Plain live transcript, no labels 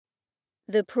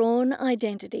The Prawn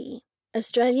Identity,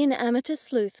 Australian Amateur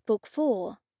Sleuth Book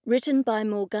 4, written by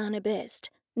Morgana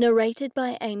Best, narrated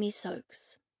by Amy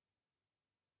Soakes.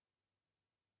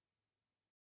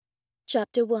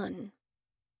 Chapter 1.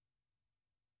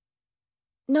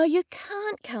 "No, you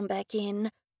can't come back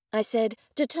in," I said,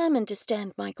 determined to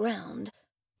stand my ground.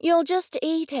 "You'll just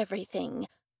eat everything.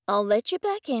 I'll let you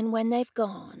back in when they've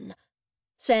gone."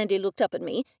 Sandy looked up at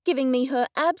me, giving me her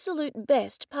absolute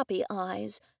best puppy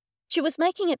eyes. She was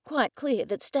making it quite clear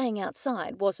that staying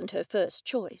outside wasn't her first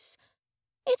choice.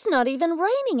 "It's not even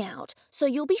raining out, so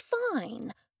you'll be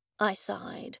fine," I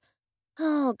sighed.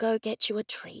 "I'll go get you a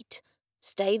treat.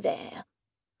 Stay there,"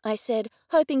 I said,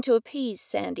 hoping to appease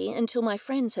Sandy until my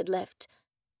friends had left.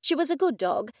 She was a good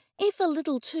dog, if a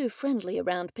little too friendly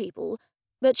around people,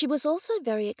 but she was also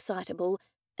very excitable,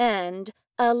 and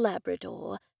a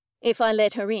Labrador. If I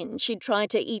let her in, she'd try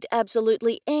to eat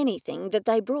absolutely anything that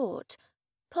they brought.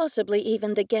 Possibly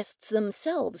even the guests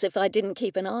themselves if I didn't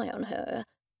keep an eye on her.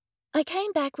 I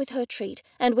came back with her treat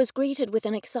and was greeted with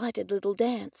an excited little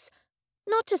dance.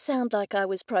 Not to sound like I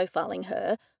was profiling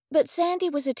her, but Sandy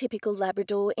was a typical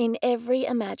Labrador in every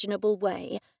imaginable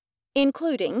way,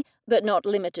 including, but not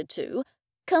limited to,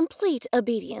 complete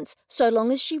obedience so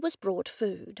long as she was brought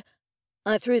food.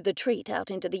 I threw the treat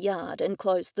out into the yard and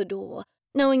closed the door,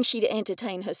 knowing she'd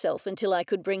entertain herself until I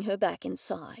could bring her back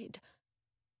inside.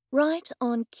 Right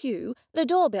on cue, the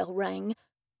doorbell rang.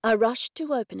 I rushed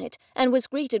to open it and was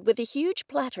greeted with a huge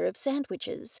platter of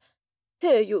sandwiches.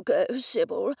 "Here you go,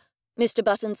 Sibyl," Mr.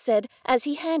 Buttons said as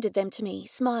he handed them to me,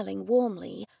 smiling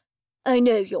warmly. "I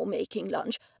know you're making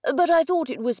lunch, but I thought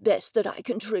it was best that I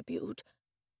contribute."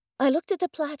 I looked at the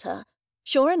platter.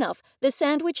 Sure enough, the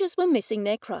sandwiches were missing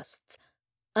their crusts.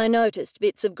 I noticed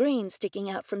bits of green sticking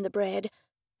out from the bread,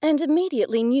 and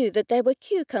immediately knew that they were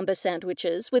cucumber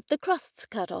sandwiches with the crusts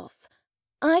cut off.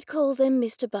 I'd call them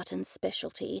Mr. Button's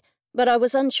specialty, but I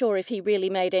was unsure if he really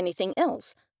made anything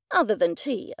else, other than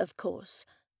tea, of course.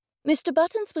 Mr.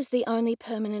 Buttons was the only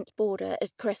permanent boarder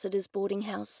at Cressida's boarding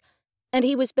house, and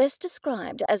he was best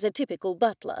described as a typical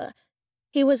butler.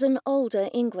 He was an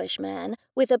older Englishman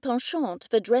with a penchant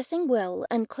for dressing well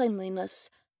and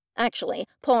cleanliness. Actually,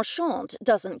 penchant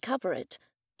doesn't cover it.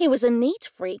 He was a neat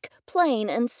freak, plain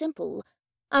and simple.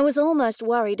 I was almost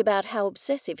worried about how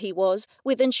obsessive he was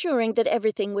with ensuring that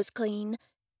everything was clean.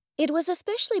 It was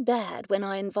especially bad when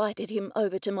I invited him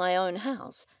over to my own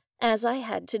house, as I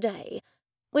had today,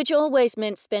 which always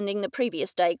meant spending the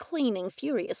previous day cleaning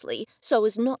furiously so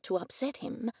as not to upset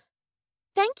him.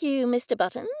 "Thank you, Mr.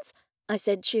 Buttons," I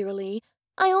said cheerily.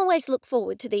 "I always look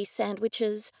forward to these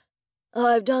sandwiches."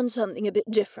 "I've done something a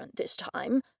bit different this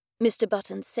time," Mr.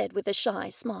 Buttons said with a shy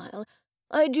smile.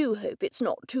 "I do hope it's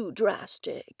not too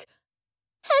drastic."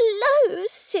 "Hello,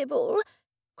 Sibyl."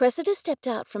 Cressida stepped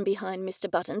out from behind Mr.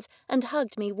 Buttons and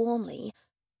hugged me warmly.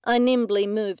 I nimbly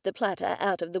moved the platter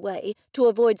out of the way to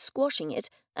avoid squashing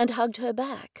it and hugged her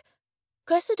back.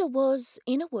 Cressida was,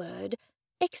 in a word,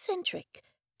 eccentric.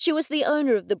 She was the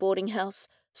owner of the boarding house,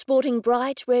 sporting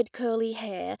bright red curly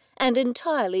hair and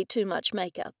entirely too much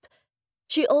makeup.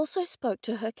 She also spoke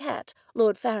to her cat,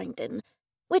 Lord Farrington,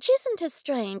 which isn't as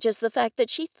strange as the fact that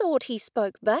she thought he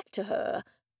spoke back to her.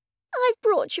 "I've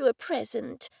brought you a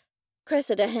present."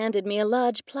 Cressida handed me a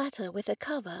large platter with a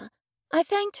cover. I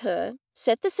thanked her,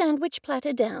 set the sandwich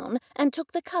platter down, and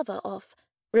took the cover off,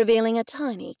 revealing a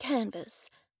tiny canvas.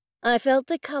 I felt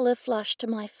the colour flush to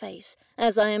my face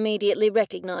as I immediately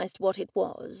recognized what it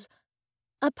was.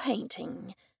 A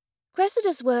painting.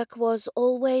 Cressida's work was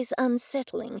always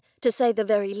unsettling, to say the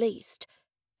very least.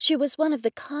 She was one of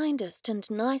the kindest and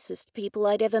nicest people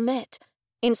I'd ever met,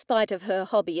 in spite of her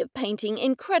hobby of painting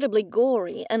incredibly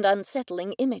gory and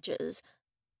unsettling images.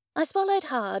 I swallowed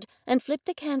hard and flipped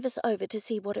the canvas over to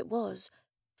see what it was,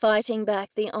 fighting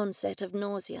back the onset of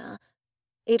nausea.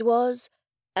 It was,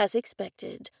 as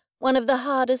expected, one of the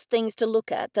hardest things to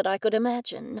look at that I could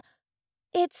imagine.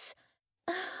 "It's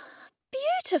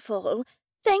beautiful.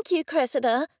 Thank you,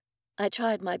 Cressida." I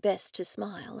tried my best to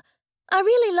smile. "I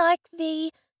really like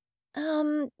the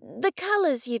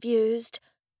colours you've used."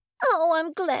 "Oh,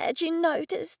 I'm glad you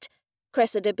noticed."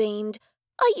 Cressida beamed.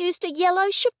 "I used a yellow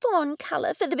chiffon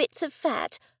colour for the bits of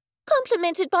fat,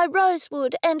 complemented by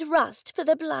rosewood and rust for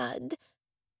the blood."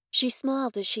 She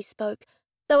smiled as she spoke,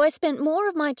 though I spent more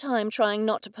of my time trying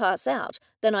not to pass out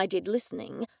than I did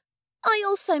listening. "I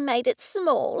also made it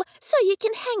small, so you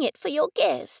can hang it for your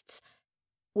guests."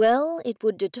 Well, it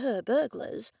would deter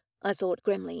burglars, I thought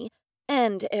grimly,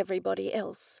 and everybody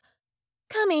else.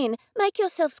 "Come in, make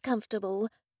yourselves comfortable,"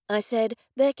 I said,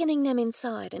 beckoning them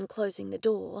inside and closing the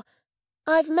door.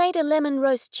 "I've made a lemon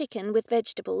roast chicken with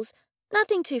vegetables,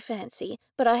 Nothing too fancy,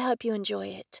 but I hope you enjoy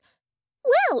it."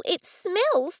 "Well, it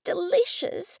smells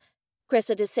delicious,"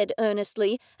 Cressida said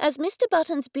earnestly as Mr.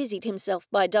 Buttons busied himself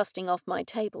by dusting off my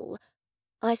table.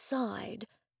 I sighed,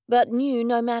 but knew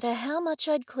no matter how much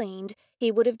I'd cleaned,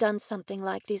 he would have done something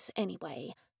like this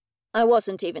anyway. I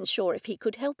wasn't even sure if he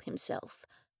could help himself.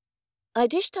 I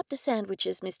dished up the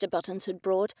sandwiches Mr. Buttons had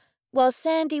brought, while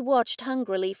Sandy watched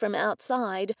hungrily from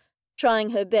outside,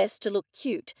 trying her best to look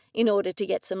cute in order to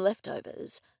get some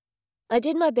leftovers. I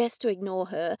did my best to ignore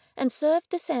her and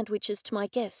served the sandwiches to my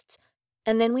guests,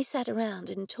 and then we sat around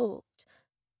and talked.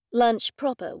 Lunch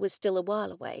proper was still a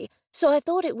while away, so I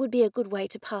thought it would be a good way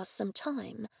to pass some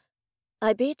time.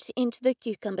 I bit into the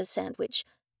cucumber sandwich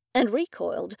and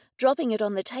recoiled, dropping it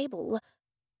on the table.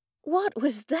 "What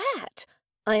was that?"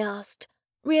 I asked,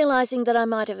 realizing that I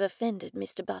might have offended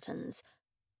Mr. Buttons.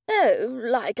 "Oh,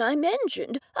 like I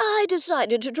mentioned, I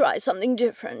decided to try something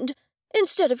different.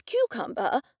 Instead of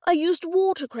cucumber, I used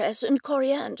watercress and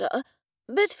coriander,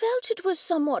 but felt it was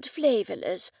somewhat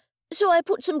flavourless, so I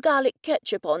put some garlic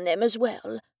ketchup on them as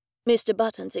well," Mr.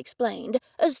 Buttons explained,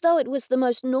 as though it was the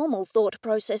most normal thought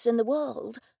process in the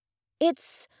world.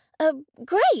 "It's,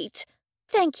 great.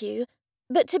 Thank you.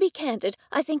 But to be candid,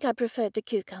 I think I preferred the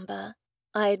cucumber,"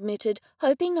 I admitted,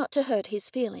 hoping not to hurt his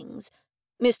feelings.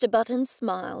 Mr. Buttons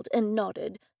smiled and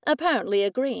nodded, apparently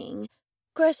agreeing.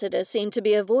 Cressida seemed to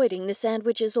be avoiding the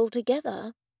sandwiches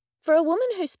altogether. For a woman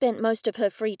who spent most of her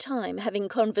free time having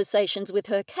conversations with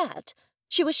her cat,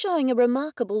 she was showing a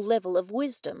remarkable level of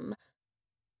wisdom.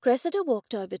 Cressida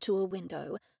walked over to a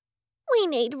window. "We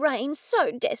need rain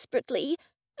so desperately.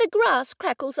 The grass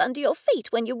crackles under your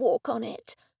feet when you walk on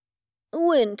it."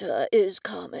 "Winter is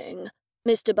coming,"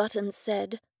 Mr. Buttons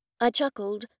said. I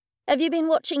chuckled. "Have you been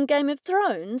watching Game of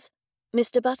Thrones?"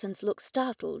 Mr. Buttons looked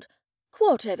startled.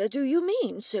 "Whatever do you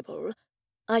mean, Sibyl?"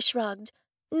 I shrugged.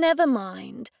 "Never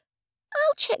mind."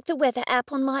 "I'll check the weather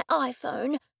app on my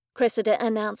iPhone," Cressida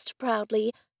announced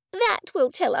proudly. "That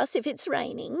will tell us if it's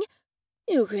raining."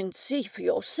 "You can see for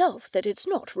yourself that it's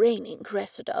not raining,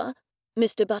 Cressida,"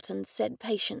 Mr. Buttons said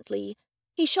patiently.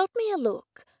 He shot me a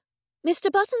look.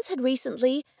 Mr. Buttons had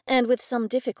recently, and with some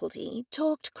difficulty,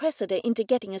 talked Cressida into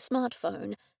getting a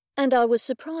smartphone, and I was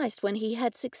surprised when he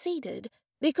had succeeded,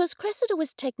 because Cressida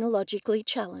was technologically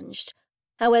challenged.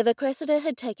 However, Cressida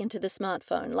had taken to the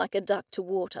smartphone like a duck to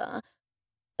water.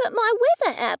 "But my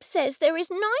weather app says there is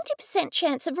 90%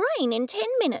 chance of rain in 10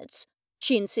 minutes,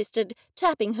 she insisted,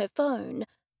 tapping her phone.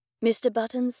 Mr.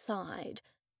 Buttons sighed.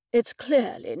 "It's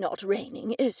clearly not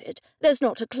raining, is it? There's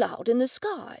not a cloud in the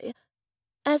sky."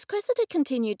 As Cressida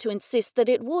continued to insist that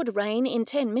it would rain in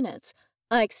 10 minutes,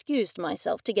 I excused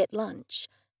myself to get lunch.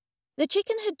 The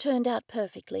chicken had turned out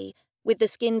perfectly, with the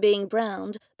skin being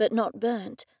browned but not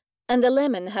burnt, and the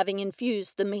lemon having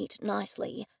infused the meat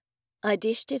nicely. I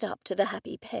dished it up to the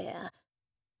happy pair.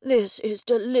 "This is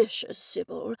delicious,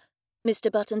 Sibyl,"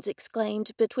 Mr. Buttons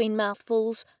exclaimed between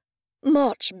mouthfuls.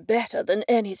 "Much better than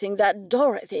anything that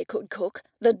Dorothy could cook,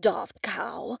 the daft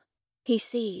cow." He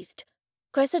seethed.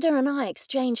 Cressida and I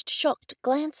exchanged shocked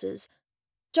glances.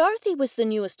 Dorothy was the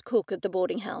newest cook at the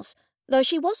boarding house, though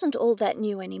she wasn't all that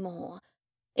new anymore.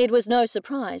 It was no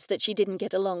surprise that she didn't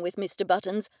get along with Mr.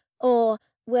 Buttons, or,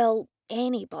 well,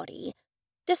 anybody.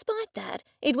 Despite that,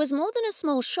 it was more than a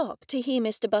small shock to hear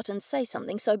Mr. Buttons say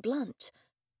something so blunt.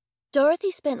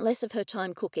 Dorothy spent less of her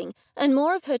time cooking and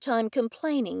more of her time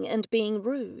complaining and being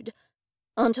rude.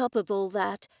 On top of all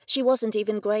that, she wasn't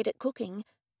even great at cooking,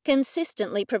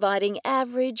 consistently providing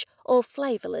average or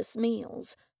flavourless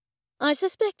meals. I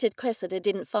suspected Cressida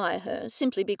didn't fire her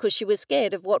simply because she was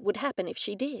scared of what would happen if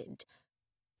she did.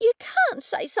 "You can't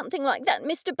say something like that,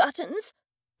 Mr. Buttons,"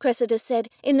 Cressida said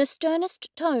in the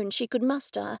sternest tone she could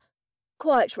muster.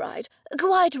 Quite right,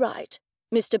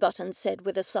 Mr. Buttons said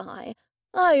with a sigh.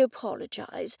 "I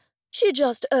apologize. She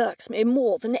just irks me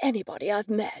more than anybody I've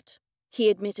met," he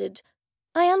admitted.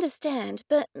 "I understand,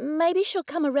 but maybe she'll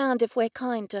come around if we're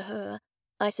kind to her,"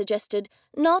 I suggested,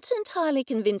 not entirely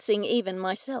convincing even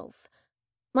myself.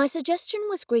 My suggestion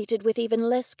was greeted with even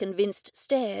less convinced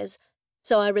stares,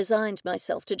 so I resigned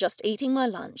myself to just eating my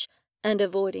lunch and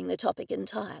avoiding the topic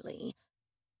entirely.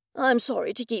 "I'm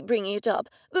sorry to keep bringing it up,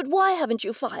 but why haven't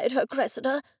you fired her,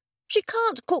 Cressida? She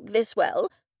can't cook this well.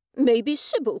 Maybe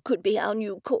Sibyl could be our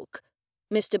new cook,"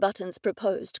 Mr. Buttons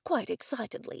proposed quite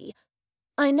excitedly.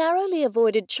 I narrowly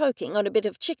avoided choking on a bit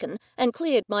of chicken and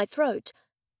cleared my throat.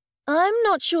 "I'm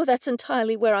not sure that's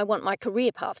entirely where I want my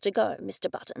career path to go,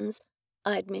 Mr. Buttons,"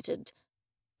 I admitted.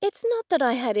 It's not that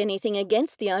I had anything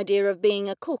against the idea of being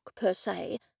a cook, per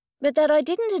se, but that I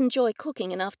didn't enjoy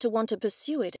cooking enough to want to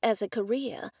pursue it as a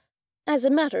career. As a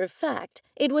matter of fact,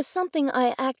 it was something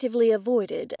I actively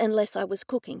avoided unless I was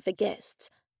cooking for guests.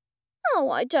 "Oh,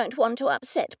 I don't want to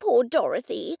upset poor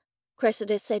Dorothy,"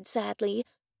 Cressida said sadly.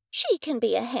 "She can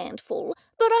be a handful,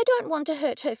 but I don't want to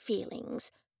hurt her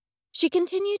feelings." She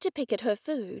continued to pick at her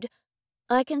food.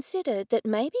 I considered that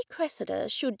maybe Cressida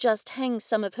should just hang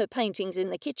some of her paintings in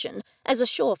the kitchen as a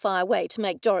surefire way to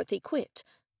make Dorothy quit,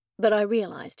 but I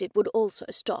realized it would also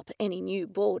stop any new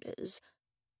boarders.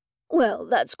 "Well,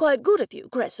 that's quite good of you,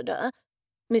 Cressida,"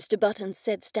 Mr. Buttons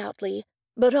said stoutly,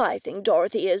 "but I think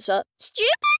Dorothy is a—"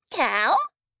 "Stupid cow!"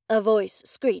 a voice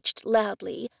screeched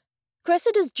loudly.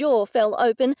 Cressida's jaw fell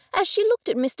open as she looked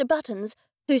at Mr. Buttons,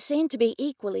 who seemed to be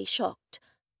equally shocked.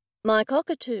 My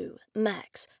cockatoo,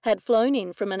 Max, had flown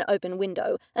in from an open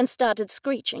window and started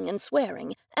screeching and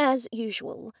swearing, as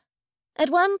usual. At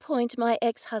one point, my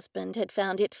ex-husband had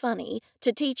found it funny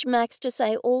to teach Max to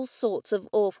say all sorts of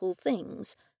awful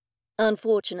things.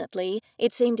 Unfortunately,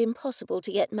 it seemed impossible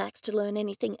to get Max to learn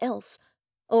anything else,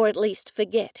 or at least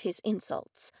forget his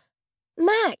insults.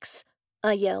 "Max!"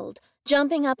 I yelled,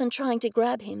 jumping up and trying to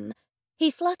grab him. He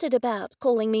fluttered about,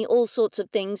 calling me all sorts of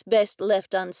things best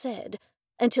left unsaid,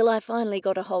 until I finally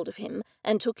got a hold of him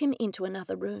and took him into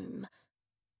another room.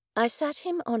 I sat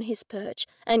him on his perch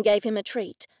and gave him a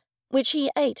treat, which he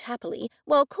ate happily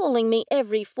while calling me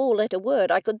every four-letter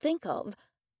word I could think of.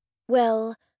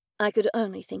 Well, I could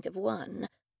only think of one,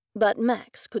 but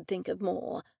Max could think of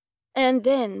more. And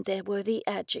then there were the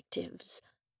adjectives.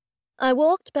 I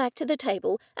walked back to the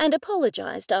table and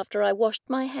apologized after I washed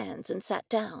my hands and sat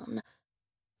down.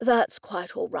 "That's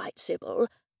quite all right, Sibyl,"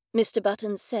 Mr.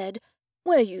 Buttons said.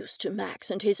 "We're used to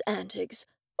Max and his antics,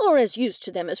 or as used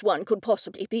to them as one could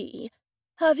possibly be.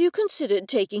 Have you considered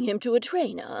taking him to a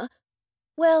trainer?"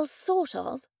 "Well, sort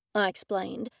of," I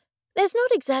explained. "There's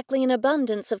not exactly an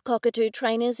abundance of cockatoo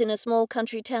trainers in a small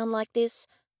country town like this,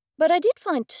 but I did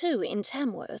find 2 in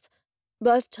Tamworth.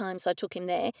 Both times I took him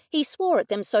there, he swore at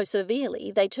them so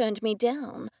severely they turned me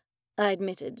down," I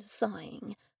admitted,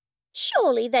 sighing.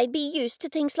 "Surely they'd be used to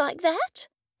things like that?"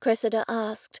 Cressida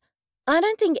asked. "I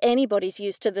don't think anybody's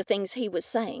used to the things he was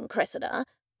saying, Cressida.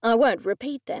 I won't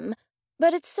repeat them,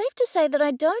 but it's safe to say that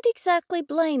I don't exactly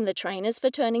blame the trainers for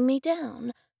turning me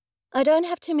down. I don't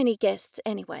have too many guests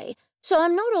anyway, so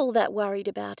I'm not all that worried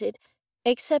about it,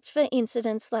 except for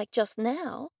incidents like just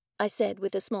now," I said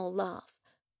with a small laugh.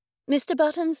 Mr.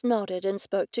 Buttons nodded and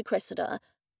spoke to Cressida.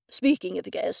 "Speaking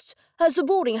of guests, has the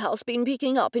boarding house been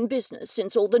picking up in business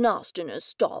since all the nastiness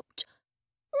stopped?"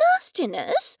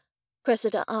 "Nastiness?"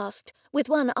 Cressida asked, with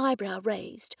one eyebrow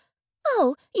raised.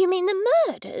 "Oh, you mean the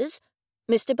murders?"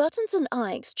 Mr. Buttons and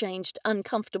I exchanged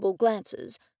uncomfortable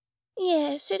glances.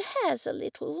 "Yes, it has a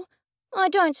little. I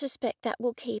don't suspect that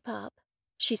will keep up,"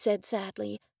 she said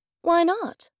sadly. "Why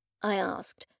not?" I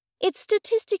asked. "It's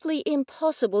statistically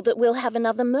impossible that we'll have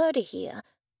another murder here.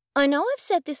 I know I've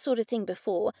said this sort of thing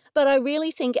before, but I really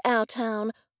think our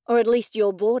town, or at least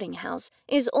your boarding house,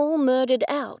 is all murdered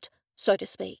out, so to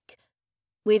speak."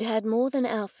 We'd had more than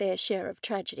our fair share of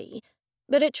tragedy,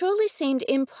 but it truly seemed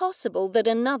impossible that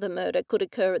another murder could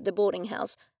occur at the boarding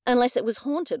house unless it was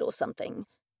haunted or something.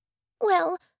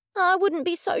 "Well, I wouldn't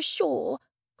be so sure,"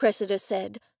 Cressida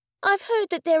said. "I've heard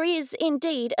that there is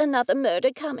indeed another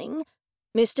murder coming."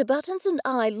 Mr. Buttons and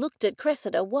I looked at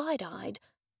Cressida wide-eyed.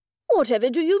 "Whatever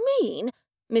do you mean?"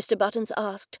 Mr. Buttons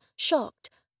asked, shocked.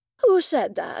 "Who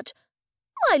said that?"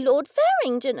 "Why, Lord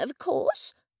Farrington, of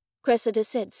course," Cressida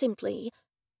said simply.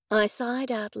 I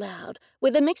sighed out loud,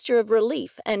 with a mixture of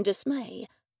relief and dismay.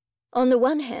 On the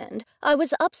one hand, I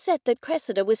was upset that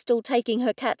Cressida was still taking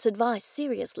her cat's advice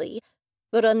seriously,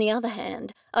 but on the other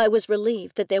hand, I was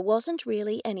relieved that there wasn't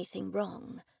really anything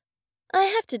wrong. "I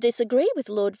have to disagree with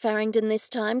Lord Farrington this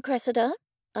time, Cressida,"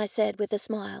 I said with a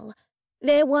smile.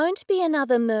 "There won't be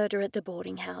another murder at the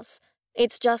boarding house.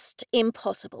 It's just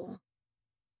impossible."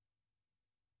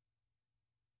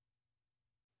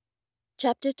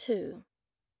 Chapter 2.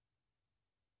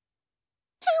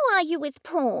 "How are you with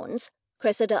prawns?"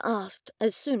 Cressida asked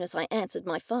as soon as I answered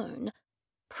my phone.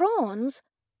 "Prawns?"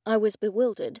 I was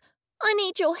bewildered. "I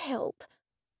need your help."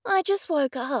 "I just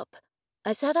woke up."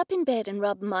 I sat up in bed and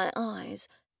rubbed my eyes.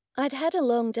 I'd had a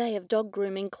long day of dog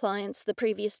grooming clients the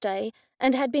previous day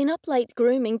and had been up late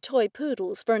grooming toy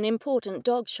poodles for an important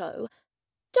dog show.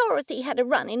 "Dorothy had a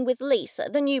run-in with Lisa,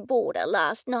 the new boarder,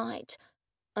 last night."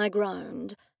 I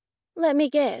groaned. "Let me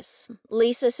guess.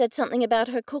 Lisa said something about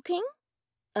her cooking?"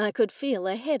 I could feel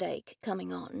a headache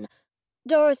coming on.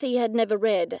 Dorothy had never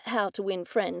read How to Win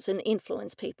Friends and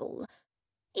Influence People.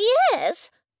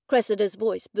 "Yes," Cressida's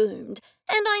voice boomed,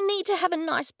 "and I need to have a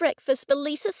nice breakfast for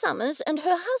Lisa Summers and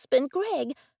her husband,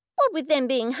 Greg, what with them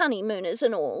being honeymooners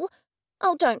and all.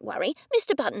 Oh, don't worry.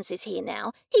 Mr. Buttons is here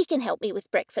now. He can help me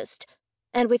with breakfast."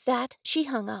 And with that, she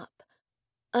hung up.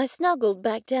 I snuggled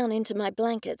back down into my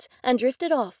blankets and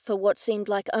drifted off for what seemed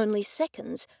like only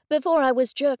seconds before I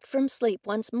was jerked from sleep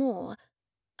once more.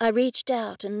 I reached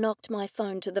out and knocked my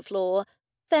phone to the floor,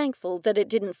 thankful that it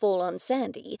didn't fall on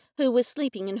Sandy, who was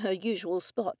sleeping in her usual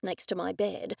spot next to my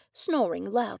bed,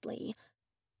 snoring loudly.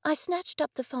 I snatched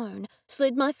up the phone,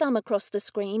 slid my thumb across the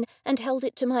screen, and held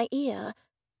it to my ear.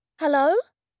 "Hello?"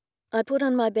 I put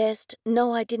on my best,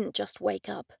 "no, I didn't just wake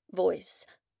up" voice.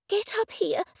 "Get up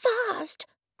here, fast,"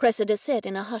 Cressida said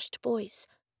in a hushed voice.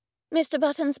 "Mr.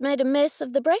 Buttons made a mess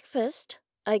of the breakfast,"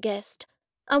 I guessed.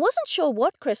 I wasn't sure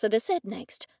what Cressida said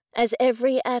next, as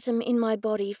every atom in my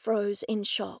body froze in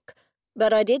shock,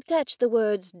 but I did catch the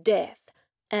words death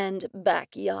and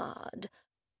backyard.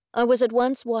 I was at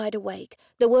once wide awake,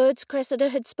 the words Cressida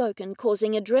had spoken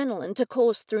causing adrenaline to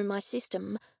course through my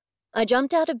system. I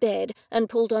jumped out of bed and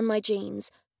pulled on my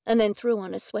jeans, and then threw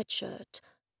on a sweatshirt.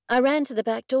 I ran to the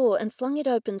back door and flung it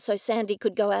open so Sandy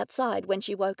could go outside when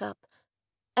she woke up.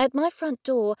 At my front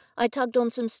door, I tugged on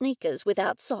some sneakers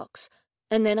without socks,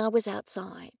 and then I was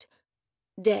outside.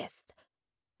 Death.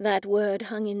 That word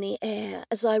hung in the air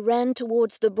as I ran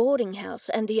towards the boarding house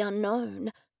and the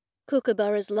unknown.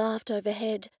 Kookaburras laughed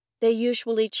overhead, their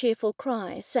usually cheerful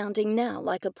cry sounding now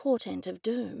like a portent of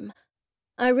doom.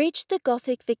 I reached the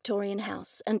Gothic Victorian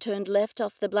house and turned left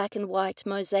off the black and white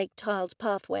mosaic-tiled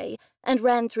pathway and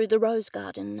ran through the rose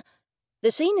garden.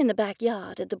 The scene in the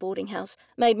backyard at the boarding house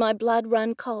made my blood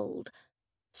run cold.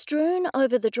 Strewn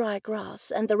over the dry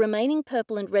grass and the remaining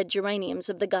purple and red geraniums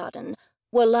of the garden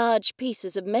were large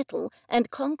pieces of metal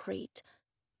and concrete.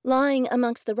 Lying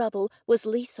amongst the rubble was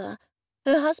Lisa.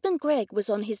 Her husband Greg was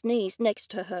on his knees next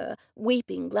to her,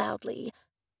 weeping loudly.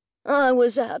 "I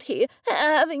was out here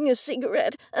having a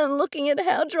cigarette and looking at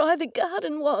how dry the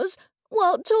garden was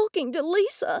while talking to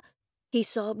Lisa," he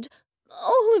sobbed.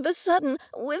 "All of a sudden,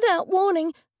 without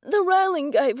warning, the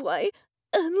railing gave way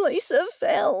and Lisa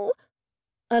fell."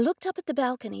 I looked up at the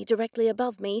balcony directly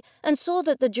above me and saw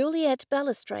that the Juliet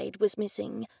balustrade was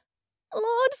missing.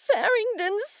 "Lord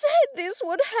Farrington said this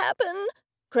would happen,"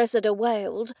 Cressida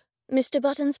wailed. Mr.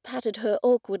 Buttons patted her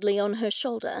awkwardly on her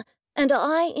shoulder, and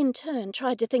I, in turn,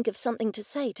 tried to think of something to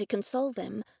say to console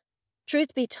them.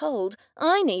 Truth be told,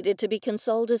 I needed to be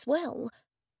consoled as well.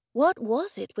 What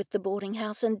was it with the boarding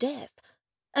house and death?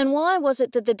 And why was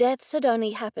it that the deaths had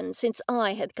only happened since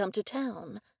I had come to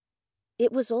town?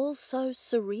 It was all so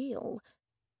surreal.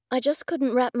 I just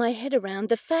couldn't wrap my head around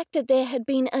the fact that there had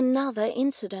been another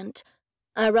incident.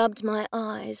 I rubbed my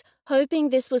eyes, hoping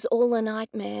this was all a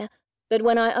nightmare, but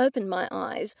when I opened my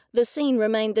eyes, the scene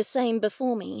remained the same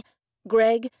before me.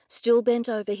 Greg still bent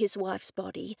over his wife's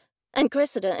body, and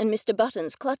Cressida and Mr.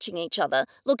 Buttons clutching each other,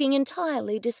 looking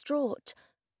entirely distraught.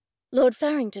 Lord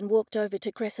Farrington walked over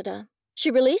to Cressida.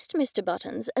 She released Mr.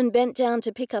 Buttons and bent down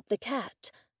to pick up the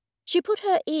cat. She put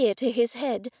her ear to his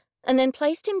head and then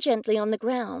placed him gently on the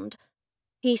ground.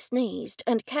 He sneezed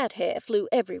and cat hair flew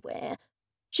everywhere.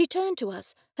 She turned to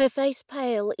us, her face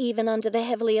pale even under the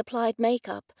heavily applied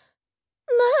makeup.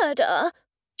 "Murder,"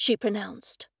 she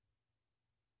pronounced.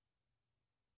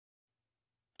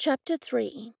 Chapter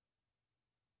 3.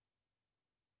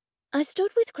 I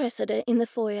stood with Cressida in the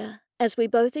foyer as we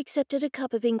both accepted a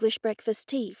cup of English breakfast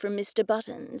tea from Mr.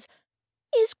 Buttons.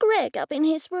 "Is Greg up in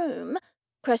his room?"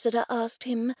 Cressida asked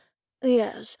him.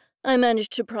 "Yes, I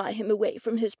managed to pry him away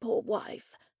from his poor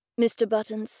wife," Mr.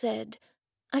 Buttons said.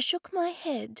 I shook my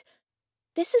head.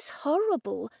 "This is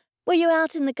horrible. Were you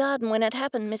out in the garden when it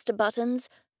happened, Mr. Buttons?"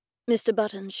 Mr.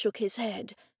 Buttons shook his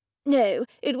head. "No,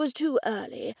 it was too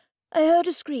early. I heard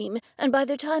a scream, and by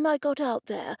the time I got out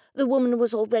there, the woman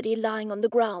was already lying on the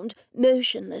ground,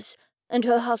 motionless, and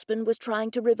her husband was trying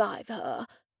to revive her."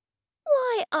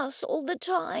 "Why us all the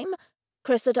time?"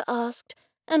 Cressida asked,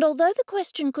 and although the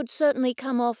question could certainly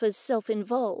come off as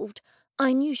self-involved,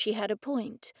 I knew she had a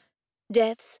point.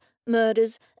 Deaths,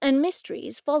 murders, and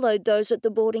mysteries followed those at the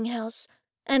boarding house,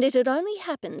 and it had only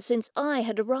happened since I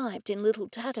had arrived in Little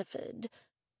Tatterford.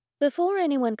 Before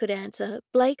anyone could answer,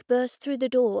 Blake burst through the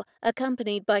door,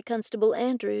 accompanied by Constable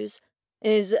Andrews.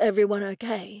 "Is everyone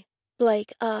okay?"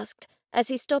 Blake asked, as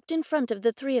he stopped in front of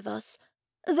the three of us.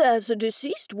 "There's a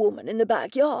deceased woman in the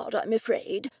backyard, I'm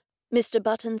afraid," Mr.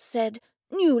 Buttons said,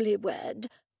 "newlywed."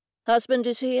 "Husband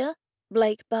is here?"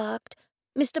 Blake barked.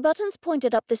 Mr. Buttons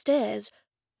pointed up the stairs.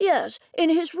 "Yes, in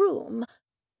his room."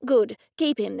 "Good,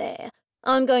 keep him there.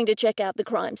 I'm going to check out the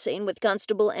crime scene with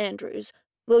Constable Andrews.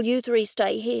 Will you three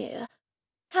stay here?"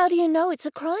 "How do you know it's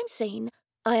a crime scene?"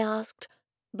 I asked.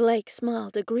 Blake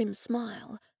smiled a grim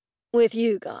smile. "With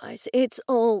you guys, it's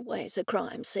always a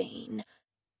crime scene."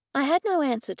 I had no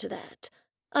answer to that.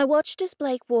 I watched as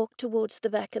Blake walked towards the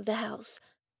back of the house.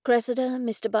 Cressida,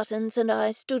 Mr. Buttons, and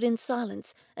I stood in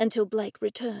silence until Blake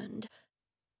returned.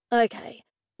 "Okay,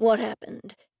 what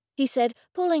happened?" he said,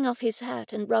 pulling off his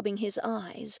hat and rubbing his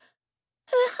eyes.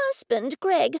 "Her husband,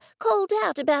 Greg, called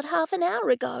out about half an hour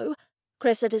ago,"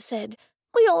 Cressida said.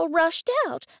 "We all rushed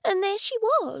out, and there she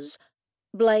was."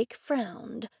 Blake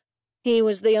frowned. "He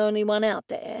was the only one out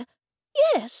there?"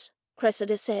 "Yes,"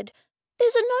 Cressida said.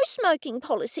 "There's a no-smoking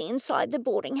policy inside the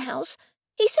boarding house.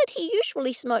 He said he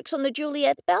usually smokes on the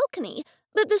Juliet balcony,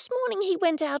 but this morning he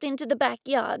went out into the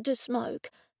backyard to smoke.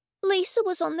 Lisa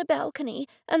was on the balcony,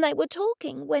 and they were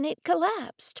talking when it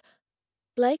collapsed."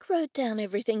 Blake wrote down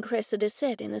everything Cressida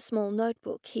said in a small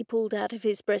notebook he pulled out of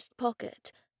his breast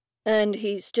pocket. "And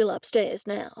he's still upstairs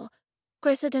now?"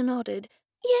 Cressida nodded.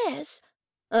 "Yes."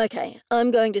 "Okay,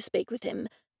 I'm going to speak with him.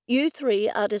 You three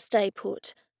are to stay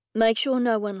put. Make sure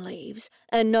no one leaves,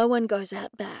 and no one goes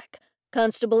out back.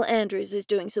 Constable Andrews is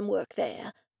doing some work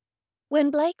there."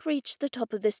 When Blake reached the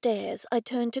top of the stairs, I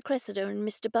turned to Cressida and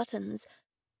Mr. Buttons.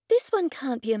 "This one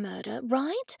can't be a murder,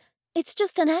 right? It's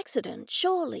just an accident,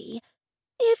 surely."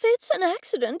 "If it's an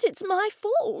accident, it's my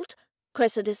fault,"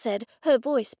 Cressida said, her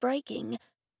voice breaking.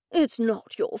 "It's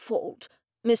not your fault,"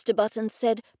 Mr. Buttons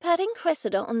said, patting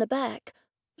Cressida on the back.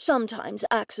 "Sometimes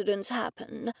accidents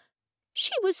happen."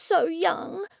 "She was so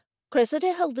young."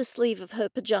 Cressida held the sleeve of her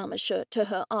pajama shirt to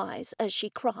her eyes as she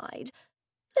cried.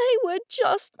 "They were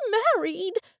just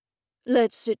married."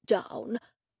 "Let's sit down,"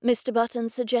 Mr.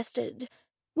 Buttons suggested.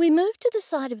 We moved to the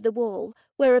side of the wall,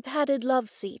 where a padded love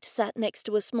seat sat next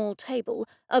to a small table,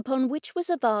 upon which was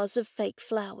a vase of fake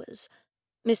flowers.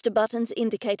 Mr. Buttons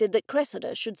indicated that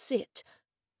Cressida should sit.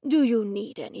 "Do you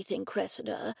need anything,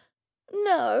 Cressida?"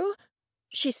 "No."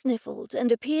 She sniffled and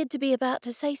appeared to be about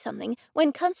to say something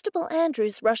when Constable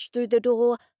Andrews rushed through the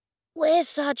door. "Where's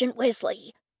Sergeant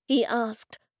Wesley?" he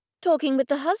asked. "Talking with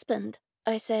the husband,"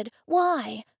 I said.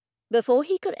 "Why?" Before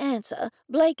he could answer,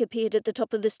 Blake appeared at the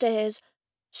top of the stairs.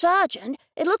 "Sergeant,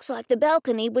 it looks like the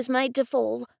balcony was made to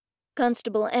fall,"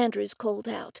 Constable Andrews called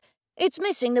out. "It's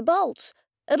missing the bolts.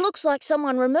 It looks like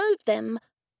someone removed them."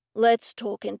 "Let's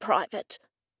talk in private,"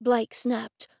 Blake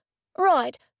snapped.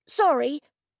 "Right, sorry."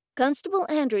 Constable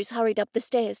Andrews hurried up the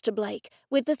stairs to Blake,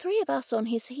 with the three of us on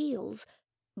his heels.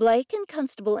 Blake and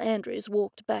Constable Andrews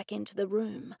walked back into the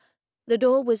room. The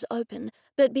door was open,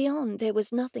 but beyond there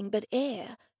was nothing but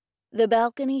air. The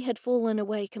balcony had fallen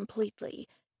away completely.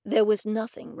 There was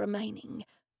nothing remaining.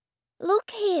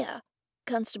 "Look here,"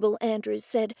 Constable Andrews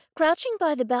said, crouching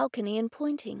by the balcony and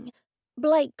pointing.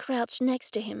 Blake crouched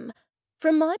next to him.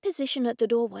 From my position at the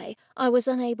doorway, I was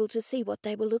unable to see what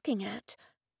they were looking at.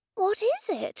 "What is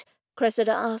it?"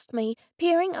 Cressida asked me,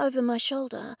 peering over my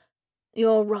shoulder.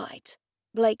 "You're right,"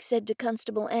 Blake said to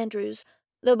Constable Andrews.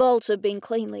 "The bolts have been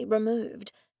cleanly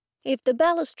removed. If the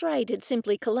balustrade had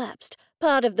simply collapsed,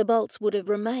 part of the bolts would have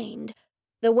remained.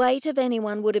 The weight of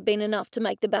anyone would have been enough to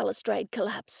make the balustrade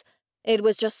collapse. It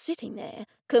was just sitting there,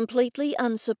 completely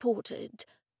unsupported."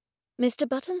 Mr.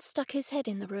 Buttons stuck his head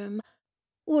in the room.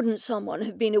 "Wouldn't someone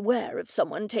have been aware of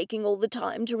someone taking all the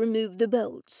time to remove the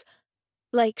bolts?"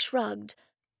 Blake shrugged.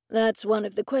 "That's one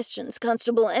of the questions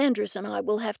Constable Andrews and I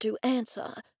will have to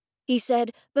answer," he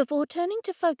said, before turning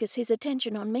to focus his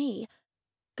attention on me.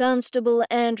 "Constable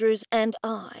Andrews and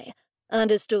I.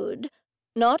 Understood?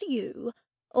 Not you,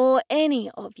 or any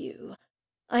of you."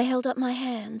 I held up my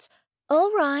hands.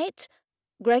 "All right."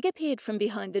 Greg appeared from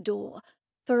behind the door.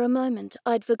 For a moment,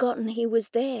 I'd forgotten he was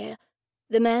there.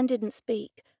 The man didn't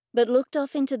speak, but looked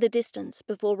off into the distance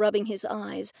before rubbing his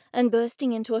eyes and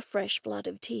bursting into a fresh flood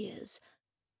of tears.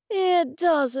 "It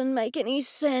doesn't make any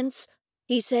sense,"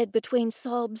 he said between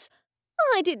sobs.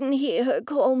 "I didn't hear her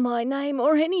call my name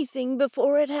or anything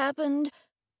before it happened.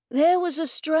 There was a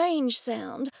strange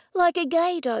sound, like a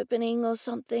gate opening or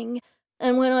something,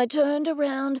 and when I turned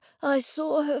around, I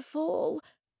saw her fall.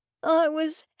 I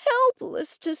was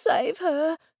helpless to save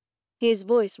her." His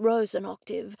voice rose an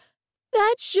octave.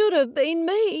 "That should have been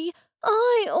me.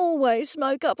 I always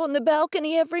smoke up on the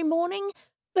balcony every morning,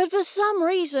 but for some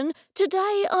reason,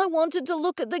 today I wanted to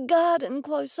look at the garden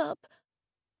close up."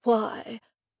 "Why?"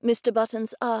 Mr.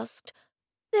 Buttons asked.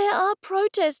 "There are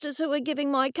protesters who are giving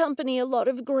my company a lot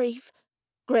of grief,"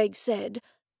 Greg said.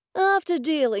 "After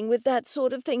dealing with that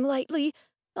sort of thing lately,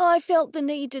 I felt the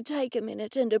need to take a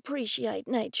minute and appreciate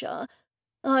nature.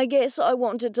 I guess I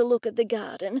wanted to look at the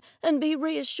garden and be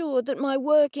reassured that my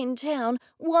work in town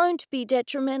won't be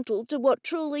detrimental to what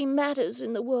truly matters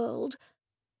in the world.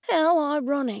 How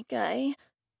ironic, eh?"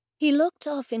 He looked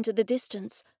off into the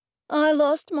distance. "I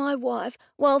lost my wife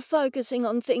while focusing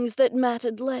on things that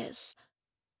mattered less."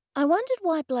 I wondered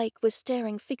why Blake was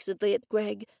staring fixedly at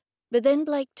Greg, but then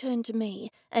Blake turned to me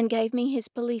and gave me his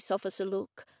police officer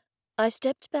look. I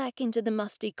stepped back into the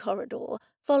musty corridor,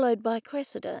 followed by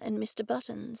Cressida and Mr.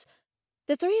 Buttons.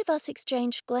 The three of us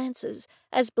exchanged glances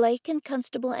as Blake and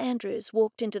Constable Andrews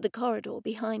walked into the corridor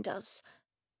behind us.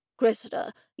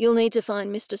 "Cressida, you'll need to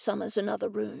find Mr. Summers another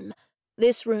room.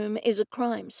 This room is a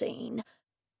crime scene."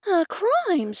 "A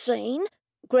crime scene?"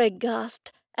 Greg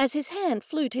gasped as his hand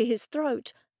flew to his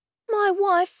throat. "My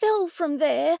wife fell from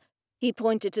there." He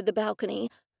pointed to the balcony.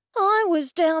 "I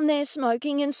was down there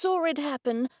smoking and saw it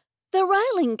happen. The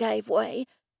railing gave way.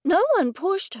 No one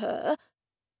pushed her."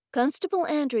 Constable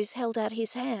Andrews held out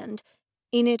his hand.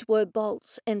 In it were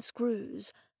bolts and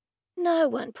screws. "No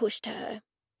one pushed her,"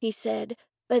 he said,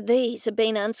 "but these have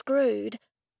been unscrewed."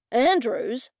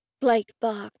 "Andrews!" Blake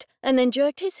barked, and then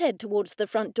jerked his head towards the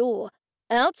front door.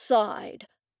 "Outside!"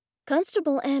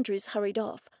 Constable Andrews hurried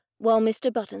off, while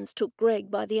Mr. Buttons took Greg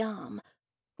by the arm.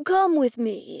 "Come with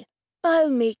me. I'll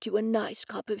make you a nice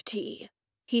cup of tea,"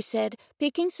 he said,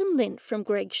 picking some lint from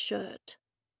Greg's shirt.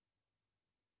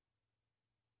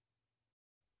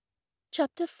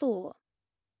 Chapter 4.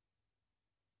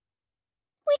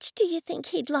 "Which do you think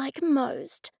he'd like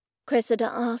most?" Cressida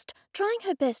asked, trying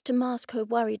her best to mask her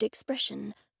worried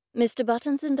expression. Mr.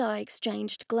 Buttons and I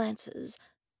exchanged glances.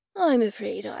 "I'm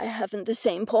afraid I haven't the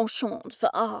same penchant for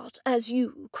art as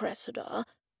you, Cressida,"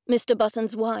 Mr.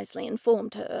 Buttons wisely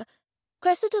informed her.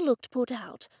 Cressida looked put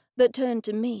out, but turned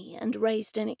to me and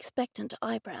raised an expectant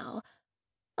eyebrow.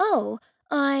 "Oh,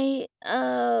 I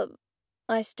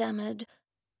stammered.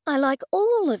 "I like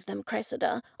all of them,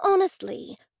 Cressida,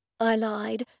 honestly," I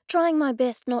lied, trying my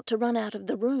best not to run out of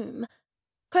the room.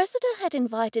 Cressida had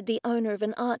invited the owner of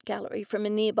an art gallery from a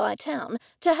nearby town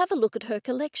to have a look at her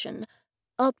collection,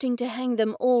 opting to hang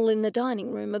them all in the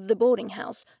dining room of the boarding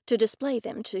house to display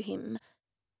them to him.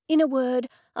 In a word,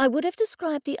 I would have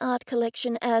described the art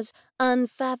collection as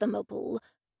unfathomable,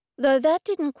 though that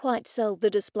didn't quite sell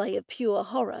the display of pure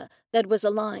horror that was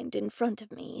aligned in front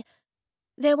of me.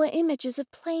 There were images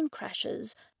of plane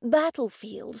crashes,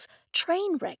 battlefields,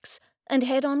 train wrecks, and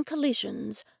head-on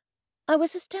collisions. I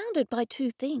was astounded by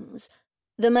two things.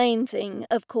 The main thing,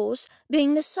 of course,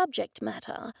 being the subject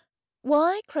matter.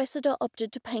 Why Cressida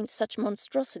opted to paint such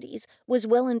monstrosities was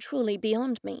well and truly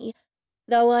beyond me,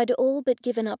 though I'd all but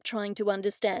given up trying to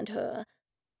understand her.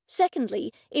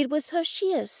 Secondly, it was her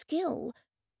sheer skill.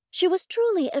 She was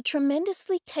truly a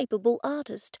tremendously capable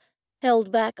artist,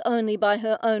 held back only by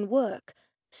her own work,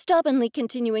 stubbornly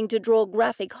continuing to draw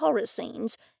graphic horror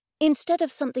scenes instead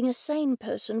of something a sane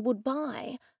person would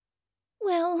buy.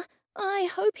 "Well, I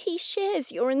hope he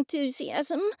shares your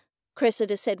enthusiasm,"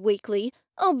 Cressida said weakly,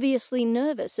 obviously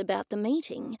nervous about the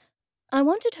meeting. I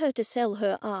wanted her to sell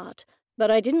her art, but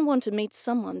I didn't want to meet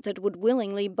someone that would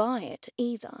willingly buy it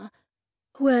either.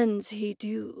 "When's he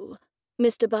due?"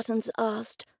 Mr. Buttons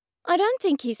asked. "I don't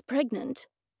think he's pregnant,"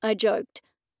 I joked,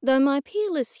 though my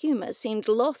peerless humour seemed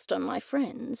lost on my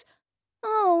friends.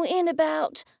 "Oh, in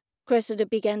about," Cressida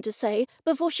began to say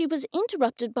before she was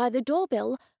interrupted by the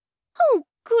doorbell. "Oh,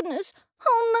 goodness!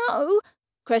 Oh, no!"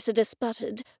 Cressida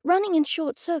sputtered, running in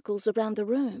short circles around the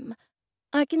room.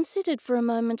 I considered for a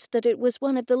moment that it was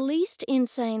one of the least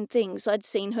insane things I'd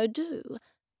seen her do.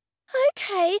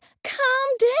 "Okay, calm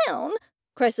down,"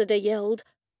 Cressida yelled.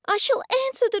 "I shall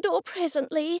answer the door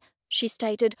presently," she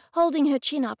stated, holding her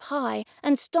chin up high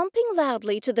and stomping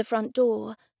loudly to the front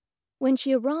door. When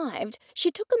she arrived,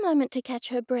 she took a moment to catch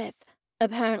her breath,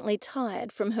 apparently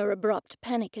tired from her abrupt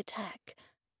panic attack.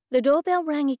 The doorbell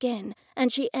rang again,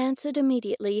 and she answered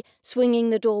immediately, swinging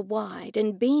the door wide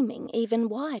and beaming even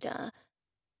wider.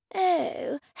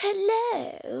 "Oh,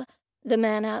 hello," the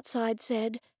man outside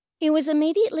said. He was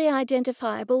immediately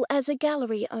identifiable as a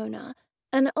gallery owner,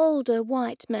 an older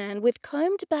white man with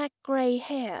combed-back grey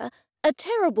hair, a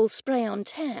terrible spray-on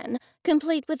tan,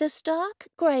 complete with a stark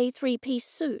grey three-piece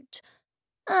suit.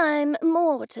 "I'm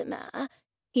Mortimer,"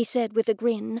 he said with a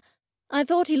grin. I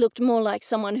thought he looked more like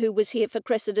someone who was here for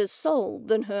Cressida's soul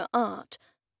than her art,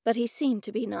 but he seemed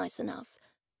to be nice enough.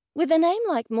 With a name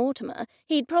like Mortimer,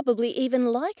 he'd probably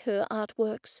even like her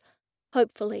artworks.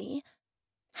 Hopefully.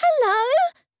 "Hello!"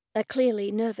 A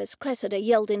clearly nervous Cressida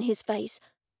yelled in his face.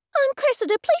 "I'm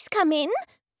Cressida, please come in."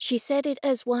 She said it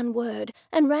as one word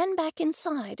and ran back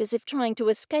inside as if trying to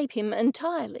escape him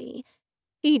entirely.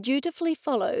 He dutifully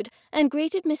followed and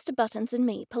greeted Mr. Buttons and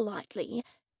me politely.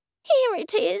 "Here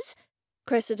it is,"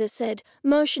 Cressida said,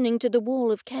 motioning to the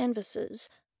wall of canvases.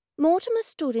 Mortimer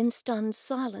stood in stunned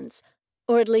silence,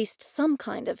 or at least some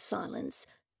kind of silence.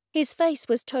 His face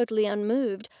was totally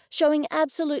unmoved, showing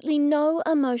absolutely no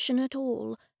emotion at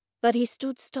all. but he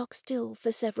stood stock still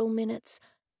for several minutes.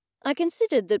 I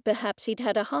considered that perhaps he'd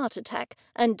had a heart attack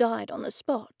and died on the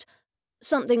spot,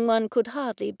 something one could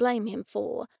hardly blame him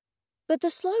for. But the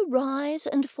slow rise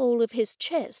and fall of his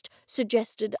chest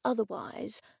suggested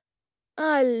otherwise.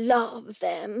 "I love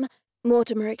them,"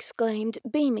 Mortimer exclaimed,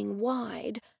 beaming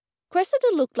wide.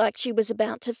 Cressida looked like she was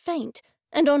about to faint,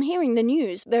 and on hearing the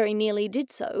news very nearly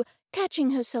did so,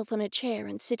 catching herself on a chair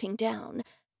and sitting down.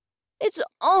 "It's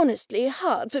honestly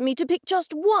hard for me to pick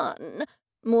just one,"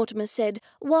 Mortimer said,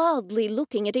 wildly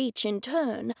looking at each in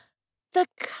turn. "The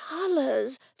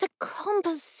colours, the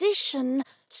composition,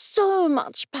 so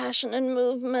much passion and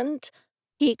movement,"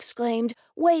 he exclaimed,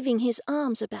 waving his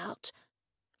arms about.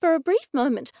 For a brief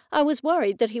moment, I was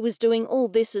worried that he was doing all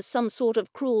this as some sort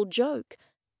of cruel joke,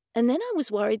 and then I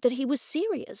was worried that he was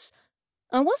serious.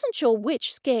 I wasn't sure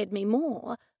which scared me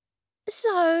more.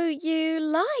 "So you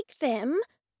like them?"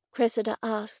 Cressida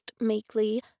asked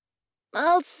meekly.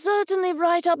 "I'll certainly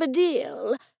write up a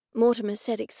deal," Mortimer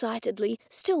said excitedly,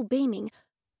 still beaming.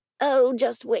 "Oh,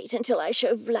 just wait until I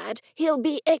show Vlad. He'll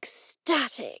be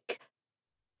ecstatic."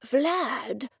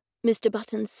 "Vlad," Mr.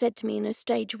 Buttons said to me in a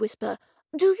stage whisper,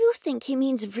 "do you think he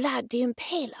means Vlad the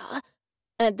Impaler?"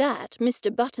 At that,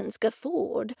 Mr. Buttons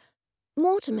guffawed.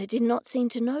 Mortimer did not seem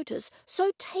to notice,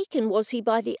 so taken was he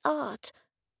by the art.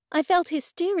 I felt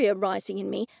hysteria rising in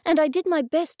me, and I did my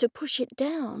best to push it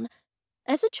down.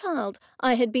 As a child,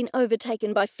 I had been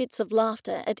overtaken by fits of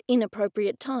laughter at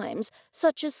inappropriate times,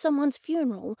 such as someone's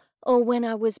funeral or when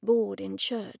I was bored in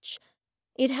church.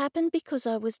 It happened because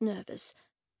I was nervous,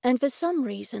 and for some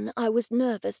reason I was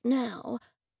nervous now.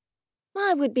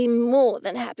 "I would be more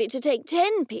than happy to take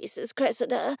 10 pieces,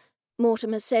 Cressida,"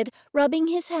 Mortimer said, rubbing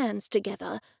his hands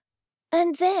together.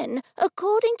 "And then,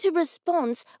 according to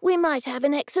response, we might have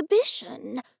an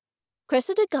exhibition."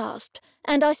 Cressida gasped,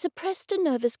 and I suppressed a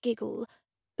nervous giggle.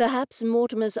 Perhaps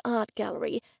Mortimer's art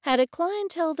gallery had a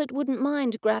clientele that wouldn't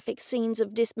mind graphic scenes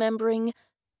of dismembering.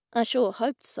 I sure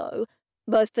hoped so,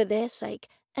 both for their sake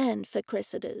and for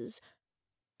Cressida's.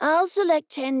 "I'll select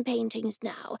 10 paintings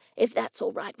now, if that's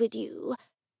all right with you."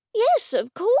 "Yes,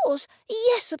 of course,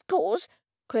 yes, of course,"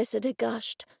 Cressida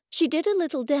gushed. She did a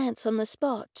little dance on the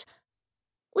spot.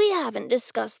 "We haven't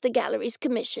discussed the gallery's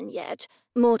commission yet,"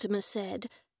 Mortimer said.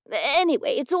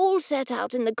 "Anyway, it's all set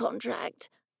out in the contract."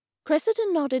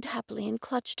 Cressida nodded happily and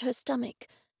clutched her stomach.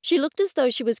 She looked as though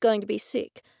she was going to be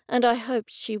sick, and I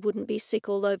hoped she wouldn't be sick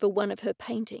all over one of her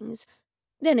paintings.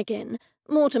 Then again,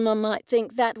 Mortimer might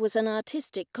think that was an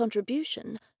artistic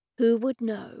contribution. Who would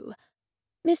know?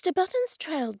 Mr. Buttons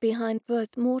trailed behind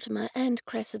both Mortimer and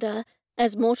Cressida,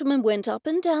 as Mortimer went up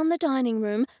and down the dining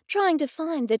room trying to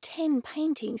find the 10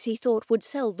 paintings he thought would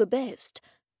sell the best.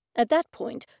 At that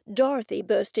point, Dorothy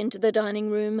burst into the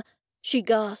dining room. She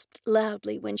gasped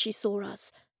loudly when she saw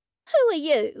us. "Who are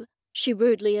you?" she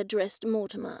rudely addressed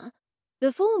Mortimer.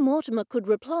 Before Mortimer could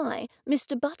reply,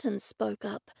 Mr. Buttons spoke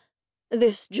up.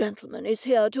 "This gentleman is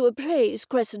here to appraise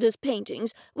Cressida's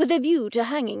paintings with a view to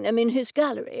hanging them in his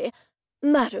gallery.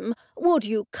 Madam, would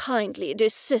you kindly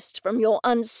desist from your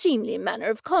unseemly manner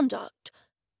of conduct?"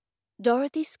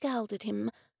 Dorothy scowled at him.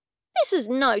 "This is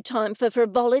no time for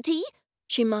frivolity,"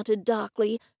 she muttered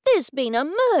darkly. "There's been a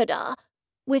murder."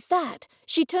 With that,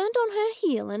 she turned on her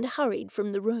heel and hurried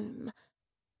from the room.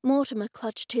 Mortimer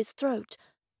clutched his throat.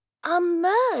 "A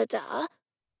murder?"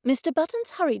 Mr.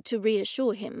 Buttons hurried to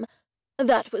reassure him.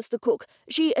 "That was the cook.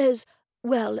 She is,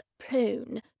 well,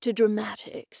 prone to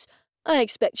dramatics. I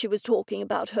expect she was talking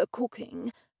about her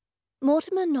cooking."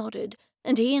 Mortimer nodded,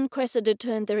 and he and Cressida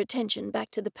turned their attention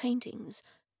back to the paintings.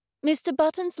 Mr.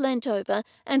 Buttons leant over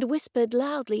and whispered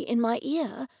loudly in my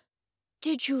ear.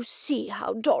 "Did you see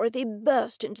how Dorothy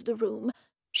burst into the room?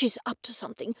 She's up to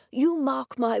something, you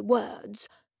mark my words."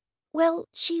 "Well,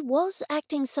 she was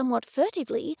acting somewhat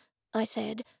furtively," I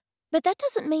said, "but that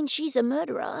doesn't mean she's a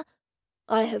murderer."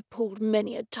 "I have pulled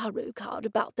many a tarot card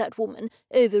about that woman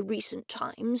over recent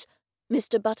times,"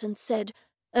 Mr. Buttons said,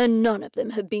 "and none of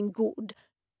them have been good.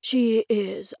 She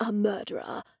is a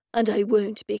murderer, and I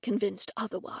won't be convinced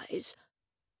otherwise."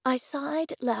 I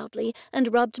sighed loudly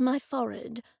and rubbed my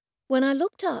forehead. When I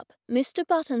looked up, Mr.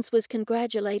 Buttons was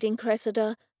congratulating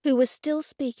Cressida, who was still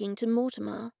speaking to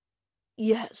Mortimer.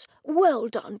 "Yes, well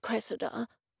done, Cressida,"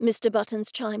 Mr.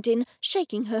 Buttons chimed in,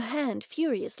 shaking her hand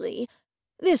furiously.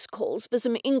 "This calls for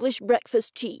some English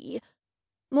breakfast tea."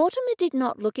 Mortimer did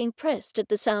not look impressed at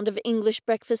the sound of English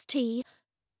breakfast tea.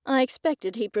 I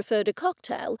expected he preferred a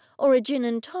cocktail or a gin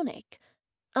and tonic.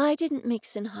 I didn't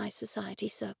mix in high society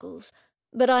circles,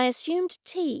 but I assumed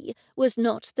tea was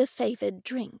not the favoured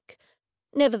drink.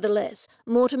 Nevertheless,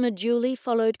 Mortimer duly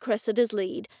followed Cressida's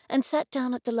lead and sat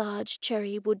down at the large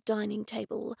cherry wood dining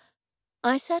table.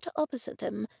 I sat opposite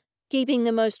them, keeping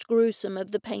the most gruesome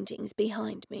of the paintings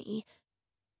behind me.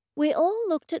 We all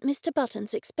looked at Mr.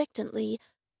 Buttons expectantly.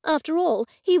 After all,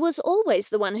 he was always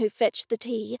the one who fetched the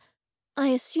tea. I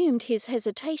assumed his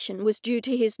hesitation was due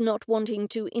to his not wanting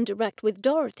to interact with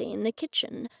Dorothy in the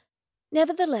kitchen.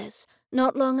 Nevertheless,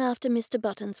 not long after Mr.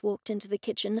 Buttons walked into the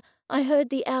kitchen, I heard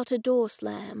the outer door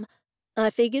slam. I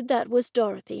figured that was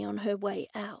Dorothy on her way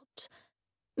out.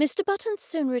 Mr. Buttons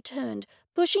soon returned,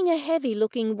 pushing a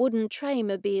heavy-looking wooden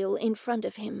tray-mobile in front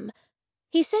of him.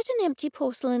 He set an empty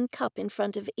porcelain cup in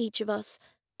front of each of us,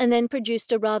 and then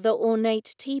produced a rather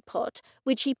ornate teapot,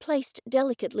 which he placed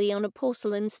delicately on a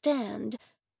porcelain stand.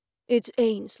 "It's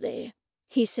Ainsley,"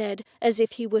 he said, as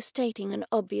if he were stating an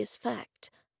obvious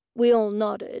fact. We all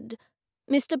nodded.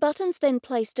 Mr. Buttons then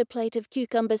placed a plate of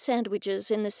cucumber sandwiches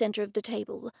in the centre of the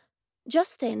table.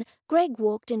 Just then, Greg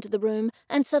walked into the room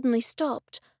and suddenly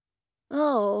stopped.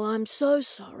 "Oh, I'm so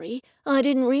sorry. I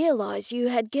didn't realize you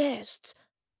had guests."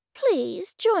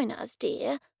 "Please join us,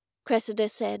 dear," Cressida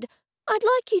said. "I'd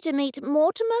like you to meet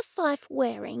Mortimer Fife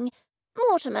Waring.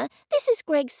 Mortimer, this is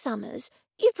Greg Summers.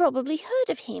 You've probably heard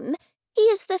of him. He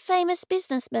is the famous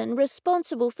businessman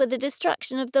responsible for the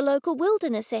destruction of the local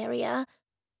wilderness area."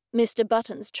 Mr.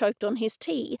 Buttons choked on his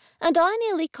tea, and I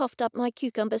nearly coughed up my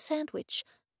cucumber sandwich.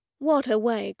 What a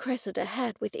way Cressida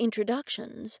had with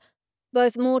introductions.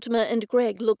 Both Mortimer and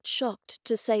Greg looked shocked,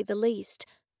 to say the least.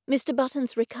 Mr.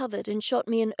 Buttons recovered and shot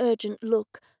me an urgent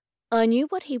look. I knew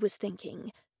what he was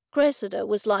thinking. Cressida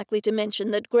was likely to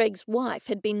mention that Greg's wife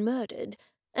had been murdered,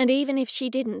 and even if she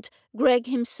didn't, Greg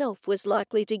himself was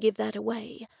likely to give that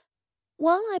away.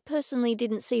 While I personally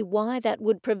didn't see why that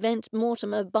would prevent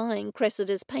Mortimer buying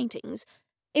Cressida's paintings,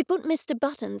 it put Mr.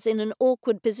 Buttons in an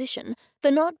awkward position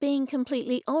for not being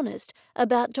completely honest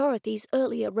about Dorothy's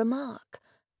earlier remark.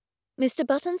 Mr.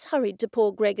 Buttons hurried to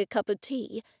pour Greg a cup of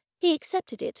tea. He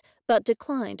accepted it, but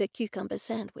declined a cucumber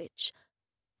sandwich.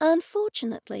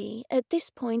 Unfortunately, at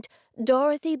this point,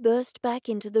 Dorothy burst back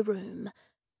into the room.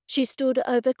 She stood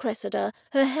over Cressida,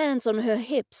 her hands on her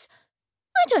hips.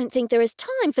 "I don't think there is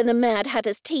time for the Mad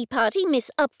Hatter's tea party, Miss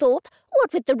Upthorpe,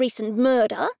 what with the recent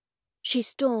murder." She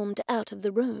stormed out of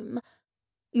the room.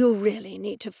 "You really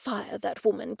need to fire that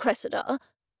woman, Cressida,"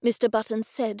 Mr. Buttons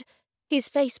said. His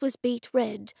face was beet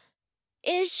red.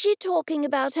 "Is she talking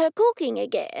about her cooking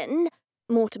again?"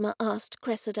 Mortimer asked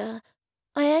Cressida.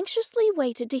 I anxiously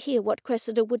waited to hear what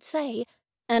Cressida would say,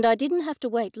 and I didn't have to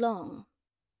wait long.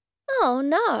 "Oh,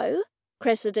 no,"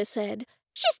 Cressida said.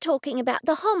 "She's talking about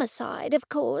the homicide, of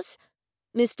course."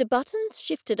 Mr. Buttons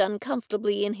shifted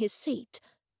uncomfortably in his seat.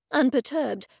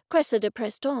 Unperturbed, Cressida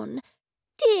pressed on.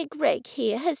 "Dear Greg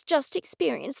here has just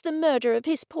experienced the murder of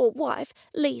his poor wife,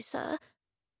 Lisa."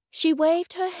 She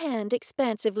waved her hand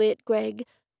expansively at Greg.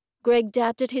 Greg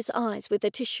dabbed at his eyes with a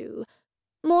tissue.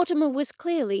 Mortimer was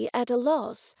clearly at a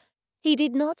loss. He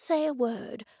did not say a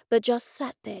word, but just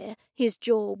sat there, his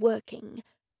jaw working.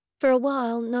 For a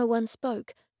while no one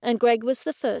spoke, and Greg was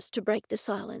the first to break the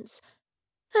silence.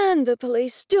 "And the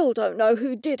police still don't know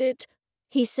who did it,"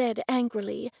 he said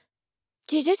angrily.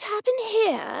 "Did it happen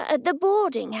here, at the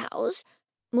boarding house?"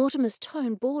 Mortimer's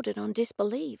tone bordered on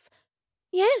disbelief.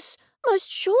 "Yes, most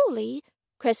surely,"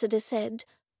 Cressida said.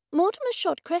 Mortimer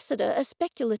shot Cressida a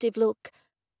speculative look.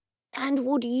 "And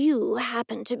would you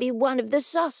happen to be one of the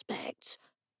suspects?"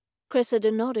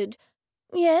 Cressida nodded.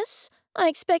 "Yes, I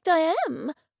expect I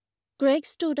am." Greg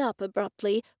stood up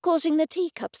abruptly, causing the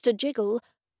teacups to jiggle.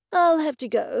 "I'll have to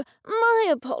go. My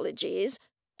apologies."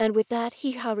 And with that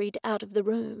he hurried out of the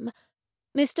room.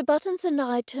 Mr. Buttons and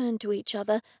I turned to each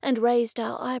other and raised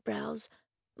our eyebrows.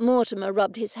 Mortimer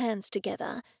rubbed his hands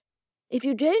together. "If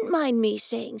you don't mind me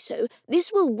saying so,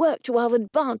 this will work to our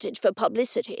advantage for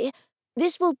publicity.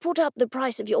 This will put up the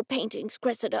price of your paintings,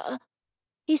 Cressida."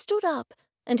 He stood up,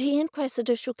 and he and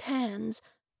Cressida shook hands.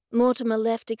 Mortimer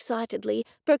left excitedly,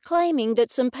 proclaiming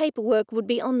that some paperwork would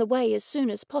be on the way as soon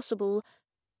as possible.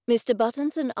 Mr.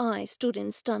 Buttons and I stood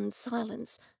in stunned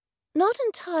silence, not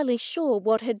entirely sure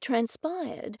what had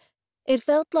transpired. It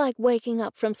felt like waking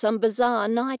up from some bizarre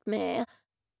nightmare.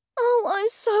 "Oh, I'm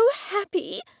so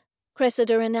happy,"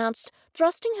 Cressida announced,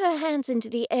 thrusting her hands into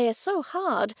the air so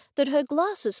hard that her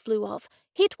glasses flew off,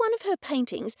 hit one of her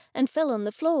paintings, and fell on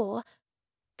the floor.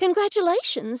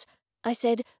 "Congratulations," I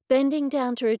said, bending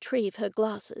down to retrieve her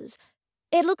glasses.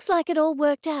 "It looks like it all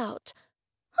worked out."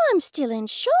 "I'm still in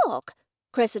shock,"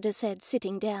 Cressida said,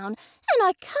 sitting down, "and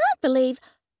I can't believe—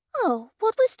 Oh,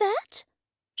 what was that?"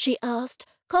 she asked,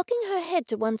 cocking her head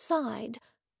to one side.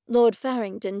 Lord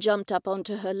Farrington jumped up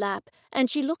onto her lap, and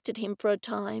she looked at him for a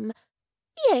time.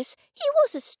 "Yes, he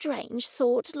was a strange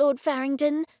sort, Lord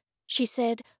Farrington," she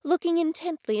said, looking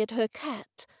intently at her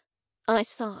cat. I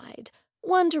sighed,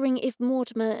 wondering if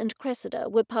Mortimer and Cressida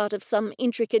were part of some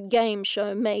intricate game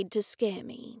show made to scare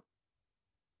me.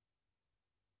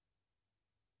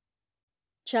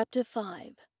 Chapter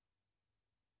 5.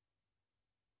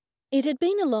 It had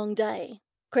been a long day.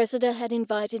 Cressida had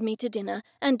invited me to dinner,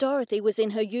 and Dorothy was in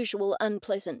her usual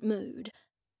unpleasant mood.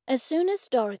 As soon as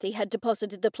Dorothy had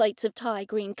deposited the plates of Thai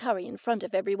green curry in front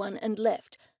of everyone and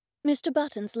left, Mr.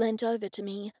 Buttons leant over to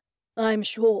me. "I'm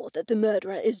sure that the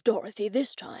murderer is Dorothy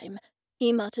this time,"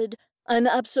 he muttered. "I'm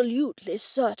absolutely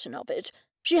certain of it.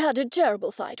 She had a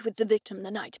terrible fight with the victim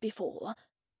the night before."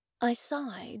 I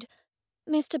sighed.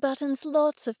 "Mr. Buttons,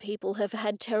 lots of people have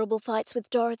had terrible fights with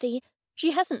Dorothy.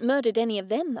 She hasn't murdered any of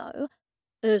them, though."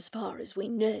 "As far as we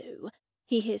know,"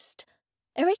 he hissed.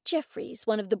 Eric Jeffries,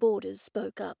 one of the boarders,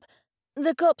 spoke up.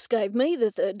 "The cops gave me the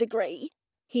 3rd degree,"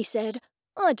 he said.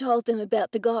 "I told them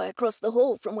about the guy across the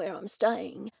hall from where I'm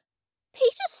staying."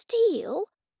 "Peter Steele?"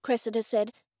 Cressida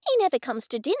said. "He never comes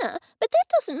to dinner, but that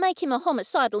doesn't make him a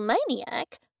homicidal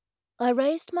maniac." I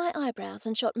raised my eyebrows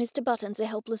and shot Mr. Buttons a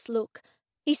helpless look.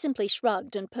 He simply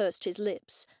shrugged and pursed his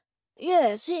lips.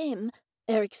 "Yes, him,"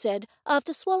 Eric said,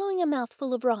 after swallowing a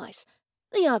mouthful of rice.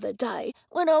 "The other day,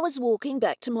 when I was walking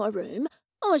back to my room,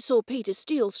 I saw Peter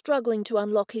Steele struggling to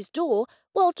unlock his door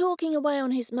while talking away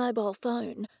on his mobile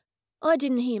phone. I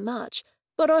didn't hear much,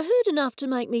 but I heard enough to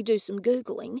make me do some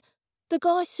Googling. The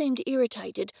guy seemed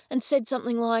irritated and said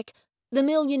something like, 'The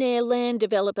millionaire land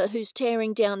developer who's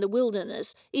tearing down the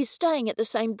wilderness is staying at the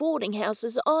same boarding house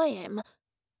as I am.'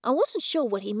 I wasn't sure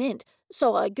what he meant,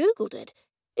 so I Googled it.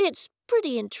 It's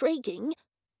pretty intriguing."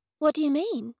 "What do you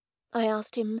mean?" I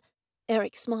asked him.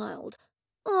 Eric smiled.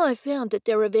 "I found that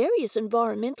there are various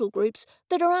environmental groups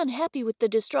that are unhappy with the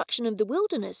destruction of the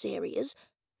wilderness areas,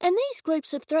 and these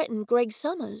groups have threatened Greg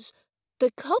Summers.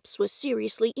 The cops were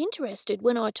seriously interested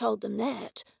when I told them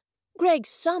that. Greg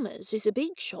Summers is a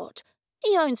big shot.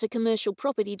 He owns a commercial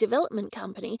property development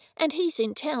company, and he's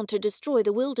in town to destroy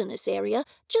the wilderness area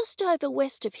just over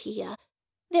west of here.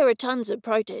 There are tons of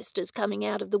protesters coming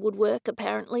out of the woodwork,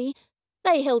 apparently.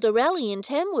 They held a rally in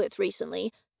Tamworth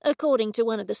recently, according to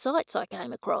one of the sites I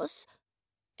came across."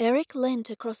 Eric leant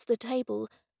across the table.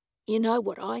 "You know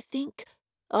what I think?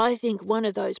 I think one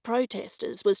of those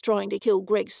protesters was trying to kill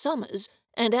Greg Summers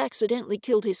and accidentally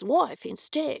killed his wife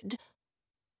instead."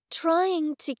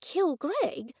 "Trying to kill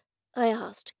Greg?" I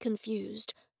asked,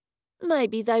 confused.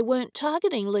 "Maybe they weren't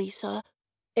targeting Lisa."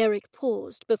 Eric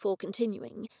paused before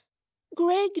continuing.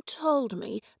 "Greg told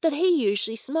me that he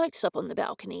usually smokes up on the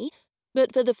balcony,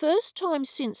 but for the first time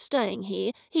since staying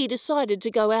here, he decided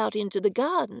to go out into the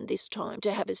garden this time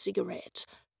to have a cigarette.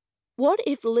 What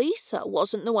if Lisa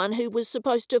wasn't the one who was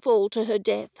supposed to fall to her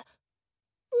death?"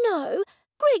 "No,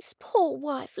 Greg's poor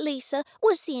wife, Lisa,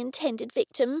 was the intended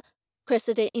victim,"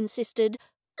 Cressida insisted.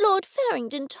 "Lord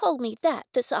Farrington told me that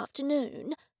this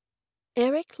afternoon."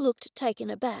 Eric looked taken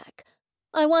aback.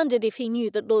 I wondered if he knew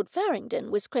that Lord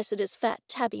Farrington was Cressida's fat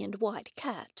tabby and white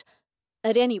cat.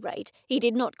 At any rate, he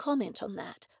did not comment on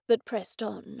that, but pressed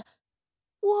on.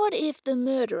 "What if the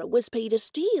murderer was Peter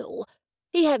Steele?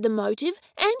 He had the motive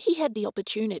and he had the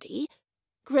opportunity.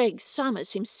 Greg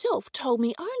Summers himself told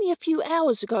me only a few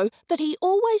hours ago that he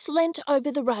always leant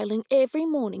over the railing every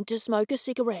morning to smoke a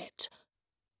cigarette."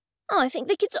 "I think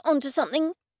the kid's onto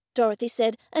something," Dorothy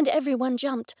said, and everyone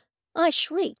jumped. I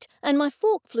shrieked, and my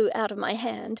fork flew out of my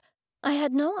hand. I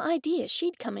had no idea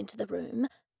she'd come into the room.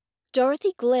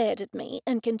 Dorothy glared at me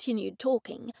and continued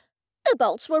talking. "The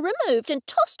bolts were removed and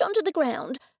tossed onto the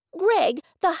ground. Greg,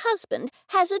 the husband,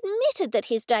 has admitted that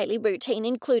his daily routine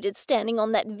included standing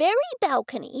on that very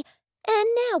balcony, and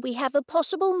now we have a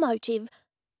possible motive.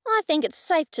 I think it's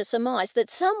safe to surmise that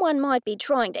someone might be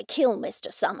trying to kill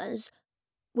Mr. Summers."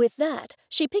 With that,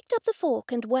 she picked up the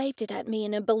fork and waved it at me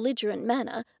in a belligerent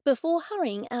manner before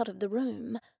hurrying out of the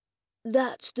room.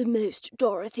 "That's the most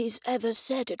Dorothy's ever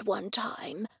said at one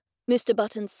time," Mr.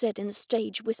 Buttons said in a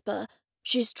stage whisper.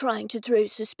 "She's trying to throw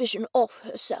suspicion off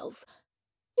herself."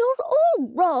 "You're all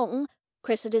wrong,"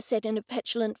 Cressida said in a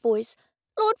petulant voice.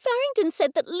 "Lord Farrington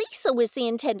said that Lisa was the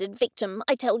intended victim,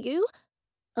 I tell you."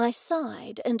 I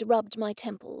sighed and rubbed my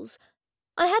temples.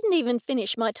 I hadn't even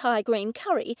finished my Thai green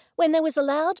curry when there was a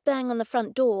loud bang on the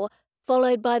front door,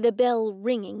 followed by the bell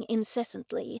ringing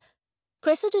incessantly.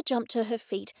 Cressida jumped to her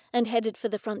feet and headed for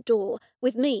the front door,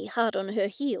 with me hard on her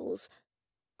heels.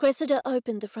 Cressida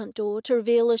opened the front door to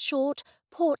reveal a short,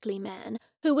 portly man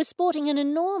who was sporting an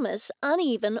enormous,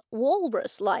 uneven,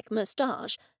 walrus-like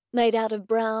moustache made out of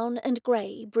brown and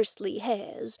grey bristly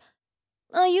hairs.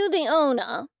 "Are you the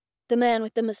owner?" the man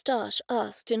with the moustache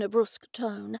asked in a brusque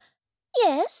tone.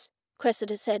 "Yes,"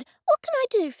 Cressida said. "What can I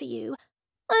do for you?"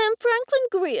 "I am Franklin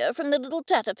Greer from the Little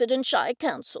Tatterford and Shire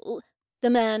Council," the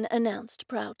man announced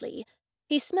proudly.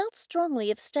 He smelt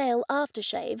strongly of stale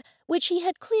aftershave, which he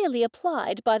had clearly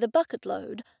applied by the bucket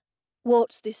load.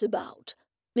 "What's this about?"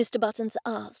 Mr. Buttons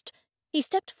asked. He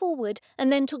stepped forward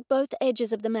and then took both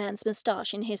edges of the man's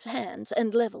moustache in his hands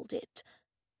and levelled it.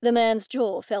 The man's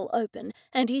jaw fell open,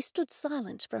 and he stood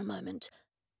silent for a moment.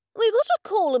 "We got a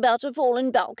call about a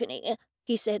fallen balcony,"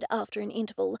 he said after an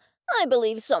interval. "I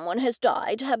believe someone has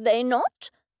died, have they not?"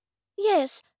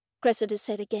 "Yes," Cressida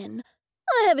said again.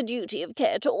 "I have a duty of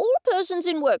care to all persons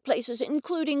in workplaces,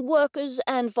 including workers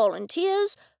and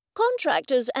volunteers,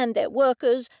 contractors and their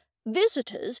workers,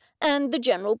 visitors, and the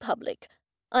general public.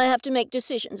 I have to make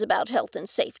decisions about health and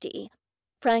safety."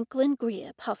 Franklin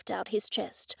Greer puffed out his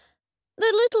chest.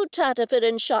 "The Little Tatterford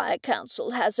and Shire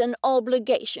Council has an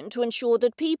obligation to ensure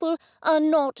that people are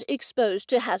not exposed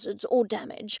to hazards or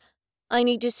damage. I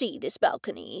need to see this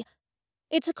balcony."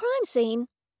 "It's a crime scene,"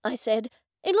 I said.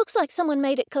 "It looks like someone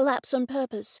made it collapse on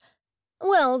purpose."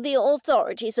 "Well, the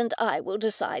authorities and I will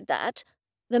decide that,"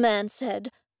 the man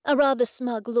said, a rather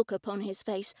smug look upon his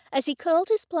face as he curled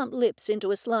his plump lips into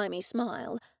a slimy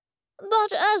smile.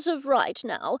 "But as of right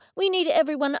now, we need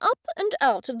everyone up and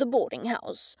out of the boarding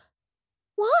house."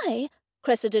 "Why?"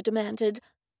 Cressida demanded.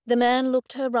 The man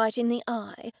looked her right in the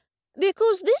eye.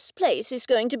 "Because this place is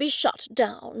going to be shut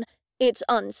down. It's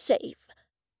unsafe."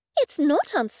 "It's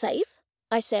not unsafe,"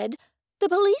 I said. "The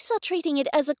police are treating it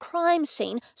as a crime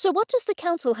scene, so what does the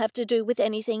council have to do with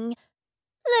anything?"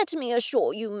 "Let me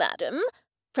assure you, madam,"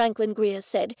 Franklin Greer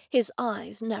said, his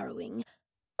eyes narrowing.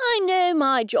 "I know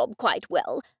my job quite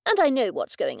well, and I know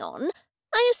what's going on.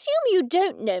 I assume you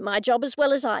don't know my job as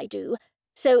well as I do.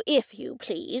 So if you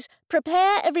please,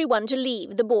 prepare everyone to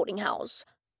leave the boarding house."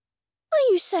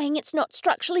 "Are you saying it's not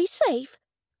structurally safe?"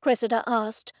 Cressida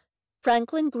asked.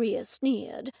 Franklin Greer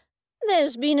sneered.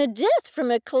 "There's been a death from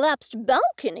a collapsed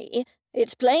balcony.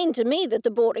 It's plain to me that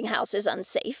the boarding house is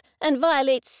unsafe and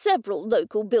violates several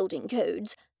local building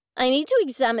codes. I need to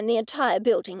examine the entire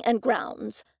building and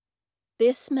grounds."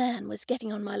 This man was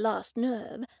getting on my last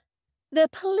nerve. "The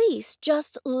police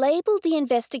just labelled the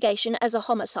investigation as a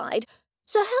homicide,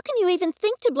 so how can you even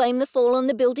think to blame the fall on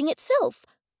the building itself?"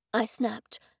 I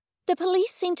snapped. "The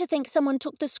police seem to think someone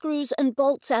took the screws and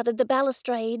bolts out of the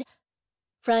balustrade."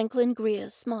 Franklin Greer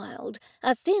smiled,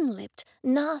 a thin-lipped,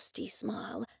 nasty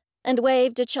smile, and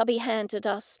waved a chubby hand at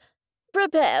us.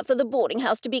 "Prepare for the boarding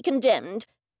house to be condemned,"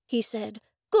 he said.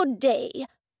 "Good day."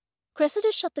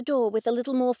 Cressida shut the door with a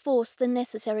little more force than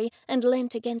necessary and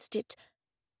leant against it.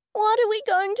 "What are we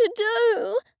going to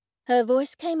do?" Her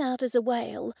voice came out as a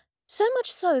wail, so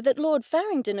much so that Lord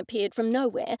Farringdon appeared from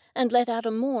nowhere and let out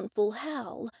a mournful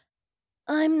howl.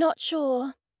 "I'm not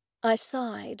sure." I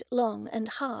sighed long and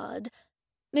hard.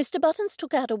 Mr. Buttons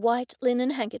took out a white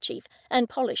linen handkerchief and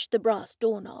polished the brass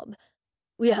doorknob.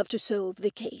 "We have to solve the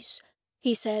case,"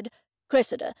 he said.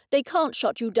 "Cressida, they can't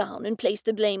shut you down and place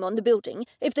the blame on the building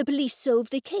if the police solve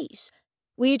the case.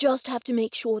 We just have to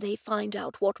make sure they find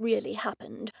out what really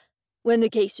happened. When the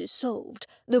case is solved,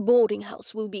 the boarding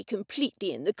house will be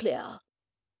completely in the clear."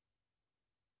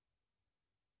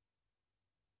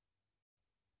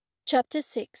 Chapter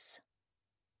 6.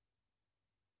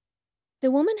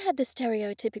 The woman had the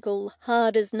stereotypical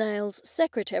hard-as-nails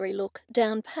secretary look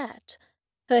down pat.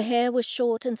 Her hair was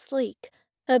short and sleek,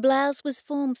 her blouse was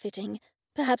form-fitting,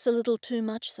 perhaps a little too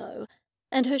much so,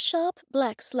 and her sharp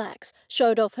black slacks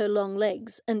showed off her long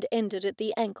legs and ended at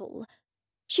the ankle.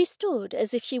 She stood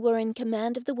as if she were in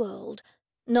command of the world,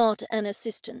 not an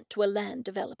assistant to a land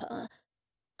developer.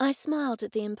 I smiled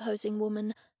at the imposing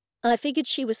woman. I figured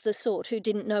she was the sort who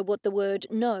didn't know what the word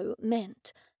no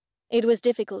meant. It was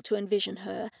difficult to envision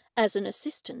her as an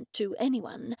assistant to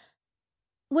anyone.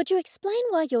 "Would you explain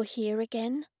why you're here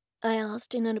again?" I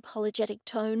asked in an apologetic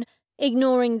tone,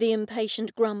 ignoring the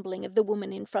impatient grumbling of the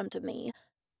woman in front of me.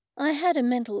 I had a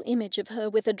mental image of her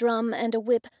with a drum and a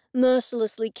whip,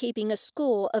 mercilessly keeping a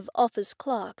score of office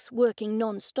clerks working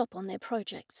non-stop on their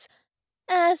projects.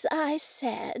 "As I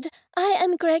said, I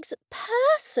am Greg's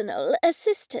personal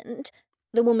assistant,"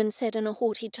 the woman said in a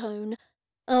haughty tone.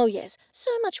 Oh yes,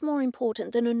 so much more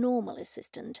important than a normal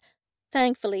assistant.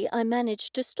 Thankfully, I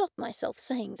managed to stop myself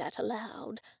saying that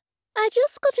aloud. "I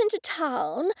just got into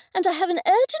town, and I have an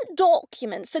urgent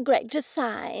document for Greg to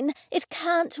sign. It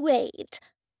can't wait."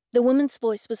 The woman's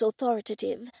voice was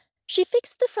authoritative. She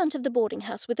fixed the front of the boarding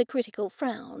house with a critical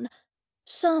frown.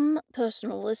 "Some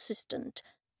personal assistant,"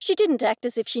 She didn't act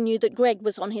as if she knew that Greg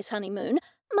was on his honeymoon,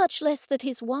 much less that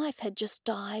his wife had just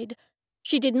died.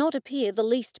 She did not appear the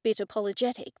least bit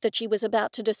apologetic that she was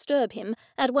about to disturb him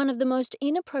at one of the most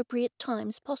inappropriate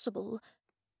times possible.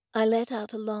 I let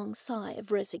out a long sigh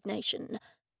of resignation.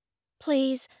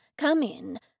 "Please, come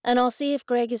in, and I'll see if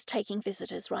Greg is taking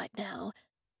visitors right now.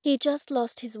 He just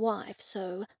lost his wife,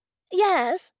 so—"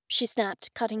 "Yes," she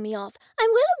snapped, cutting me off. "I'm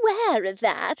well aware of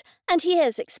that, and he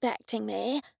is expecting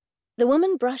me." The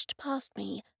woman brushed past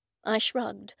me. I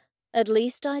shrugged. At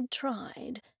least I'd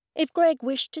tried. If Greg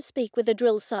wished to speak with a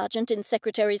drill sergeant in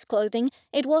secretary's clothing,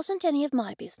 it wasn't any of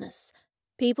my business.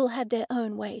 People had their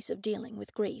own ways of dealing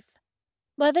with grief.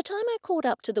 By the time I caught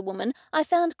up to the woman, I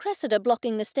found Cressida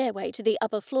blocking the stairway to the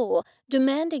upper floor,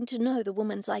 demanding to know the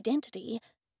woman's identity.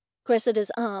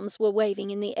 Cressida's arms were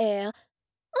waving in the air.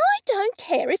 "I don't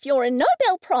care if you're a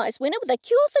Nobel Prize winner with a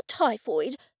cure for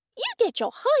typhoid. You get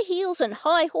your high heels and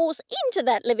high horse into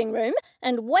that living room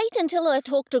and wait until I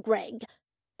talk to Greg.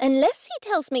 Unless he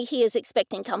tells me he is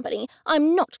expecting company,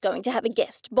 I'm not going to have a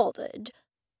guest bothered."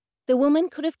 The woman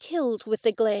could have killed with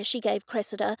the glare she gave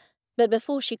Cressida, but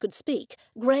before she could speak,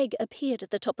 Greg appeared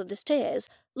at the top of the stairs,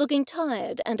 looking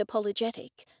tired and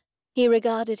apologetic. He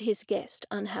regarded his guest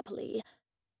unhappily.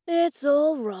 "It's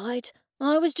all right.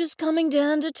 I was just coming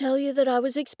down to tell you that I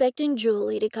was expecting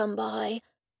Julie to come by."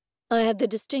 I had the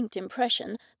distinct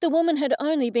impression the woman had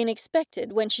only been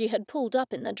expected when she had pulled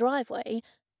up in the driveway.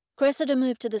 Cressida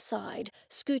moved to the side,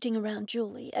 scooting around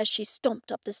Julie as she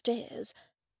stomped up the stairs.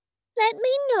 "Let me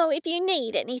know if you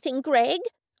need anything, Greg,"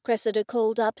 Cressida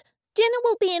called up. "Dinner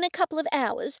will be in a couple of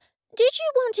hours. Did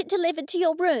you want it delivered to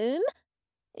your room?"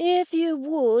 "If you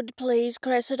would, please,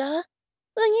 Cressida."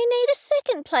 "Will you need a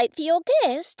second plate for your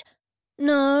guest?"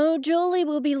 "No, Julie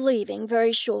will be leaving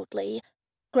very shortly,"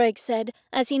 Greg said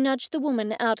as he nudged the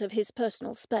woman out of his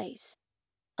personal space.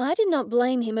 I did not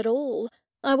blame him at all.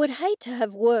 I would hate to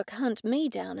have work hunt me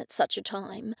down at such a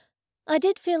time. I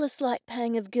did feel a slight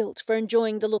pang of guilt for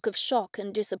enjoying the look of shock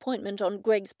and disappointment on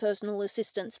Greg's personal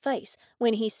assistant's face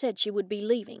when he said she would be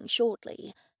leaving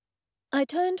shortly. I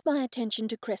turned my attention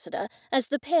to Cressida as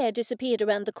the pair disappeared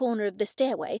around the corner of the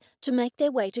stairway to make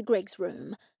their way to Greg's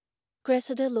room.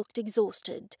 Cressida looked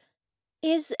exhausted.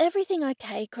 "Is everything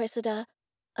okay, Cressida?"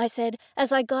 I said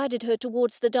as I guided her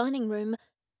towards the dining room.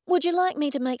 "Would you like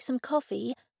me to make some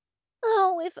coffee?"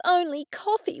 "Oh, if only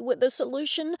coffee were the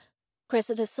solution,"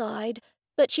 Cressida sighed,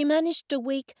 but she managed a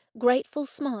weak, grateful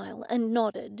smile and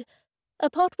nodded. A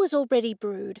pot was already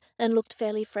brewed and looked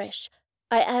fairly fresh.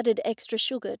 I added extra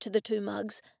sugar to the 2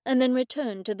 mugs and then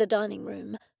returned to the dining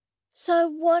room. "So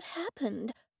what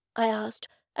happened?" I asked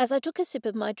as I took a sip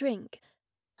of my drink.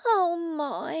 "Oh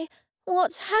my,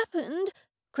 what's happened?"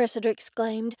 Cressida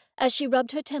exclaimed as she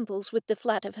rubbed her temples with the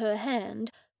flat of her hand.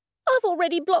 "I've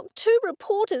already blocked 2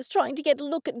 reporters trying to get a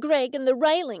look at Greg and the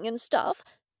railing and stuff.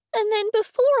 And then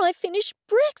before I finished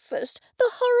breakfast,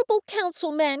 the horrible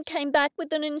council man came back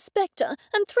with an inspector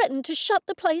and threatened to shut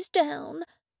the place down."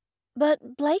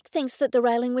 "But Blake thinks that the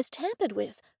railing was tampered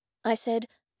with," I said.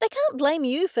 "They can't blame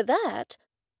you for that."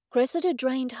 Cressida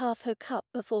drained half her cup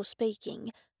before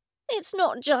speaking. "It's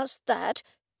not just that.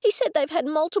 He said they've had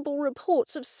multiple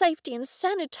reports of safety and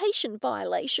sanitation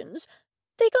violations.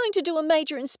 They're going to do a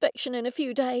major inspection in a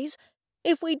few days.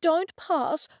 If we don't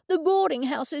pass, the boarding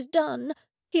house is done.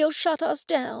 He'll shut us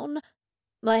down."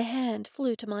 My hand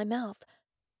flew to my mouth.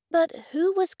 But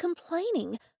who was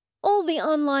complaining? All the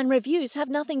online reviews have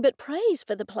nothing but praise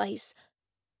for the place.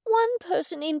 "One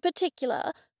person in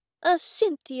particular, a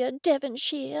Cynthia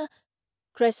Devonshire."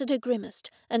 Cressida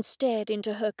grimaced and stared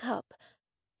into her cup.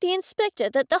 "The inspector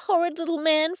that the horrid little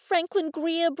man Franklin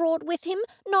Greer brought with him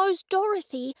knows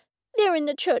Dorothy. They're in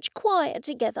the church choir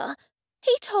together.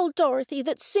 He told Dorothy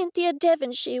that Cynthia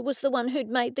Devonshire was the one who'd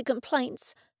made the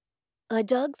complaints." I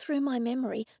dug through my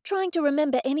memory, trying to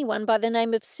remember anyone by the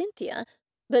name of Cynthia,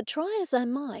 but try as I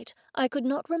might, I could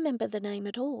not remember the name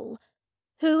at all.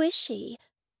 "Who is she?"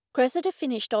 Cressida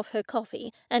finished off her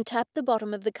coffee and tapped the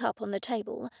bottom of the cup on the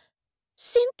table.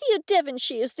 "Cynthia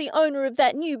Devonshire's the owner of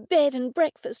that new bed and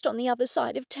breakfast on the other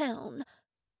side of town."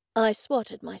 I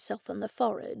swatted myself on the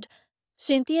forehead.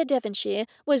 Cynthia Devonshire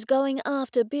was going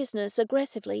after business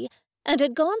aggressively and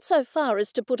had gone so far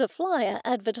as to put a flyer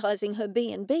advertising her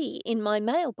B&B in my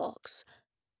mailbox.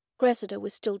 Cressida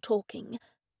was still talking.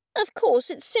 "Of course,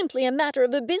 it's simply a matter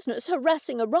of a business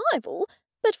harassing a rival,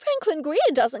 but Franklin Greer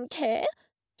doesn't care.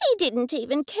 He didn't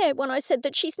even care when I said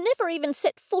that she's never even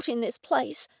set foot in this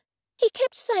place. He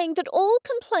kept saying that all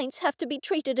complaints have to be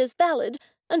treated as valid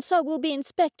and so will be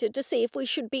inspected to see if we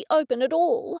should be open at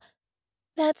all."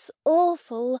 "That's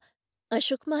awful." I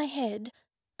shook my head.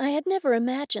 I had never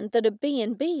imagined that a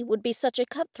B&B would be such a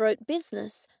cutthroat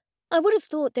business. I would have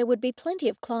thought there would be plenty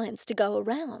of clients to go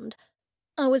around.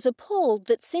 I was appalled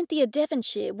that Cynthia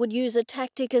Devonshire would use a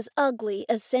tactic as ugly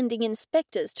as sending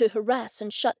inspectors to harass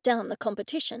and shut down the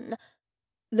competition.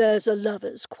 "There's a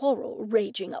lover's quarrel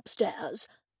raging upstairs."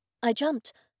 I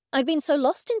jumped. I'd been so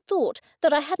lost in thought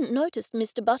that I hadn't noticed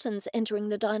Mr. Buttons entering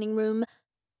the dining room.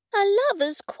 "A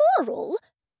lover's quarrel?"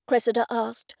 Cressida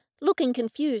asked, looking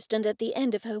confused and at the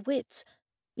end of her wits.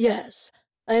 "Yes,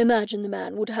 I imagine the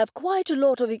man would have quite a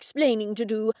lot of explaining to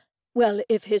do. Well,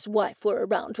 if his wife were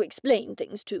around to explain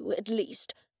things to, at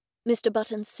least," Mr.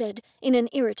 Buttons said in an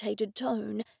irritated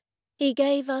tone. He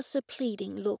gave us a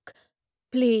pleading look.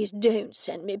 "Please don't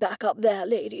send me back up there,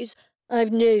 ladies.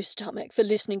 I've no stomach for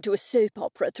listening to a soap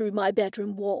opera through my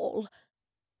bedroom wall."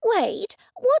 "Wait,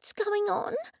 what's going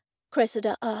on?"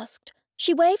 Cressida asked.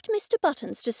 She waved Mr.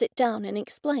 Buttons to sit down and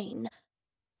explain.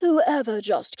 "Whoever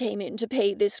just came in to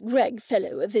pay this Gregg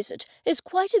fellow a visit is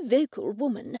quite a vocal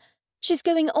woman. She's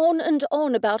going on and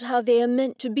on about how they are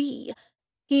meant to be.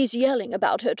 He's yelling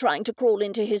about her trying to crawl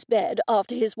into his bed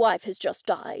after his wife has just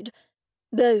died.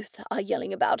 Both are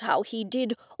yelling about how he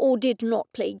did or did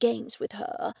not play games with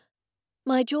her."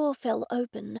 My jaw fell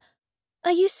open.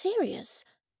 "Are you serious?"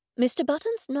 Mr.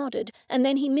 Buttons nodded, and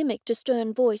then he mimicked a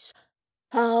stern voice.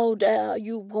 "How dare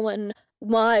you, woman?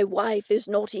 My wife is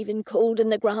not even cold in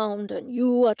the ground, and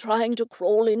you are trying to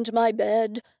crawl into my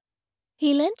bed."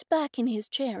 He leant back in his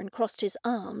chair and crossed his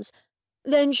arms.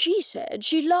 "Then she said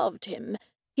she loved him.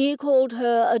 He called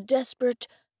her a desperate—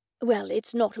 Well,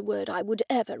 it's not a word I would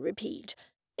ever repeat.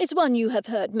 It's one you have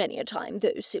heard many a time,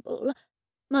 though, Sibyl."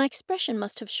 My expression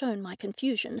must have shown my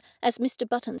confusion as Mr.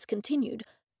 Buttons continued.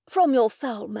 "From your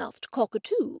foul-mouthed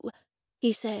cockatoo,"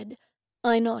 he said.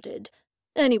 I nodded.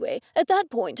 "Anyway, at that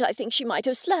point I think she might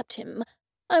have slapped him.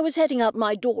 I was heading out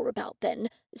my door about then,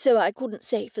 so I couldn't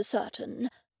say for certain."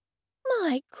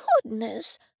 "My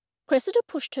goodness!" Cressida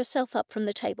pushed herself up from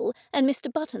the table, and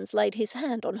Mr. Buttons laid his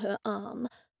hand on her arm.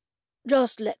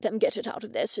 "Just let them get it out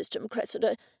of their system,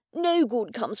 Cressida. No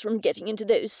good comes from getting into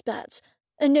those spats,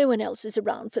 and no one else is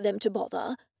around for them to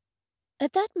bother."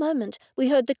 At that moment we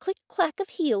heard the click-clack of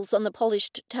heels on the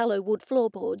polished tallow-wood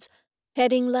floorboards,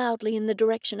 heading loudly in the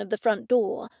direction of the front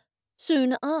door.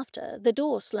 Soon after, the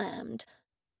door slammed.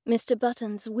 Mr.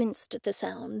 Buttons winced at the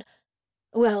sound.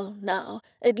 "Well, now,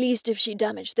 at least if she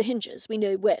damaged the hinges, we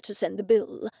know where to send the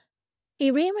bill." He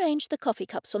rearranged the coffee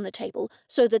cups on the table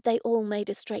so that they all made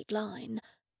a straight line.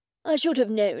 "I should have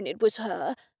known it was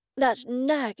her. That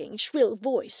nagging, shrill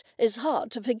voice is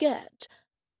hard to forget."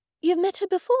 "You've met her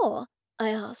before?" I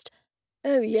asked.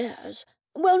 "Oh, yes.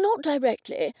 Well, not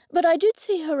directly, but I did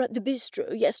see her at the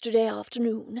bistro yesterday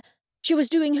afternoon. She was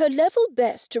doing her level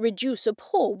best to reduce a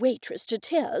poor waitress to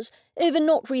tears over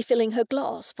not refilling her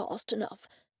glass fast enough.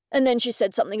 And then she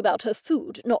said something about her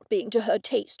food not being to her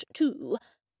taste, too."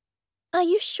 "Are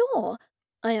you sure?"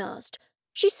 I asked.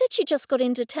 "She said she just got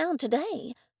into town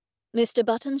today." Mr.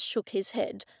 Buttons shook his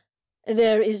head.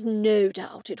 "There is no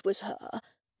doubt it was her.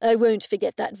 I won't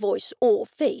forget that voice or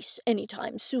face any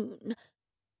time soon."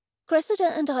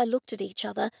 Cressida and I looked at each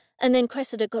other, and then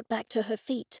Cressida got back to her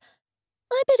feet.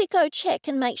 "I better go check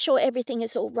and make sure everything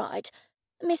is all right.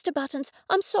 Mr. Buttons,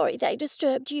 I'm sorry they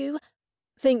disturbed you."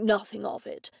 "Think nothing of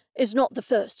it. It's not the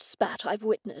first spat I've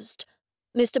witnessed."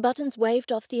 Mr. Buttons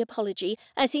waved off the apology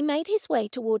as he made his way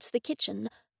towards the kitchen.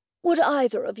 "Would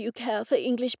either of you care for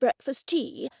English breakfast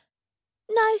tea?"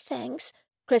 "No, thanks,"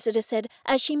 Cressida said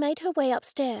as she made her way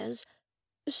upstairs.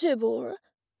 "Sibyl?"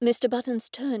 Mr. Buttons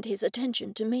turned his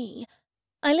attention to me.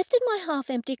 I lifted my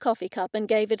half-empty coffee cup and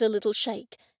gave it a little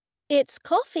shake. "It's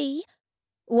coffee."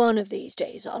 "One of these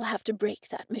days I'll have to break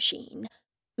that machine,"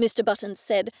 Mr. Buttons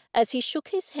said as he shook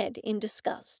his head in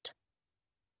disgust.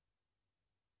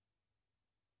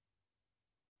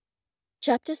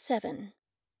 Chapter 7.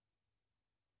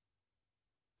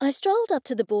 I strolled up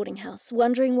to the boarding house,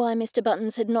 wondering why Mr.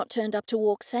 Buttons had not turned up to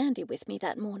walk Sandy with me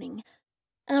that morning.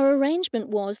 Our arrangement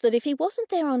was that if he wasn't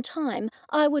there on time,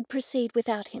 I would proceed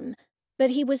without him, but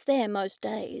he was there most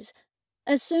days.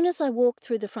 As soon as I walked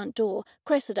through the front door,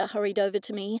 Cressida hurried over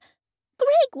to me.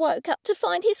 "Gregg woke up to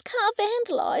find his car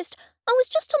vandalised. I was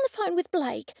just on the phone with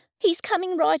Blake. He's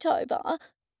coming right over."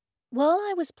 While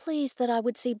I was pleased that I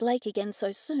would see Blake again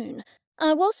so soon,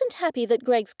 I wasn't happy that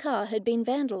Gregg's car had been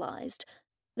vandalised.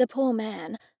 The poor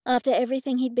man, after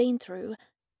everything he'd been through.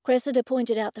 Cressida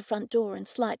pointed out the front door and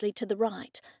slightly to the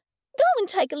right. "Go and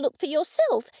take a look for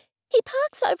yourself. He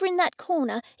parks over in that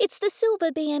corner. It's the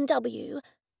silver BMW."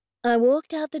 I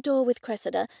walked out the door with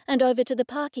Cressida and over to the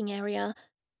parking area.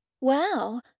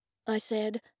 "Wow," I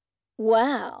said.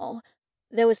 "Wow."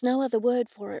 There was no other word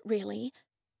for it, really.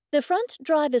 The front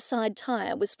driver's side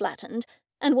tyre was flattened,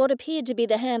 and what appeared to be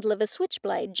the handle of a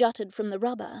switchblade jutted from the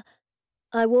rubber.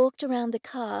 I walked around the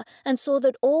car and saw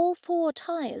that all 4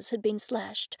 tyres had been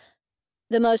slashed.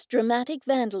 The most dramatic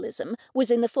vandalism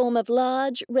was in the form of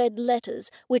large red letters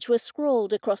which were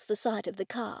scrawled across the side of the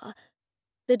car.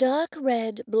 The dark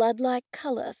red, blood-like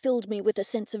colour filled me with a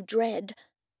sense of dread.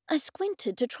 I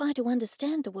squinted to try to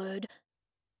understand the word.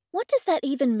 What does that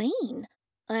even mean?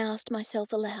 I asked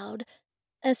myself aloud.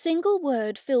 A single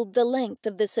word filled the length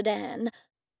of the sedan.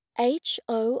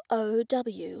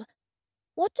 H-O-O-W.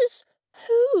 What does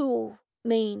who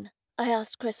mean? I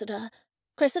asked Cressida.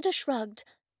 Cressida shrugged.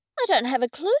 I don't have a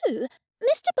clue.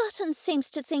 Mr. Buttons seems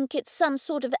to think it's some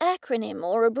sort of acronym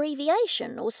or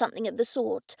abbreviation or something of the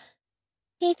sort.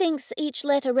 He thinks each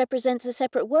letter represents a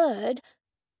separate word.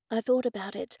 I thought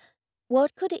about it.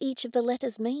 What could each of the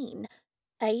letters mean?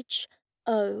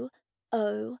 H-O-O-W.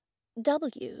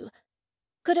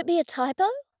 Could it be a typo?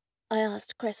 I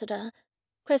asked Cressida.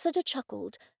 Cressida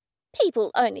chuckled.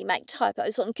 People only make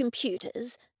typos on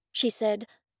computers, she said.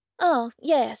 Oh,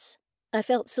 yes. I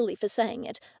felt silly for saying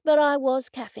it, but I was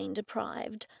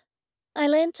caffeine-deprived. I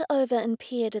leant over and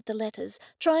peered at the letters,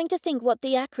 trying to think what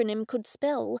the acronym could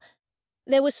spell.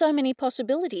 There were so many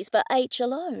possibilities for H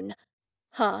alone.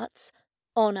 Hearts,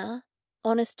 honour,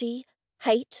 honesty,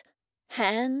 hate,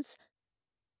 hands.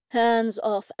 Hands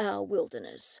off our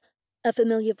wilderness, a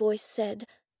familiar voice said.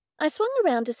 I swung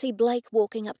around to see Blake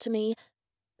walking up to me.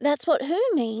 That's what who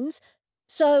means.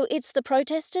 So it's the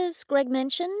protesters Greg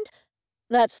mentioned?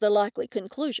 That's the likely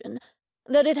conclusion,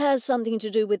 that it has something to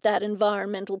do with that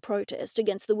environmental protest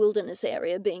against the wilderness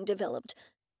area being developed.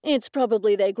 It's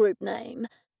probably their group name.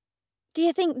 Do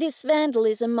you think this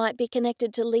vandalism might be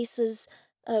connected to Lisa's,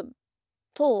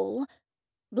 fall?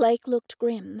 Blake looked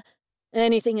grim.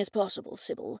 Anything is possible,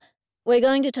 Sibyl. We're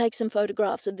going to take some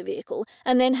photographs of the vehicle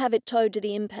and then have it towed to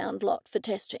the impound lot for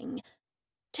testing.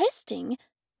 Testing?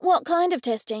 What kind of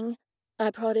testing?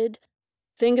 I prodded.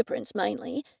 Fingerprints,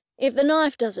 mainly. If the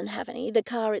knife doesn't have any, the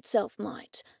car itself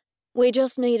might. We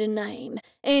just need a name,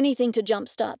 anything to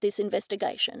jumpstart this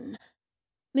investigation.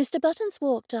 Mr. Buttons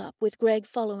walked up, with Greg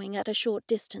following at a short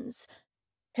distance.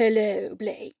 Hello,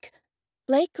 Blake.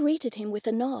 Blake greeted him with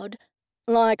a nod.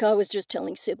 Like I was just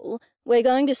telling Sibyl, we're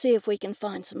going to see if we can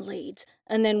find some leads,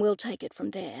 and then we'll take it from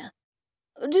there.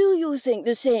 Do you think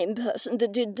the same person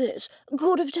that did this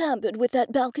could have tampered with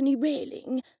that balcony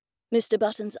railing? Mr.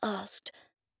 Buttons asked.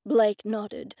 Blake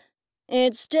nodded.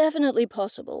 It's definitely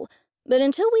possible, but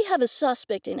until we have a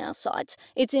suspect in our sights,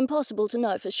 it's impossible to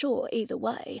know for sure either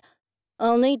way.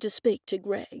 I'll need to speak to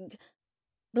Greg.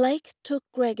 Blake took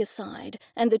Greg aside,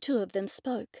 and the two of them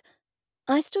spoke.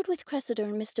 I stood with Cressida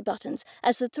and Mr. Buttons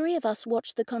as the 3 of us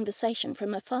watched the conversation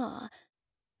from afar.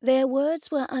 Their words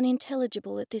were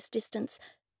unintelligible at this distance,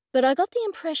 but I got the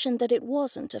impression that it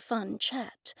wasn't a fun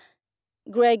chat.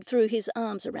 Greg threw his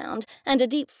arms around, and a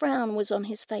deep frown was on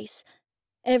his face.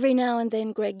 Every now and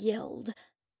then Greg yelled.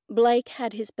 Blake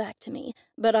had his back to me,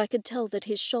 but I could tell that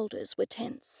his shoulders were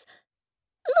tense.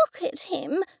 Look at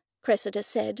him, Cressida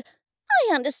said.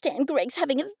 I understand Greg's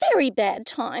having a very bad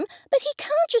time, but he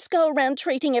can't just go around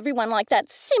treating everyone like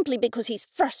that simply because he's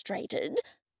frustrated.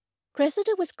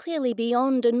 Cressida was clearly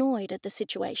beyond annoyed at the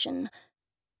situation.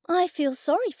 I feel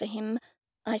sorry for him,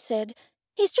 I said.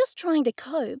 He's just trying to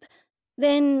cope.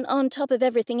 Then, on top of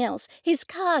everything else, his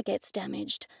car gets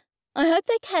damaged. I hope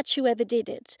they catch whoever did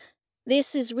it.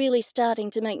 This is really starting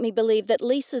to make me believe that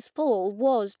Lisa's fall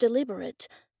was deliberate.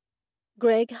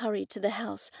 Greg hurried to the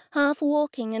house, half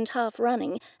walking and half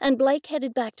running, and Blake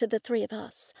headed back to the 3 of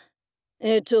us.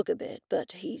 It took a bit,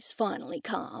 but he's finally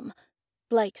calm,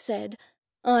 Blake said.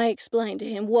 I explained to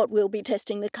him what we'll be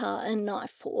testing the car and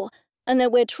knife for, and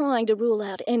that we're trying to rule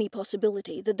out any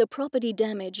possibility that the property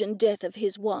damage and death of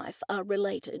his wife are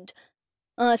related.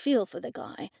 I feel for the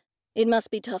guy. It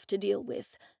must be tough to deal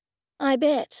with. I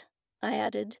bet, I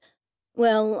added.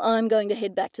 Well, I'm going to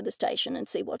head back to the station and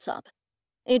see what's up.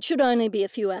 It should only be a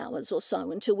few hours or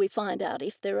so until we find out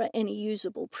if there are any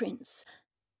usable prints.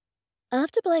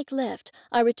 After Blake left,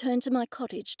 I returned to my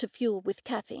cottage to fuel with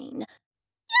caffeine.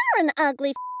 You're an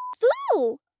ugly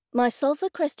fool! My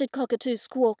sulphur-crested cockatoo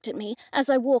squawked at me as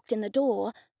I walked in the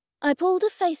door. I pulled a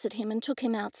face at him and took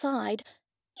him outside.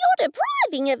 You're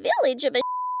depriving a village of a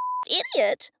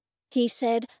idiot, he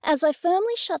said as I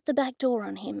firmly shut the back door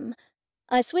on him.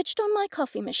 I switched on my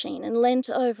coffee machine and leant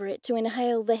over it to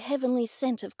inhale the heavenly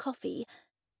scent of coffee.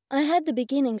 I had the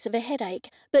beginnings of a headache,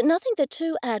 but nothing that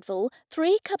 2 Advil,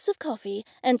 3 cups of coffee,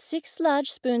 and 6 large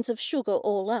spoons of sugar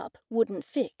all up wouldn't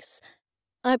fix.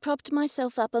 I propped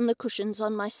myself up on the cushions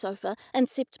on my sofa and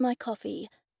sipped my coffee.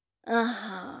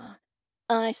 Aha!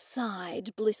 I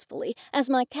sighed blissfully as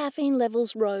my caffeine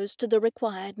levels rose to the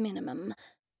required minimum.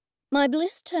 My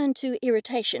bliss turned to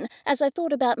irritation as I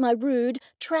thought about my rude,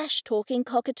 trash-talking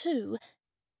cockatoo.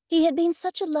 He had been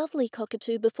such a lovely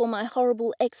cockatoo before my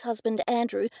horrible ex-husband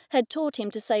Andrew had taught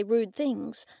him to say rude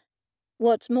things.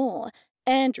 What's more,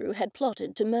 Andrew had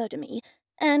plotted to murder me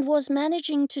and was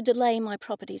managing to delay my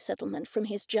property settlement from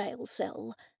his jail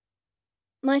cell.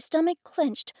 My stomach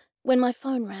clenched when my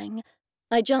phone rang.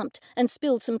 I jumped and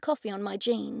spilled some coffee on my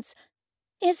jeans.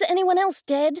 "Is anyone else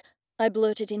dead?" I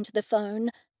blurted into the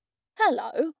phone.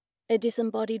 "Hello," a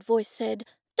disembodied voice said.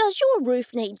 "Does your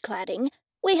roof need cladding?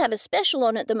 We have a special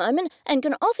on at the moment and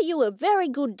can offer you a very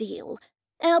good deal.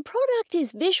 Our product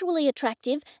is visually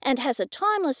attractive and has a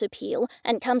timeless appeal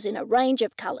and comes in a range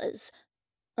of colours."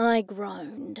 I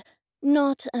groaned.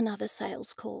 Not another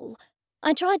sales call.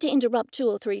 I tried to interrupt 2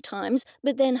 or 3 times,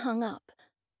 but then hung up.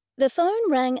 The phone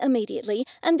rang immediately,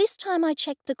 and this time I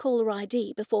checked the caller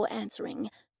ID before answering.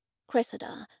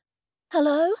 Cressida.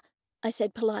 "Hello?" I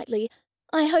said politely.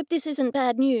 "I hope this isn't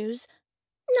bad news."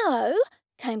 "No,"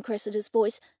 came Cressida's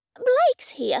voice. "Blake's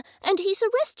here, and he's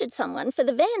arrested someone for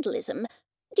the vandalism.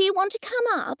 Do you want to come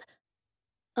up?"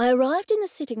 I arrived in the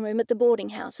sitting room at the boarding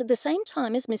house at the same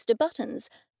time as Mr. Buttons.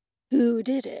 "Who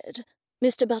did it?"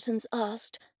 Mr. Buttons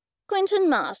asked. "Quentin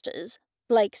Masters,"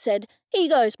 Blake said. "He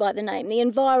goes by the name The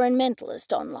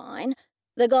Environmentalist online.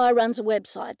 The guy runs a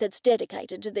website that's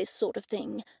dedicated to this sort of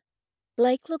thing."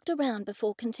 Blake looked around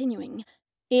before continuing.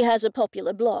 "He has a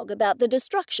popular blog about the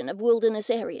destruction of wilderness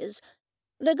areas.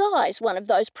 The guy's one of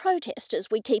those protesters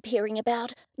we keep hearing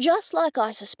about, just like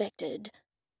I suspected."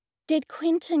 "Did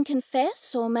Quentin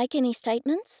confess or make any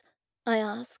statements?" I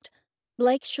asked.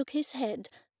 Blake shook his head.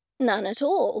 "None at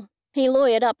all. He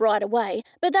lawyered up right away,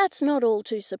 but that's not all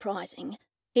too surprising.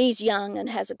 He's young and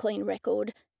has a clean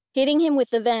record. Hitting him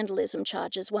with the vandalism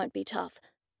charges won't be tough,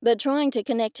 but trying to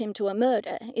connect him to a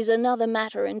murder is another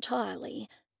matter entirely.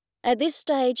 At this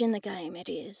stage in the game, it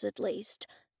is, at least."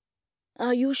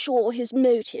 "Are you sure his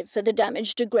motive for the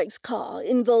damage to Greg's car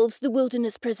involves the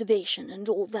wilderness preservation and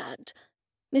all that?"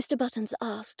 Mr. Buttons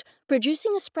asked,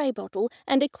 producing a spray bottle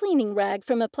and a cleaning rag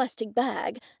from a plastic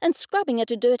bag and scrubbing at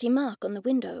a dirty mark on the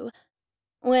window.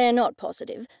 "We're not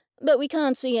positive, but we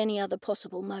can't see any other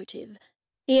possible motive.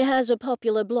 He has a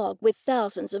popular blog with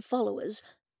thousands of followers.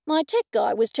 My tech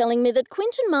guy was telling me that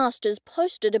Quentin Masters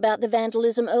posted about the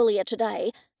vandalism earlier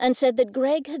today and said that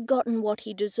Greg had gotten what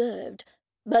he deserved,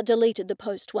 but deleted the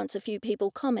post once a few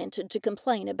people commented to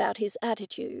complain about his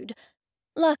attitude.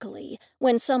 Luckily,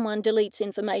 when someone deletes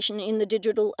information in the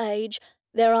digital age,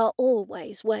 there are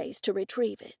always ways to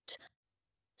retrieve it."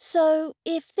 "So,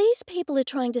 if these people are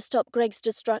trying to stop Greg's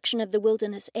destruction of the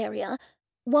wilderness area,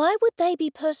 why would they be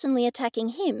personally attacking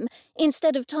him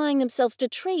instead of tying themselves to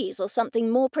trees or something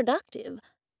more productive?"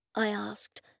 I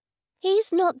asked.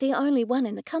 "He's not the only one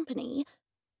in the company."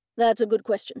 "That's a good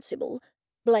question, Sibyl,"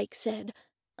 Blake said.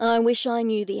 "I wish I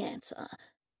knew the answer.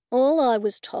 All I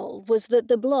was told was that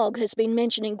the blog has been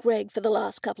mentioning Greg for the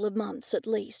last couple of months at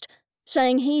least,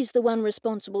 saying he's the one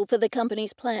responsible for the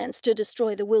company's plans to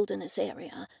destroy the wilderness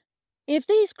area. If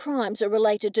these crimes are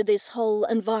related to this whole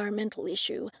environmental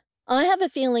issue, I have a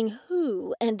feeling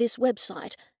Who and this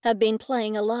website have been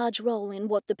playing a large role in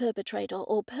what the perpetrator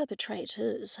or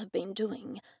perpetrators have been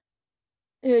doing."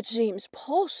 "It seems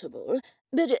possible,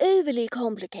 but overly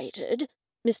complicated,"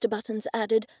 Mr. Buttons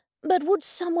added. "But would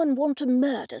someone want to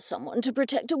murder someone to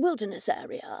protect a wilderness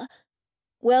area?"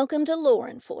 "Welcome to law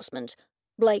enforcement,"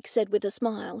 Blake said with a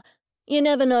smile. "You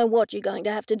never know what you're going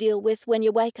to have to deal with when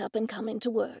you wake up and come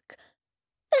into work."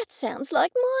 "That sounds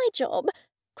like my job,"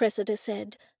 Cressida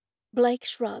said. Blake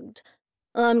shrugged.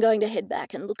 "I'm going to head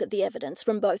back and look at the evidence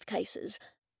from both cases.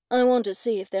 I want to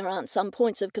see if there aren't some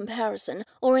points of comparison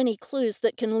or any clues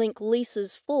that can link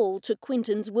Lisa's fall to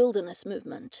Quentin's wilderness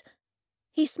movement."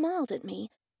 He smiled at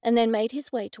me and then made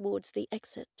his way towards the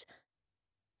exit.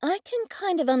 "I can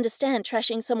kind of understand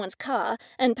trashing someone's car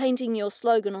and painting your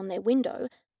slogan on their window,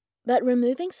 but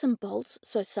removing some bolts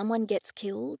so someone gets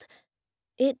killed?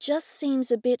 It just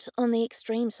seems a bit on the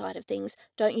extreme side of things,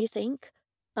 don't you think?"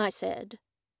 I said.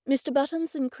 Mr.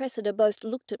 Buttons and Cressida both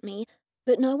looked at me,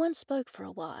 but no one spoke for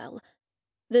a while.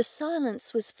 The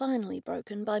silence was finally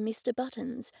broken by Mr.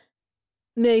 Buttons.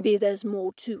 "Maybe there's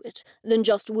more to it than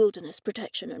just wilderness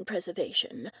protection and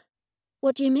preservation."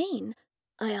 "What do you mean?"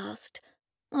 I asked.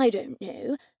 "I don't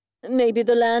know. Maybe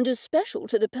the land is special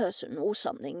to the person or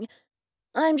something.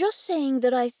 I'm just saying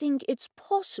that I think it's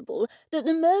possible that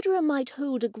the murderer might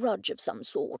hold a grudge of some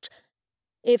sort.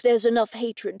 If there's enough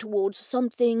hatred towards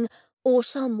something or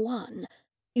someone.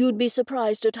 You'd be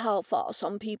surprised at how far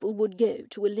some people would go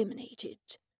to eliminate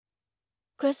it."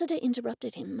 Cressida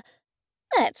interrupted him.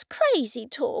 "That's crazy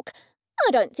talk.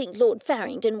 I don't think Lord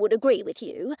Farrington would agree with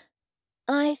you."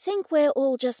 "I think we're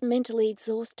all just mentally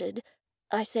exhausted,"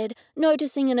 I said,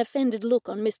 noticing an offended look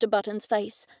on Mr. Button's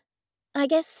face. "I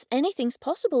guess anything's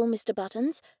possible, Mr.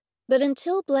 Buttons, but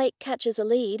until Blake catches a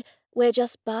lead, we're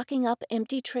just barking up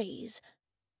empty trees."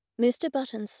 Mr.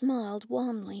 Buttons smiled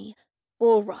wanly.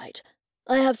 "All right.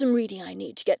 I have some reading I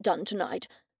need to get done tonight,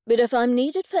 but if I'm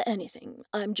needed for anything,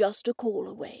 I'm just a call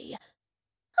away."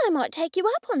 "I might take you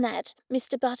up on that,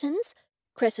 Mr. Buttons,"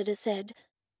 Cressida said.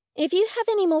 "If you have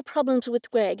any more problems with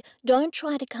Greg, don't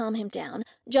try to calm him down.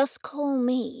 Just call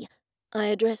me." I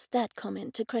addressed that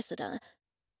comment to Cressida.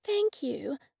 "Thank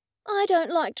you. I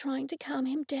don't like trying to calm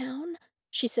him down,"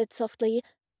 she said softly.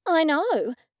 "I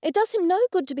know. It does him no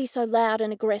good to be so loud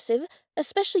and aggressive,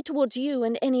 especially towards you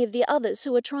and any of the others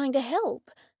who are trying to help.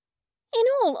 In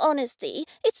all honesty,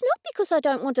 it's not because I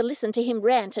don't want to listen to him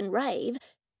rant and rave.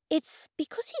 It's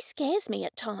because he scares me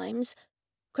at times."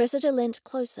 Cressida leant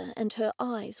closer and her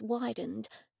eyes widened.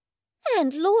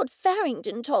 "And Lord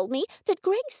Farrington told me that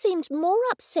Greg seemed more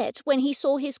upset when he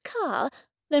saw his car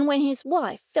than when his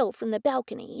wife fell from the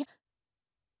balcony."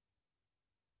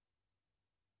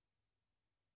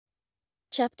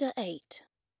 Chapter 8.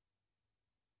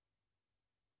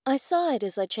 I sighed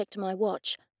as I checked my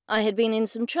watch. I had been in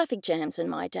some traffic jams in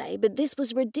my day, but this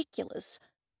was ridiculous.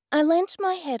 I leant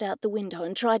my head out the window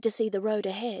and tried to see the road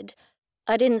ahead.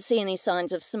 I didn't see any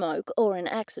signs of smoke or an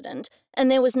accident,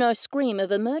 and there was no scream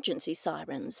of emergency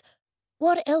sirens.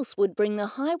 What else would bring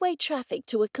the highway traffic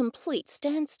to a complete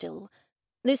standstill?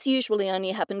 This usually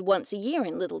only happened once a year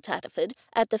in Little Tatterford,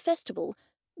 at the festival,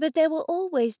 but there were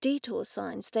always detour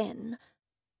signs then.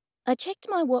 I checked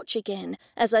my watch again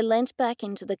as I leant back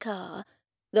into the car.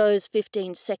 Those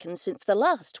 15 seconds since the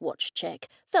last watch check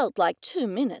felt like 2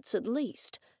 minutes at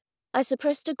least. I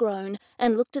suppressed a groan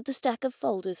and looked at the stack of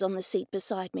folders on the seat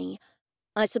beside me.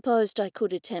 I supposed I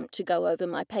could attempt to go over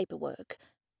my paperwork.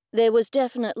 There was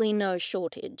definitely no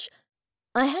shortage.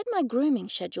 I had my grooming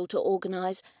schedule to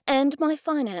organise and my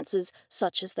finances,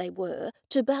 such as they were,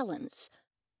 to balance.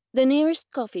 The nearest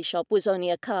coffee shop was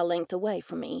only a car length away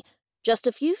from me. Just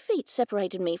a few feet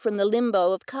separated me from the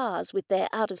limbo of cars with their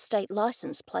out-of-state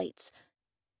license plates.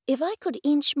 If I could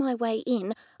inch my way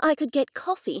in, I could get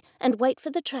coffee and wait for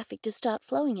the traffic to start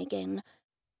flowing again.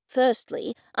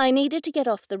 Firstly, I needed to get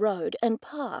off the road and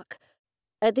park.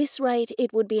 At this rate,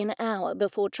 it would be an hour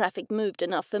before traffic moved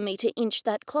enough for me to inch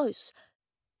that close.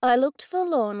 I looked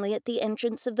forlornly at the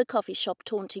entrance of the coffee shop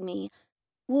taunting me.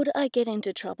 Would I get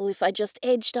into trouble if I just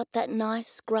edged up that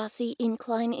nice, grassy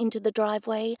incline into the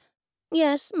driveway?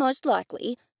 Yes, most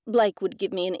likely. Blake would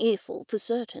give me an earful for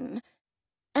certain.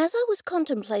 As I was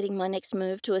contemplating my next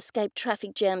move to escape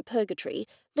traffic jam purgatory,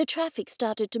 the traffic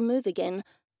started to move again,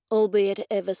 albeit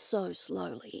ever so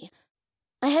slowly.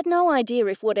 I had no idea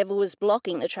if whatever was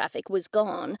blocking the traffic was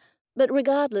gone, but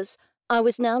regardless, I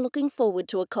was now looking forward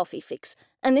to a coffee fix,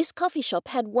 and this coffee shop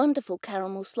had wonderful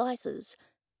caramel slices.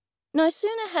 No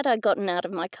sooner had I gotten out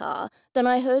of my car than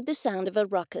I heard the sound of a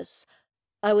ruckus.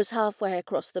 I was halfway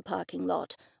across the parking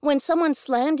lot when someone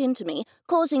slammed into me,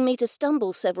 causing me to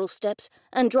stumble several steps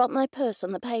and drop my purse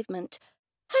on the pavement.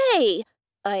 "Hey!"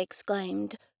 I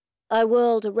exclaimed. I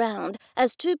whirled around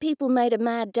as 2 people made a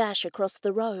mad dash across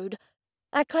the road.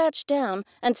 I crouched down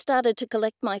and started to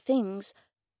collect my things.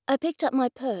 I picked up my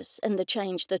purse and the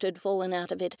change that had fallen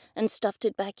out of it and stuffed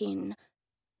it back in.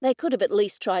 They could have at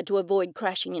least tried to avoid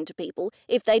crashing into people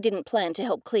if they didn't plan to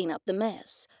help clean up the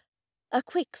mess. A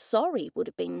quick sorry would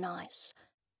have been nice.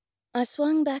 I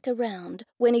swung back around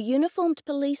when a uniformed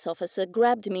police officer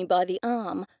grabbed me by the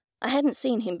arm. I hadn't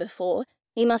seen him before.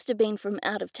 He must have been from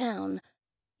out of town.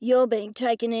 "You're being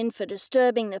taken in for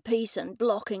disturbing the peace and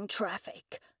blocking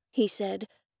traffic," he said.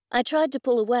 I tried to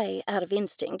pull away out of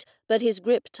instinct, but his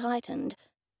grip tightened.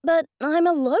 "But I'm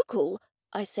a local,"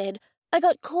 I said. "I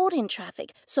got caught in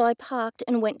traffic, so I parked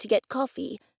and went to get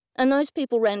coffee. And those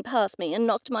people ran past me and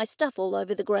knocked my stuff all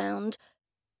over the ground."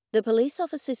 The police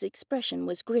officer's expression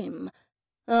was grim.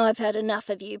 "I've had enough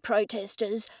of you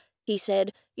protesters," he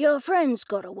said. "Your friends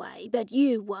got away, but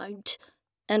you won't."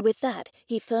 And with that,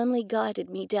 he firmly guided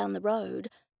me down the road.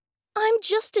 "I'm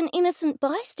just an innocent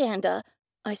bystander,"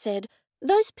 I said.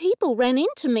 "Those people ran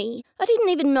into me. I didn't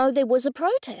even know there was a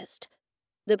protest."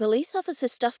 The police officer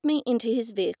stuffed me into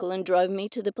his vehicle and drove me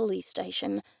to the police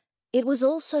station. It was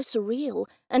all so surreal,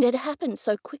 and it happened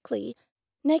so quickly.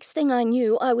 Next thing I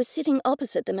knew, I was sitting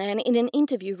opposite the man in an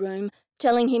interview room,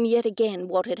 telling him yet again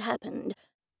what had happened.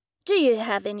 "Do you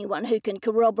have anyone who can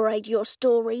corroborate your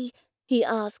story?" he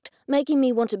asked, making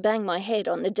me want to bang my head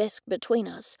on the desk between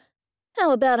us.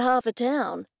 "How about half a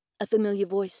town?" a familiar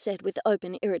voice said with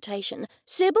open irritation.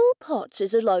 "Sibyl Potts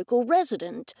is a local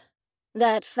resident.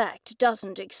 That fact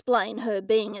doesn't explain her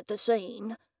being at the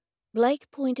scene."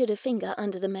 Blake pointed a finger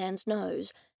under the man's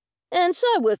nose. "And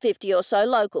so were 50 or so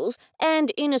locals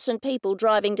and innocent people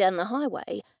driving down the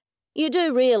highway. You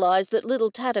do realise that Little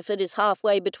Tatterford is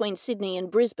halfway between Sydney and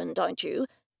Brisbane, don't you?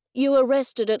 You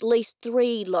arrested at least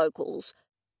 3 locals."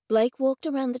 Blake walked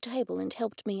around the table and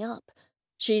helped me up.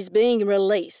 "She's being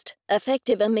released,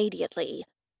 effective immediately."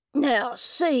 "Now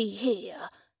see here."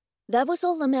 That was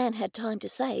all the man had time to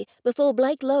say before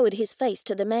Blake lowered his face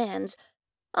to the man's.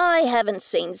 "I haven't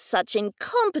seen such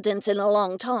incompetence in a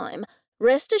long time.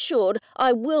 Rest assured,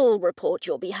 I will report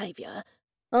your behaviour.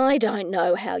 I don't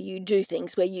know how you do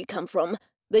things where you come from,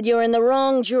 but you're in the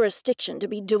wrong jurisdiction to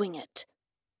be doing it."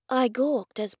 I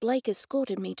gawked as Blake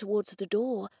escorted me towards the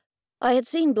door. I had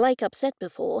seen Blake upset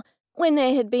before, when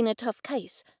there had been a tough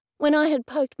case, when I had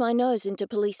poked my nose into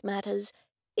police matters,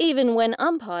 even when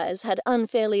umpires had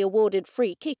unfairly awarded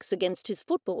free kicks against his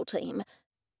football team.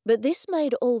 But this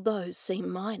made all those seem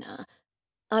minor.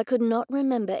 I could not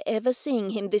remember ever seeing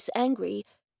him this angry.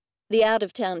 The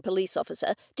out-of-town police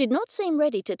officer did not seem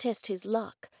ready to test his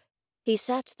luck. He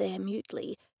sat there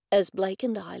mutely as Blake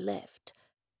and I left.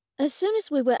 As soon as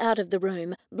we were out of the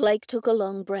room, Blake took a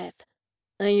long breath.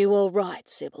 "Are you all right,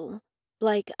 Sibyl?"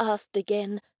 Blake asked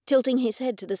again, tilting his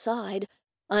head to the side.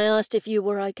 "I asked if you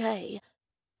were okay."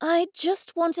 "I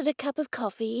just wanted a cup of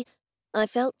coffee." I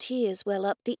felt tears well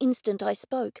up the instant I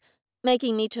spoke,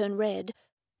 making me turn red.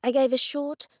 I gave a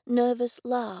short, nervous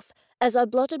laugh as I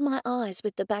blotted my eyes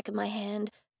with the back of my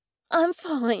hand. I'm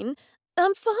fine,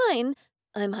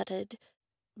 I muttered.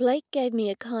 Blake gave me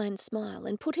a kind smile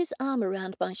and put his arm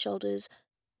around my shoulders.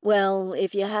 "Well,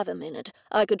 if you have a minute,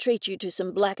 I could treat you to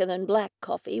some blacker-than-black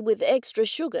coffee with extra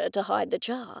sugar to hide the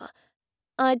char.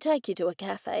 I'd take you to a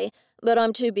cafe, but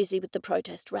I'm too busy with the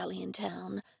protest rally in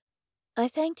town." I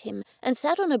thanked him and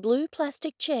sat on a blue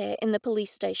plastic chair in the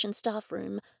police station staff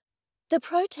room. "The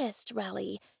protest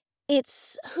rally.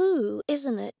 It's who,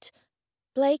 isn't it?"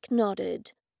 Blake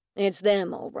nodded. "It's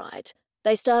them, all right.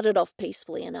 They started off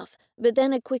peacefully enough, but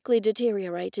then it quickly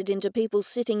deteriorated into people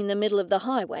sitting in the middle of the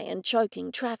highway and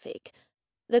choking traffic.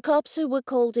 The cops who were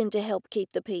called in to help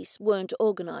keep the peace weren't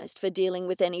organised for dealing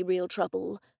with any real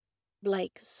trouble."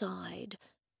 Blake sighed.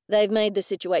 "They've made the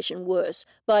situation worse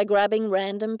by grabbing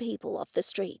random people off the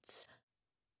streets."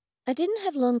 I didn't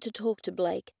have long to talk to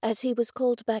Blake, as he was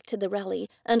called back to the rally,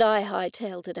 and I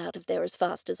hightailed it out of there as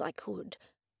fast as I could.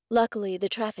 Luckily, the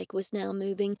traffic was now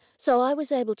moving, so I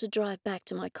was able to drive back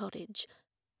to my cottage.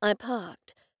 I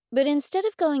parked, but instead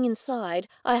of going inside,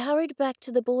 I hurried back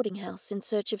to the boarding house in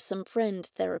search of some friend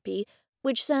therapy,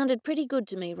 which sounded pretty good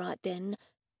to me right then.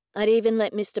 I'd even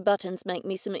let Mr. Buttons make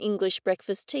me some English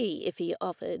breakfast tea if he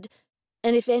offered.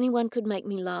 And if anyone could make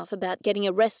me laugh about getting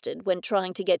arrested when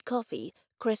trying to get coffee,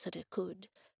 Cressida could.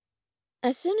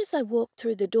 As soon as I walked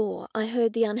through the door, I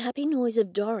heard the unhappy noise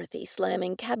of Dorothy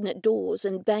slamming cabinet doors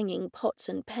and banging pots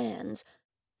and pans.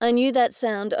 I knew that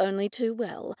sound only too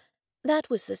well. That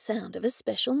was the sound of a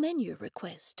special menu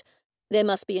request. There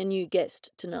must be a new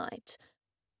guest tonight.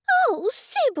 "Oh,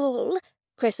 Sibyl!"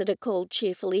 Cressida called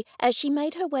cheerfully as she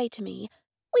made her way to me.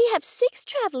 "We have 6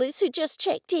 travellers who just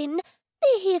checked in.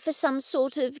 They're here for some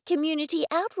sort of community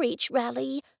outreach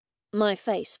rally." My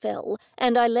face fell,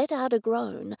 and I let out a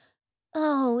groan.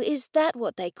 "Oh, is that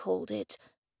what they called it?"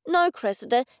 "No,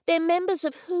 Cressida, they're members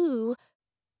of who?"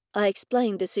 I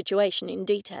explained the situation in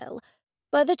detail.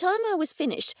 By the time I was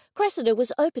finished, Cressida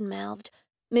was open-mouthed.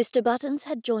 Mr. Buttons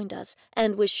had joined us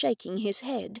and was shaking his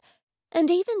head.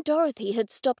 And even Dorothy had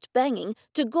stopped banging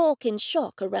to gawk in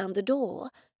shock around the door.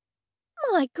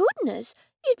 "My goodness,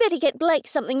 you'd better get Blake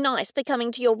something nice for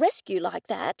coming to your rescue like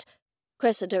that,"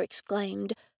 Cressida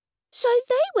exclaimed. "So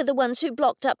they were the ones who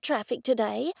blocked up traffic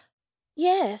today?"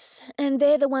 "Yes, and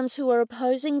they're the ones who are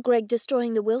opposing Greg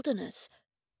destroying the wilderness."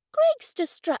 "Greg's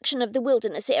destruction of the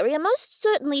wilderness area most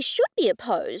certainly should be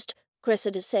opposed,"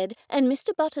 Cressida said, and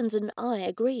Mr. Buttons and I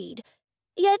agreed.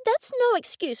 "Yet that's no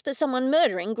excuse for someone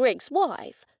murdering Greg's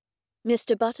wife."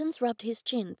 Mr. Buttons rubbed his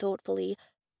chin thoughtfully.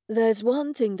 "There's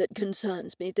one thing that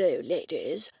concerns me, though,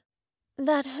 ladies."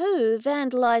 "That who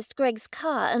vandalised Greg's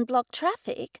car and blocked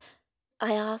traffic?"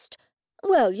 I asked.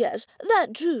 "Well, yes,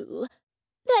 that too."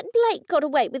 "That Blake got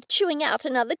away with chewing out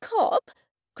another cop?"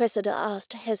 Cressida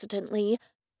asked hesitantly.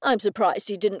 "I'm surprised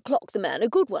he didn't clock the man a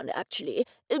good one, actually,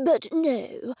 but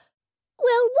no."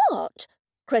 "Well, what?"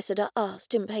 Cressida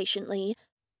asked impatiently.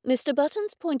 Mr.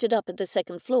 Buttons pointed up at the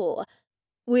second floor.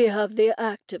 We have the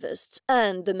activists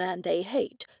and the man they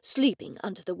hate sleeping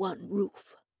under the one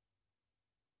roof.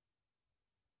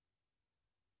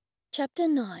 Chapter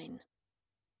 9.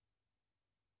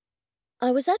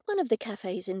 I was at one of the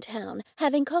cafes in town,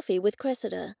 having coffee with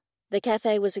Cressida. The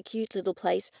cafe was a cute little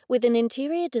place with an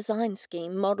interior design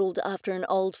scheme modelled after an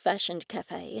old-fashioned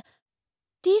cafe.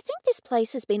 "Do you think this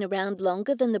place has been around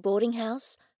longer than the boarding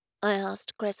house?" I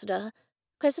asked Cressida.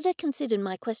 Cressida considered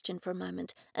my question for a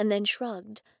moment and then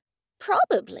shrugged.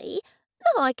 "Probably,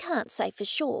 though I can't say for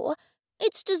sure.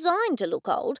 It's designed to look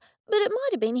old, but it might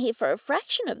have been here for a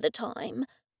fraction of the time."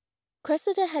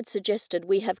 Cressida had suggested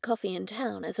we have coffee in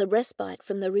town as a respite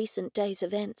from the recent day's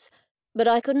events, but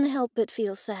I couldn't help but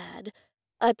feel sad.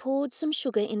 I poured some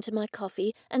sugar into my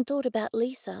coffee and thought about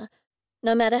Lisa.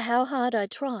 No matter how hard I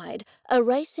tried,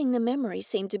 erasing the memory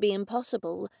seemed to be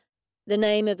impossible. The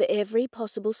name of every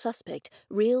possible suspect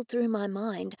reeled through my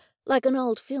mind like an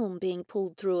old film being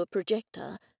pulled through a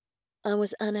projector. I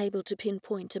was unable to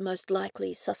pinpoint a most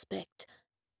likely suspect.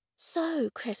 "So,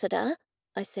 Cressida,"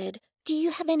 I said, "do you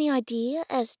have any idea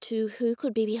as to who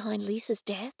could be behind Lisa's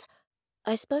death?"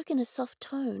 I spoke in a soft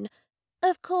tone.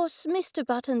 "Of course, Mr.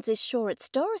 Buttons is sure it's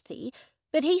Dorothy,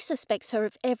 but he suspects her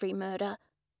of every murder."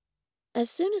 As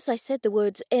soon as I said the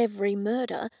words "every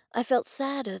murder," I felt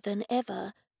sadder than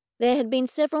ever. There had been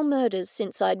several murders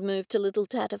since I'd moved to Little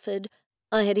Tatterford.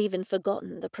 I had even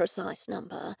forgotten the precise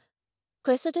number.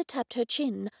 Cressida tapped her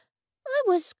chin. "I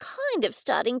was kind of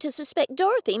starting to suspect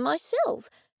Dorothy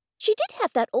myself. She did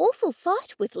have that awful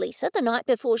fight with Lisa the night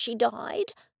before she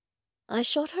died." I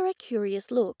shot her a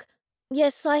curious look.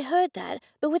 "Yes, I heard that,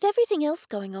 but with everything else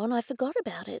going on, I forgot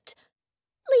about it."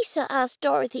 "Lisa asked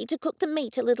Dorothy to cook the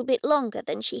meat a little bit longer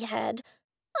than she had.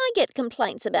 I get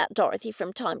complaints about Dorothy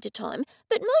from time to time,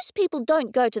 but most people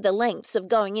don't go to the lengths of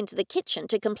going into the kitchen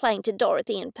to complain to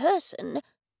Dorothy in person,"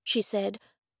 she said.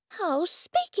 "Oh,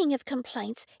 speaking of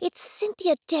complaints, it's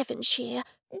Cynthia Devonshire.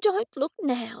 Don't look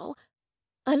now."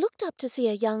 I looked up to see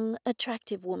a young,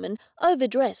 attractive woman,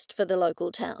 overdressed for the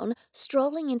local town,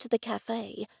 strolling into the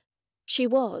cafe. She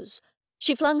was.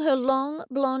 She flung her long,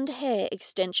 blonde hair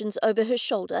extensions over her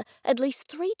shoulder at least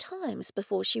 3 times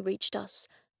before she reached us.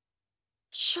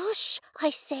 "Shush," I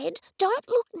said. "Don't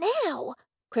look now."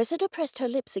 Cressida pressed her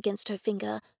lips against her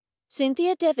finger.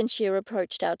 Cynthia Devonshire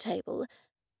approached our table.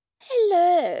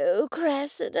 "Hello,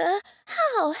 Cressida.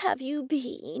 How have you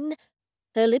been?"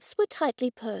 Her lips were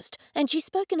tightly pursed, and she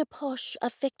spoke in a posh,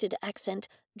 affected accent,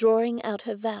 drawing out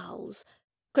her vowels.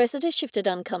 Cressida shifted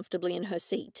uncomfortably in her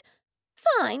seat.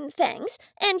 "Fine, thanks.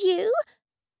 And you?"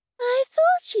 "I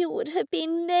thought you would have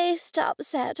been most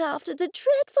upset after the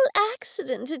dreadful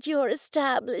accident at your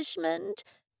establishment,"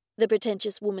 the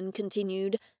pretentious woman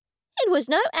continued. "It was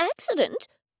no accident,"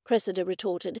 Cressida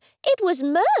retorted. "It was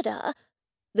murder."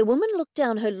 The woman looked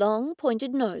down her long,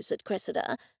 pointed nose at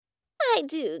Cressida. "I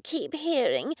do keep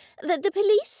hearing that the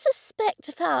police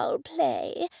suspect foul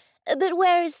play, but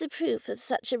where is the proof of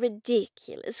such a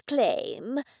ridiculous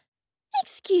claim?"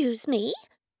 "Excuse me,"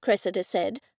 Cressida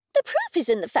said. "The proof is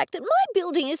in the fact that my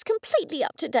building is completely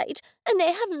up to date, and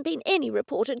there haven't been any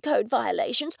reported code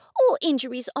violations or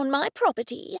injuries on my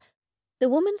property." The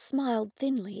woman smiled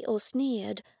thinly or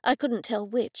sneered. I couldn't tell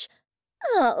which.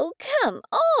 "Oh, come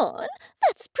on.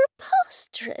 That's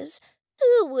preposterous.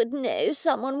 Who would know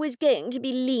someone was going to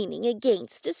be leaning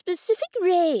against a specific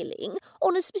railing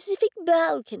on a specific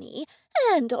balcony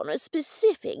and on a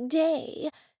specific day?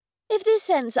 If this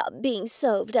ends up being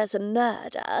solved as a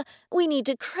murder, we need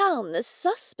to crown the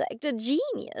suspect a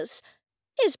genius.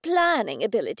 His planning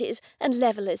abilities and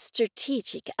level of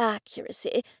strategic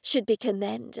accuracy should be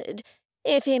commended,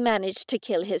 if he managed to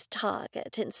kill his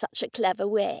target in such a clever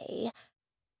way."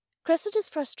 Cressida's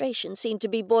frustration seemed to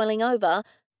be boiling over.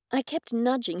 I kept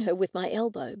nudging her with my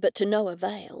elbow, but to no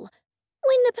avail.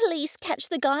 "When the police catch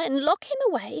the guy and lock him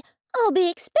away, I'll be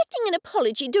expecting an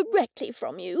apology directly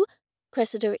from you,"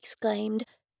 Cressida exclaimed.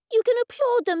 "You can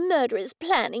applaud the murderer's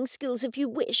planning skills if you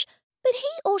wish, but he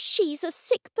or she's a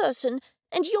sick person,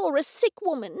 and you're a sick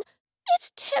woman.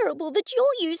 It's terrible that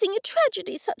you're using a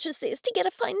tragedy such as this to get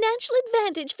a financial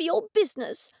advantage for your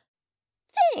business."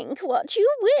 "Think what you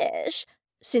wish,"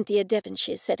 Cynthia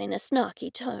Devonshire said in a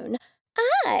snarky tone.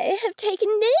 "I have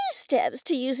taken no steps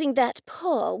to using that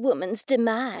poor woman's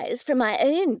demise for my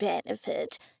own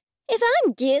benefit. If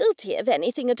I'm guilty of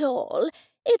anything at all,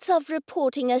 it's of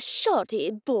reporting a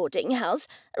shoddy boarding house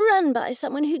run by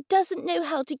someone who doesn't know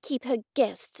how to keep her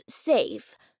guests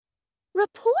safe."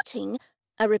 "Reporting?"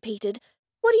 I repeated.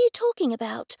 "What are you talking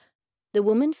about?" The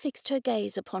woman fixed her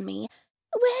gaze upon me.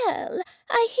 "Well,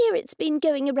 I hear it's been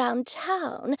going around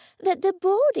town that the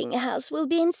boarding house will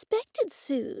be inspected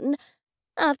soon.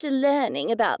 After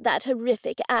learning about that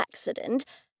horrific accident,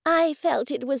 I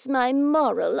felt it was my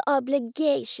moral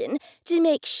obligation to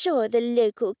make sure the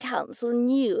local council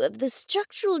knew of the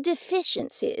structural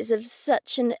deficiencies of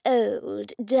such an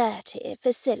old, dirty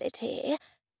facility.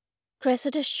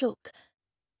 Cressida shook.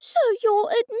 So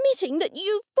you're admitting that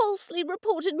you falsely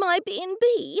reported my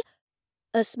B&B?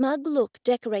 A smug look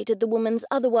decorated the woman's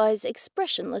otherwise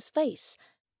expressionless face.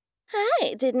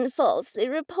 I didn't falsely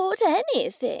report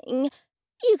anything.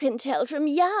 You can tell from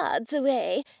yards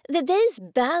away that those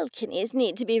balconies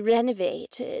need to be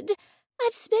renovated.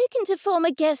 I've spoken to former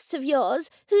guests of yours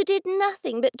who did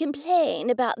nothing but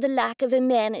complain about the lack of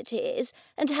amenities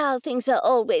and how things are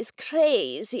always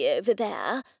crazy over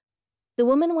there. The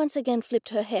woman once again flipped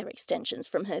her hair extensions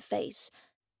from her face.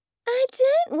 I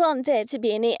don't want there to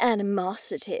be any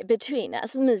animosity between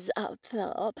us, Miss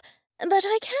Upthorpe, but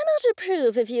I cannot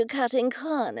approve of you cutting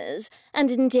corners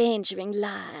and endangering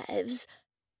lives.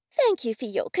 Thank you for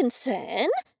your concern,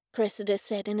 Cressida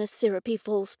said in a syrupy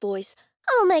false voice.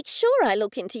 I'll make sure I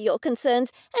look into your concerns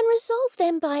and resolve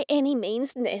them by any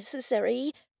means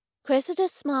necessary. Cressida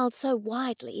smiled so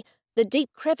widely the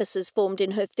deep crevices formed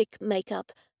in her thick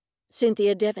makeup.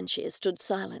 Cynthia Devonshire stood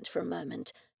silent for a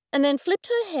moment, and then flipped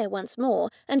her hair once more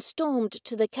and stormed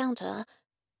to the counter.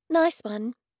 "Nice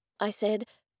one," I said.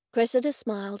 Cressida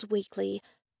smiled weakly.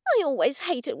 "I always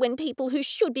hate it when people who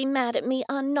should be mad at me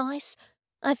are nice.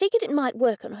 I figured it might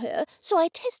work on her, so I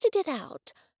tested it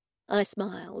out." I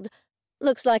smiled.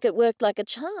 "Looks like it worked like a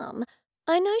charm.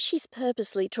 I know she's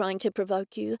purposely trying to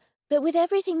provoke you, but with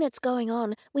everything that's going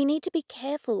on, we need to be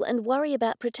careful and worry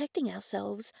about protecting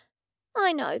ourselves."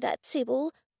 "I know that,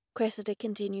 Sibyl," Cressida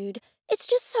continued. "It's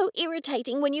just so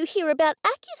irritating when you hear about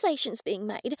accusations being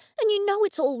made and you know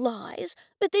it's all lies,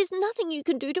 but there's nothing you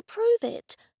can do to prove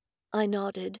it." I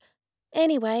nodded.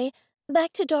 "Anyway,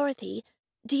 back to Dorothy.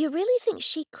 Do you really think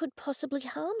she could possibly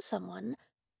harm someone?"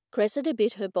 Cressida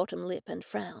bit her bottom lip and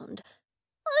frowned.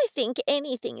 "I think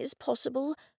anything is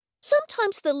possible.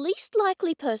 Sometimes the least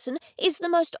likely person is the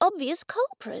most obvious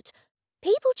culprit.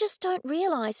 People just don't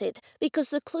realize it because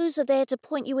the clues are there to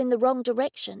point you in the wrong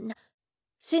direction."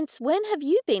 "Since when have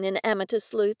you been an amateur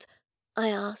sleuth?" I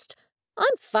asked.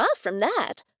 "I'm far from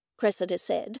that," Cressida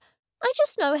said. "I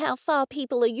just know how far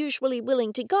people are usually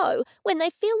willing to go when they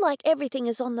feel like everything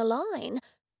is on the line.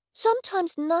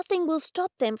 Sometimes nothing will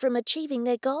stop them from achieving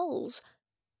their goals."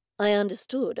 I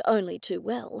understood only too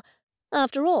well.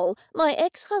 After all, my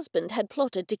ex-husband had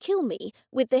plotted to kill me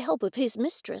with the help of his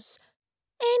mistress.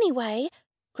 "Anyway,"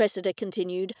 Cressida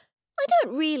continued, "I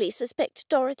don't really suspect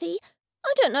Dorothy.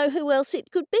 I don't know who else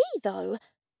it could be, though.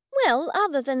 Well,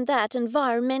 other than that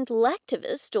environmental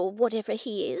activist or whatever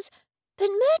he is. But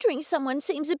murdering someone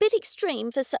seems a bit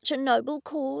extreme for such a noble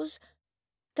cause."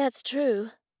 "That's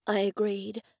true," I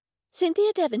agreed.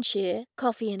 Cynthia Devonshire,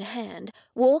 coffee in hand,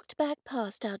 walked back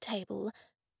past our table.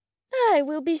 "I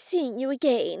will be seeing you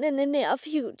again in the near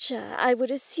future, I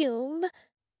would assume.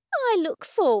 I look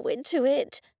forward to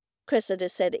it," Cressida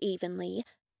said evenly.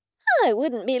 "I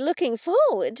wouldn't be looking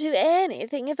forward to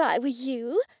anything if I were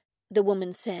you," the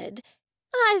woman said.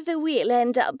 "Either we'll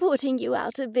end up putting you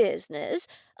out of business,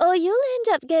 or you'll end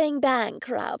up going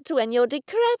bankrupt when your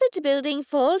decrepit building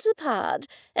falls apart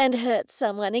and hurts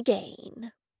someone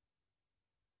again."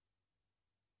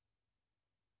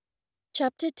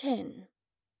 Chapter 10.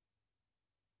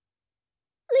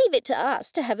 "Leave it to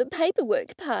us to have a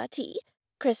paperwork party,"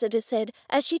 Cressida said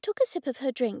as she took a sip of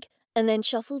her drink and then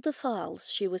shuffled the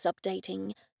files she was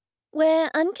updating.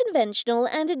 "We're unconventional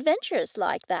and adventurous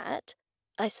like that."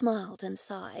 I smiled and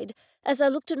sighed as I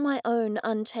looked at my own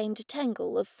untamed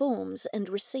tangle of forms and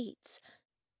receipts.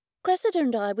 Cressida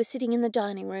and I were sitting in the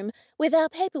dining room with our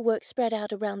paperwork spread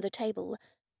out around the table.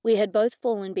 We had both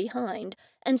fallen behind,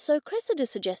 and so Cressida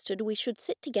suggested we should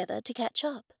sit together to catch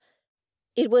up.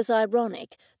 It was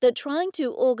ironic that trying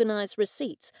to organise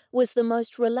receipts was the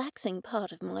most relaxing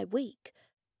part of my week.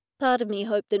 Part of me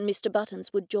hoped that Mr.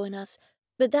 Buttons would join us,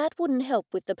 but that wouldn't help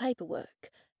with the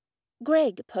paperwork.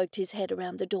 Greg poked his head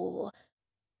around the door.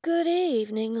 "Good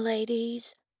evening,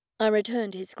 ladies." I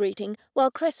returned his greeting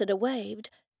while Cressida waved.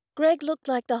 Greg looked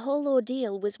like the whole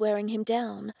ordeal was wearing him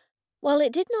down. While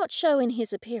it did not show in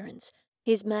his appearance,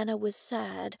 his manner was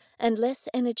sad and less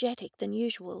energetic than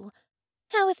usual.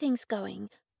 "How are things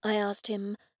going?" I asked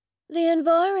him. "The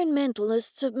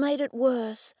environmentalists have made it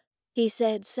worse," he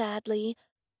said sadly.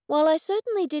 While I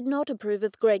certainly did not approve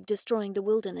of Greg destroying the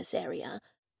wilderness area,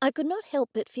 I could not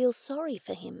help but feel sorry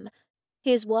for him.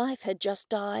 His wife had just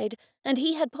died, and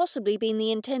he had possibly been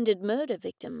the intended murder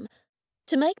victim.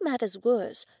 To make matters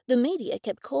worse, the media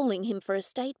kept calling him for a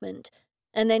statement.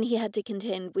 and then he had to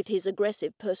contend with his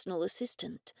aggressive personal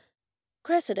assistant.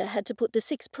 Cressida had to put the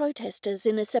 6 protesters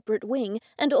in a separate wing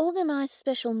and organise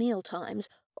special meal times,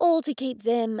 all to keep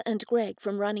them and Greg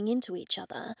from running into each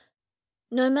other.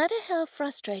 No matter how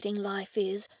frustrating life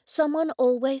is, someone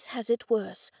always has it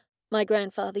worse, my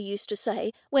grandfather used to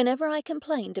say whenever I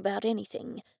complained about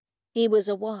anything. He was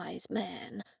a wise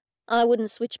man. I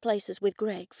wouldn't switch places with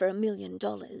Greg for $1 million.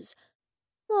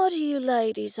 What are you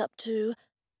ladies up to?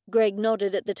 Greg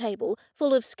nodded at the table,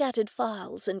 full of scattered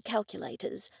files and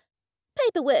calculators.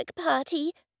 Paperwork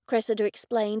party, Cressida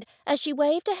explained as she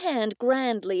waved a hand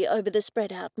grandly over the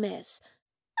spread-out mess.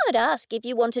 I'd ask if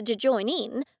you wanted to join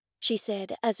in, she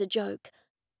said as a joke.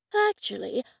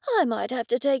 Actually, I might have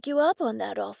to take you up on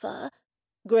that offer.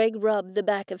 Greg rubbed the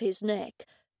back of his neck.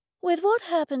 With what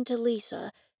happened to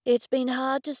Lisa, it's been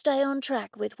hard to stay on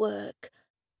track with work.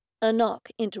 A knock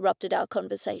interrupted our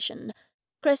conversation.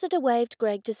 Cressida waved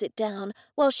Greg to sit down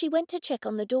while she went to check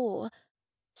on the door.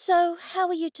 So, how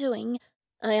are you doing?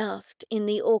 I asked in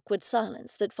the awkward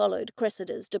silence that followed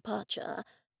Cressida's departure.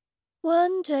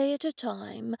 One day at a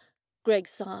time, Greg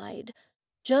sighed.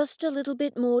 Just a little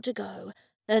bit more to go,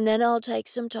 and then I'll take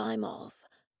some time off.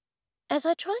 As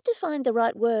I tried to find the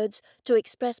right words to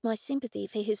express my sympathy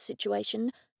for his situation,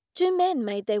 2 men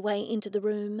made their way into the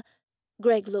room.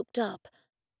 Greg looked up.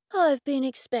 I've been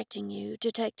expecting you,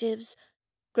 detectives.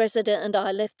 Cressida and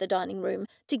I left the dining room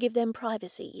to give them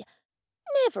privacy.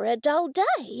 Never a dull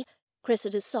day,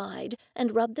 Cressida sighed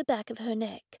and rubbed the back of her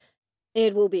neck.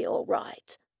 It will be all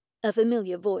right, a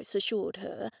familiar voice assured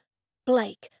her.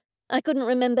 Blake. I couldn't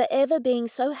remember ever being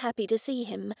so happy to see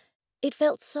him. It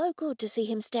felt so good to see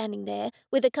him standing there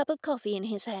with a cup of coffee in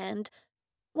his hand.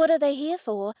 What are they here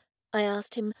for? I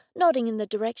asked him, nodding in the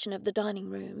direction of the dining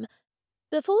room.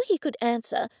 Before he could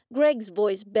answer, Greg's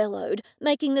voice bellowed,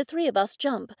 making the 3 of us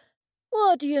jump.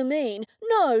 What do you mean?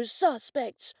 No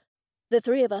suspects? The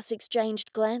 3 of us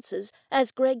exchanged glances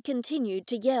as Greg continued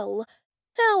to yell.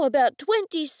 How about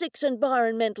 26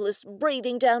 environmentalists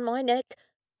breathing down my neck?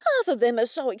 Half of them are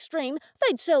so extreme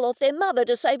they'd sell off their mother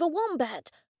to save a wombat.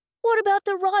 What about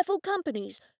the rifle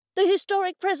companies, the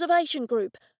Historic Preservation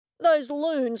Group, those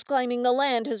loons claiming the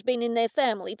land has been in their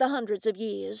family for hundreds of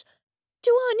years?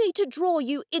 Do I need to draw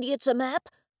you idiots a map?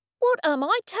 What are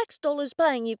my tax dollars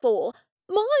paying you for?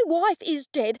 My wife is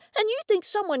dead and you think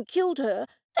someone killed her,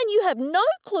 and you have no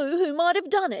clue who might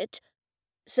have done it.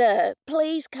 Sir,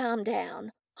 please calm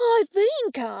down. I've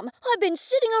been calm. I've been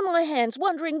sitting on my hands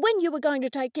wondering when you were going to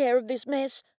take care of this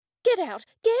mess. Get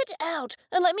out,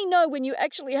 and let me know when you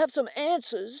actually have some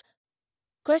answers.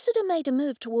 Cressida made a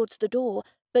move towards the door,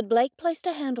 but Blake placed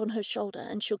a hand on her shoulder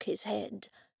and shook his head.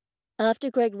 After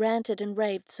Greg ranted and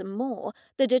raved some more,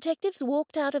 the detectives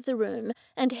walked out of the room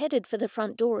and headed for the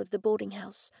front door of the boarding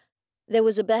house. There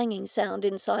was a banging sound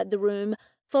inside the room,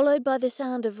 followed by the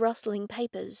sound of rustling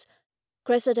papers.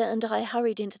 Cressida and I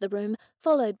hurried into the room,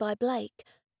 followed by Blake.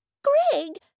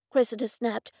 Greg, Cressida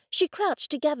snapped. She crouched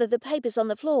to gather the papers on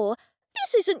the floor.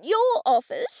 This isn't your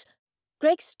office.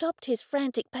 Greg stopped his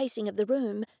frantic pacing of the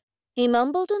room. He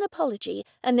mumbled an apology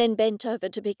and then bent over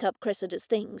to pick up Cressida's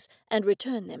things and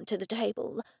return them to the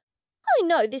table. I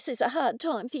know this is a hard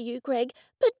time for you, Greg,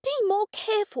 but be more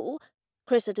careful,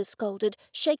 Cressida scolded,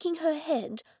 shaking her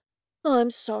head. I'm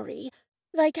sorry.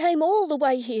 They came all the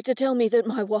way here to tell me that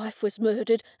my wife was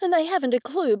murdered, and they haven't a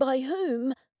clue by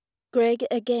whom. Greg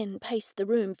again paced the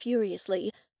room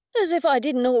furiously. As if I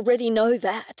didn't already know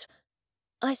that.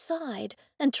 I sighed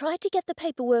and tried to get the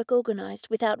paperwork organised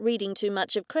without reading too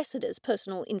much of Cressida's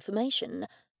personal information.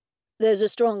 There's a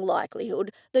strong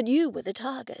likelihood that you were the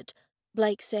target,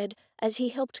 Blake said as he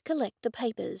helped collect the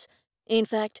papers. In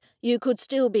fact, you could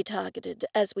still be targeted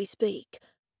as we speak.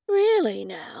 Really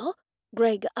now?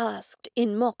 Greg asked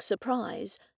in mock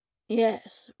surprise.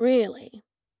 Yes, really,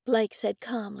 Blake said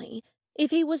calmly.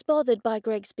 If he was bothered by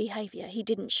Greg's behaviour, he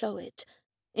didn't show it.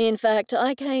 In fact,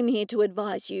 I came here to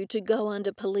advise you to go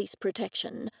under police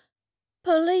protection.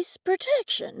 Police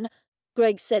protection?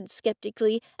 Greg said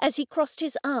sceptically as he crossed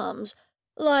his arms.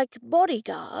 Like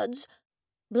bodyguards?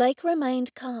 Blake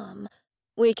remained calm.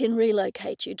 We can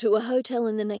relocate you to a hotel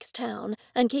in the next town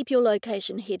and keep your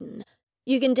location hidden.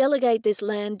 You can delegate this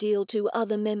land deal to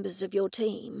other members of your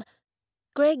team.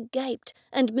 Greg gaped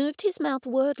and moved his mouth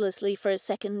wordlessly for a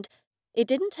second. It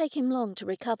didn't take him long to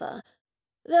recover.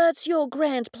 That's your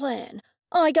grand plan.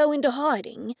 I go into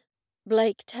hiding.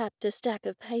 Blake tapped a stack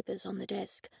of papers on the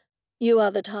desk. You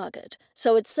are the target,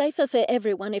 so it's safer for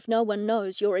everyone if no one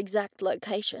knows your exact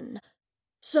location.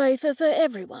 Safer for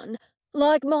everyone?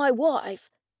 Like my wife?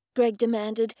 Greg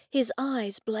demanded, his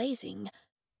eyes blazing.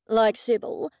 Like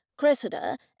Sibyl,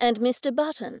 Cressida, and Mr.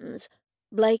 Buttons.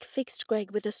 Blake fixed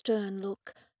Greg with a stern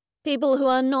look. "People who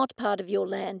are not part of your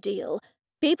land deal.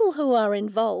 People who are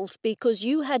involved because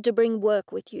you had to bring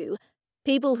work with you.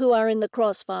 People who are in the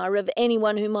crossfire of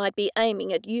anyone who might be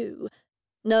aiming at you.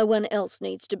 No one else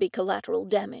needs to be collateral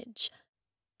damage."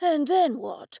 "And then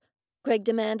what?" Greg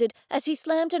demanded as he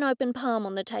slammed an open palm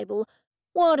on the table.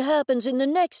 "What happens in the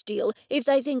next deal if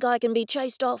they think I can be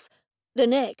chased off? The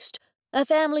next? A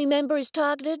family member is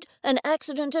targeted? An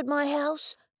accident at my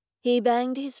house?" He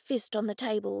banged his fist on the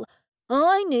table.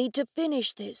 "I need to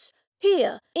finish this.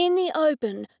 Here, in the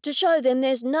open, to show them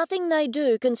there's nothing they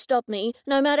do can stop me,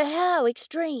 no matter how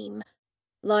extreme."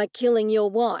 "Like killing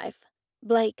your wife?"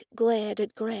 Blake glared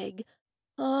at Greg.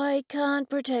 "I can't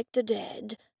protect the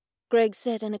dead," Greg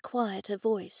said in a quieter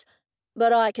voice.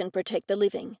 "But I can protect the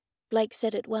living," Blake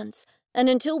said at once. "And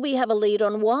until we have a lead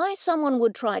on why someone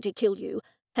would try to kill you,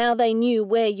 how they knew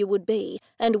where you would be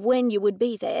and when you would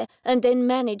be there, and then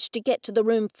managed to get to the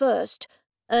room first,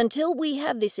 until we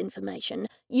have this information,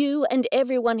 you and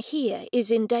everyone here is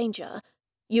in danger.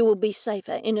 You will be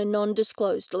safer in a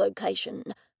non-disclosed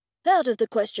location." "Out of the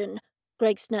question,"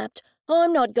 Greg snapped.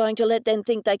 "I'm not going to let them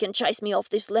think they can chase me off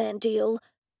this land deal."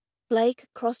 Blake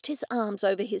crossed his arms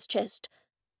over his chest.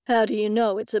 "How do you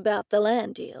know it's about the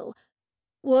land deal?"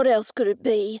 "What else could it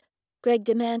be?" Greg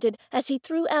demanded as he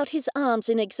threw out his arms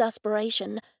in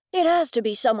exasperation. "It has to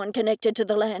be someone connected to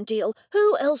the land deal.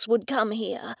 Who else would come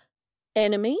here?"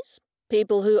 "Enemies?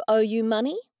 People who owe you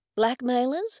money?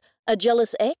 Blackmailers? A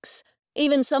jealous ex?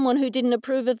 Even someone who didn't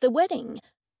approve of the wedding?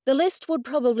 The list would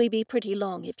probably be pretty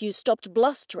long if you stopped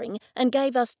blustering and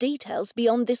gave us details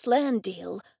beyond this land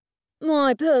deal."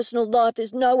 "My personal life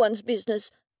is no one's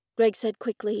business," Greg said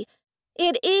quickly.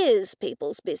 "It is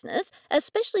people's business,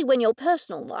 especially when your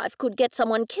personal life could get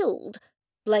someone killed,"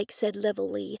 Blake said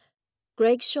levelly.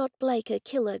 Greg shot Blake a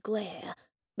killer glare,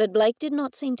 but Blake did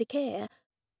not seem to care.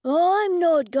 "I'm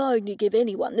not going to give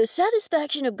anyone the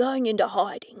satisfaction of going into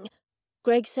hiding."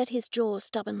 Greg set his jaw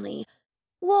stubbornly.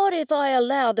 "What if I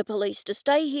allow the police to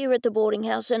stay here at the boarding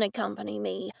house and accompany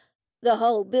me? The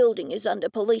whole building is under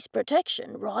police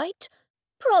protection, right?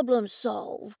 Problem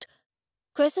solved."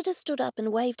 Cressida stood up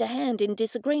and waved a hand in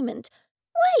disagreement.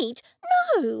 "Wait,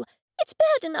 no! It's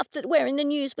bad enough that we're in the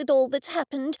news with all that's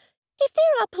happened. If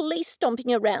there are police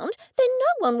stomping around, then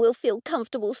no one will feel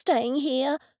comfortable staying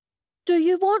here." "Do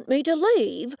you want me to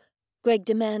leave?" Greg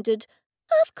demanded.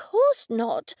 "Of course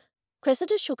not."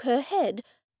 Cressida shook her head.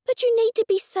 "But you need to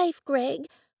be safe, Greg.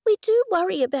 We do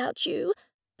worry about you.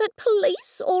 But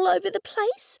police all over the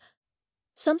place?"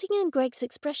 Something in Greg's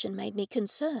expression made me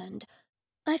concerned.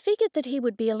 I figured that he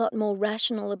would be a lot more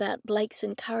rational about Blake's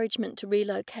encouragement to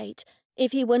relocate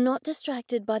if he were not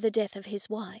distracted by the death of his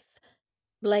wife.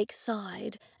 Blake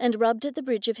sighed and rubbed at the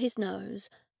bridge of his nose.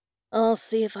 "I'll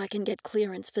see if I can get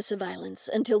clearance for surveillance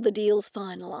until the deal's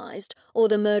finalised or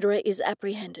the murderer is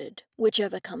apprehended,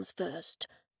 whichever comes first."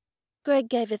 Greg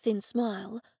gave a thin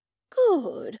smile.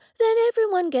 "Good, then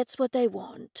everyone gets what they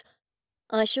want."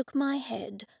 I shook my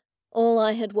head. All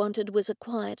I had wanted was a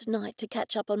quiet night to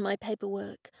catch up on my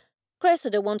paperwork.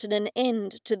 Cressida wanted an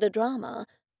end to the drama.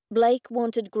 Blake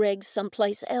wanted Greg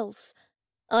someplace else.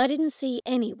 I didn't see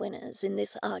any winners in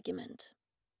this argument.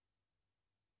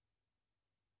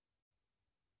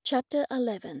 Chapter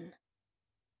 11.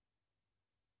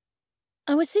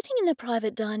 I was sitting in the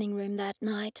private dining room that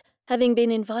night, having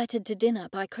been invited to dinner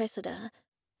by Cressida.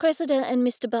 Cressida and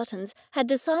Mr. Buttons had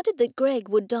decided that Greg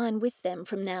would dine with them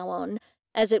from now on,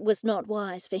 as it was not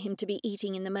wise for him to be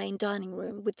eating in the main dining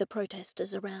room with the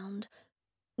protesters around.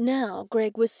 Now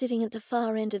Greg was sitting at the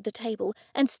far end of the table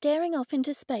and staring off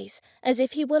into space as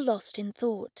if he were lost in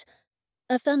thought.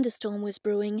 A thunderstorm was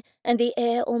brewing, and the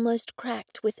air almost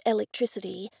cracked with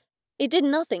electricity. It did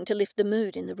nothing to lift the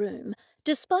mood in the room,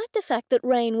 despite the fact that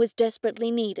rain was desperately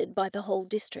needed by the whole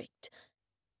district.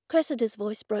 Cressida's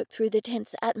voice broke through the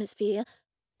tense atmosphere.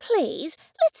 "Please,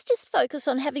 let's just focus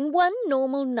on having one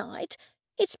normal night.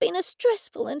 It's been a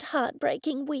stressful and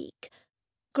heartbreaking week."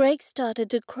 Greg started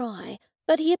to cry,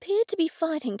 but he appeared to be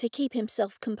fighting to keep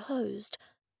himself composed.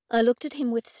 I looked at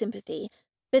him with sympathy,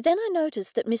 but then I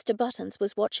noticed that Mr. Buttons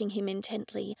was watching him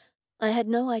intently. I had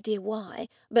no idea why,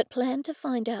 but planned to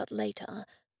find out later.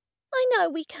 "I know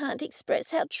we can't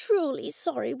express how truly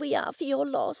sorry we are for your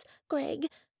loss, Greg,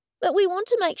 but we want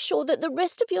to make sure that the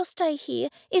rest of your stay here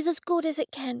is as good as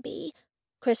it can be,"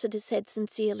 Cressida said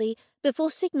sincerely, before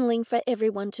signalling for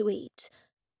everyone to eat.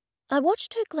 I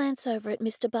watched her glance over at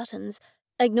Mr. Buttons,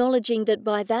 acknowledging that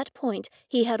by that point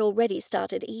he had already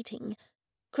started eating.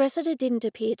 Cressida didn't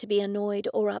appear to be annoyed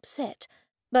or upset,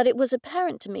 but it was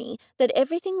apparent to me that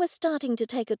everything was starting to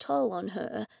take a toll on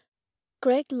her.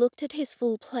 Greg looked at his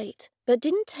full plate, but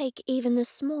didn't take even the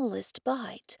smallest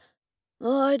bite.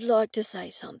 "I'd like to say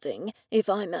something, if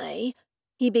I may,"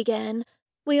 he began.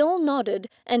 We all nodded,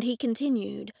 and he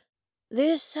continued.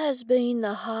 "This has been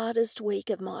the hardest week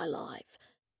of my life.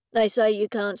 They say you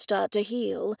can't start to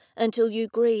heal until you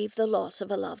grieve the loss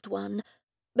of a loved one.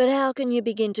 But how can you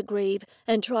begin to grieve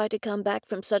and try to come back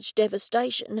from such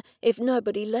devastation if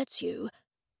nobody lets you?"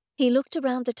 He looked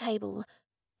around the table.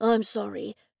 "I'm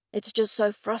sorry. It's just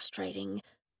so frustrating.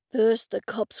 First the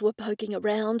cops were poking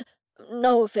around.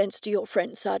 No offense to your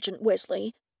friend Sergeant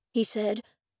Wesley," he said.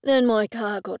 "Then my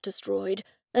car got destroyed,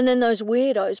 and then those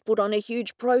weirdos put on a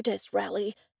huge protest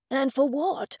rally. And for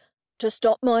what? To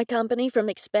stop my company from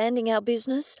expanding our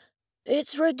business?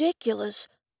 It's ridiculous.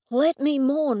 Let me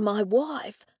mourn my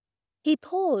wife." He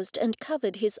paused and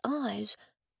covered his eyes.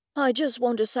 "I just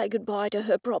want to say goodbye to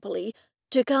her properly,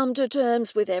 to come to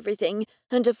terms with everything,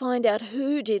 and to find out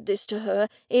who did this to her,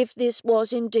 if this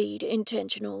was indeed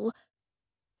intentional."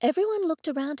 Everyone looked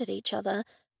around at each other.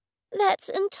 "That's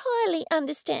entirely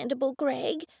understandable,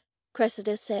 Greg,"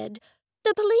 Cressida said.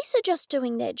 "The police are just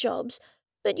doing their jobs,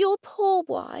 but your poor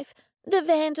wife, the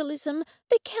vandalism,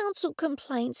 the council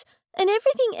complaints, and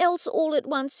everything else all at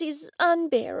once is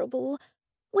unbearable.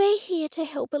 We're here to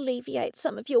help alleviate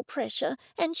some of your pressure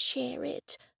and share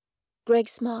it." Greg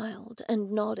smiled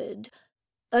and nodded.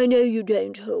 "I know you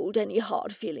don't hold any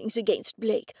hard feelings against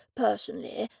Blake,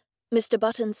 personally," Mr.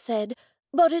 Buttons said,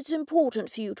 "but it's important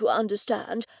for you to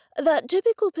understand that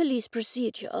typical police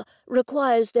procedure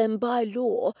requires them by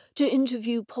law to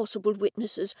interview possible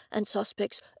witnesses and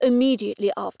suspects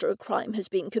immediately after a crime has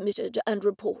been committed and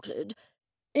reported.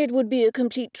 It would be a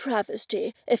complete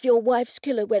travesty if your wife's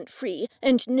killer went free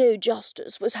and no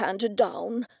justice was handed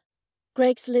down."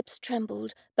 Greg's lips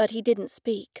trembled, but he didn't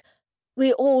speak.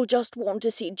 "We all just want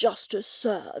to see justice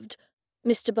served,"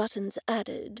 Mr. Buttons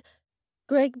added.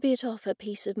 Greg bit off a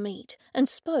piece of meat and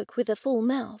spoke with a full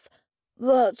mouth.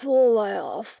 "That's all I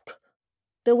ask."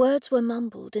 The words were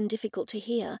mumbled and difficult to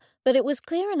hear, but it was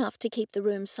clear enough to keep the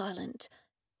room silent.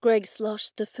 Greg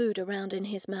sloshed the food around in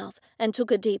his mouth and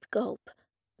took a deep gulp.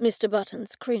 Mr.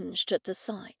 Buttons cringed at the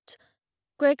sight.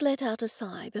 Greg let out a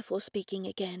sigh before speaking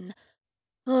again.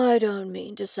 "I don't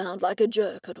mean to sound like a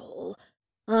jerk at all.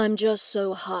 I'm just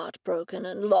so heartbroken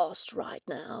and lost right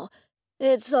now.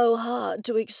 It's so hard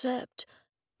to accept.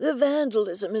 The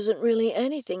vandalism isn't really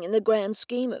anything in the grand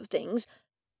scheme of things,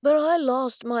 but I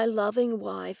lost my loving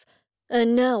wife,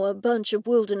 and now a bunch of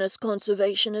wilderness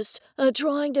conservationists are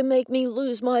trying to make me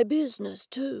lose my business,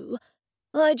 too.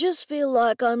 I just feel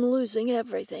like I'm losing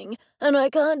everything, and I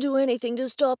can't do anything to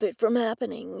stop it from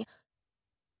happening."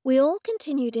 We all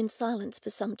continued in silence for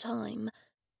some time.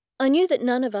 I knew that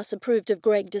none of us approved of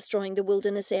Greg destroying the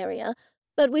wilderness area,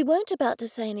 but we weren't about to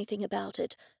say anything about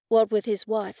it, what with his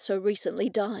wife so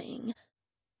recently dying.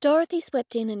 Dorothy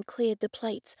swept in and cleared the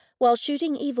plates while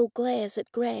shooting evil glares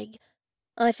at Greg.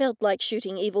 I felt like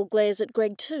shooting evil glares at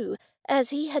Greg too, as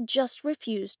he had just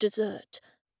refused dessert.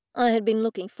 I had been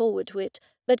looking forward to it,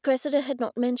 but Cressida had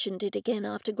not mentioned it again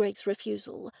after Greg's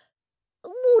refusal.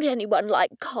 "Would anyone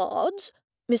like cards?"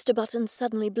 Mr. Buttons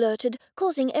suddenly blurted,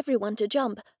 causing everyone to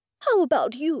jump. "How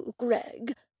about you,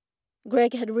 Greg?"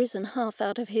 Greg had risen half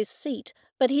out of his seat,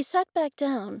 but he sat back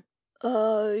down.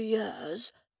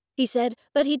 Yes," he said,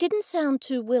 but he didn't sound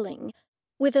too willing.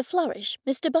 With a flourish,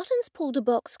 Mr. Buttons pulled a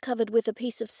box covered with a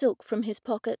piece of silk from his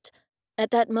pocket.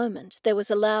 At that moment there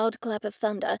was a loud clap of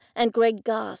thunder, and Greg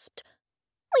gasped.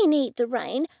 "We need the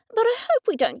rain, but I hope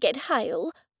we don't get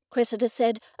hail," Cressida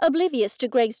said, oblivious to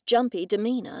Greg's jumpy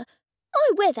demeanour.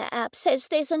 "My weather app says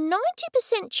there's a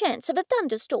 90% chance of a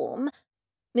thunderstorm."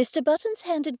 Mr. Buttons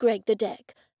handed Greg the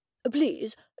deck.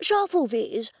 "Please, shuffle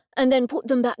these, and then put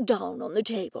them back down on the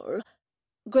table."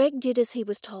 Greg did as he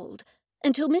was told,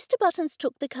 until Mr. Buttons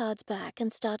took the cards back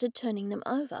and started turning them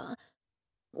over.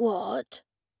 "What?"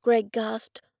 Greg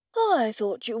gasped. "I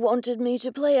thought you wanted me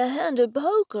to play a hand of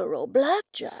poker or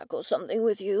blackjack or something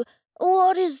with you.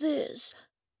 What is this?"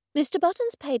 Mr.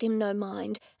 Buttons paid him no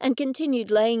mind and continued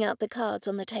laying out the cards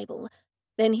on the table.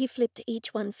 Then he flipped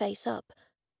each one face up.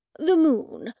 "The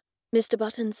moon," Mr.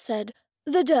 Buttons said.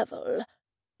 "The devil.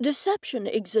 Deception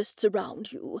exists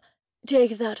around you.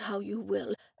 Take that how you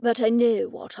will, but I know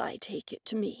what I take it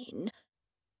to mean."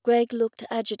 Greg looked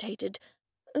agitated.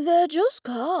 "They're just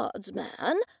cards,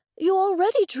 man. You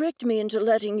already tricked me into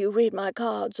letting you read my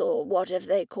cards, or whatever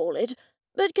they call it.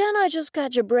 But can I just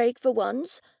catch a break for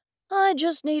once? I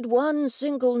just need one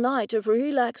single night of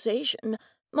relaxation.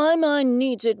 My mind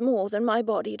needs it more than my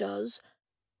body does."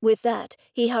 With that,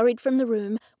 he hurried from the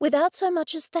room without so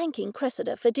much as thanking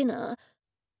Cressida for dinner.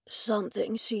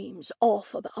 Something seems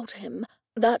off about him.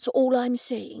 That's all I'm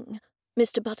saying,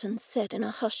 Mr. Buttons said in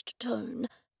a hushed tone.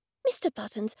 Mr.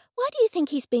 Buttons, why do you think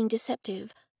he's being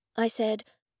deceptive? I said.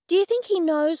 Do you think he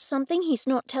knows something he's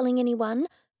not telling anyone?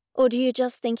 Or do you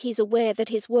just think he's aware that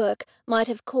his work might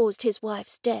have caused his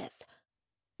wife's death?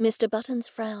 Mr. Buttons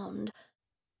frowned.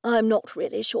 I'm not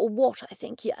really sure what I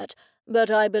think yet,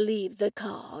 but I believe the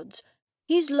cards.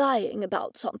 He's lying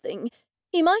about something.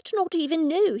 He might not even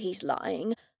know he's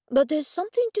lying, but there's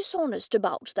something dishonest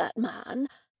about that man.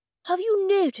 Have you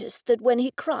noticed that when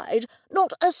he cried,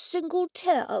 not a single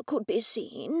tear could be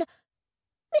seen?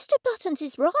 Mr. Buttons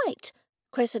is right,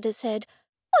 Cressida said.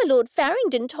 My Lord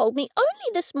Farringdon told me only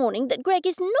this morning that Greg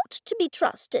is not to be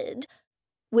trusted.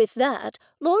 With that,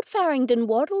 Lord Farringdon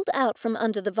waddled out from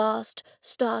under the vast,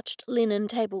 starched linen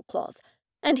tablecloth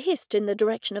and hissed in the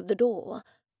direction of the door.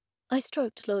 I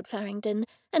stroked Lord Farringdon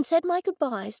and said my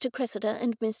goodbyes to Cressida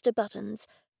and Mr. Buttons.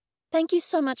 Thank you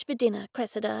so much for dinner,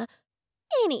 Cressida.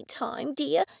 Any time,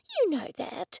 dear, you know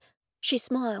that. She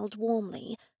smiled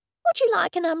warmly. Would you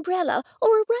like an umbrella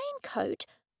or a raincoat?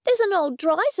 There's an old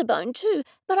dryser-bone too,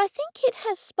 but I think it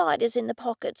has spiders in the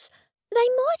pockets. They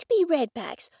might be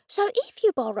redbacks, so if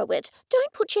you borrow it,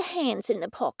 don't put your hands in the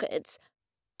pockets.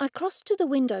 I crossed to the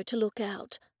window to look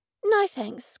out. No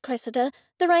thanks, Cressida.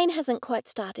 The rain hasn't quite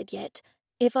started yet.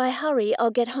 If I hurry,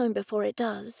 I'll get home before it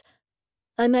does.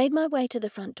 I made my way to the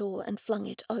front door and flung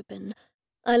it open.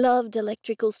 I loved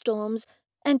electrical storms,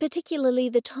 and particularly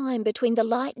the time between the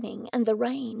lightning and the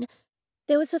rain.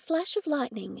 There was a flash of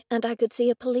lightning, and I could see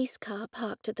a police car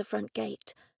parked at the front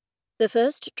gate. The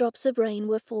first drops of rain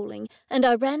were falling, and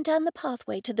I ran down the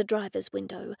pathway to the driver's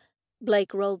window.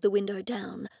 Blake rolled the window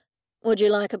down. "Would you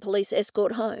like a police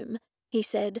escort home?" he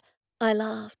said. I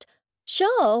laughed.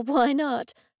 "Sure, why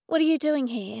not? What are you doing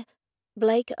here?"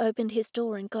 Blake opened his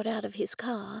door and got out of his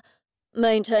car.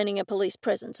 "Maintaining a police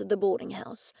presence at the boarding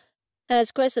house.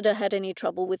 Has Cressida had any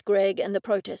trouble with Greg and the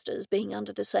protesters being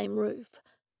under the same roof?"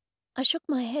 I shook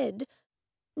my head.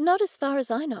 "Not as far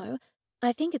as I know.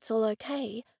 I think it's all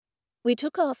okay." We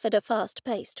took off at a fast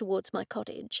pace towards my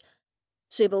cottage.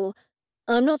 "Sibyl,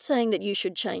 I'm not saying that you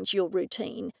should change your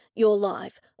routine, your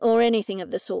life, or anything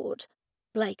of the sort,"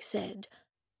 Blake said.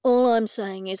 "All I'm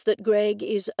saying is that Greg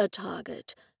is a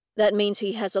target. That means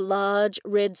he has a large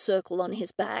red circle on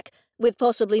his back, with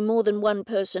possibly more than one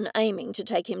person aiming to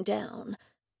take him down.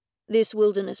 This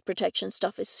wilderness protection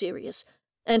stuff is serious,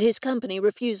 and his company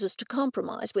refuses to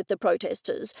compromise with the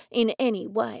protesters in any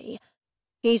way.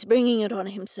 He's bringing it on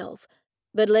himself,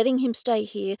 but letting him stay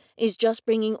here is just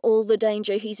bringing all the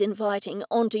danger he's inviting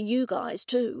onto you guys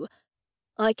too.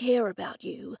 I care about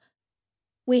you."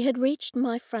 We had reached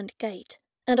my front gate,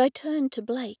 and I turned to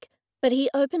Blake, but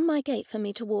he opened my gate for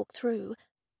me to walk through.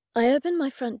 I opened my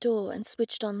front door and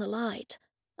switched on the light.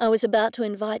 I was about to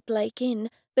invite Blake in,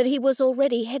 but he was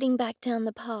already heading back down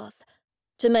the path.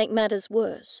 To make matters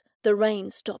worse, the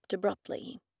rain stopped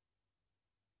abruptly.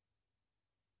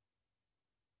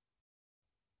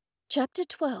 Chapter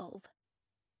 12.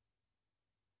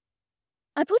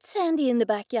 I put Sandy in the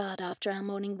backyard after our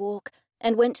morning walk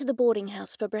and went to the boarding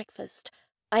house for breakfast.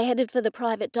 I headed for the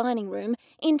private dining room,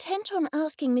 intent on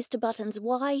asking Mr. Buttons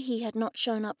why he had not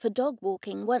shown up for dog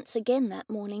walking once again that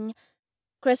morning.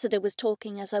 Cressida was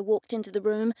talking as I walked into the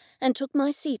room and took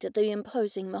my seat at the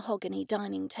imposing mahogany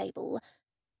dining table.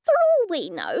 "For all we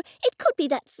know, it could be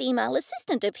that female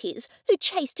assistant of his who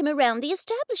chased him around the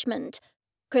establishment,"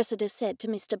 Cressida said to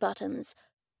Mr. Buttons.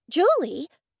 "Julie?"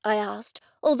 I asked,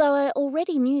 although I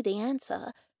already knew the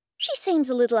answer. "She seems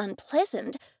a little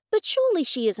unpleasant, but surely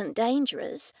she isn't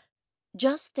dangerous."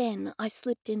 Just then I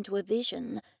slipped into a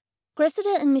vision.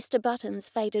 Cressida and Mr. Buttons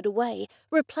faded away,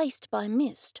 replaced by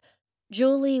mist.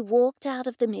 Julie walked out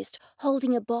of the mist,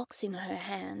 holding a box in her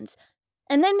hands.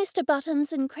 And then Mr.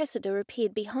 Buttons and Cressida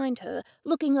appeared behind her,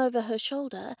 looking over her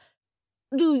shoulder.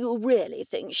 "Do you really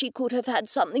think she could have had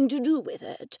something to do with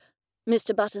it?"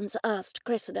 Mr. Buttons asked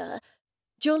Cressida.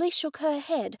 Julie shook her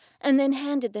head and then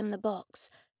handed them the box.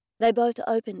 They both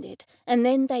opened it, and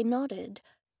then they nodded.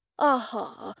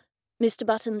 "Aha," Mr.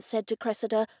 Buttons said to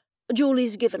Cressida.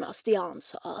 "Julie's given us the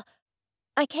answer."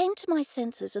 I came to my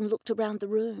senses and looked around the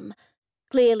room.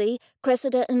 Clearly,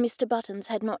 Cressida and Mr. Buttons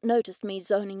had not noticed me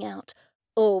zoning out,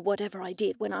 or whatever I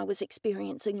did when I was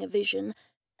experiencing a vision,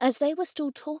 as they were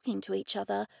still talking to each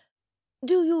other.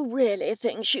 "Do you really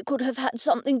think she could have had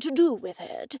something to do with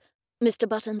it?" Mr.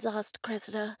 Buttons asked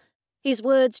Cressida. His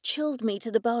words chilled me to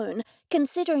the bone,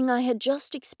 considering I had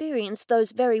just experienced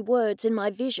those very words in my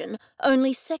vision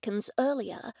only seconds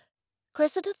earlier.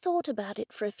 Cressida thought about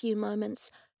it for a few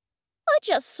moments. "I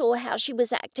just saw how she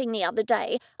was acting the other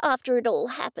day after it all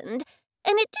happened,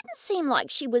 and it didn't seem like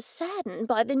she was saddened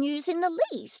by the news in the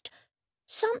least.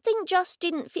 Something just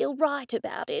didn't feel right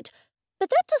about it, but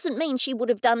that doesn't mean she would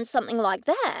have done something like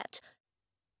that.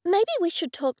 Maybe we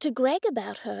should talk to Greg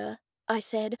about her, I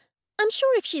said. I'm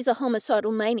sure if she's a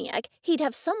homicidal maniac, he'd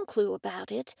have some clue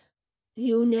about it.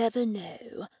 You never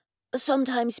know.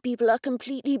 Sometimes people are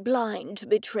completely blind to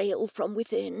betrayal from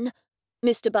within,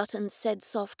 Mr. Buttons said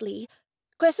softly.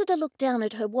 Cressida looked down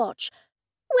at her watch.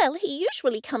 Well, he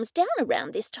usually comes down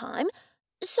around this time,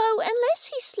 so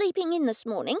unless he's sleeping in this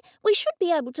morning, we should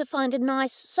be able to find a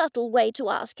nice, subtle way to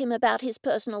ask him about his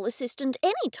personal assistant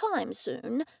any time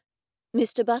soon.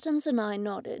 Mr. Buttons and I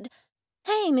nodded.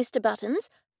 Hey, Mr. Buttons,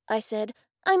 I said,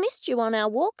 I missed you on our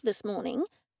walk this morning.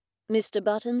 Mr.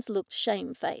 Buttons looked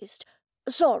shamefaced.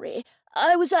 Sorry,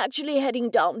 I was actually heading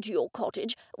down to your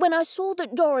cottage when I saw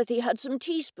that Dorothy had some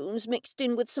teaspoons mixed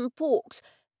in with some forks,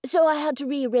 so I had to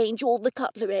rearrange all the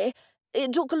cutlery.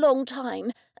 It took a long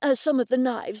time, as some of the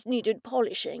knives needed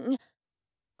polishing.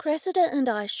 Cressida and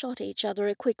I shot each other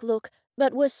a quick look,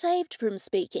 but were saved from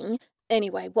speaking,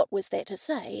 anyway what was there to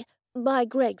say, by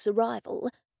Greg's arrival.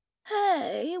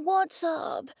 Hey, what's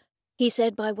up? He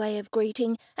said by way of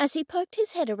greeting as he poked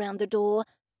his head around the door.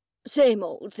 Same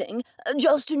old thing,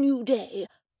 just a new day.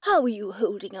 How are you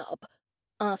holding up?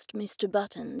 Asked Mr.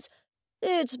 Buttons.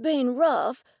 It's been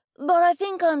rough, but I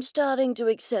think I'm starting to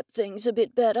accept things a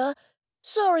bit better.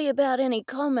 Sorry about any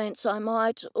comments I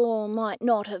might or might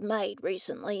not have made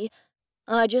recently.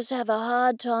 I just have a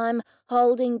hard time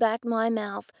holding back my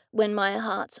mouth when my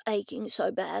heart's aching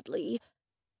so badly.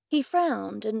 He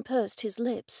frowned and pursed his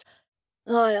lips.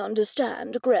 I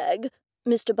understand, Greg,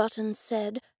 Mr. Buttons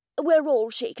said. We're all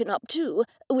shaken up too,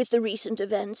 with the recent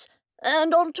events.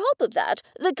 And on top of that,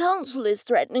 the council is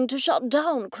threatening to shut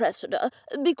down Cressida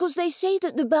because they say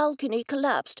that the balcony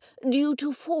collapsed due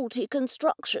to faulty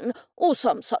construction or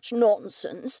some such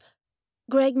nonsense.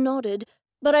 Greg nodded,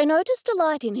 but I noticed a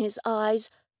light in his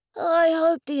eyes. I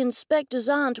hope the inspectors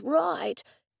aren't right.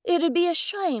 It'd be a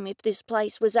shame if this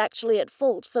place was actually at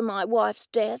fault for my wife's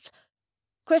death.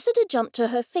 Cressida jumped to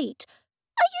her feet.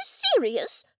 Are you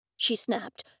serious? She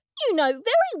snapped. You know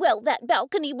very well that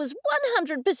balcony was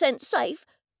 100% safe.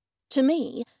 To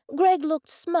me, Greg looked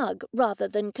smug rather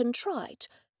than contrite.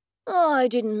 I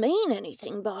didn't mean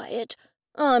anything by it.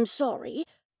 I'm sorry.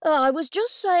 I was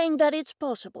just saying that it's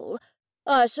possible.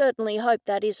 I certainly hope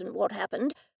that isn't what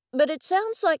happened, but it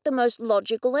sounds like the most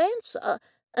logical answer,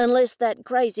 unless that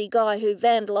crazy guy who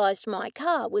vandalized my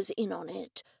car was in on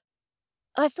it.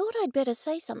 I thought I'd better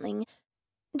say something.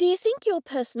 Do you think your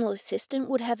personal assistant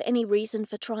would have any reason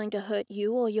for trying to hurt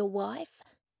you or your wife?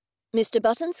 Mr.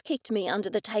 Buttons kicked me under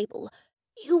the table.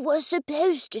 You were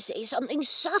supposed to say something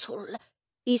subtle,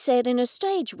 he said in a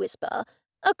stage whisper,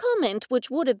 a comment which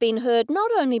would have been heard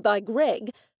not only by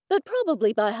Greg, but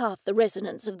probably by half the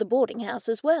residents of the boarding house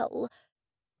as well.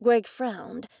 Greg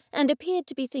frowned and appeared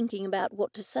to be thinking about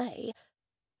what to say.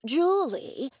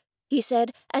 Julie, he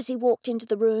said as he walked into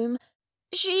the room,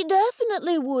 she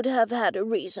definitely would have had a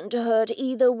reason to hurt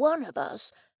either one of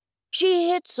us. She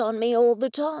hits on me all the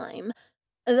time.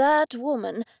 That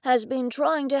woman has been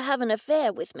trying to have an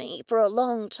affair with me for a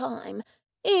long time,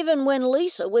 even when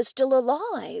Lisa was still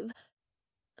alive.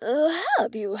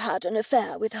 Have you had an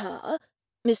affair with her?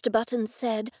 Mr. Buttons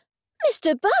said.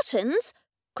 Mr. Buttons?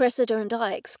 Cressida and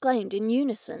I exclaimed in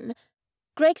unison.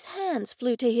 Greg's hands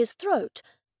flew to his throat.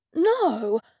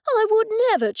 No, I would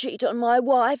never cheat on my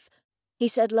wife, he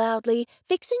said loudly,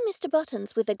 fixing Mr.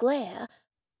 Buttons with a glare.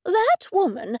 That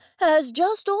woman has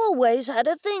just always had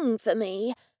a thing for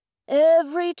me.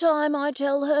 Every time I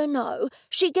tell her no,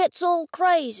 she gets all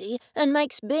crazy and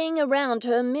makes being around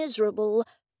her miserable.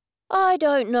 I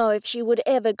don't know if she would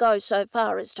ever go so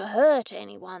far as to hurt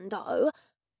anyone, though.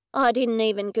 I didn't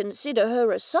even consider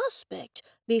her a suspect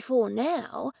before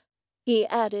now, he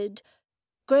added.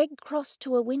 Greg crossed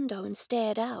to a window and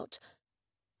stared out.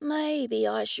 Maybe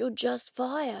I should just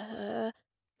fire her,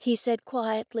 he said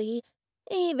quietly.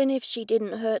 Even if she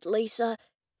didn't hurt Lisa,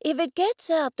 if it gets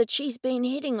out that she's been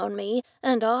hitting on me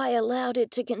and I allowed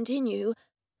it to continue,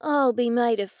 I'll be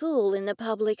made a fool in the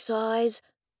public's eyes.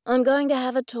 I'm going to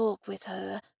have a talk with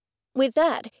her. With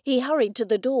that, he hurried to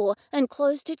the door and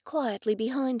closed it quietly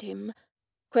behind him.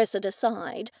 Cressida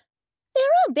sighed. There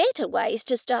are better ways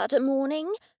to start a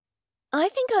morning. I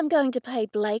think I'm going to pay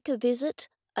Blake a visit,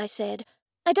 I said.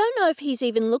 I don't know if he's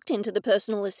even looked into the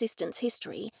personal assistant's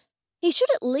history. He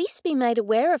should at least be made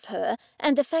aware of her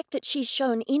and the fact that she's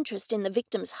shown interest in the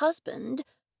victim's husband.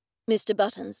 Mr.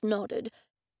 Buttons nodded.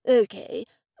 Okay,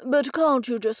 but can't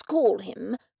you just call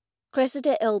him?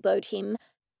 Cressida elbowed him.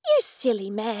 You silly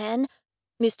man.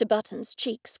 Mr. Buttons'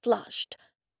 cheeks flushed.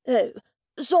 Oh,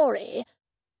 Sorry."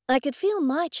 I could feel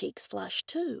my cheeks flush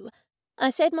too. I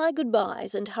said my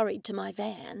goodbyes and hurried to my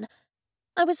van.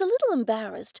 I was a little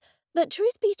embarrassed, but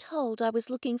truth be told, I was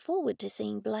looking forward to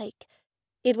seeing Blake.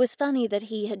 It was funny that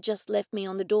he had just left me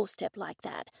on the doorstep like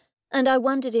that, and I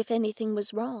wondered if anything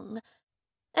was wrong.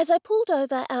 As I pulled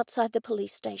over outside the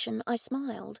police station, I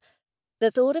smiled.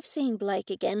 The thought of seeing Blake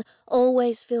again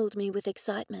always filled me with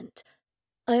excitement.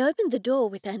 I opened the door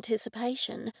with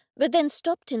anticipation, but then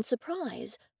stopped in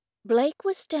surprise. Blake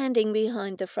was standing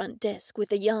behind the front desk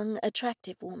with a young,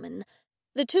 attractive woman.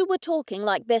 The two were talking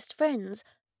like best friends.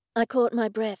 I caught my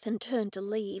breath and turned to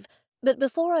leave, but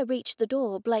before I reached the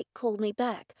door, Blake called me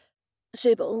back.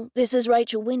 "Sibyl, this is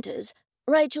Rachel Winters.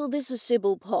 Rachel, this is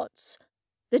Sibyl Potts."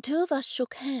 The two of us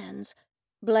shook hands.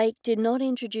 Blake did not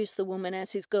introduce the woman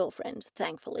as his girlfriend,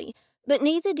 thankfully, but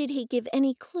neither did he give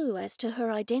any clue as to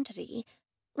her identity.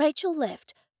 Rachel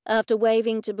left, after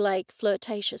waving to Blake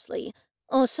flirtatiously,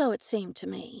 or so it seemed to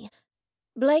me.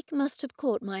 Blake must have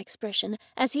caught my expression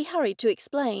as he hurried to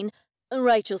explain.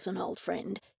 "Rachel's an old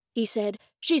friend," he said.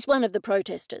 "She's one of the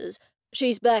protesters.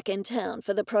 She's back in town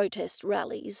for the protest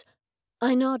rallies."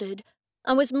 I nodded.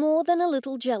 I was more than a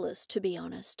little jealous, to be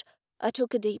honest. I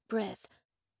took a deep breath.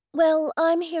 "Well,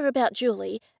 I'm here about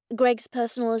Julie, Greg's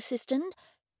personal assistant.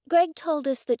 Greg told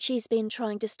us that she's been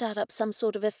trying to start up some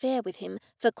sort of affair with him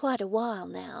for quite a while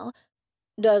now."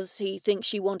 "Does he think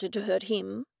she wanted to hurt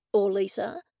him or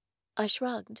Lisa?" I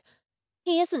shrugged.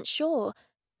 "He isn't sure,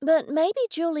 but maybe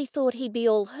Julie thought he'd be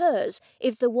all hers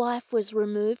if the wife was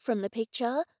removed from the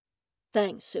picture."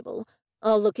 "Thanks, Sibyl.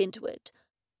 I'll look into it."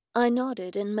 I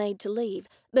nodded and made to leave,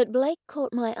 but Blake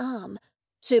caught my arm.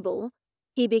 "Sibyl,"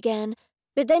 he began,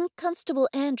 but then Constable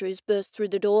Andrews burst through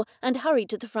the door and hurried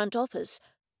to the front office.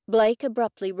 Blake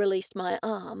abruptly released my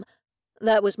arm.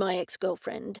 "That was my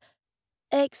ex-girlfriend."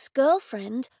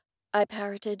 "Ex-girlfriend?" I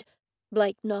parroted.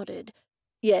 Blake nodded.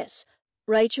 "Yes,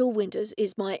 Rachel Winters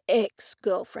is my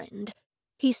ex-girlfriend."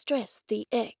 He stressed the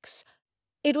ex.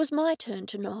 It was my turn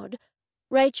to nod.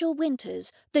 Rachel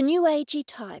Winters, the new agey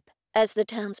type, as the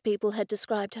townspeople had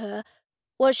described her.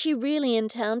 Was she really in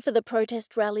town for the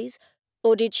protest rallies,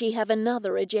 or did she have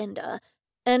another agenda?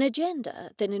 An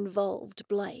agenda that involved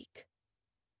Blake.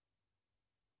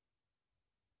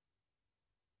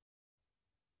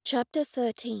 Chapter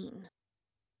 13.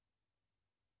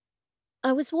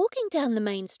 I was walking down the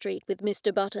main street with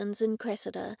Mr. Buttons and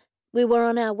Cressida. We were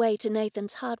on our way to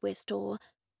Nathan's hardware store.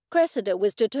 Cressida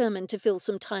was determined to fill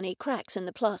some tiny cracks in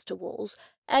the plaster walls,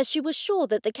 as she was sure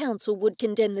that the council would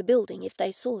condemn the building if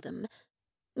they saw them.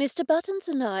 Mr. Buttons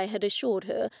and I had assured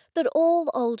her that all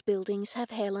old buildings have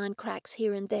hairline cracks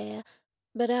here and there,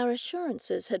 but our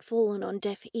assurances had fallen on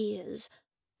deaf ears.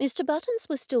 Mr. Buttons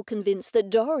was still convinced that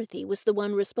Dorothy was the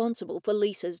one responsible for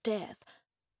Lisa's death.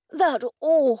 "That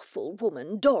awful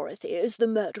woman Dorothy is the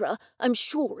murderer, I'm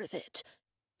sure of it,"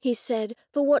 he said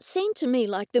for what seemed to me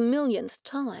like the millionth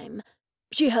time.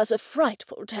 "She has a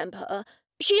frightful temper.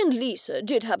 She and Lisa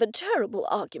did have a terrible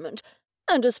argument,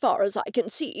 and as far as I can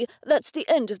see, that's the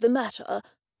end of the matter.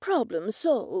 Problem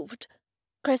solved."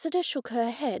 Cressida shook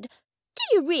her head. "Do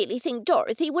you really think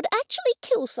Dorothy would actually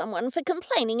kill someone for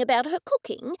complaining about her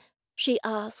cooking?" she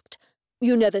asked.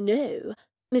 "You never know,"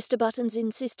 Mr. Buttons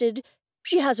insisted.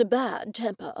 "She has a bad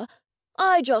temper.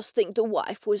 I just think the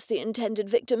wife was the intended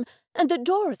victim, and that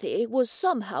Dorothy was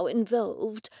somehow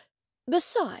involved.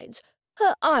 Besides,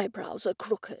 her eyebrows are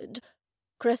crooked."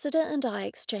 Cressida and I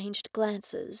exchanged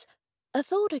glances. A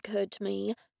thought occurred to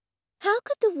me. How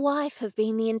could the wife have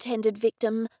been the intended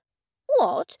victim?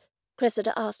 "What?"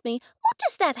 Cressida asked me. "What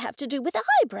does that have to do with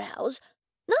eyebrows?"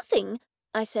 "Nothing,"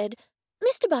 I said.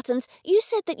 "Mr. Buttons, you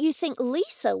said that you think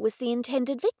Lisa was the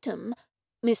intended victim."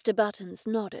 Mr. Buttons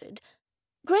nodded.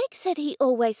 "Greg said he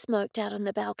always smoked out on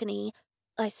the balcony,"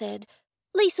 I said.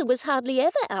 "Lisa was hardly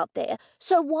ever out there,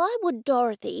 so why would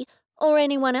Dorothy, or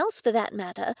anyone else for that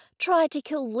matter, try to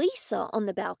kill Lisa on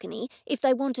the balcony if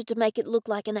they wanted to make it look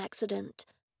like an accident?"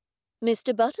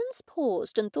 Mr. Buttons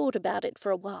paused and thought about it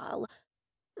for a while.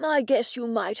 "I guess you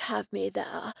might have me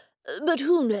there, but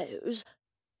who knows?"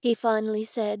 he finally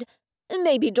said.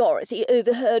 "Maybe Dorothy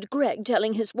overheard Greg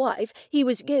telling his wife he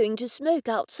was going to smoke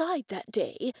outside that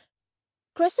day."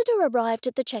 Cressida arrived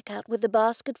at the checkout with a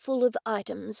basket full of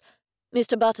items.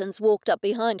 Mr. Buttons walked up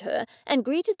behind her and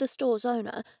greeted the store's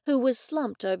owner, who was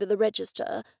slumped over the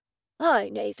register. "Hi,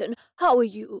 Nathan. How are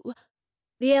you?"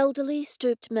 The elderly,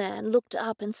 stooped man looked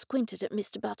up and squinted at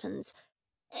Mr. Buttons.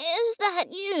 "Is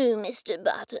that you, Mr.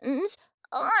 Buttons?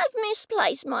 I've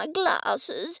misplaced my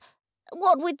glasses.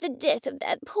 What with the death of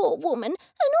that poor woman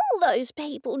and all those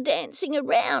people dancing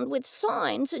around with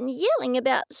signs and yelling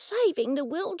about saving the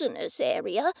wilderness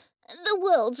area, The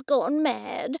world's gone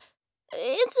mad.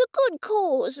 It's a good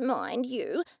cause, mind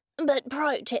you, but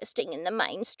protesting in the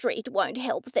main street won't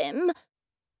help them."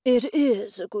 "It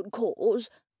is a good cause,"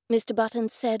 Mr.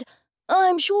 Buttons said.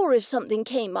 "I'm sure if something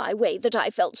came my way that I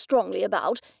felt strongly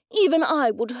about, even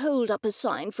I would hold up a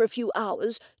sign for a few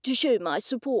hours to show my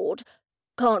support.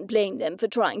 Can't blame them for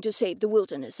trying to save the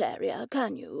wilderness area,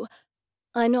 can you?"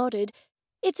 I nodded.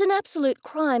 It's an absolute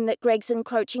crime that Greg's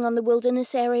encroaching on the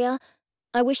wilderness area.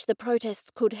 I wish the protests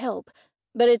could help,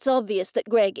 but it's obvious that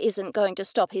Greg isn't going to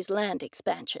stop his land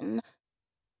expansion.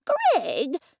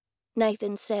 "Greg,"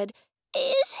 Nathan said,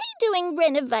 "is he doing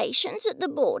renovations at the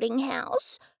boarding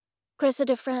house?"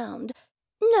 Cressida frowned.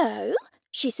 "No,"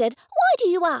 she said. "Why do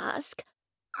you ask?"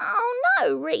 "Oh,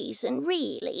 no reason,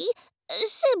 really.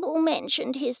 Sibyl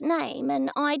mentioned his name,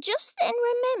 and I just then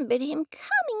remembered him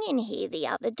coming in here the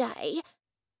other day."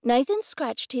 Nathan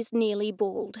scratched his nearly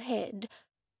bald head.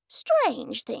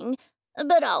 "Strange thing,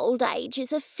 but old age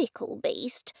is a fickle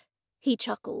beast." He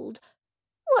chuckled.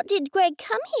 "What did Greg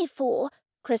come here for?"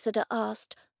 Cressida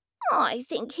asked. "I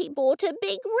think he bought a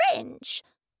big wrench,"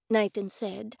 Nathan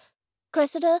said.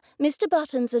 Cressida, Mr.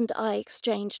 Buttons and I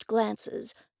exchanged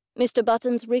glances. Mr.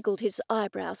 Buttons wriggled his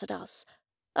eyebrows at us.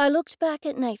 I looked back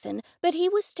at Nathan, but he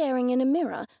was staring in a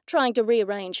mirror, trying to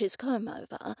rearrange his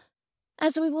comb-over.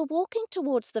 As we were walking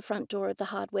towards the front door of the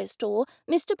hardware store,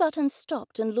 Mr. Buttons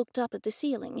stopped and looked up at the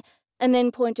ceiling, and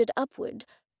then pointed upward.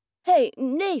 "Hey,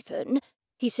 Nathan,"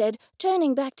 he said,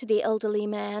 turning back to the elderly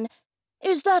man.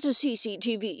 "Is that a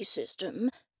CCTV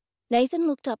system?" Nathan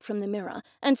looked up from the mirror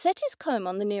and set his comb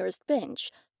on the nearest bench.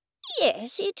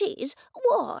 "Yes, it is.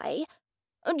 Why?"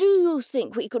 "Do you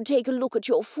think we could take a look at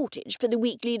your footage for the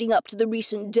week leading up to the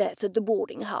recent death at the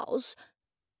boarding house?"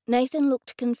 Nathan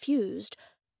looked confused.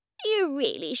 "You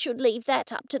really should leave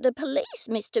that up to the police,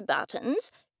 Mr.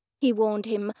 Buttons," he warned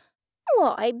him.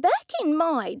 "Why, back in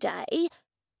my day—"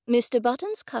 Mr.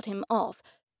 Buttons cut him off.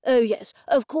 "Oh, yes,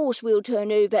 of course we'll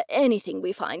turn over anything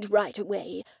we find right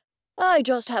away. I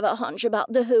just have a hunch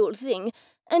about the whole thing,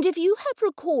 and if you have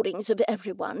recordings of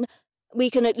everyone, we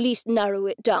can at least narrow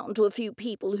it down to a few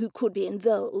people who could be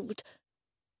involved."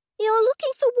 "You're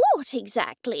looking for what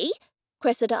exactly?"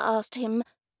 Cressida asked him.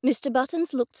 Mr.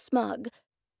 Buttons looked smug.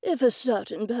 "If a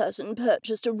certain person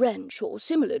purchased a wrench or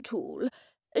similar tool,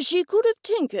 she could have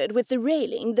tinkered with the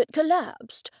railing that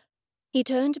collapsed." He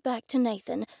turned back to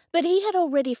Nathan, but he had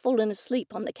already fallen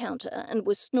asleep on the counter and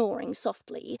was snoring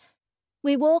softly.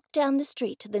 We walked down the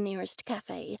street to the nearest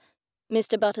cafe.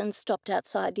 Mr. Buttons stopped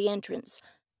outside the entrance.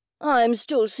 "I'm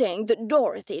still saying that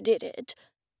Dorothy did it."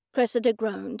 Cressida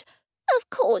groaned. "Of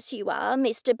course you are,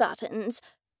 Mr. Buttons."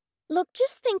 "Look,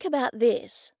 just think about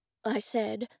this," I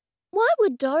said. "Why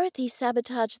would Dorothy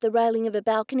sabotage the railing of a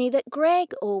balcony that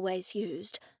Greg always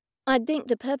used? I'd think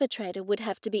the perpetrator would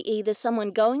have to be either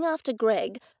someone going after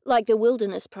Greg, like the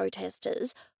wilderness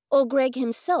protesters, or Greg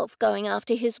himself going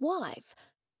after his wife."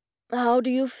 "How do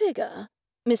you figure?"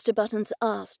 Mr. Buttons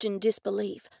asked in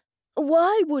disbelief.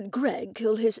 "Why would Greg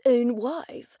kill his own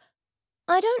wife?"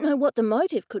 "I don't know what the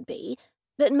motive could be,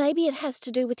 but maybe it has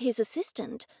to do with his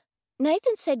assistant.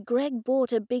 Nathan said Greg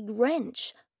bought a big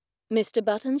wrench." Mr.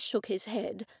 Buttons shook his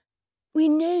head. "We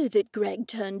know that Greg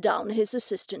turned down his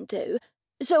assistant, though,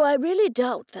 so I really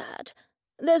doubt that.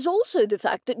 There's also the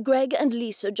fact that Greg and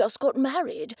Lisa just got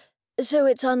married, so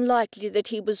it's unlikely that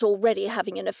he was already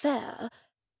having an affair.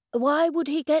 Why would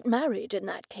he get married in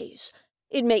that case?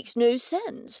 It makes no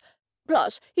sense.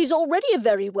 Plus, he's already a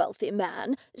very wealthy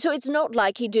man, so it's not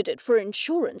like he did it for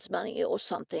insurance money or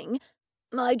something.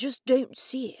 I just don't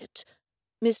see it."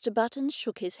 Mr. Buttons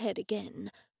shook his head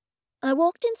again. I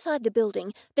walked inside the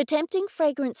building, the tempting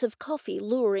fragrance of coffee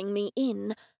luring me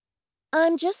in.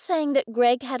 "I'm just saying that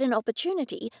Greg had an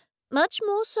opportunity, much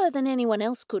more so than anyone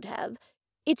else could have.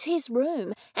 It's his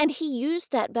room, and he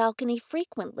used that balcony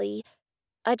frequently.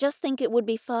 I just think it would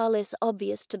be far less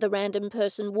obvious to the random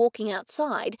person walking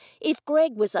outside if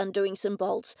Greg was undoing some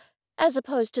bolts, as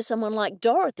opposed to someone like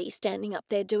Dorothy standing up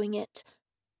there doing it."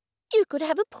 "You could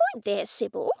have a point there,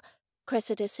 Sibyl,"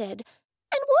 Cressida said.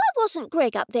 "And why wasn't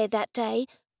Greg up there that day?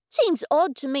 Seems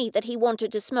odd to me that he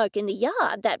wanted to smoke in the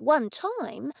yard that one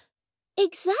time."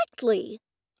 "Exactly,"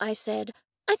 I said.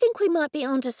 "I think we might be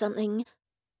onto something."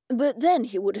 "But then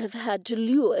he would have had to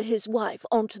lure his wife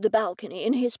onto the balcony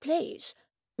in his place,"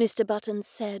 Mr. Buttons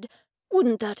said.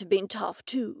 "Wouldn't that have been tough,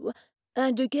 too?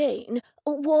 And again,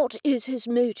 what is his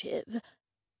motive?"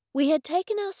 We had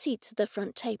taken our seats at the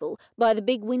front table, by the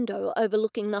big window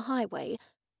overlooking the highway.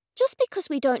 "Just because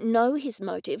we don't know his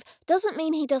motive doesn't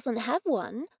mean he doesn't have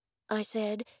one," I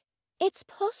said. "It's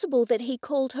possible that he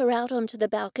called her out onto the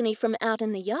balcony from out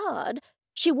in the yard.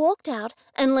 She walked out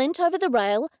and leant over the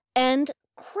rail and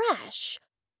crash!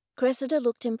 Cressida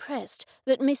looked impressed,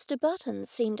 but Mr. Buttons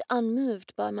seemed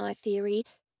unmoved by my theory.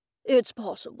 It's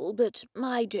possible, but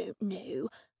I don't know.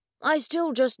 I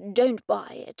still just don't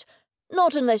buy it.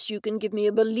 Not unless you can give me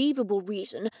a believable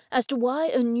reason as to why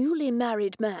a newly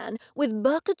married man with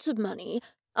buckets of money,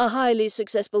 a highly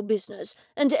successful business,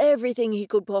 and everything he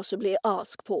could possibly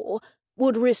ask for,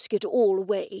 would risk it all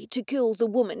away to kill the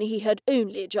woman he had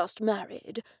only just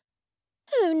married.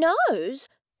 "Who knows?"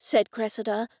 said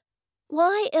Cressida.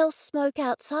 "Why else smoke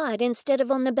outside instead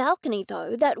of on the balcony,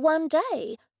 though, that one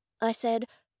day?" I said.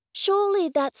 "Surely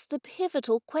that's the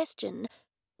pivotal question.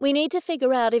 We need to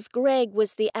figure out if Greg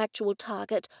was the actual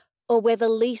target or whether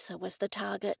Lisa was the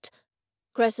target."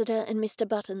 Cressida and Mr.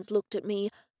 Buttons looked at me.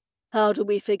 "How do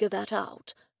we figure that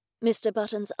out?" Mr.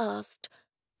 Buttons asked.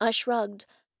 I shrugged.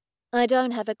 I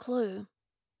don't have a clue.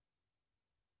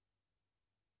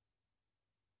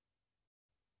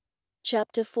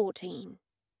 Chapter 14.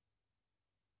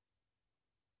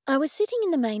 I was sitting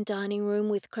in the main dining room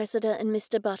with Cressida and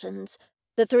Mr. Buttons.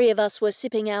 The three of us were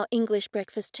sipping our English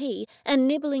breakfast tea and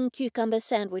nibbling cucumber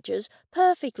sandwiches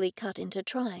perfectly cut into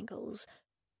triangles.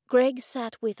 Greg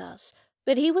sat with us,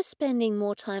 but he was spending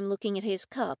more time looking at his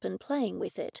cup and playing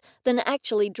with it than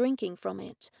actually drinking from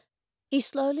it. He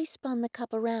slowly spun the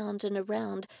cup around and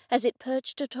around as it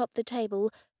perched atop the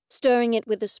table, stirring it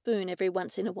with a spoon every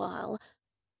once in a while.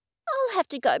 "I'll have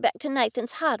to go back to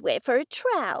Nathan's Hardware for a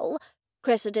trowel,"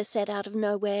 Cressida said out of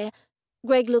nowhere.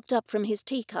 Greg looked up from his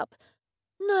teacup.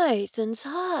 "Nathan's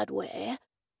Hardware,"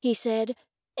 he said.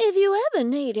 "If you ever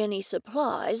need any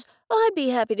supplies, I'd be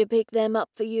happy to pick them up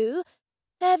for you.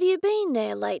 Have you been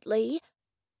there lately?"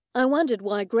 I wondered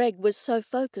why Greg was so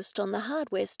focused on the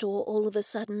hardware store all of a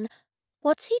sudden.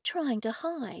 What's he trying to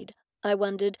hide? I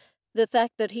wondered. The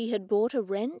fact that he had bought a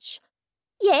wrench?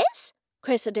 "Yes,"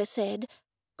 Cressida said.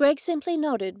 Greg simply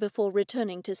nodded before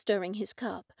returning to stirring his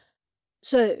cup.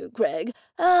 "So, Greg,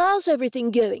 how's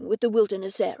everything going with the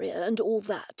wilderness area and all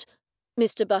that?"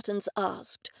 Mr. Buttons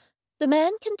asked. The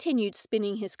man continued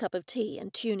spinning his cup of tea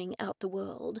and tuning out the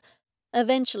world.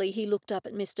 Eventually he looked up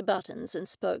at Mr. Buttons and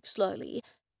spoke slowly.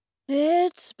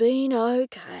 "It's been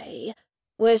okay.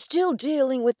 We're still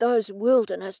dealing with those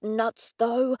wilderness nuts,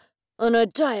 though, on a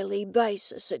daily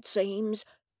basis, it seems."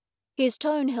 His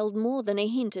tone held more than a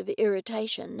hint of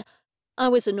irritation. I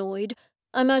was annoyed.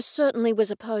 I most certainly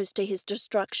was opposed to his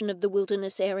destruction of the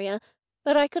wilderness area,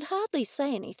 but I could hardly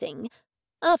say anything.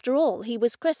 After all, he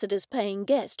was Cressida's paying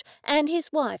guest, and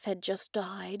his wife had just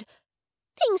died.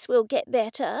 "Things will get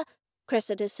better,"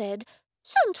 Cressida said.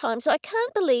 "Sometimes I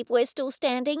can't believe we're still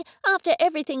standing after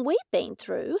everything we've been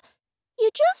through. You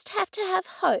just have to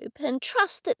have hope and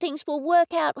trust that things will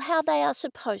work out how they are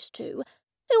supposed to.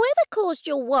 Whoever caused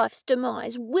your wife's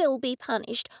demise will be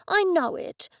punished. I know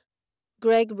it."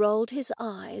 Greg rolled his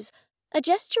eyes, a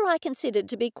gesture I considered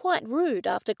to be quite rude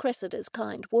after Cressida's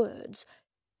kind words.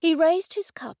 He raised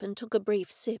his cup and took a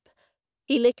brief sip.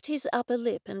 He licked his upper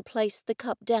lip and placed the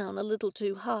cup down a little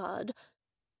too hard.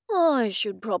 "I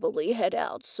should probably head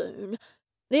out soon.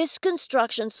 This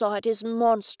construction site is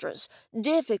monstrous,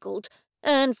 difficult,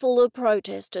 and full of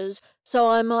protesters, so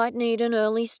I might need an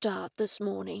early start this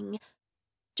morning."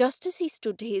 Just as he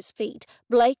stood to his feet,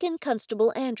 Blake and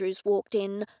Constable Andrews walked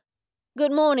in.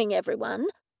 "Good morning, everyone,"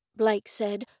 Blake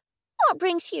said. "What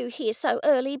brings you here so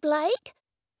early, Blake?"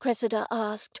 Cressida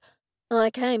asked.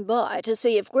 "I came by to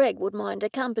see if Greg would mind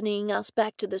accompanying us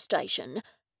back to the station.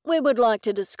 We would like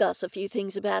to discuss a few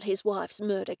things about his wife's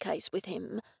murder case with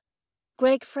him."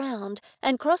 Greg frowned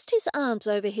and crossed his arms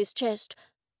over his chest.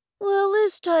 "Will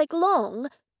this take long?"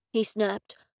 he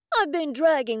snapped. "I've been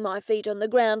dragging my feet on the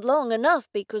ground long enough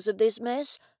because of this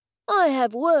mess. I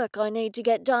have work I need to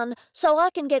get done so I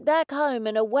can get back home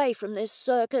and away from this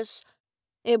circus."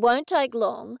 "It won't take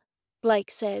long,"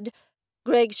 Blake said.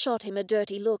 Greg shot him a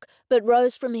dirty look, but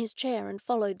rose from his chair and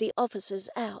followed the officers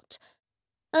out.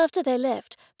 After they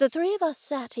left, the three of us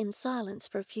sat in silence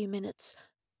for a few minutes.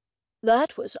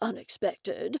 "That was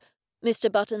unexpected,"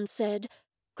 Mr. Buttons said.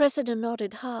 Cressida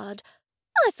nodded hard.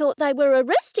 "I thought they were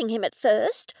arresting him at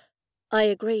first." I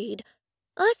agreed.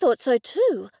 "I thought so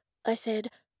too," I said.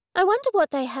 "I wonder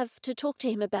what they have to talk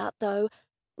to him about, though.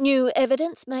 New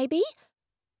evidence, maybe?"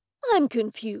 "I'm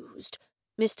confused,"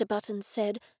 Mr. Buttons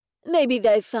said. "Maybe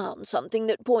they've found something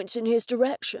that points in his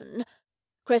direction."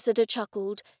 Cressida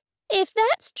chuckled. "If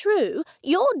that's true,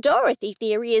 your Dorothy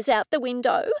theory is out the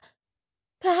window."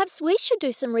 "Perhaps we should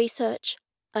do some research,"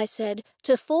 I said,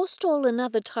 to forestall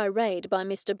another tirade by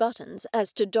Mr. Buttons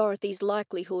as to Dorothy's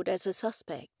likelihood as a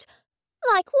suspect.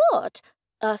 "Like what?"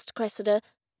 asked Cressida.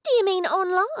 "Do you mean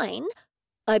online?"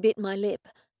 I bit my lip.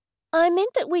 I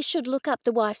meant that we should look up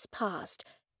the wife's past.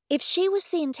 If she was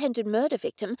the intended murder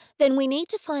victim, then we need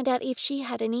to find out if she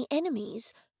had any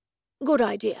enemies. Good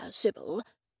idea, Sibyl.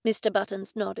 Mr.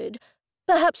 Buttons nodded.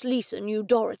 Perhaps Lisa knew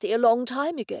Dorothy a long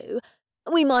time ago.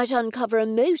 We might uncover a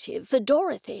motive for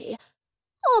Dorothy.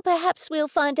 Or perhaps we'll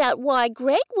find out why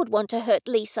Greg would want to hurt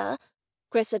Lisa,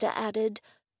 Cressida added.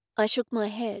 I shook my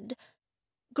head.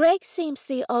 Greg seems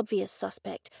the obvious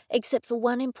suspect, except for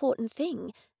one important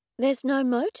thing. There's no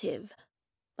motive.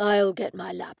 I'll get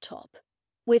my laptop.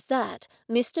 With that,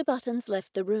 Mr. Buttons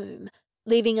left the room,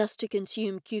 leaving us to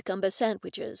consume cucumber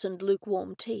sandwiches and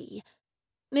lukewarm tea.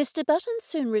 Mr. Buttons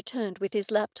soon returned with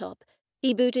his laptop.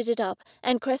 He booted it up,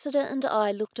 and Cressida and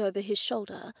I looked over his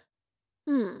shoulder.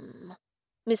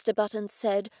 Mr. Buttons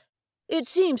said, "It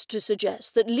seems to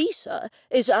suggest that Lisa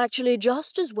is actually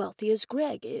just as wealthy as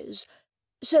Greg is.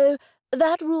 So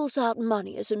that rules out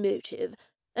money as a motive,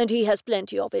 and he has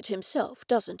plenty of it himself,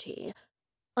 doesn't he?"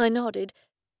 I nodded.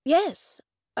 Yes,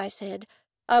 I said.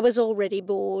 I was already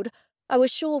bored. I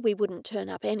was sure we wouldn't turn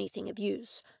up anything of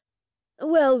use.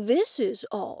 "Well, this is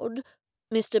odd,"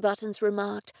 Mr. Buttons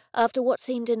remarked, after what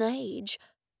seemed an age.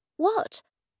 "What?"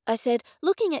 I said,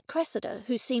 looking at Cressida,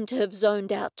 who seemed to have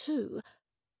zoned out too.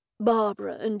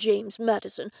 "Barbara and James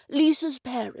Madison, Lisa's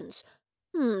parents.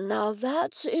 Now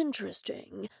that's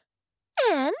interesting."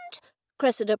 "And?"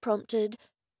 Cressida prompted.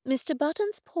 Mr.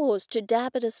 Buttons paused to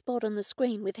dab at a spot on the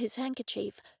screen with his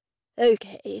handkerchief.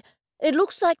 "Okay, it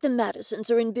looks like the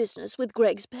Madisons are in business with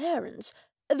Greg's parents.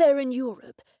 They're in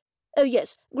Europe. Oh,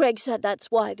 yes, Greg said that's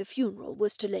why the funeral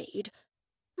was delayed."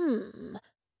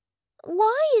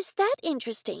 "Why is that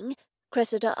interesting?"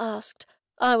 Cressida asked.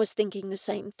 I was thinking the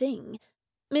same thing.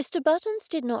 Mr. Buttons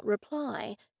did not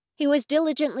reply. He was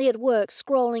diligently at work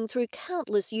scrolling through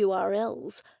countless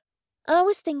URLs. I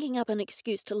was thinking up an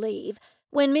excuse to leave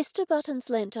when Mr. Buttons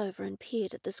leant over and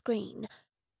peered at the screen.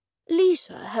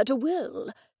 "Lisa had a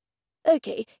will.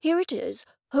 Okay, here it is.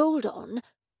 Hold on."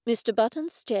 Mr.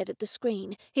 Buttons stared at the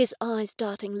screen, his eyes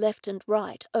darting left and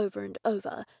right, over and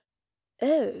over.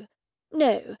 "Oh,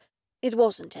 no, it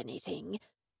wasn't anything."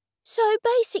 "So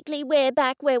basically we're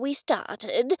back where we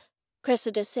started,"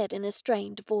 Cressida said in a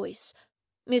strained voice.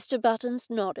 Mr. Buttons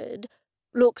nodded.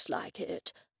 "Looks like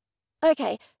it."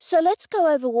 "Okay, so let's go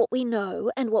over what we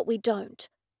know and what we don't,"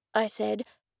 I said.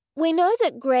 "We know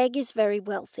that Greg is very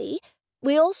wealthy.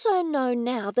 We also know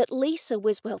now that Lisa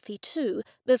was wealthy too,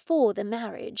 before the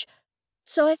marriage.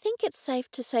 So I think it's safe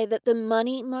to say that the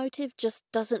money motive just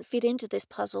doesn't fit into this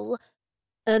puzzle."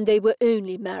 "And they were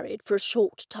only married for a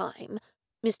short time,"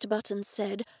 Mr. Buttons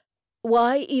said.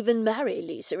 "Why even marry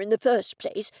Lisa in the first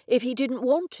place if he didn't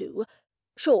want to?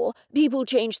 Sure, people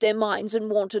change their minds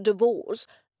and want a divorce,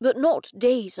 but not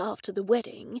days after the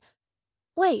wedding."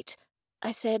 "Wait,"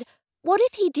 I said, "what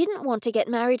if he didn't want to get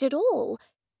married at all?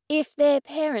 If their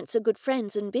parents are good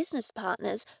friends and business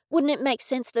partners, wouldn't it make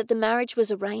sense that the marriage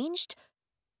was arranged?"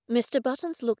 Mr.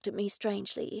 Buttons looked at me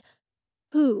strangely.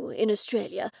 "Who in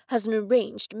Australia has an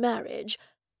arranged marriage?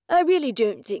 I really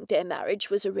don't think their marriage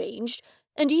was arranged,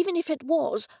 and even if it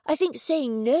was, I think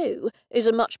saying no is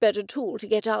a much better tool to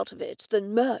get out of it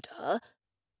than murder."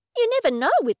 "You never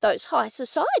know with those high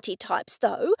society types,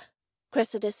 though,"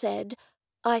 Cressida said.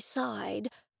 I sighed.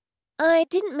 "I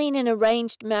didn't mean an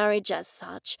arranged marriage as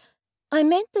such. I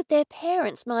meant that their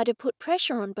parents might have put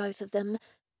pressure on both of them.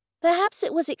 Perhaps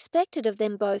it was expected of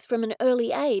them both from an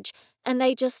early age, and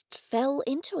they just fell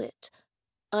into it."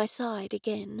 I sighed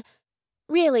again.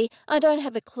 "Really, I don't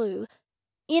have a clue.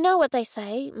 You know what they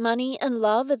say, money and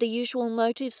love are the usual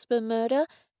motives for murder,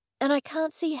 and I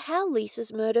can't see how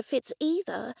Lisa's murder fits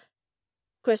either."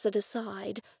 Cressida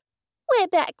sighed. "We're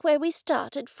back where we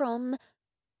started from."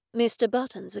 Mr.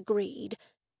 Buttons agreed,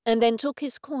 and then took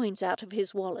his coins out of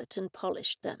his wallet and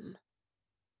polished them.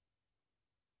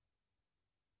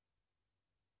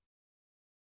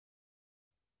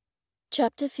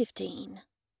 Chapter 15.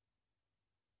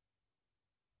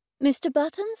 Mr.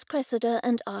 Buttons, Cressida,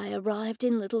 and I arrived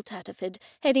in Little Tatterford,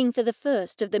 heading for the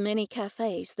first of the many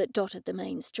cafes that dotted the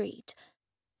main street.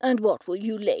 "And what will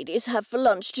you ladies have for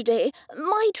lunch today?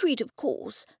 My treat, of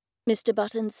course," Mr.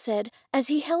 Buttons said as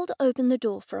he held open the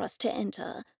door for us to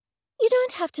enter. "You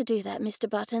don't have to do that, Mr.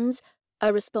 Buttons," I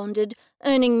responded,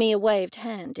 earning me a waved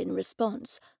hand in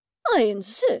response. "I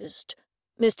insist."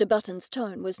 Mr. Buttons'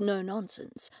 tone was no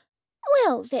nonsense.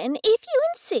 "Well, then, if you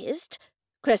insist,"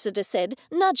 Cressida said,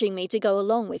 nudging me to go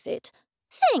along with it.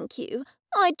 "Thank you.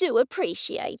 I do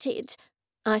appreciate it."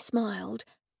 I smiled.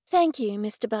 "Thank you,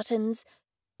 Mr. Buttons."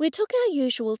 We took our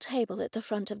usual table at the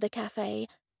front of the cafe.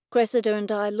 Cressida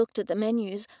and I looked at the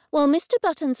menus, while Mr.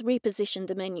 Buttons repositioned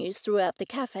the menus throughout the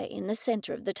cafe in the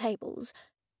centre of the tables.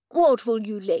 "What will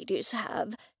you ladies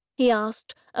have?" he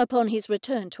asked upon his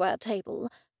return to our table.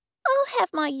 "I'll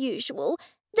have my usual,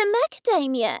 the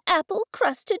macadamia apple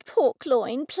crusted pork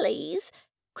loin, please,"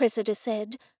 Cressida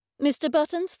said. Mr.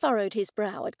 Buttons furrowed his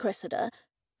brow at Cressida.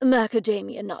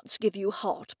 "Macadamia nuts give you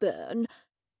heartburn."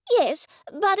 "Yes,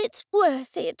 but it's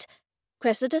worth it."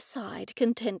 Cressida sighed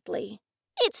contentedly.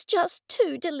 "It's just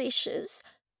too delicious."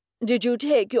 "Did you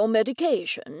take your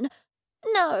medication?"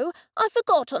 "No, I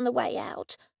forgot on the way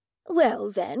out."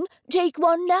 "Well, then, take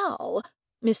one now,"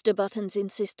 Mr. Buttons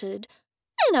insisted.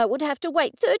 "Then I would have to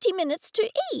wait 30 minutes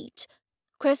to eat."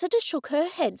 Cressida shook her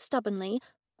head stubbornly.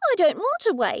 "I don't want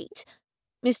to wait."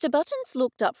 Mr. Buttons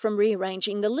looked up from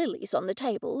rearranging the lilies on the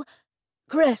table.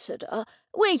 "Cressida,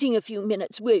 waiting a few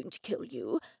minutes won't kill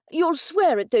you. You'll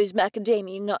swear at those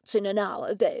macadamia nuts in an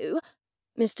hour, though."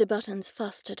 Mr. Buttons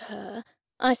fussed at her.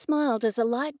 I smiled as a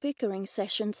light bickering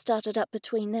session started up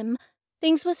between them.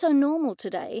 Things were so normal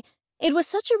today. It was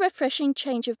such a refreshing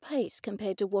change of pace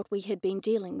compared to what we had been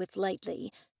dealing with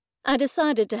lately. I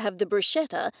decided to have the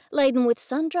bruschetta laden with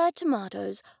sun-dried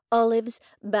tomatoes, olives,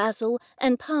 basil,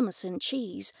 and Parmesan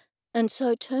cheese, and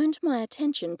so turned my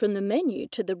attention from the menu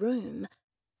to the room.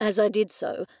 As I did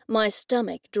so, my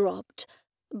stomach dropped.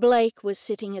 Blake was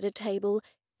sitting at a table.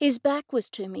 His back was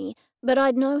to me, but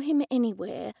I'd know him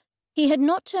anywhere. He had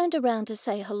not turned around to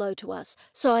say hello to us,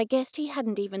 so I guessed he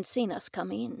hadn't even seen us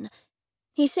come in.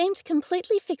 He seemed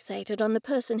completely fixated on the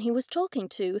person he was talking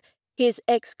to, his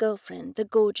ex-girlfriend, the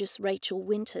gorgeous Rachel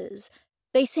Winters.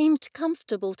 They seemed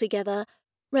comfortable together.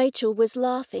 Rachel was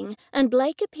laughing, and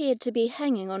Blake appeared to be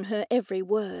hanging on her every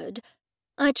word.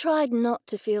 I tried not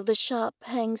to feel the sharp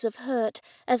pangs of hurt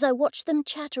as I watched them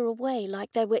chatter away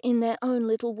like they were in their own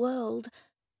little world.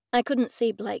 I couldn't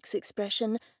see Blake's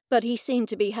expression, but he seemed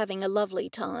to be having a lovely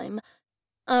time.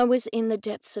 I was in the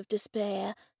depths of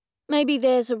despair. Maybe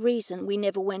there's a reason we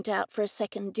never went out for a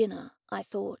second dinner, I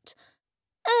thought.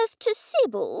 "Earth to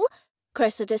Sibyl,"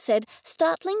 Cressida said,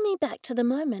 startling me back to the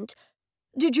moment.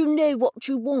 "Did you know what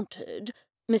you wanted?"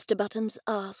 Mr. Buttons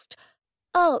asked.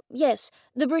 "Oh, yes,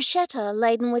 the bruschetta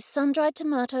laden with sun-dried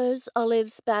tomatoes,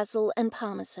 olives, basil, and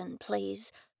Parmesan,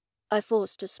 please." I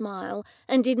forced a smile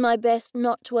and did my best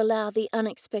not to allow the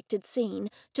unexpected scene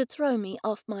to throw me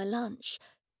off my lunch.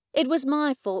 It was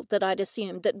my fault that I'd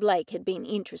assumed that Blake had been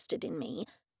interested in me.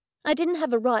 I didn't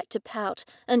have a right to pout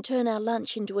and turn our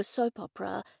lunch into a soap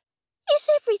opera. "Is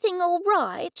everything all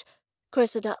right?"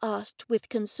 Cressida asked with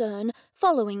concern,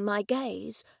 following my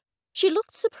gaze. She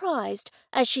looked surprised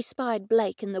as she spied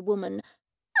Blake and the woman.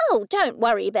 "Oh, don't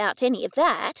worry about any of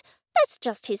that. That's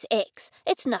just his ex.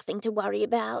 It's nothing to worry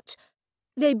about."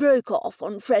 "They broke off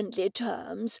on friendly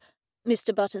terms."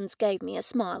 Mr. Buttons gave me a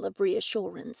smile of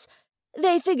reassurance.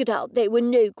 "They figured out they were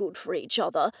no good for each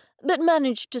other, but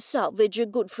managed to salvage a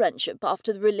good friendship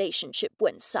after the relationship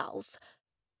went south."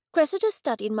 Cressida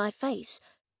studied my face.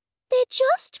 "They're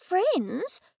just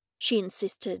friends," she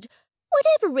insisted.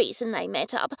 "Whatever reason they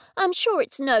met up, I'm sure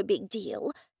it's no big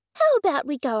deal. How about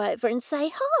we go over and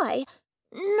say hi?"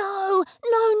 "No,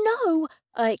 no, no,"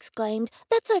 I exclaimed.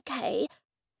 "That's okay."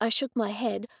 I shook my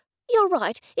head. "You're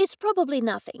right, it's probably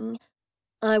nothing."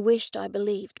 I wished I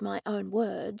believed my own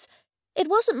words. It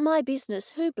wasn't my business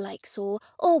who Blake saw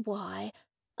or why.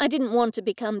 I didn't want to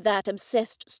become that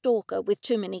obsessed stalker with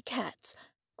too many cats,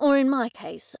 or in my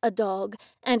case, a dog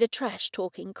and a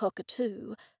trash-talking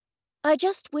cockatoo. I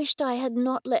just wished I had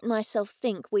not let myself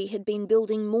think we had been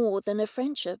building more than a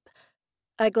friendship.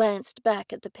 I glanced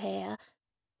back at the pair.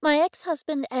 My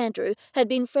ex-husband Andrew had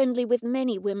been friendly with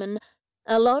many women,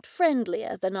 a lot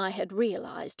friendlier than I had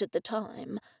realized at the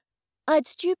time. I'd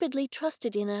stupidly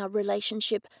trusted in our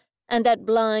relationship, and that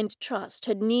blind trust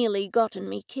had nearly gotten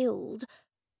me killed.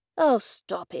 Oh,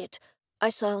 stop it, I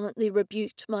silently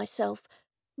rebuked myself.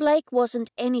 Blake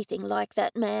wasn't anything like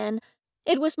that man.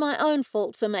 It was my own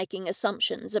fault for making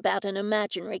assumptions about an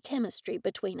imaginary chemistry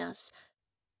between us.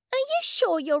 "Are you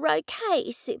sure you're okay,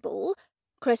 Sibyl?"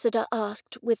 Cressida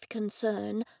asked with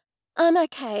concern. "I'm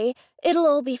okay. It'll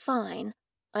all be fine,"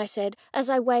 I said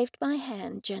as I waved my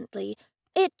hand gently.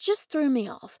 "It just threw me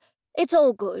off. It's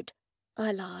all good,"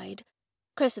 I lied.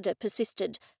 Cressida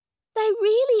persisted. "They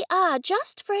really are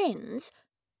just friends."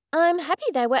 "I'm happy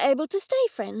they were able to stay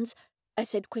friends," I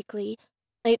said quickly.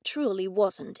 It truly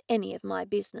wasn't any of my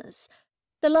business.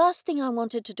 The last thing I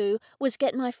wanted to do was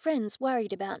get my friends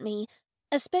worried about me,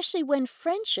 especially when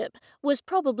friendship was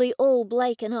probably all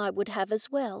Blake and I would have as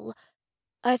well.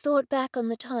 I thought back on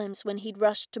the times when he'd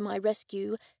rushed to my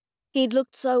rescue. He'd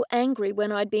looked so angry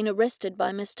when I'd been arrested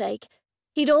by mistake.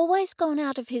 He'd always gone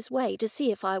out of his way to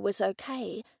see if I was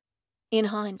okay. In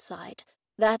hindsight,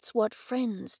 that's what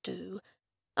friends do.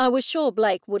 I was sure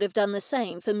Blake would have done the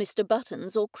same for Mr.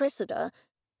 Buttons or Cressida.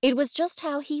 It was just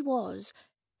how he was.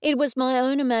 It was my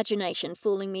own imagination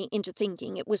fooling me into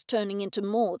thinking it was turning into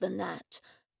more than that.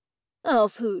 "Our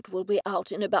food will be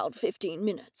out in about 15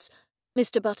 minutes,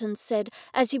 Mr. Buttons said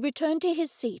as he returned to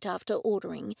his seat after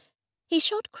ordering. He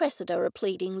shot Cressida a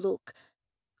pleading look.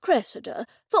 "Cressida,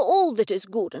 for all that is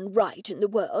good and right in the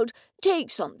world, take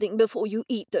something before you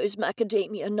eat those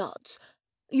macadamia nuts.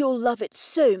 You'll love it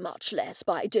so much less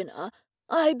by dinner.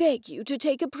 I beg you to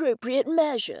take appropriate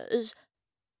measures."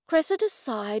 Cressida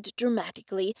sighed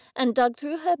dramatically and dug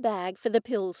through her bag for the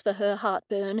pills for her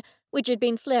heartburn, which had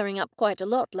been flaring up quite a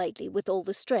lot lately with all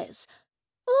the stress.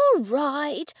 "All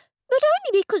right, but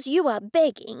only because you are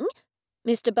begging."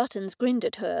 Mr. Buttons grinned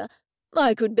at her.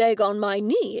 "I could beg on my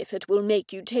knee if it will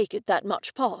make you take it that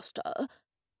much faster."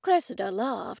 Cressida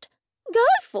laughed. "Go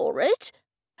for it."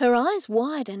 Her eyes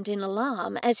widened in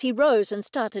alarm as he rose and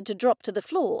started to drop to the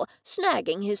floor,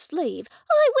 snagging his sleeve.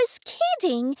 "I was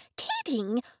kidding.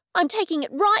 I'm taking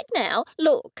it right now.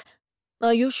 Look."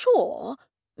 "Are you sure?"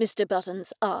 Mr.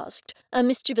 Buttons asked, a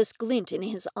mischievous glint in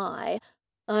his eye.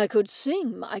 "I could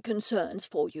sing my concerns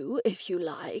for you, if you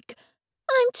like."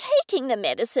 "I'm taking the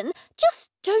medicine.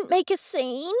 Just don't make a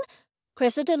scene."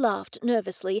 Cressida laughed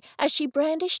nervously as she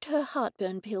brandished her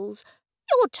heartburn pills.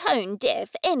 "You're tone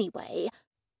deaf anyway."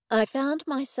 I found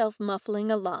myself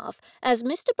muffling a laugh as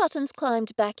Mr. Buttons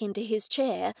climbed back into his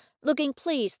chair, looking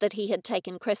pleased that he had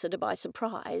taken Cressida by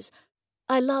surprise.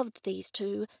 I loved these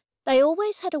two. They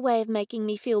always had a way of making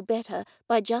me feel better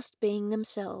by just being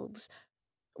themselves.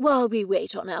 "While we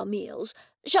wait on our meals,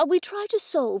 shall we try to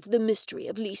solve the mystery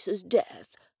of Lisa's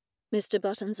death?" Mr.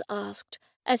 Buttons asked,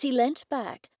 as he leant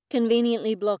back,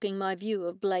 conveniently blocking my view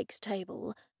of Blake's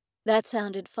table. That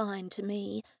sounded fine to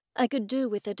me. I could do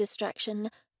with a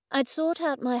distraction. I'd sort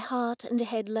out my heart and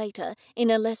head later in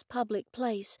a less public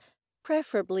place,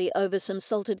 preferably over some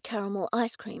salted caramel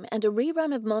ice cream and a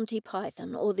rerun of Monty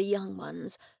Python or The Young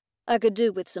Ones. I could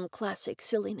do with some classic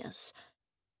silliness.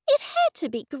 "It had to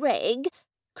be Greg,"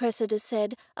 Cressida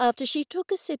said after she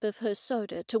took a sip of her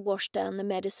soda to wash down the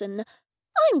medicine.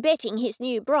 "I'm betting his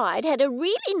new bride had a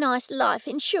really nice life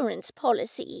insurance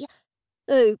policy."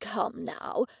 "Oh, come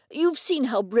now. You've seen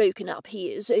how broken up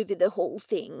he is over the whole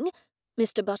thing,"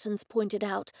 Mr. Buttons pointed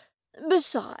out.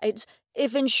 "Besides,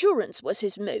 if insurance was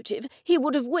his motive, he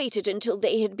would have waited until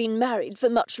they had been married for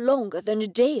much longer than a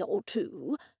day or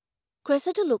two."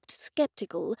 Cressida looked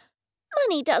sceptical.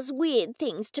 "Money does weird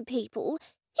things to people.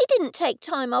 He didn't take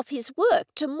time off his work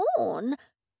to mourn."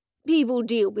 "People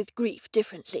deal with grief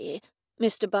differently,"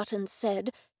 Mr. Buttons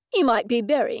said. "He might be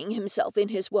burying himself in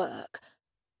his work."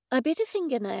 I bit a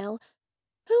fingernail.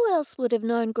 Who else would have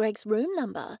known Greg's room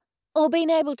number? Or been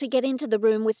able to get into the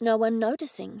room with no one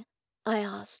noticing? I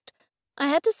asked. I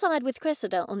had to side with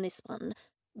Cressida on this one.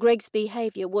 Greg's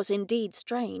behaviour was indeed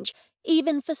strange,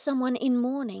 even for someone in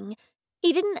mourning.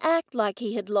 He didn't act like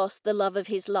he had lost the love of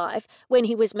his life when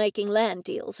he was making land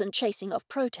deals and chasing off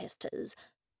protesters.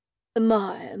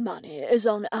 "My money is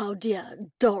on our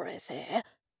dear Dorothy,"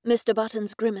 Mr.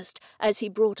 Buttons grimaced as he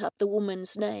brought up the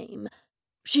woman's name.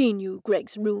 "She knew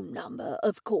Greg's room number,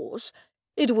 of course.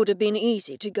 It would have been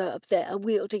easy to go up there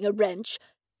wielding a wrench.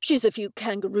 She's a few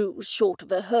kangaroos short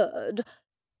of a herd."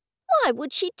 "Why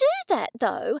would she do that,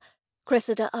 though?"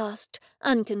 Cressida asked,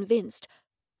 unconvinced.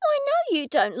 "I know you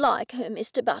don't like her,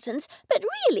 Mr. Buttons, but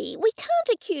really, we can't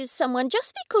accuse someone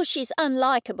just because she's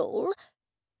unlikable."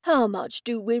 "How much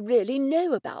do we really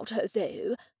know about her,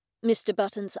 though?" Mr.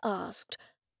 Buttons asked.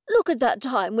 "Look at that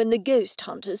time when the ghost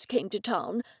hunters came to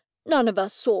town. None of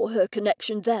us saw her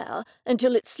connection there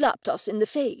until it slapped us in the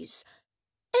face."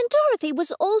 "And Dorothy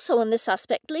was also on the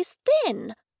suspect list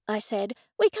then," I said.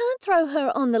 "We can't throw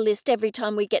her on the list every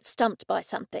time we get stumped by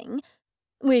something."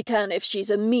 "We can if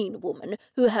she's a mean woman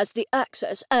who has the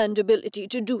access and ability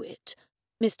to do it,"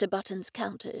 Mr. Buttons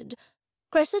countered.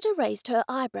 Cressida raised her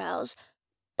eyebrows.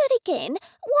 "But again,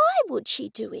 why would she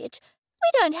do it? We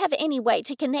don't have any way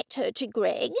to connect her to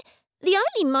Greg. The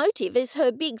only motive is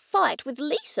her big fight with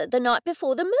Lisa the night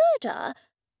before the murder."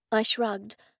 I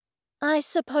shrugged. "I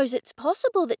suppose it's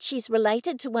possible that she's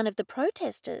related to one of the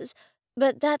protesters,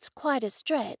 but that's quite a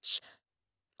stretch."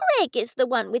 "Greg is the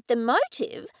one with the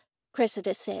motive,"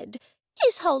 Cressida said.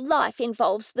 "His whole life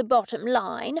involves the bottom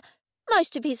line.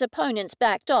 Most of his opponents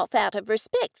backed off out of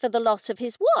respect for the loss of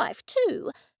his wife,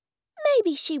 too.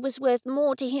 Maybe she was worth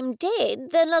more to him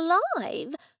dead than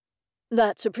alive."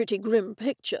 "That's a pretty grim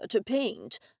picture to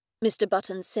paint," Mr.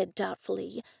 Buttons said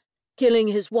doubtfully. "Killing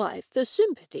his wife for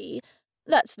sympathy.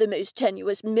 That's the most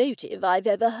tenuous motive I've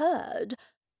ever heard.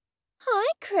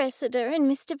 "Hi, Cressida and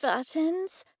Mr.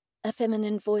 Buttons," a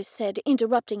feminine voice said,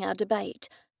 interrupting our debate.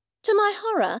 To my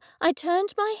horror, I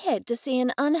turned my head to see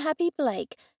an unhappy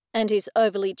Blake and his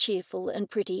overly cheerful and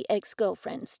pretty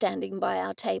ex-girlfriend standing by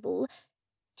our table.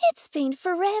 "It's been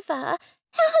forever.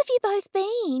 How have you both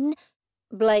been?"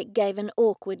 Blake gave an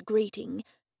awkward greeting.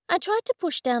 I tried to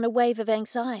push down a wave of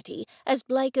anxiety as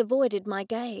Blake avoided my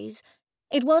gaze.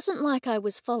 It wasn't like I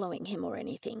was following him or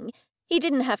anything. He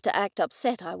didn't have to act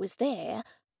upset I was there.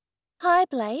 "Hi,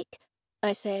 Blake,"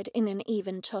 I said in an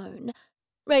even tone.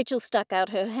 Rachel stuck out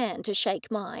her hand to shake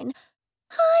mine.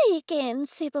 "Hi again,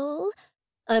 Sibyl."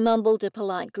 I mumbled a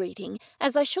polite greeting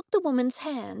as I shook the woman's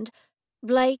hand.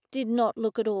 Blake did not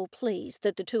look at all pleased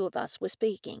that the two of us were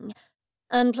speaking.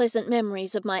 Unpleasant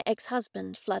memories of my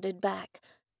ex-husband flooded back.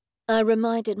 I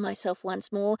reminded myself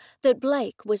once more that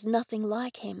Blake was nothing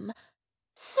like him.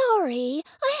 "Sorry,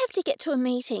 I have to get to a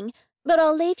meeting, but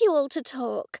I'll leave you all to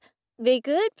talk. Be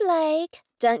good, Blake.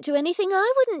 Don't do anything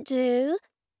I wouldn't do."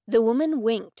 The woman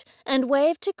winked and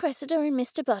waved to Cressida and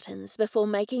Mr. Buttons before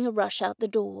making a rush out the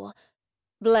door.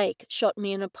 Blake shot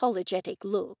me an apologetic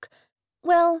look.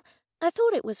 Well, I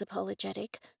thought it was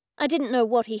apologetic. I didn't know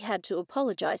what he had to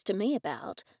apologize to me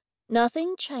about.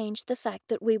 Nothing changed the fact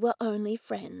that we were only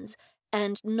friends,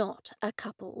 and not a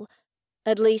couple.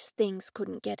 At least things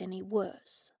couldn't get any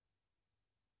worse.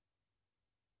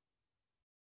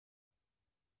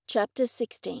 Chapter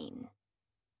 16.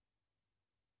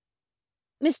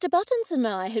 Mr. Buttons and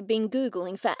I had been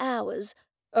Googling for hours,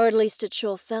 or at least it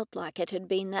sure felt like it had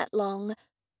been that long.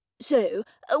 "So,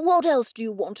 what else do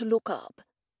you want to look up?"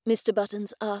 Mr.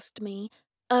 Buttons asked me.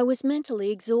 I was mentally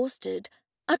exhausted.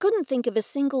 I couldn't think of a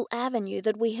single avenue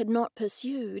that we had not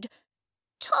pursued.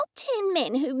 "Top 10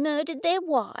 men who murdered their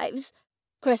wives,"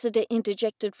 Cressida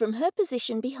interjected from her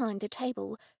position behind the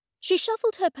table. She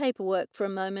shuffled her paperwork for a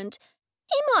moment.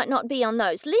 "He might not be on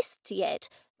those lists yet,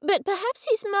 but perhaps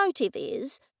his motive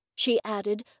is," she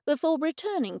added before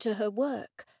returning to her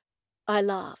work. I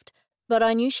laughed, but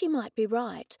I knew she might be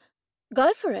right.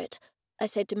 "Go for it," I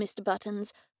said to Mr.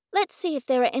 Buttons. "Let's see if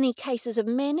there are any cases of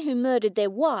men who murdered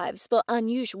their wives for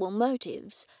unusual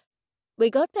motives." We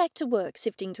got back to work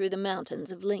sifting through the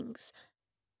mountains of links.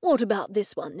 "What about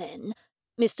this one, then?"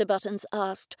 Mr. Buttons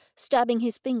asked, stabbing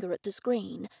his finger at the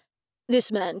screen.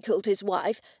 "This man killed his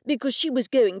wife because she was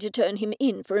going to turn him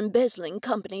in for embezzling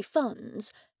company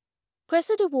funds."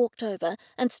 Cressida walked over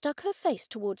and stuck her face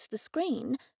towards the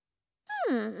screen.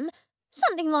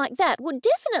 Something like that would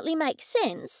definitely make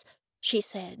sense," she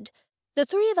said. The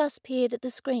three of us peered at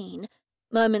the screen.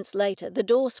 Moments later, the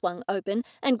door swung open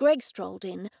and Greg strolled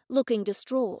in, looking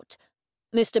distraught.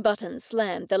 Mr. Buttons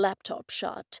slammed the laptop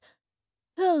shut.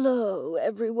 "Hello,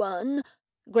 everyone,"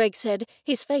 Greg said,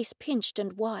 his face pinched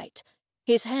and white.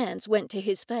 His hands went to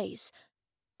his face.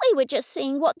 "We were just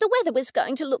seeing what the weather was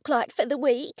going to look like for the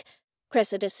week,"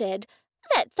 Cressida said.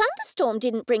 "That thunderstorm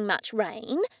didn't bring much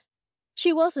rain."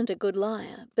 She wasn't a good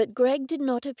liar, but Greg did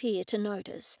not appear to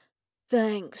notice.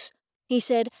 "Thanks," he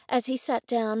said as he sat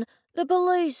down. "The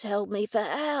police held me for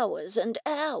hours and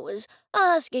hours,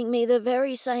 asking me the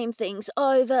very same things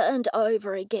over and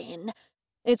over again.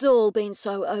 It's all been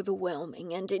so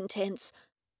overwhelming and intense.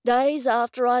 Days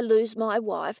after I lose my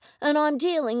wife, and I'm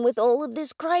dealing with all of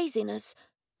this craziness.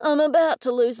 I'm about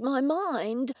to lose my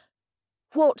mind."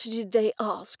 "What did they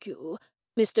ask you?"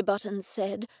 Mr. Buttons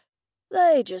said.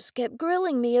 "They just kept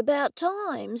grilling me about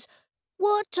times.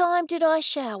 What time did I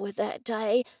shower that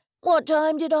day? What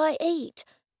time did I eat?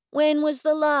 When was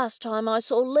the last time I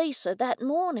saw Lisa that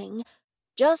morning?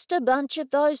 Just a bunch of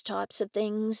those types of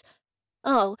things.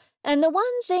 Oh, and the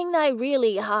one thing they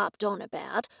really harped on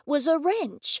about was a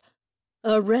wrench."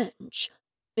 "A wrench?"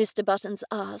 Mr. Buttons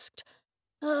asked.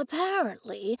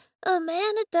 "Apparently, a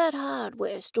man at that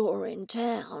hardware store in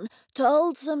town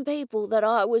told some people that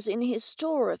I was in his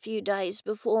store a few days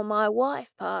before my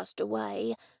wife passed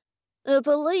away. The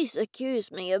police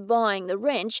accused me of buying the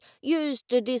wrench used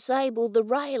to disable the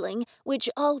railing, which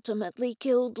ultimately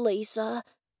killed Lisa."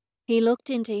 He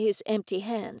looked into his empty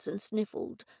hands and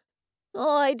sniffled.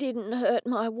 "I didn't hurt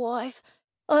my wife.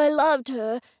 I loved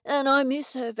her, and I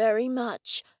miss her very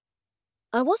much."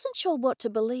 I wasn't sure what to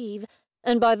believe,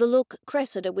 and by the look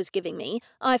Cressida was giving me,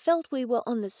 I felt we were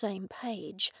on the same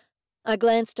page. I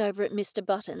glanced over at Mr.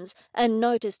 Buttons and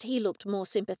noticed he looked more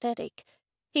sympathetic.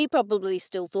 He probably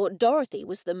still thought Dorothy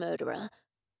was the murderer.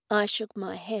 I shook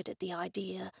my head at the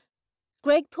idea.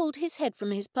 Greg pulled his head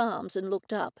from his palms and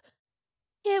looked up.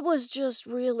 "It was just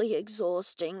really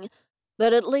exhausting,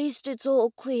 but at least it's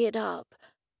all cleared up."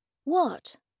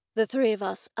 "What?" the three of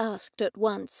us asked at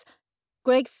once.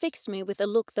 Greg fixed me with a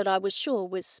look that I was sure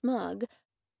was smug.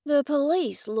 The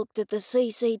police looked at the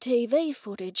CCTV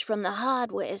footage from the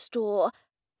hardware store.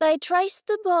 They traced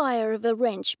the buyer of a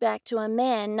wrench back to a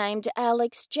man named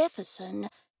Alex Jefferson.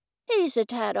 He's a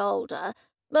tad older,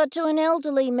 but to an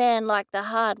elderly man like the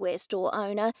hardware store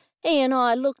owner, he and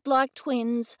I looked like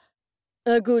twins.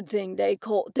 A good thing they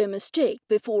caught their mistake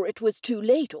before it was too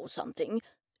late or something.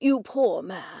 You poor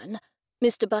man,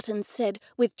 Mr. Buttons said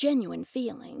with genuine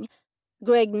feeling.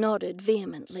 Greg nodded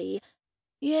vehemently.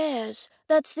 Yes,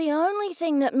 that's the only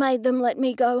thing that made them let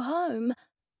me go home.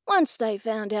 Once they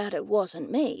found out it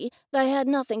wasn't me, they had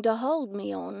nothing to hold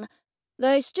me on.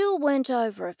 They still went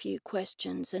over a few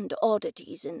questions and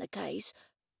oddities in the case,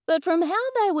 but from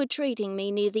how they were treating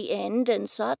me near the end and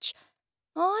such,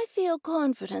 I feel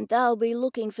confident they'll be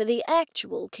looking for the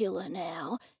actual killer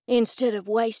now, instead of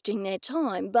wasting their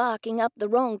time barking up the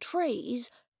wrong trees.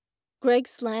 Greg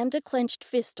slammed a clenched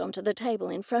fist onto the table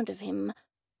in front of him.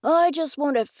 I just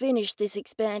want to finish this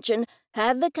expansion,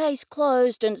 have the case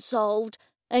closed and solved,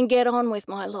 and get on with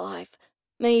my life.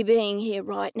 Me being here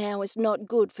right now is not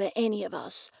good for any of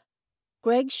us.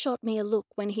 Greg shot me a look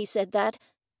when he said that,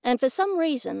 and for some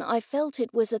reason I felt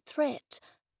it was a threat.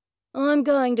 I'm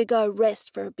going to go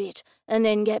rest for a bit and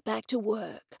then get back to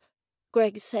work,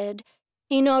 Greg said.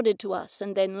 He nodded to us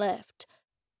and then left.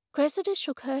 Cressida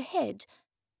shook her head.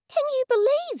 Can you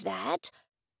believe that?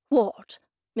 What?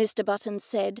 Mr. Buttons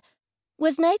said.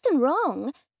 Was Nathan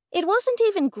wrong? It wasn't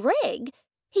even Greg.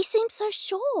 He seemed so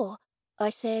sure, I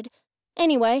said.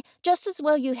 Anyway, just as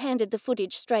well you handed the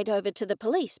footage straight over to the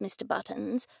police, Mr.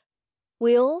 Buttons.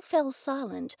 We all fell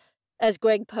silent as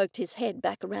Greg poked his head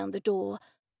back around the door.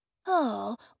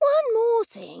 Oh, one more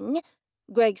thing,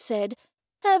 Greg said.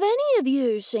 Have any of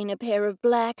you seen a pair of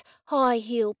black,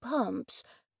 high-heel pumps?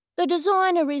 The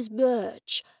designer is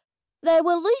Birch. They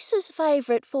were Lisa's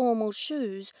favourite formal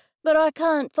shoes, but I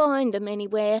can't find them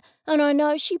anywhere, and I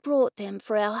know she brought them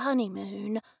for our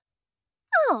honeymoon.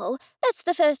 Oh, that's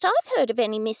the first I've heard of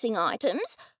any missing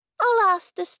items. I'll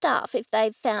ask the staff if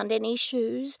they've found any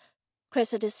shoes,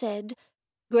 Cressida said.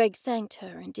 Greg thanked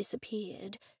her and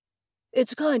disappeared.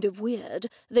 It's kind of weird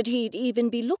that he'd even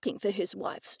be looking for his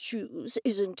wife's shoes,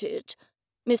 isn't it?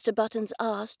 Mr. Buttons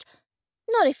asked.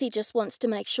 Not if he just wants to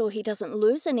make sure he doesn't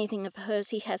lose anything of hers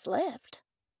he has left,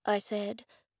 I said.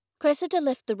 Cressida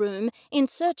left the room in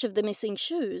search of the missing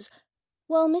shoes,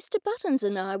 while Mr. Buttons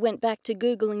and I went back to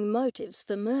Googling motives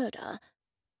for murder.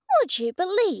 Would you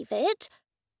believe it?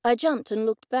 I jumped and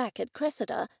looked back at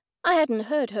Cressida. I hadn't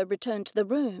heard her return to the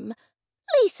room.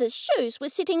 Lisa's shoes were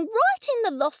sitting right in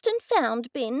the lost and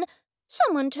found bin.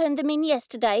 Someone turned them in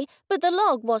yesterday, but the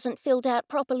log wasn't filled out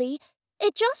properly.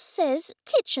 It just says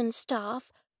kitchen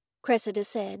staff, Cressida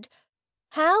said.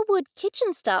 How would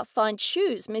kitchen staff find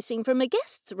shoes missing from a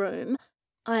guest's room?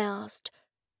 I asked.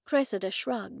 Cressida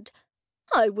shrugged.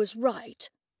 I was right,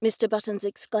 Mr. Buttons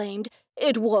exclaimed.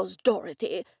 It was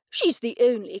Dorothy. She's the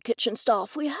only kitchen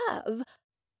staff we have.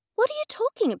 What are you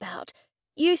talking about?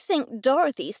 You think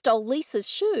Dorothy stole Lisa's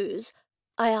shoes?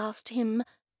 I asked him.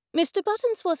 Mr.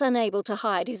 Buttons was unable to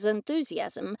hide his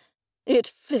enthusiasm. It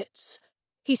fits,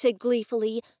 he said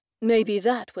gleefully. Maybe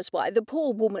that was why the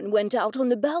poor woman went out on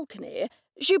the balcony.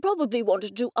 She probably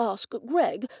wanted to ask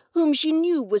Greg, whom she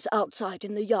knew was outside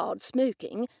in the yard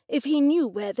smoking, if he knew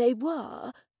where they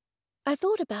were. I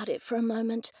thought about it for a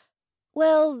moment.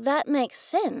 Well, that makes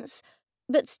sense.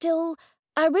 But still,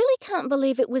 I really can't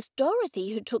believe it was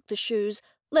Dorothy who took the shoes,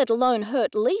 let alone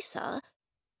hurt Lisa.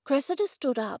 Cressida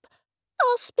stood up.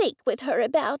 I'll speak with her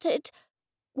about it.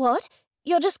 What?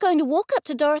 You're just going to walk up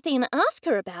to Dorothy and ask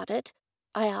her about it?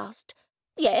 I asked.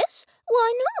 Yes,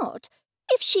 why not?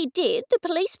 If she did, the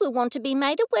police will want to be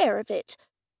made aware of it.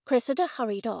 Cressida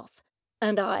hurried off,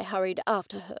 and I hurried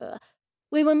after her.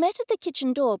 We were met at the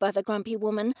kitchen door by the grumpy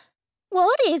woman.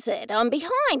 What is it? I'm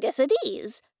behind as it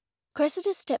is.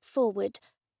 Cressida stepped forward.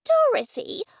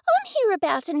 Dorothy, I'm here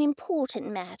about an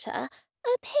important matter.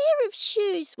 A pair of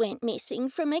shoes went missing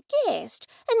from a guest,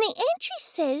 and the entry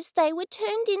says they were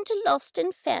turned into lost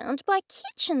and found by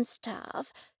kitchen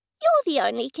staff. You're the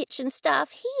only kitchen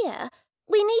staff here.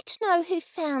 We need to know who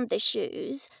found the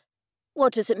shoes.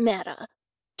 What does it matter?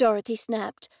 Dorothy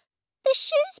snapped. The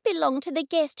shoes belong to the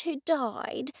guest who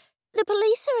died. The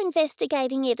police are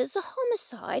investigating it as a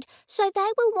homicide, so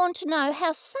they will want to know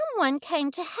how someone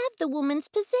came to have the woman's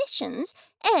possessions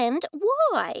and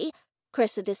why,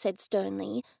 Cressida said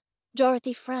sternly.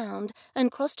 Dorothy frowned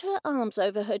and crossed her arms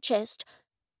over her chest.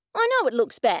 I know it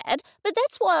looks bad, but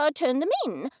that's why I turned them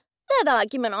in. That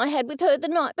argument I had with her the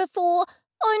night before,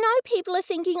 I know people are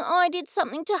thinking I did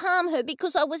something to harm her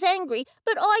because I was angry,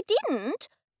 but I didn't.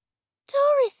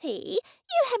 Dorothy,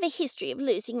 you have a history of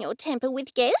losing your temper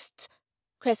with guests,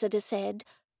 Cressida said.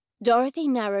 Dorothy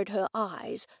narrowed her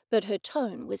eyes, but her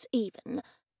tone was even.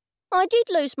 I did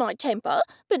lose my temper,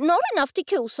 but not enough to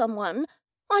kill someone.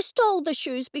 I stole the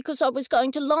shoes because I was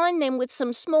going to line them with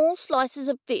some small slices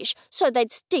of fish so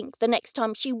they'd stink the next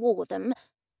time she wore them.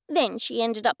 Then she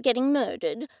ended up getting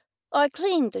murdered. I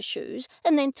cleaned the shoes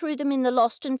and then threw them in the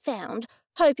lost and found,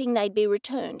 hoping they'd be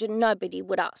returned and nobody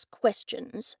would ask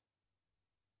questions.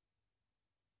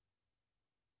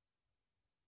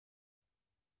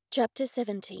 Chapter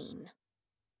 17.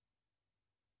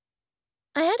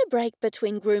 I had a break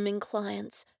between grooming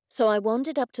clients, so I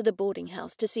wandered up to the boarding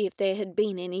house to see if there had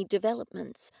been any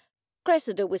developments.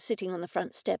 Cressida was sitting on the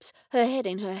front steps, her head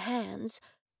in her hands.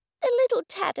 The little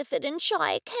Tatterford and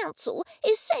Shire Council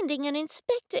is sending an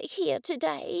inspector here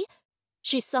today.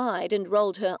 She sighed and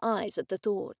rolled her eyes at the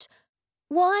thought.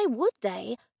 Why would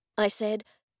they? I said.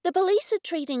 The police are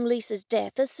treating Lisa's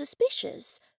death as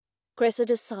suspicious.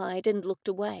 Cressida sighed and looked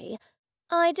away.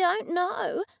 I don't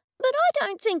know, but I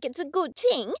don't think it's a good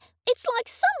thing. It's like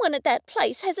someone at that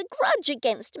place has a grudge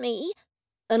against me.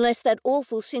 Unless that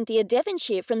awful Cynthia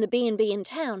Devonshire from the B&B in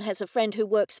town has a friend who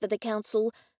works for the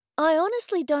council, I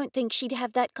honestly don't think she'd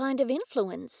have that kind of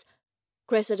influence.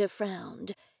 Cressida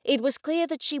frowned. It was clear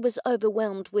that she was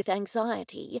overwhelmed with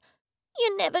anxiety.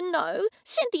 You never know.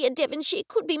 Cynthia Devonshire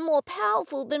could be more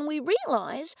powerful than we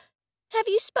realise. Have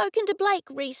you spoken to Blake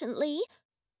recently?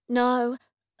 No,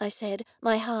 I said,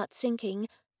 my heart sinking.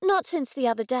 Not since the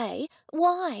other day.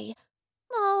 Why?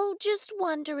 Oh, just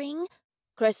wondering,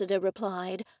 Cressida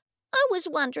replied. I was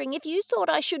wondering if you thought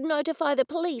I should notify the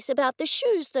police about the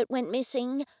shoes that went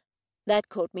missing. That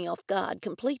caught me off guard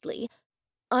completely.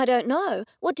 I don't know.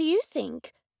 What do you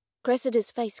think?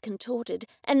 Cressida's face contorted,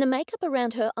 and the makeup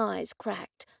around her eyes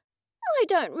cracked. I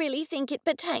don't really think it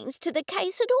pertains to the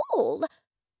case at all.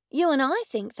 You and I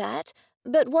think that,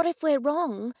 but what if we're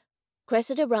wrong?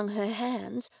 Cressida wrung her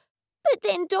hands. But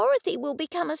then Dorothy will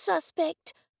become a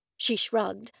suspect. She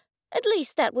shrugged. At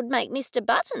least that would make Mr.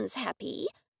 Buttons happy.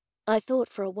 I thought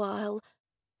for a while.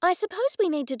 I suppose we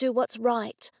need to do what's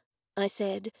right, I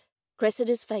said.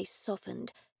 Cressida's face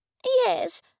softened.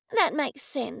 Yes, that makes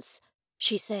sense,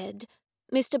 she said.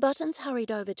 Mr. Buttons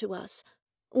hurried over to us.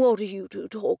 What are you two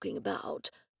talking about?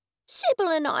 Sibyl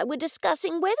and I were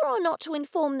discussing whether or not to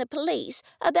inform the police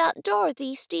about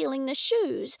Dorothy stealing the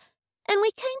shoes, and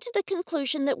we came to the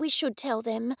conclusion that we should tell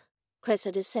them,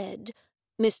 Cressida said.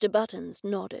 Mr. Buttons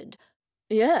nodded.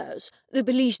 Yes, the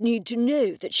police need to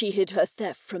know that she hid her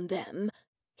theft from them,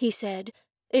 he said.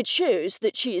 It shows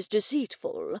that she is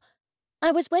deceitful.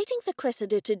 I was waiting for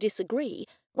Cressida to disagree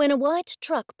when a white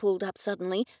truck pulled up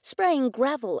suddenly, spraying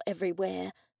gravel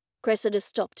everywhere. Cressida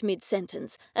stopped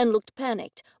mid-sentence and looked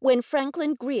panicked when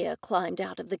Franklin Greer climbed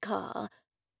out of the car.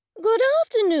 Good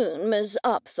afternoon, Miss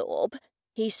Upthorpe,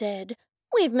 he said.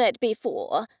 We've met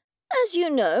before. As you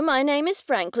know, my name is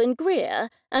Franklin Greer,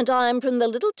 and I'm from the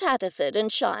Little Tatterford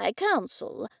and Shire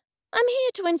Council. I'm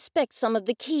here to inspect some of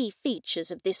the key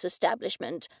features of this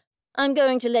establishment. I'm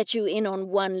going to let you in on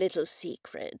one little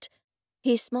secret.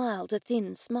 He smiled a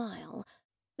thin smile.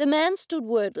 The man stood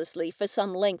wordlessly for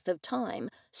some length of time,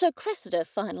 so Cressida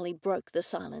finally broke the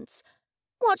silence.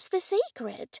 What's the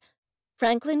secret?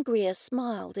 Franklin Greer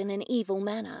smiled in an evil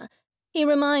manner. He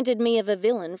reminded me of a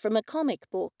villain from a comic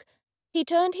book. He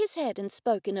turned his head and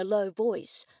spoke in a low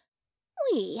voice.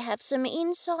 We have some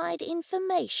inside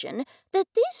information that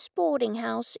this boarding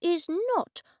house is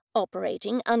not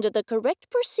operating under the correct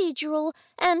procedural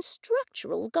and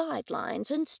structural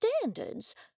guidelines and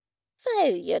standards.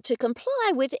 Failure to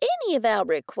comply with any of our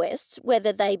requests,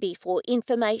 whether they be for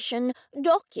information,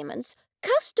 documents,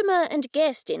 customer and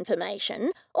guest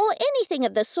information, or anything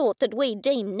of the sort that we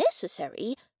deem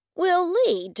necessary, will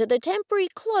lead to the temporary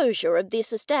closure of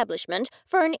this establishment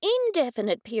for an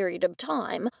indefinite period of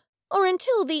time, or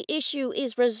until the issue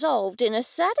is resolved in a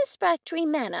satisfactory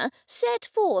manner set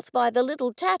forth by the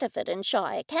Little Tatterford and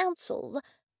Shire Council.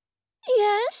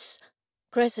 Yes,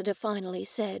 Cressida finally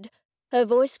said. Her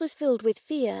voice was filled with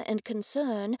fear and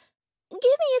concern. Give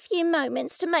me a few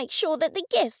moments to make sure that the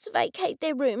guests vacate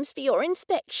their rooms for your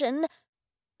inspection.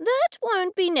 That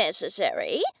won't be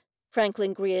necessary,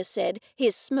 Franklin Greer said,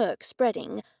 his smirk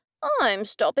spreading. I'm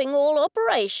stopping all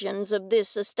operations of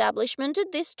this establishment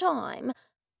at this time.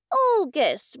 All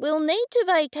guests will need to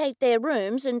vacate their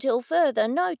rooms until further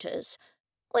notice.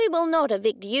 We will not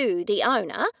evict you, the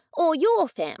owner, or your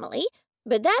family,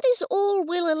 but that is all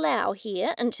we'll allow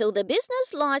here until the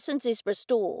business license is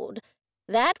restored.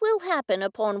 That will happen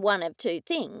upon one of two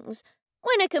things.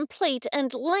 When a complete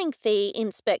and lengthy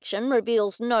inspection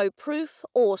reveals no proof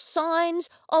or signs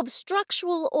of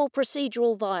structural or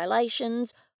procedural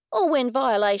violations, or when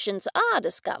violations are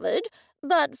discovered,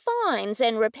 but fines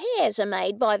and repairs are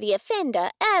made by the offender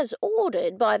as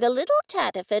ordered by the Little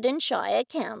Tatterford and Shire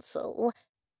Council."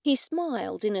 He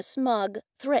smiled in a smug,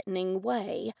 threatening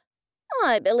way.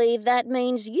 "I believe that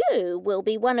means you will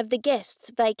be one of the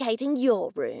guests vacating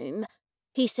your room,"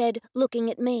 he said, looking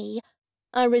at me.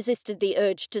 I resisted the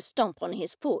urge to stomp on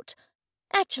his foot.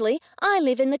 "Actually, I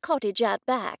live in the cottage out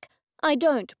back. I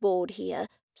don't board here,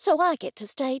 so I get to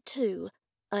stay too,"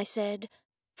 I said.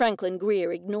 Franklin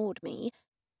Greer ignored me.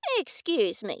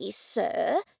 "Excuse me,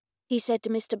 sir," he said to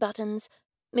Mr. Buttons.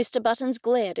 Mr. Buttons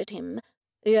glared at him.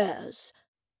 "Yes."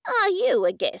 "Are you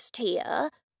a guest here?"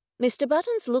 Mr.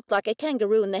 Buttons looked like a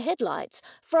kangaroo in the headlights,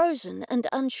 frozen and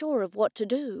unsure of what to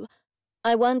do.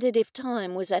 I wondered if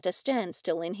time was at a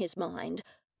standstill in his mind,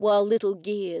 while little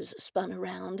gears spun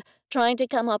around, trying to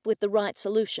come up with the right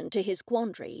solution to his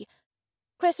quandary.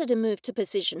 Cressida moved to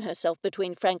position herself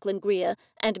between Franklin Greer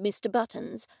and Mr.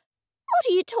 Buttons. "What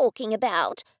are you talking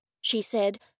about?" she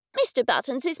said. "Mr.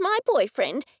 Buttons is my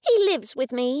boyfriend. He lives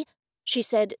with me," she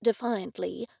said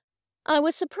defiantly. I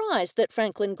was surprised that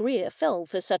Franklin Greer fell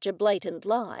for such a blatant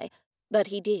lie, but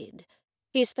he did.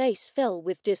 His face fell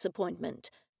with disappointment,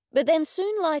 but then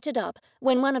soon lighted up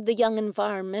when one of the young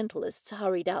environmentalists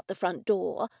hurried out the front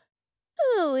door.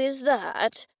 "Who is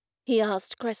that?" he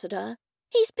asked Cressida.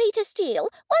 "He's Peter Steele,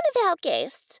 one of our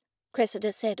guests,"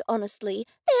 Cressida said honestly.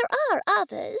 "There are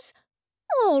others."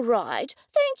 "All right,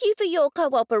 thank you for your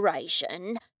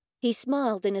cooperation." He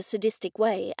smiled in a sadistic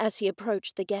way as he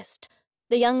approached the guest.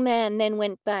 The young man then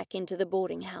went back into the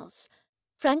boarding house.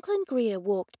 Franklin Greer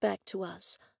walked back to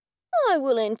us. "I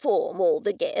will inform all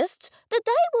the guests that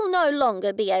they will no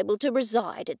longer be able to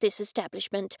reside at this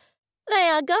establishment. They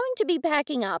are going to be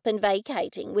packing up and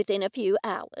vacating within a few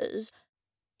hours."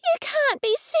 "You can't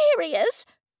be serious!"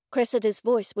 Cressida's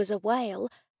voice was a wail.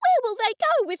 "Where will they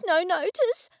go with no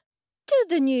notice?" "To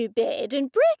the new bed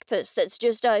and breakfast that's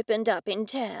just opened up in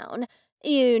town.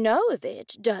 You know of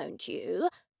it, don't you?"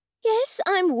 "Yes,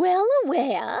 I'm well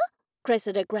aware,"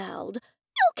 Cressida growled.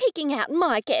 "You're kicking out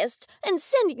my guests and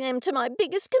sending them to my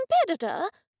biggest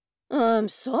competitor." "I'm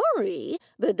sorry,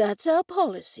 but that's our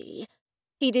policy."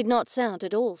 He did not sound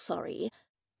at all sorry.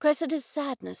 Cressida's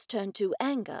sadness turned to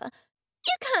anger.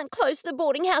 "You can't close the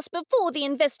boarding house before the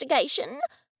investigation."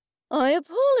 "I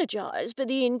apologize for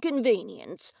the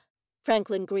inconvenience,"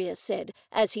 Franklin Greer said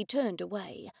as he turned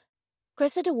away.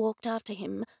 Cressida walked after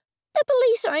him. "The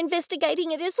police are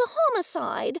investigating it as a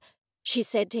homicide," she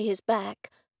said to his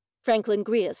back. Franklin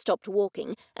Greer stopped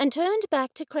walking and turned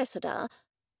back to Cressida.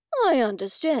 "I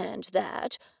understand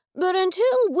that, but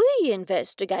until we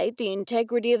investigate the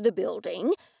integrity of the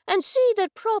building and see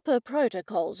that proper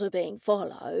protocols are being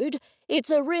followed, it's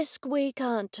a risk we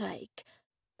can't take.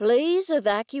 Please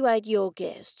evacuate your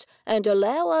guests and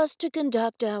allow us to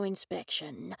conduct our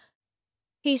inspection."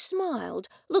 He smiled,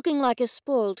 looking like a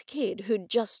spoiled kid who'd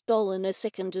just stolen a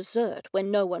second dessert when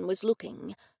no one was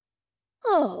looking.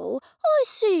 "Oh, I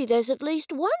see there's at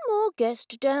least one more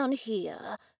guest down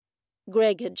here."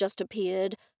 Greg had just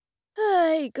appeared.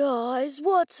 "Hey, guys,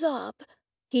 what's up?"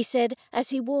 he said as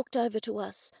he walked over to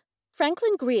us.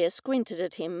 Franklin Greer squinted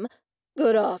at him.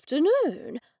 "Good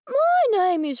afternoon. My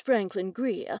name is Franklin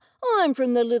Greer. I'm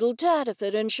from the Little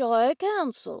Tatterford and Shire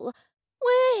Council.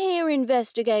 We're here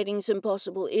investigating some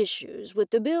possible issues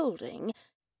with the building.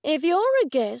 If you're a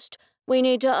guest, we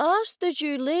need to ask that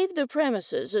you leave the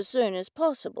premises as soon as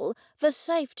possible for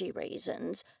safety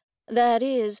reasons. That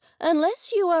is,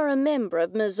 unless you are a member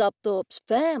of Ms. Upthorpe's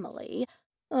family.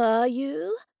 Are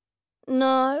you?"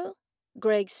 "No,"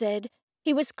 Greg said.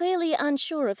 He was clearly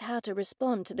unsure of how to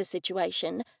respond to the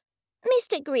situation.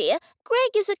 "Mr. Greer,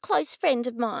 Greg is a close friend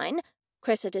of mine,"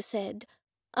 Cressida said.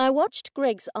 I watched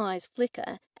Greg's eyes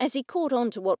flicker as he caught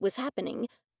on to what was happening.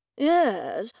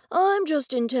 "Yes, I'm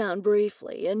just in town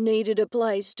briefly and needed a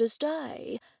place to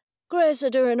stay.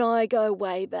 Cressida and I go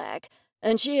way back,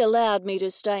 and she allowed me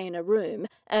to stay in a room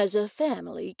as a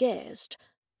family guest.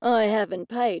 I haven't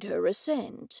paid her a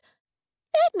cent."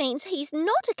 "That means he's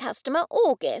not a customer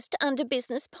or guest under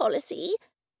business policy,"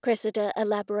 Cressida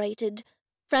elaborated.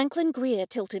 Franklin Greer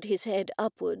tilted his head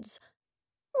upwards.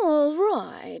 "All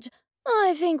right.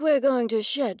 I think we're going to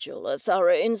schedule a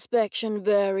thorough inspection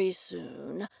very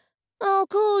soon. I'll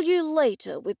call you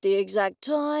later with the exact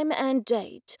time and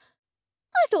date."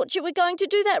 "I thought you were going to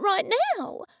do that right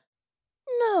now."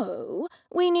 "No,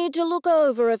 we need to look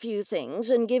over a few things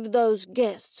and give those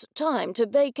guests time to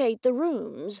vacate the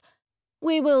rooms.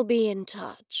 We will be in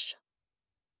touch."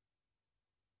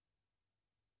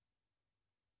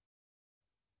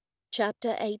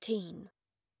 Chapter 18.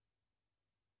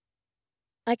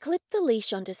 I clipped the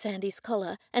leash onto Sandy's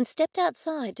collar and stepped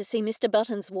outside to see Mr.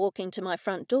 Buttons walking to my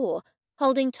front door,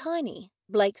 holding Tiny,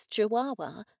 Blake's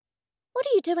chihuahua. "What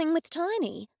are you doing with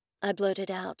Tiny?" I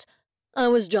blurted out. "I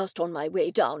was just on my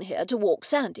way down here to walk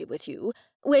Sandy with you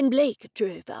when Blake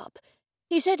drove up.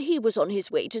 He said he was on his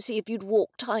way to see if you'd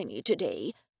walk Tiny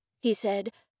today," he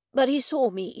said, "but he saw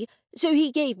me, so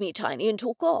he gave me Tiny and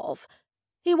took off.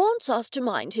 He wants us to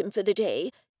mind him for the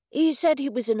day. He said he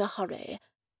was in a hurry."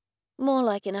 More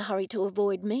like in a hurry to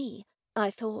avoid me, I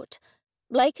thought.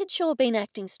 Blake had sure been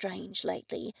acting strange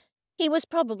lately. He was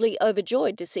probably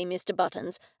overjoyed to see Mr.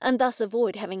 Buttons and thus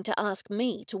avoid having to ask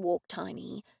me to walk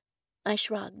Tiny. I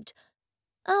shrugged.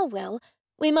 "Oh, well,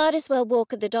 we might as well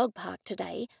walk at the dog park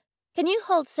today. Can you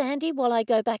hold Sandy while I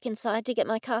go back inside to get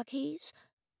my car keys?"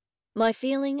 My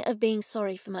feeling of being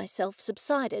sorry for myself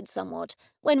subsided somewhat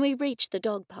when we reached the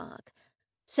dog park.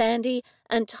 Sandy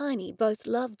and Tiny both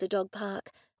loved the dog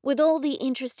park, with all the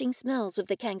interesting smells of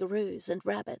the kangaroos and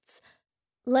rabbits.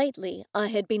 Lately, I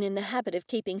had been in the habit of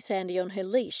keeping Sandy on her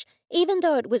leash, even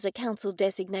though it was a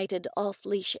council-designated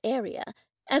off-leash area,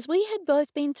 as we had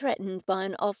both been threatened by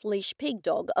an off-leash pig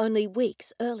dog only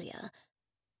weeks earlier.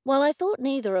 While I thought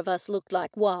neither of us looked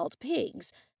like wild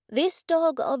pigs, this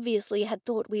dog obviously had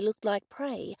thought we looked like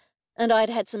prey, and I'd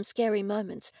had some scary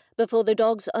moments before the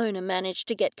dog's owner managed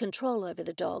to get control over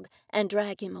the dog and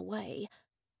drag him away.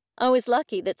 I was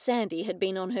lucky that Sandy had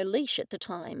been on her leash at the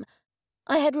time.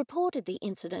 I had reported the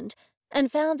incident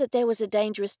and found that there was a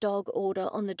dangerous dog order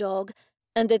on the dog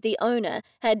and that the owner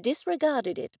had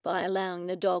disregarded it by allowing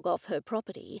the dog off her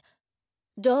property.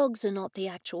 Dogs are not the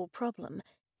actual problem,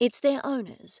 it's their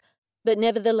owners. But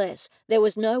nevertheless, there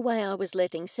was no way I was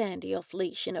letting Sandy off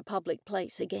leash in a public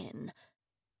place again.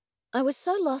 I was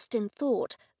so lost in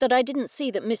thought that I didn't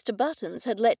see that Mr. Buttons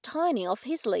had let Tiny off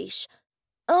his leash.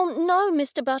 "Oh, no,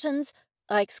 Mr. Buttons,"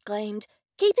 I exclaimed.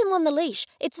 "Keep him on the leash.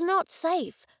 It's not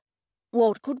safe."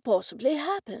 "What could possibly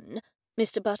happen?"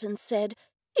 Mr. Buttons said.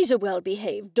 "He's a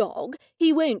well-behaved dog.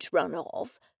 He won't run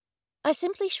off." I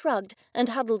simply shrugged and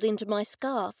huddled into my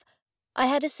scarf. I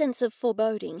had a sense of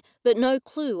foreboding, but no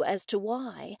clue as to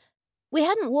why. We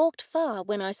hadn't walked far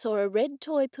when I saw a red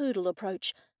toy poodle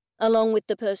approach, along with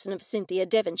the person of Cynthia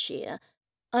Devonshire.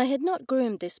 I had not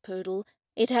groomed this poodle.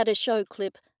 It had a show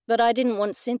clip, but I didn't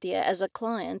want Cynthia as a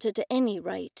client at any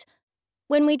rate.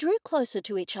 When we drew closer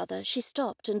to each other, she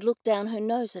stopped and looked down her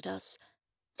nose at us.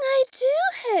 "I do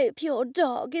hope your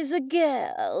dog is a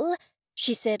girl,"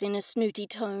 she said in a snooty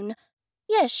tone.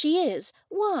 "Yes, she is.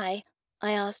 Why?"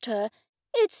 I asked her.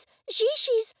 "It's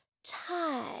Gigi's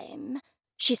time,"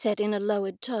 she said in a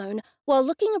lowered tone, while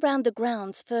looking around the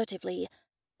grounds furtively.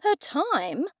 "Her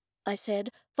time?" I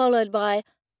said, followed by,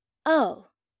 "Oh.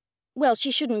 Well,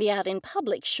 she shouldn't be out in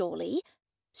public, surely."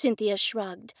 Cynthia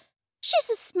shrugged.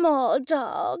 "She's a small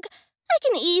dog. I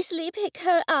can easily pick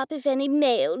her up if any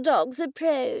male dogs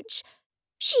approach.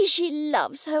 Gigi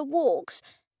loves her walks,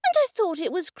 and I thought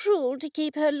it was cruel to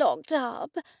keep her locked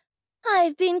up.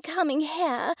 I've been coming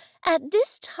here at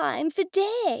this time for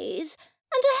days,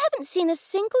 and I haven't seen a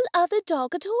single other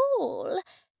dog at all.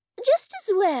 Just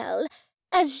as well,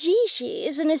 as Gigi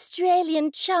is an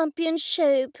Australian champion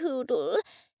show poodle.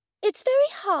 It's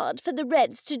very hard for the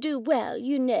Reds to do well,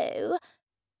 you know.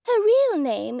 Her real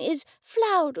name is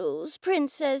Floudles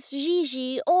Princess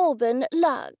Gigi Auburn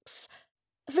Lux.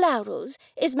 Floudles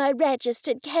is my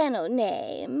registered kennel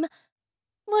name."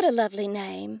 "What a lovely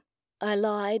name," I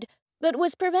lied, but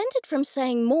was prevented from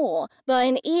saying more by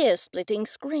an ear-splitting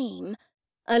scream.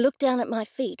 I looked down at my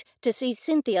feet to see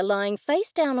Cynthia lying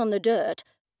face down on the dirt,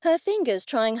 her fingers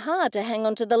trying hard to hang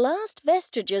on to the last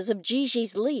vestiges of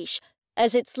Gigi's leash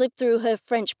as it slipped through her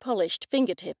French-polished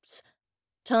fingertips.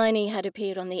 Tiny had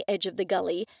appeared on the edge of the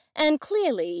gully, and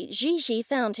clearly Gigi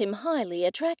found him highly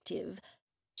attractive.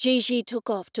 Gigi took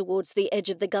off towards the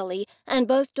edge of the gully, and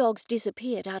both dogs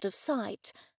disappeared out of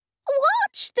sight.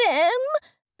 "Watch them!"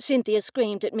 Cynthia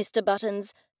screamed at Mr.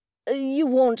 Buttons. "You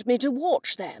want me to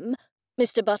watch them?"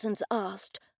 Mr. Buttons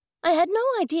asked. I had no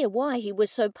idea why he was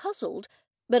so puzzled,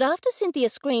 but after Cynthia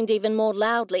screamed even more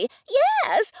loudly,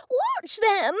 "Yes, watch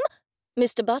them!"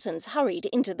 Mr. Buttons hurried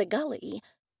into the gully.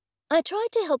 I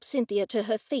tried to help Cynthia to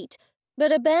her feet,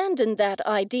 but abandoned that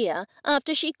idea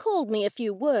after she called me a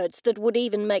few words that would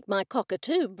even make my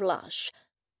cockatoo blush.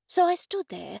 So I stood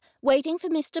there, waiting for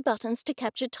Mr. Buttons to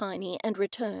capture Tiny and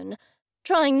return,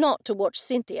 trying not to watch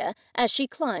Cynthia as she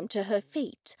climbed to her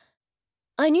feet.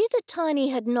 I knew that Tiny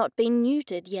had not been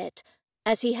neutered yet,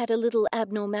 as he had a little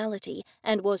abnormality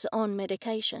and was on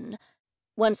medication.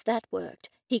 Once that worked,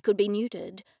 he could be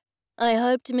neutered. I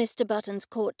hoped Mr. Buttons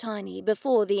caught Tiny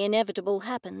before the inevitable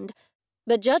happened,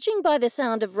 but judging by the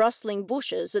sound of rustling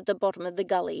bushes at the bottom of the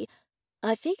gully,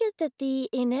 I figured that the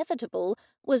inevitable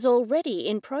was already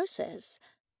in process.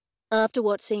 After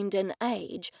what seemed an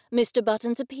age, Mr.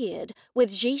 Buttons appeared,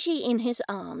 with Gigi in his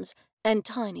arms and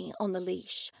Tiny on the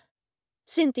leash.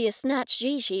 Cynthia snatched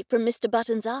Gigi from Mr.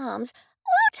 Buttons' arms.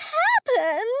 "What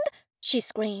happened?" she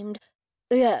screamed.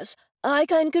 "Yes, I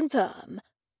can confirm,"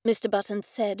 Mr. Buttons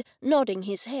said, nodding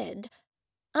his head.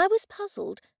 I was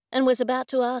puzzled and was about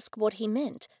to ask what he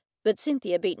meant, but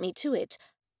Cynthia beat me to it.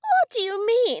 "What do you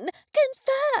mean,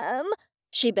 confirm?"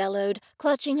 she bellowed,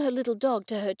 clutching her little dog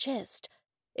to her chest.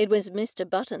 It was Mr.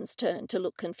 Buttons' turn to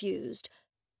look confused.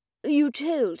 "You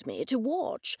told me to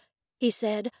watch," he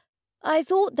said. "I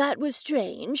thought that was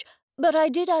strange, but I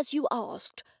did as you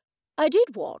asked. I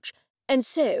did watch, and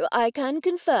so I can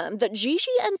confirm that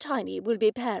Gigi and Tiny will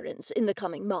be parents in the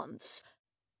coming months."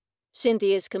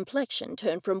 Cynthia's complexion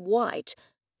turned from white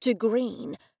to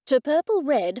green to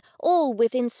purple-red, all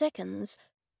within seconds.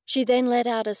 She then let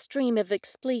out a stream of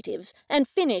expletives and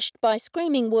finished by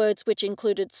screaming words which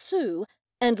included Sue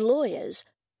and lawyers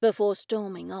before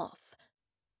storming off.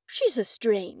 "She's a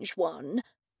strange one,"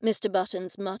 Mr.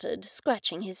 Buttons muttered,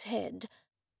 scratching his head.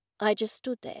 I just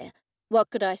stood there.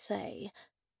 What could I say?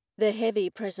 The heavy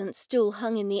presence still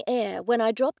hung in the air when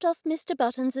I dropped off Mr.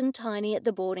 Buttons and Tiny at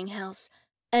the boarding house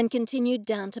and continued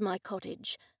down to my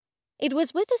cottage. It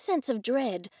was with a sense of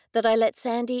dread that I let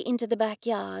Sandy into the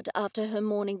backyard after her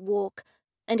morning walk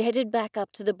and headed back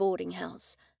up to the boarding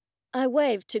house. I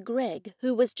waved to Greg,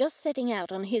 who was just setting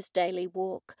out on his daily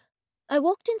walk. I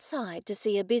walked inside to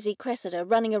see a busy Cressida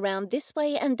running around this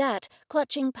way and that,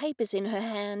 clutching papers in her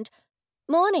hand.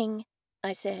 "Morning,"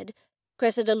 I said.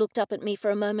 Cressida looked up at me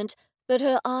for a moment, but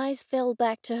her eyes fell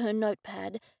back to her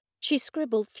notepad. She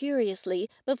scribbled furiously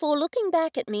before looking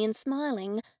back at me and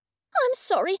smiling. "I'm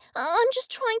sorry, I'm just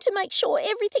trying to make sure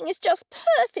everything is just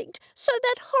perfect so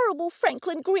that horrible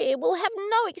Franklin Greer will have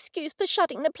no excuse for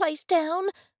shutting the place down.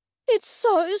 It's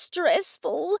so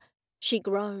stressful," she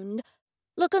groaned.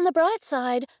 "Look on the bright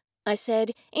side," I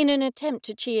said, in an attempt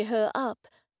to cheer her up.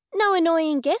 "No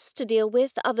annoying guests to deal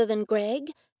with other than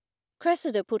Greg."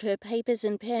 Cressida put her papers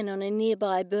and pen on a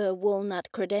nearby Burr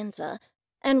walnut credenza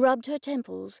and rubbed her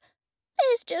temples.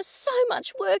 "There's just so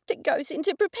much work that goes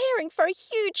into preparing for a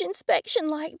huge inspection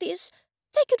like this.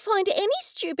 They could find any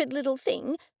stupid little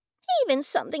thing. Even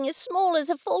something as small as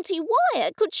a faulty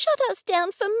wire could shut us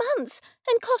down for months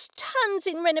and cost tons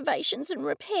in renovations and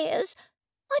repairs.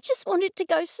 I just want it to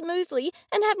go smoothly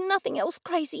and have nothing else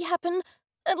crazy happen,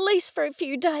 at least for a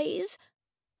few days."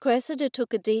 Cressida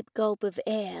took a deep gulp of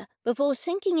air before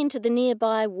sinking into the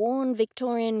nearby worn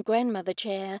Victorian grandmother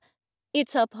chair.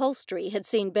 Its upholstery had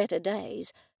seen better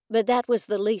days, but that was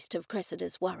the least of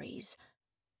Cressida's worries.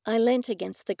 I leant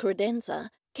against the credenza,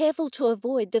 careful to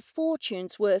avoid the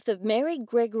fortune's worth of Mary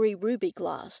Gregory ruby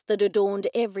glass that adorned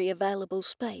every available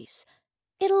space.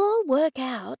 "It'll all work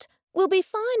out. We'll be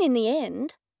fine in the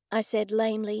end," I said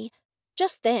lamely.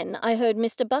 Just then I heard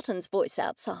Mr. Buttons' voice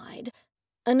outside.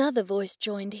 Another voice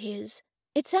joined his.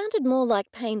 It sounded more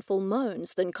like painful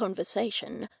moans than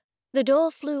conversation. The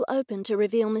door flew open to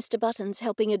reveal Mr. Buttons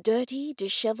helping a dirty,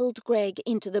 dishevelled Greg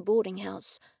into the boarding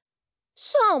house.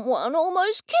 "Someone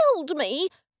almost killed me,"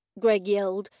 Greg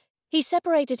yelled. He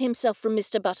separated himself from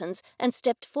Mr. Buttons and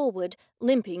stepped forward,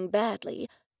 limping badly.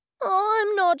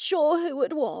 "I'm not sure who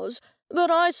it was, but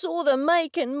I saw the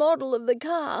make and model of the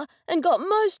car and got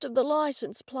most of the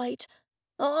license plate.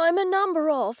 I'm a number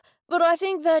off, but I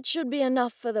think that should be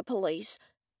enough for the police.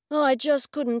 I just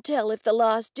couldn't tell if the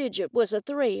last digit was a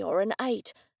 3 or an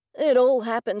 8. It all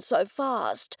happened so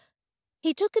fast."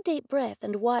 He took a deep breath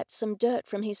and wiped some dirt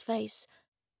from his face.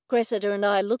 Cressida and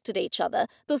I looked at each other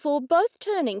before both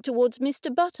turning towards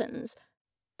Mr. Buttons.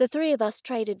 The three of us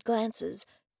traded glances,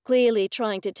 clearly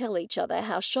trying to tell each other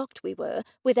how shocked we were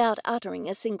without uttering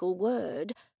a single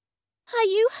word. "Are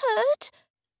you hurt?"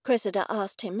 Cressida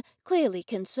asked him, clearly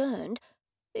concerned.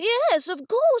 "Yes, of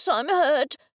course I'm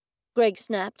hurt," Greg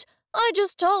snapped. "I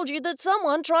just told you that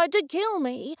someone tried to kill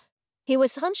me." He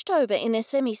was hunched over in a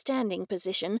semi-standing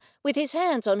position with his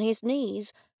hands on his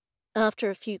knees.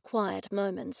 After a few quiet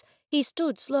moments, he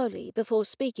stood slowly before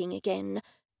speaking again.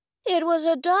 "It was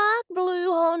a dark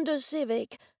blue Honda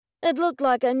Civic. It looked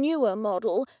like a newer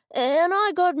model, and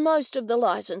I got most of the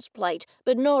license plate,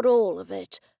 but not all of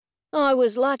it. I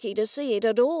was lucky to see it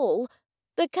at all.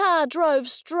 The car drove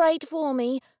straight for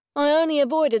me. I only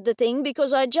avoided the thing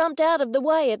because I jumped out of the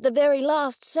way at the very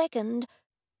last second."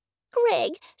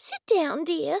 "Greg, sit down,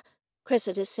 dear,"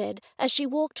 Cressida said as she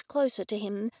walked closer to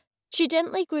him. She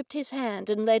gently gripped his hand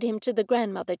and led him to the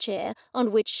grandmother chair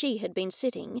on which she had been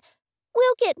sitting.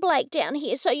 "We'll get Blake down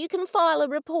here so you can file a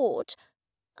report."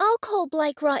 "I'll call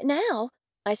Blake right now,"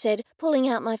 I said, pulling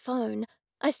out my phone.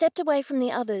 I stepped away from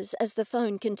the others as the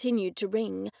phone continued to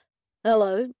ring.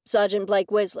 "Hello, Sergeant Blake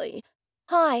Wesley."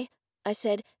 "Hi," I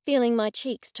said, feeling my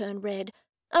cheeks turn red.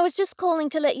 "I was just calling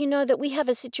to let you know that we have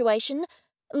a situation.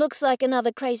 Looks like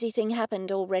another crazy thing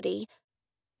happened already."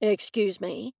 "Excuse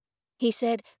me?" he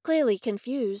said, clearly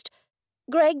confused.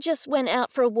 "Greg just went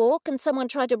out for a walk and someone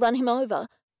tried to run him over,"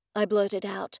 I blurted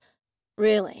out.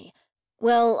 "Really?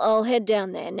 Well, I'll head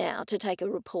down there now to take a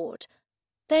report."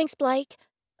 "Thanks, Blake."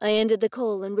 I ended the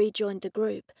call and rejoined the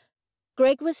group.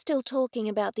 Greg was still talking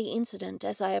about the incident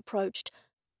as I approached.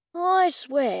 "I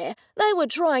swear, they were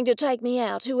trying to take me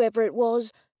out, whoever it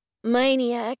was.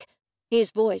 Maniac."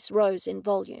 His voice rose in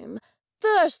volume.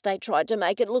 "First they tried to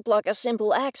make it look like a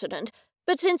simple accident,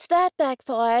 but since that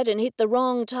backfired and hit the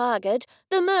wrong target,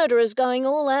 the murderer's going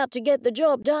all out to get the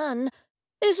job done.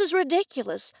 This is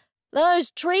ridiculous.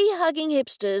 Those tree-hugging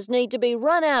hipsters need to be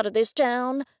run out of this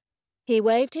town." He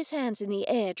waved his hands in the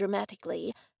air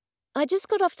dramatically. "I just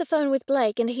got off the phone with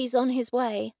Blake and he's on his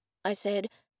way," I said.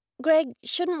 "Greg,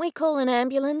 shouldn't we call an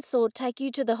ambulance or take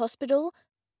you to the hospital?"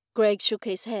 Greg shook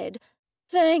his head.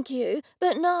 "Thank you,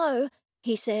 but no,"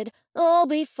 he said. "I'll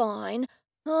be fine.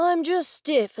 I'm just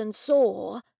stiff and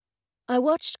sore." I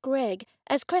watched Greg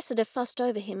as Cressida fussed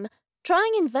over him,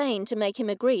 trying in vain to make him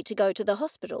agree to go to the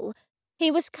hospital. He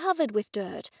was covered with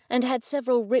dirt and had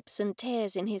several rips and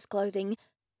tears in his clothing.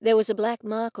 There was a black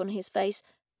mark on his face,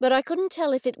 but I couldn't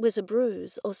tell if it was a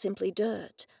bruise or simply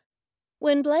dirt.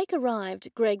 When Blake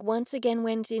arrived, Greg once again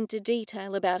went into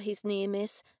detail about his near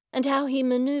miss and how he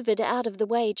manoeuvred out of the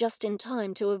way just in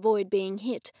time to avoid being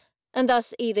hit, and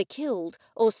thus either killed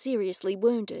or seriously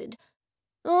wounded.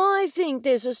 "I think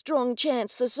there's a strong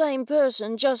chance the same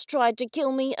person just tried to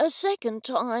kill me a second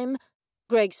time,"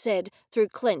 Greg said through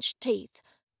clenched teeth.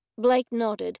 Blake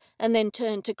nodded and then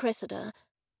turned to Cressida.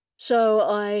 "So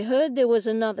I heard there was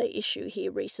another issue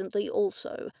here recently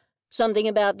also. Something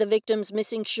about the victim's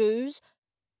missing shoes?"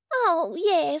 "Oh,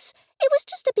 yes. It was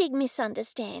just a big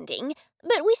misunderstanding,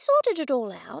 but we sorted it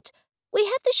all out. We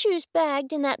have the shoes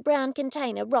bagged in that brown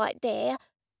container right there,"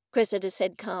 Cressida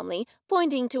said calmly,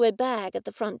 pointing to a bag at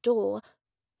the front door.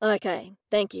 "Okay,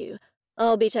 thank you.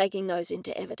 I'll be taking those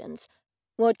into evidence.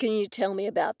 What can you tell me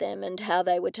about them and how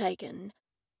they were taken?"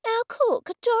 "Our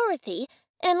cook, Dorothy,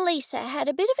 and Lisa had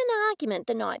a bit of an argument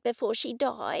the night before she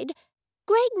died.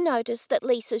 Greg noticed that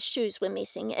Lisa's shoes were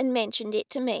missing and mentioned it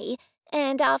to me,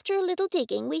 and after a little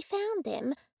digging we found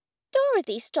them.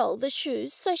 Dorothy stole the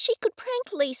shoes so she could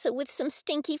prank Lisa with some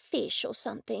stinky fish or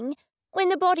something. When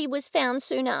the body was found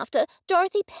soon after,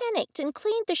 Dorothy panicked and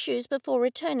cleaned the shoes before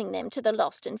returning them to the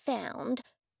lost and found."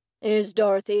 "Is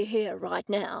Dorothy here right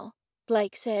now?"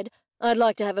 Blake said. "I'd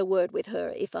like to have a word with her,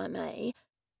 if I may."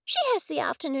 "She has the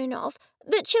afternoon off,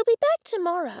 but she'll be back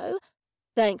tomorrow."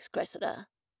 "Thanks, Cressida,"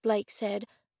 Blake said.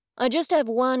 "I just have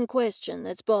one question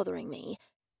that's bothering me.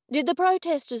 Did the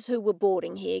protesters who were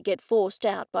boarding here get forced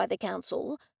out by the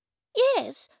council?"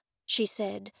 "Yes," she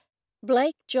said.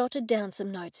 Blake jotted down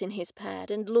some notes in his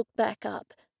pad and looked back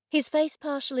up, his face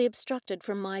partially obstructed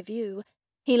from my view.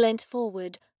 He leant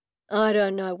forward. "I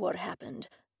don't know what happened,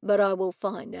 but I will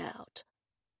find out."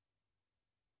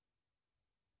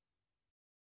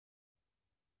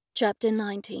 Chapter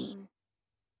 19.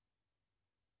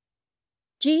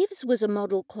 Jeeves was a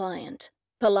model client,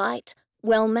 polite,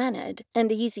 well-mannered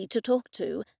and easy to talk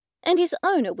to, and his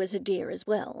owner was a dear as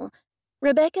well.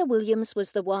 Rebecca Williams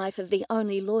was the wife of the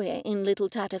only lawyer in Little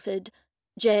Tatterford.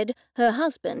 Jed, her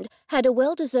husband, had a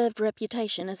well-deserved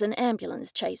reputation as an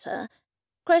ambulance chaser.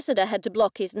 Cressida had to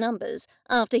block his numbers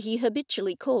after he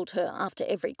habitually called her after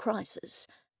every crisis.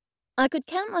 I could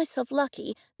count myself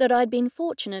lucky that I'd been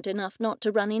fortunate enough not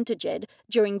to run into Jed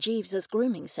during Jeeves's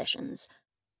grooming sessions.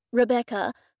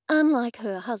 Rebecca, unlike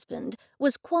her husband,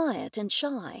 was quiet and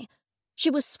shy. She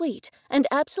was sweet and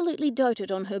absolutely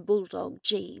doted on her bulldog,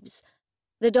 Jeeves.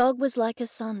 The dog was like a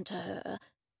son to her.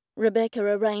 Rebecca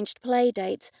arranged play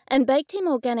dates and baked him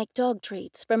organic dog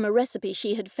treats from a recipe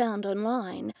she had found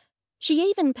online. She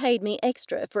even paid me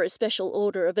extra for a special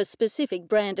order of a specific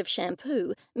brand of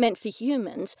shampoo meant for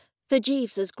humans for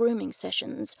Jeeves's grooming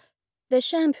sessions. The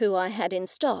shampoo I had in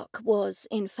stock was,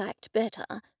 in fact,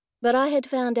 better, but I had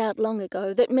found out long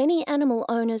ago that many animal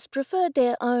owners preferred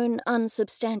their own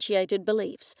unsubstantiated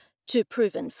beliefs to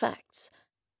proven facts.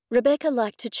 Rebecca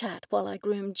liked to chat while I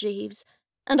groomed Jeeves,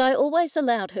 and I always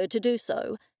allowed her to do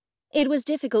so. It was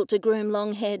difficult to groom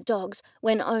long-haired dogs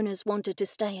when owners wanted to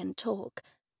stay and talk.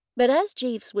 But as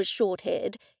Jeeves was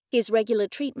short-haired, His regular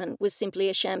treatment was simply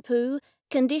a shampoo,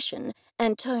 condition,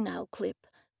 and toenail clip.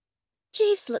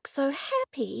 "Jeeves looks so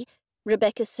happy,"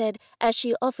 Rebecca said as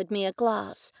she offered me a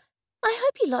glass. "I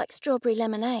hope you like strawberry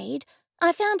lemonade.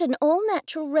 I found an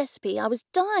all-natural recipe I was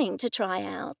dying to try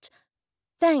out."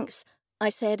 "Thanks," I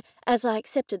said as I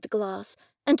accepted the glass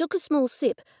and took a small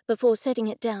sip before setting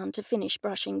it down to finish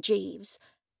brushing Jeeves.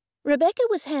 Rebecca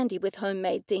was handy with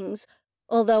homemade things,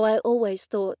 although I always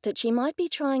thought that she might be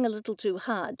trying a little too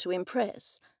hard to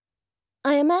impress.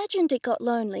 I imagined it got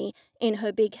lonely in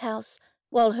her big house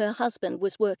while her husband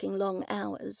was working long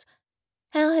hours.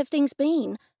 "How have things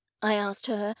been?" I asked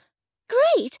her.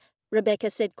 "Great," Rebecca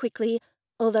said quickly,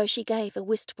 although she gave a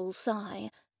wistful sigh.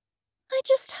 "I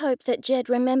just hope that Jed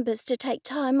remembers to take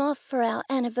time off for our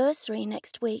anniversary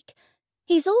next week.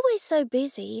 He's always so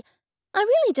busy. I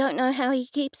really don't know how he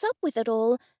keeps up with it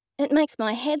all. It makes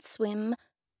my head swim."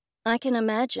 "I can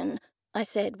imagine," I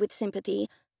said with sympathy.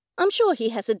 "I'm sure he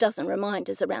has a dozen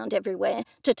reminders around everywhere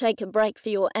to take a break for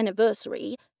your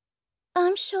anniversary."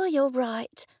 "I'm sure you're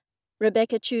right."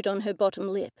 Rebecca chewed on her bottom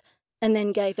lip and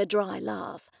then gave a dry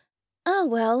laugh. "Oh,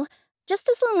 well, just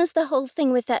as long as the whole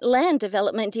thing with that land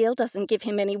development deal doesn't give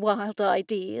him any wild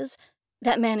ideas.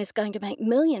 That man is going to make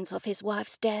millions off his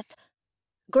wife's death."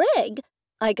 "Greg?"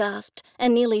 I gasped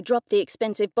and nearly dropped the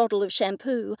expensive bottle of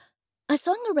shampoo. I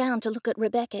swung around to look at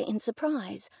Rebecca in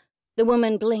surprise. The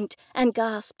woman blinked and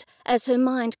gasped as her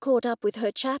mind caught up with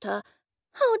her chatter.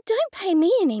 "Oh, don't pay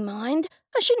me any mind.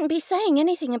 I shouldn't be saying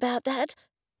anything about that."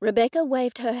 Rebecca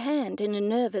waved her hand in a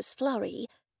nervous flurry.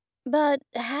 "But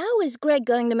how is Greg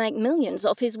going to make millions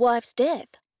off his wife's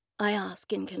death?" I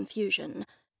asked in confusion.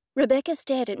 Rebecca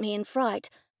stared at me in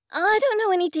fright. "I don't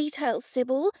know any details,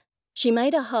 Sibyl." She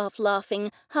made a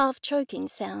half-laughing, half-choking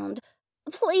sound.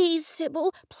 "Please,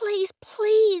 Sibyl,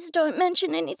 please don't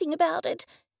mention anything about it.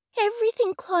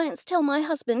 Everything clients tell my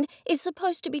husband is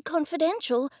supposed to be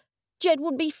confidential. Jed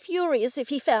would be furious if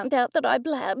he found out that I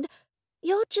blabbed.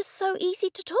 You're just so easy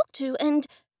to talk to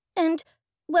and,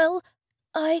 well,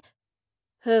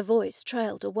 Her voice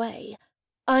trailed away.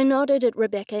 I nodded at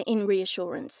Rebecca in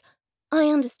reassurance. "I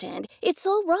understand. It's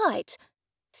all right."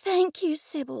 "Thank you,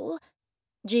 Sibyl."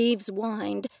 Jeeves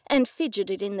whined and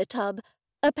fidgeted in the tub,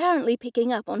 apparently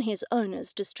picking up on his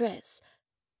owner's distress.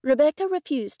 Rebecca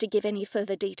refused to give any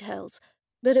further details,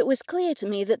 but it was clear to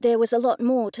me that there was a lot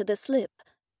more to the slip.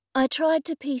 I tried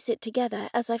to piece it together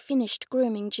as I finished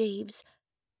grooming Jeeves.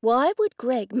 Why would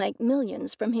Greg make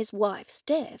millions from his wife's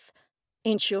death?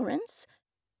 Insurance?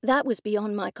 That was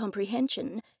beyond my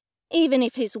comprehension. Even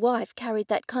if his wife carried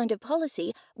that kind of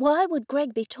policy, why would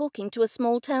Greg be talking to a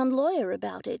small-town lawyer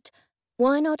about it?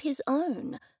 Why not his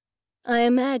own? I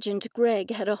imagined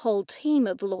Greg had a whole team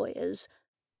of lawyers.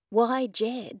 Why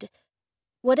Jed?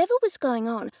 Whatever was going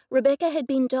on, Rebecca had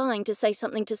been dying to say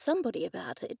something to somebody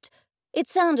about it. It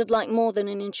sounded like more than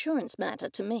an insurance matter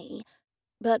to me.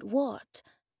 But what?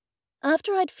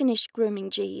 After I'd finished grooming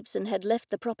Jeeves and had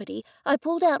left the property, I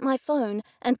pulled out my phone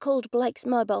and called Blake's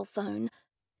mobile phone.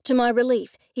 To my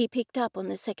relief, he picked up on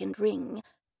the second ring.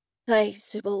 "Hey,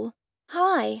 Sibyl."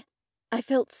 "Hi." I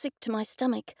felt sick to my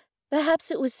stomach.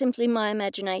 Perhaps it was simply my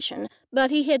imagination,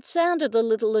 but he had sounded a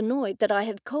little annoyed that I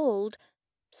had called.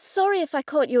 "Sorry if I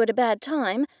caught you at a bad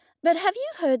time, but have you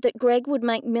heard that Greg would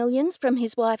make millions from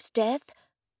his wife's death?"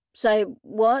 "Say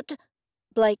what?"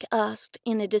 Blake asked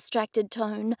in a distracted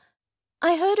tone.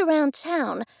 "I heard around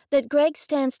town that Greg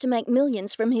stands to make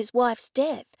millions from his wife's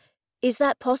death. Is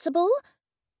that possible?"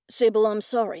 "Sibyl, I'm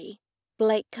sorry."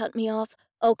 Blake cut me off.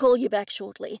 "I'll call you back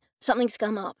shortly. Something's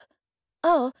come up."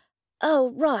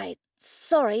 Oh, right.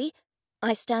 Sorry,"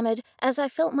 I stammered as I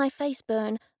felt my face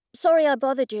burn. "Sorry I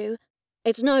bothered you."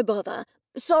 "It's no bother.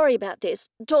 Sorry about this.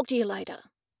 Talk to you later,"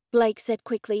 Blake said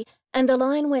quickly, and the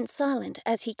line went silent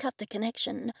as he cut the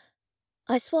connection.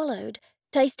 I swallowed,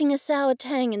 tasting a sour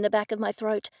tang in the back of my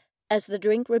throat as the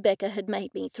drink Rebecca had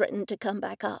made me threatened to come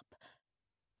back up.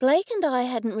 Blake and I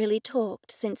hadn't really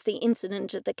talked since the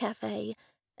incident at the cafe,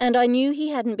 and I knew he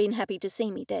hadn't been happy to see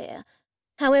me there.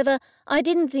 However, I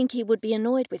didn't think he would be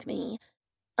annoyed with me.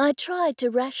 I tried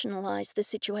to rationalize the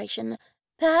situation.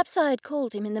 Perhaps I had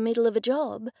called him in the middle of a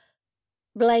job.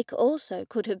 Blake also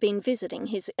could have been visiting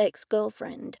his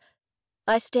ex-girlfriend.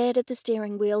 I stared at the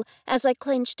steering wheel as I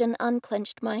clenched and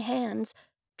unclenched my hands,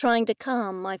 trying to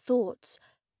calm my thoughts.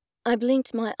 I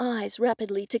blinked my eyes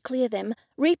rapidly to clear them,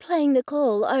 replaying the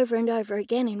call over and over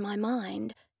again in my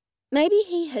mind. Maybe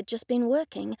he had just been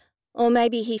working, or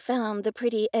maybe he found the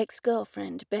pretty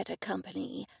ex-girlfriend better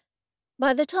company.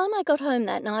 By the time I got home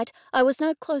that night, I was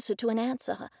no closer to an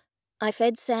answer. I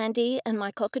fed Sandy and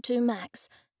my cockatoo Max,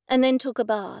 and then took a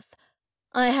bath.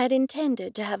 I had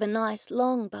intended to have a nice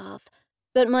long bath,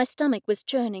 but my stomach was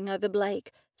churning over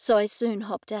Blake, so I soon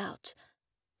hopped out.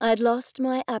 I'd lost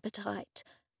my appetite,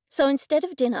 so instead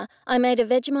of dinner, I made a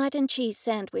Vegemite and cheese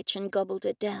sandwich and gobbled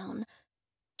it down.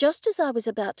 Just as I was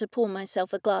about to pour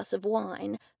myself a glass of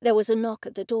wine, there was a knock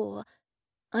at the door.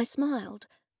 I smiled.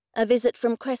 A visit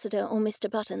from Cressida or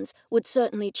Mr. Buttons would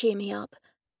certainly cheer me up.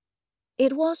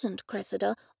 It wasn't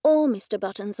Cressida or Mr.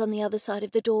 Buttons on the other side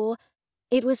of the door.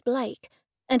 It was Blake,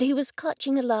 and he was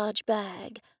clutching a large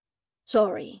bag.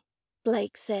 "Sorry,"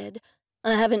 Blake said.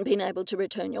 "I haven't been able to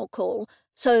return your call,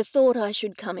 so thought I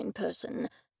should come in person.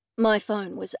 My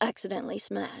phone was accidentally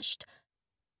smashed."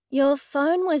 "Your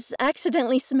phone was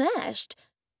accidentally smashed?"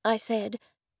 I said.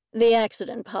 "The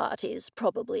accident part is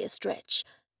probably a stretch.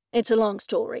 It's a long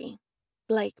story."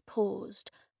 Blake paused.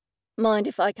 "Mind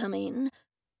if I come in?"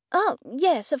 "Oh,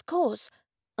 yes, of course."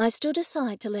 I stood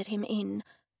aside to let him in.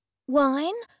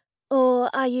 "Wine? Or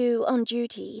are you on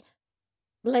duty?"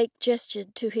 Blake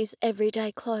gestured to his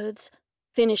everyday clothes.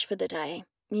 "Finish for the day.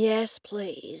 Yes,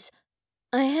 please."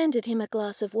 I handed him a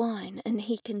glass of wine, and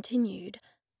he continued.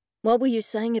 "What were you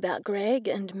saying about Greg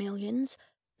and millions?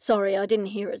 Sorry, I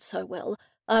didn't hear it so well.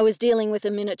 I was dealing with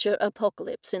a miniature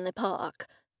apocalypse in the park."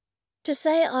 To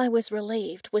say I was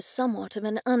relieved was somewhat of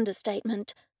an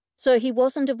understatement, so he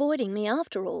wasn't avoiding me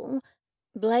after all.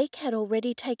 Blake had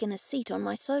already taken a seat on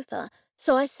my sofa,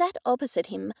 so I sat opposite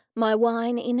him, my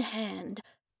wine in hand.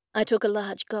 I took a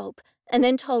large gulp, and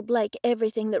then told Blake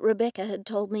everything that Rebecca had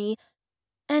told me.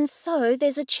 "And so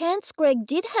there's a chance Greg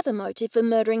did have a motive for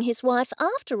murdering his wife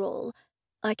after all,"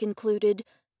 I concluded.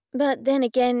 "But then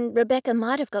again, Rebecca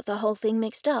might have got the whole thing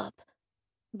mixed up."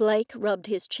 Blake rubbed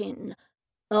his chin.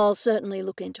 "I'll certainly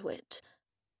look into it."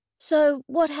 "So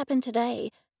what happened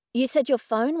today? You said your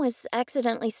phone was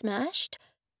accidentally smashed?"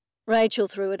 "Rachel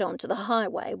threw it onto the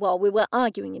highway while we were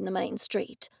arguing in the main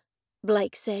street,"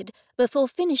 Blake said, before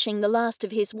finishing the last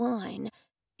of his wine.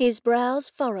 His brows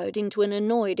furrowed into an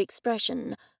annoyed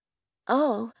expression.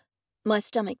 "Oh," my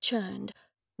stomach churned.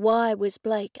 Why was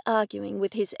Blake arguing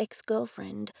with his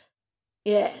ex-girlfriend?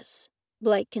 "Yes,"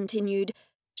 Blake continued.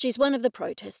 "She's one of the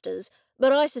protesters,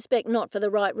 but I suspect not for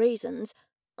the right reasons.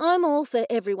 I'm all for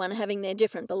everyone having their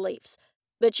different beliefs,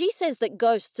 but she says that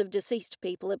ghosts of deceased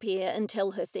people appear and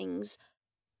tell her things."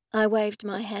 I waved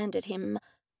my hand at him.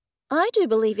 "I do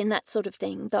believe in that sort of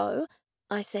thing, though,"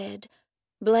 I said.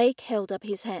 Blake held up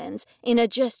his hands in a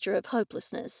gesture of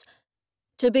hopelessness.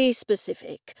 "To be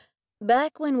specific,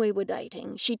 back when we were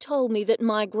dating, she told me that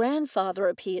my grandfather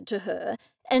appeared to her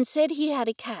and said he had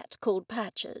a cat called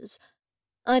Patches.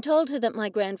 I told her that my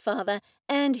grandfather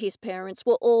and his parents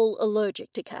were all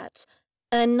allergic to cats,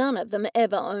 and none of them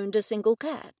ever owned a single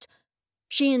cat.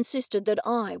 She insisted that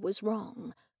I was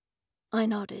wrong." I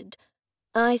nodded.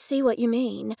 "I see what you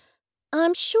mean.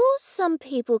 I'm sure some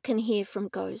people can hear from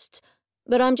ghosts,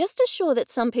 but I'm just as sure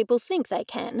that some people think they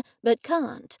can, but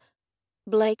can't."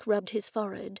 Blake rubbed his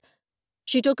forehead.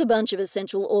 "She took a bunch of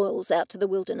essential oils out to the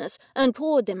wilderness and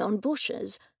poured them on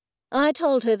bushes. I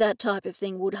told her that type of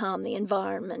thing would harm the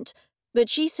environment, but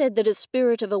she said that a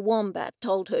spirit of a wombat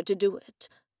told her to do it."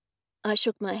 I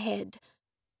shook my head.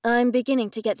 "I'm beginning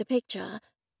to get the picture."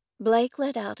 Blake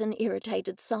let out an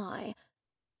irritated sigh.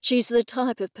 "She's the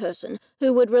type of person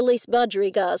who would release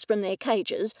budgerigars from their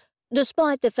cages,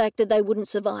 despite the fact that they wouldn't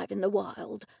survive in the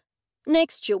wild.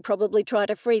 Next, she'll probably try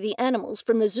to free the animals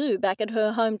from the zoo back at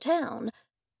her hometown.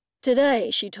 Today,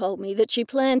 she told me that she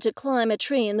planned to climb a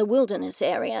tree in the wilderness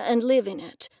area and live in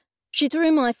it. She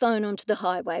threw my phone onto the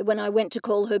highway when I went to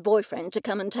call her boyfriend to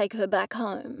come and take her back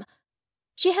home."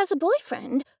 "She has a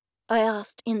boyfriend?" I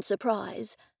asked in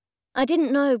surprise. I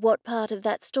didn't know what part of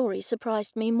that story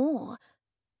surprised me more.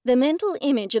 The mental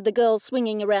image of the girl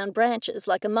swinging around branches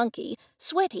like a monkey,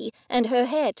 sweaty and her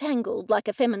hair tangled like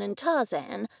a feminine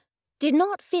Tarzan, did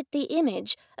not fit the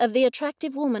image of the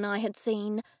attractive woman I had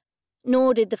seen,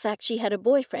 nor did the fact she had a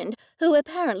boyfriend who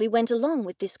apparently went along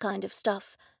with this kind of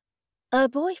stuff. A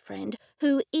boyfriend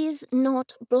who is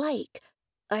not Blake,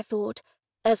 I thought,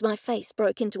 as my face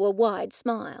broke into a wide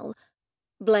smile.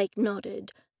 Blake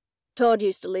nodded. "Todd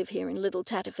used to live here in Little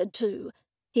Tatterford too,"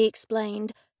 he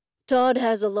explained. "Todd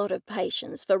has a lot of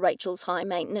patience for Rachel's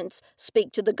high-maintenance,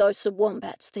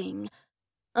 speak-to-the-ghosts-of-wombats thing.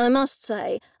 I must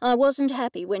say, I wasn't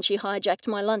happy when she hijacked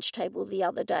my lunch table the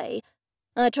other day.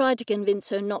 I tried to convince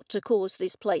her not to cause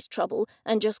this place trouble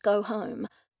and just go home.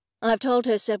 I've told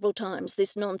her several times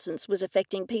this nonsense was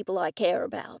affecting people I care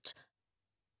about."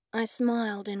 I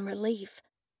smiled in relief.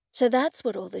 So that's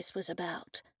what all this was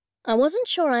about. I wasn't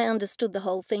sure I understood the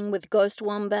whole thing with ghost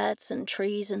wombats and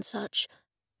trees and such,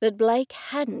 but Blake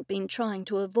hadn't been trying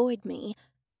to avoid me.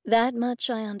 That much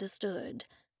I understood.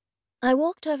 I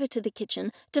walked over to the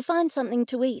kitchen to find something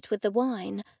to eat with the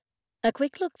wine. A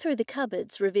quick look through the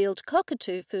cupboards revealed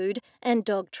cockatoo food and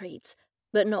dog treats,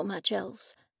 but not much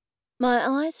else. My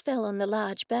eyes fell on the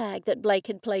large bag that Blake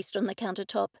had placed on the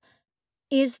countertop.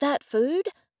 "Is that food?"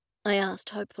 I asked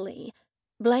hopefully.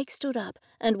 Blake stood up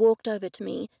and walked over to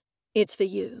me. "It's for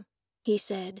you," he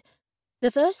said.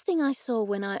 The first thing I saw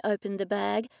when I opened the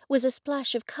bag was a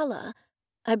splash of colour.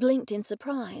 I blinked in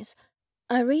surprise.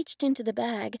 I reached into the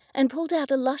bag and pulled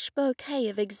out a lush bouquet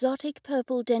of exotic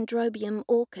purple dendrobium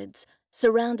orchids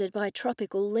surrounded by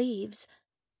tropical leaves.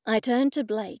 I turned to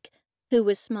Blake, who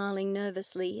was smiling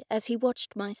nervously as he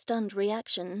watched my stunned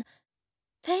reaction.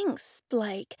 "Thanks,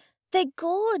 Blake. They're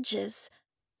gorgeous."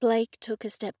 Blake took a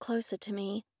step closer to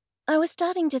me. "I was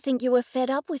starting to think you were fed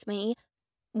up with me."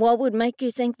 "What would make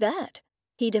you think that?"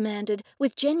 he demanded,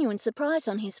 with genuine surprise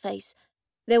on his face.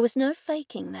 There was no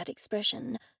faking that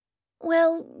expression.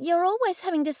 "Well, you're always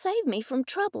having to save me from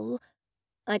trouble."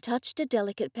 I touched a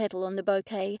delicate petal on the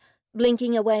bouquet,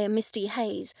 blinking away a misty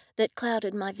haze that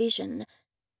clouded my vision.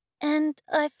 "And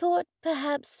I thought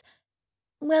perhaps,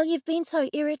 well, you've been so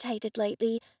irritated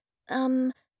lately.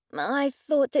 I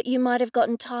thought that you might have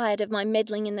gotten tired of my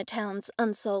meddling in the town's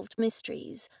unsolved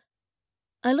mysteries."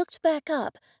 I looked back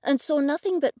up and saw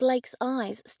nothing but Blake's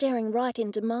eyes staring right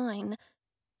into mine.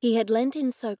 He had leant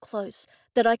in so close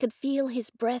that I could feel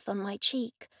his breath on my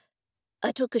cheek.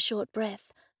 I took a short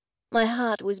breath. My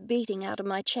heart was beating out of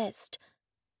my chest.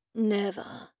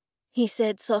 "Never," he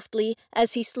said softly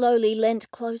as he slowly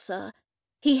leant closer.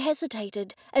 He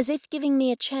hesitated, as if giving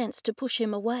me a chance to push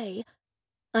him away.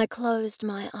 I closed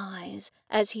my eyes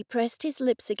as he pressed his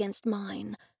lips against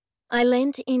mine. I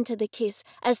leant into the kiss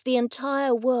as the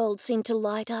entire world seemed to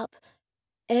light up.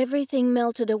 Everything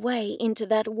melted away into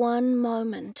that one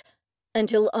moment,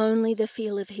 until only the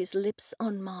feel of his lips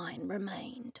on mine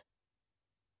remained.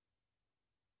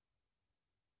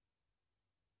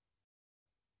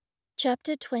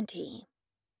 Chapter 20.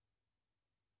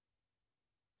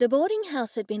 The boarding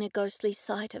house had been a ghostly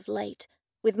sight of late,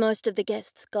 with most of the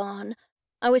guests gone.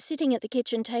 I was sitting at the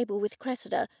kitchen table with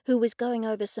Cressida, who was going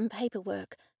over some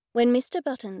paperwork, when Mr.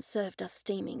 Buttons served us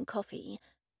steaming coffee.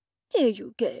 "Here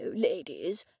you go,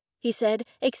 ladies," he said,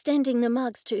 extending the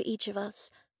mugs to each of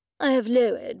us. "I have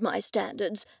lowered my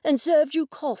standards and served you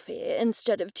coffee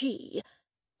instead of tea.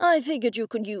 I figured you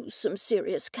could use some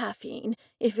serious caffeine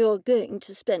if you're going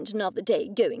to spend another day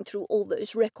going through all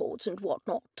those records and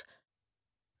whatnot."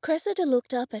 Cressida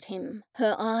looked up at him,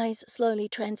 her eyes slowly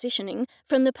transitioning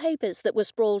from the papers that were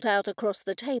sprawled out across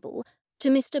the table to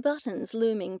Mr. Buttons'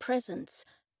 looming presence.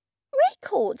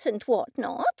 "Records and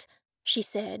whatnot," she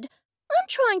said. "I'm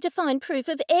trying to find proof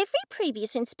of every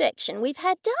previous inspection we've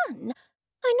had done.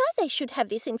 I know they should have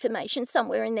this information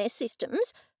somewhere in their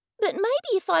systems, but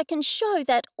maybe if I can show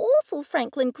that awful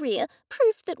Franklin Greer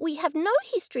proof that we have no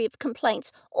history of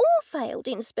complaints or failed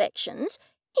inspections,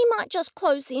 he might just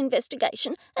close the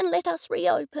investigation and let us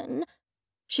reopen."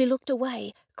 She looked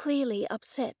away, clearly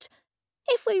upset.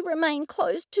 "If we remain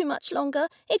closed too much longer,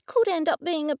 it could end up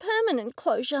being a permanent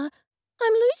closure.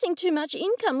 I'm losing too much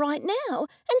income right now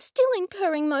and still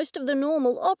incurring most of the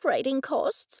normal operating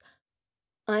costs."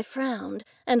 I frowned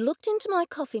and looked into my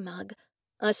coffee mug.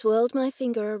 I swirled my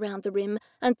finger around the rim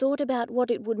and thought about what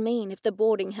it would mean if the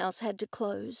boarding house had to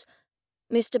close.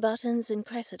 Mr. Buttons and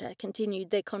Cressida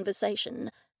continued their conversation.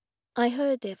 I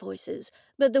heard their voices,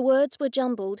 but the words were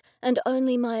jumbled and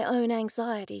only my own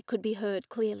anxiety could be heard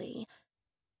clearly.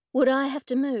 Would I have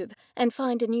to move and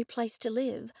find a new place to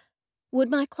live? Would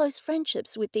my close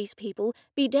friendships with these people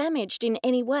be damaged in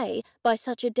any way by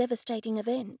such a devastating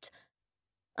event?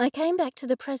 I came back to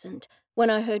the present when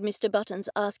I heard Mr. Buttons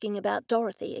asking about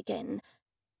Dorothy again.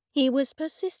 He was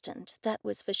persistent, that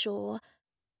was for sure.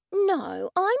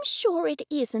 "No, I'm sure it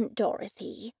isn't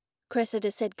Dorothy,"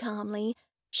 Cressida said calmly.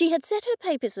 She had set her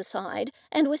papers aside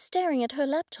and was staring at her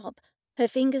laptop, her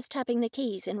fingers tapping the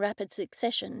keys in rapid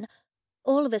succession.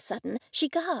 All of a sudden, she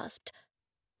gasped.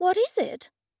 "What is it?"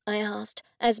 I asked,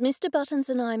 as Mr. Buttons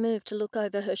and I moved to look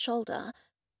over her shoulder.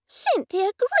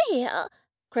 "Cynthia Greer!"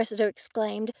 Cressida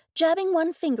exclaimed, jabbing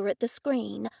one finger at the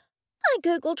screen. "I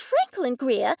googled Franklin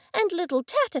Greer and Little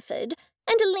Tatterford,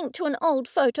 and a link to an old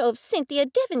photo of Cynthia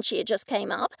Devonshire just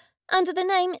came up, under the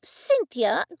name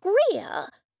Cynthia Greer."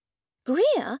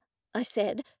 "Greer?" I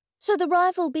said. "So the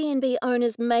rival B&B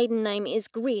owner's maiden name is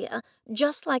Greer,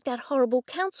 just like that horrible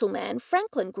councilman,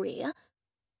 Franklin Greer?"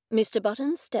 Mr.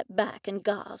 Buttons stepped back and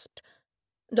gasped.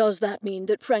 "Does that mean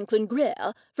that Franklin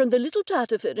Greer, from the Little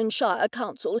Tatterford and Shire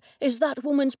Council, is that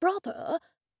woman's brother?"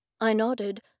 I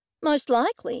nodded. "Most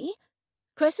likely."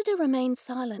 Cressida remained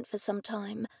silent for some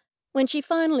time. When she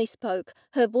finally spoke,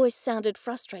 her voice sounded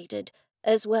frustrated,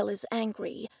 as well as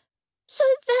angry. So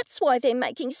that's why they're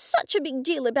making such a big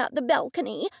deal about the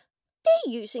balcony.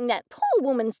 They're using that poor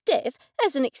woman's death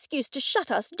as an excuse to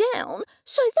shut us down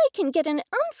so they can get an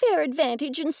unfair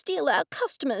advantage and steal our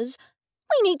customers.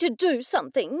 We need to do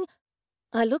something.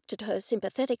 I looked at her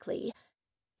sympathetically.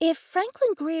 If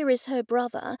Franklin Greer is her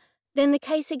brother, then the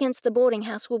case against the boarding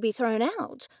house will be thrown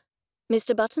out.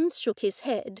 Mr. Buttons shook his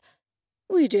head.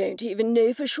 We don't even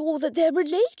know for sure that they're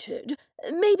related.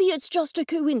 Maybe it's just a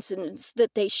coincidence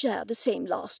that they share the same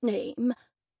last name.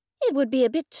 It would be a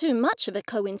bit too much of a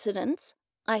coincidence,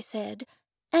 I said,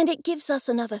 and it gives us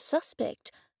another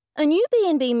suspect. A new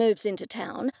B&B moves into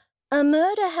town, a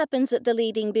murder happens at the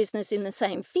leading business in the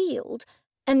same field,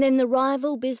 and then the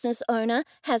rival business owner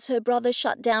has her brother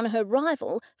shut down her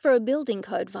rival for a building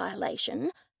code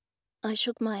violation. I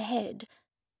shook my head.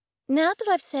 Now that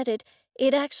I've said it,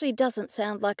 it actually doesn't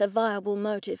sound like a viable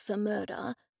motive for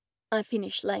murder. I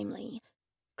finished lamely.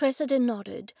 Cressida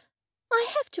nodded. I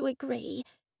have to agree.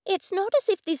 It's not as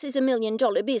if this is $1 million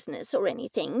business or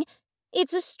anything.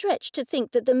 It's a stretch to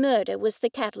think that the murder was the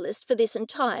catalyst for this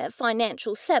entire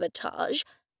financial sabotage.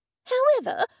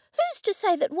 However, who's to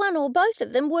say that one or both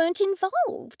of them weren't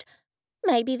involved?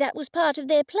 Maybe that was part of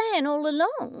their plan all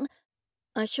along.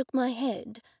 I shook my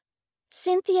head.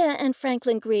 Cynthia and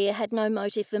Franklin Greer had no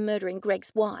motive for murdering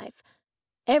Greg's wife.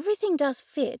 Everything does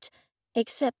fit,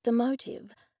 except the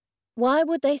motive. Why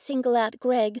would they single out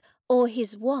Greg or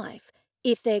his wife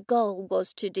if their goal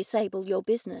was to disable your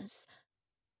business?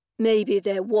 Maybe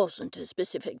there wasn't a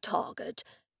specific target,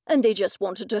 and they just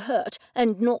wanted to hurt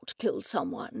and not kill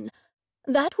someone.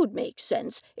 That would make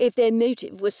sense if their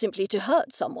motive was simply to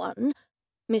hurt someone,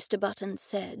 Mr. Buttons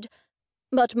said.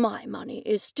 But my money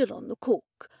is still on the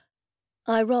cook.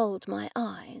 I rolled my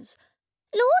eyes.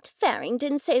 Lord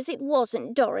Farrington says it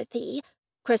wasn't Dorothy,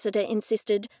 Cressida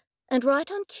insisted, and right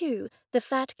on cue, the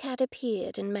fat cat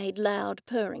appeared and made loud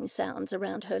purring sounds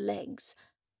around her legs.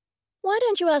 Why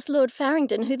don't you ask Lord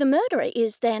Farrington who the murderer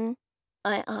is, then?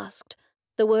 I asked.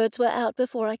 The words were out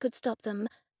before I could stop them.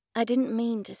 I didn't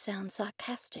mean to sound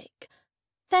sarcastic.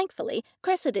 Thankfully,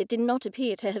 Cressida did not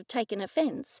appear to have taken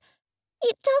offence.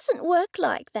 It doesn't work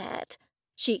like that,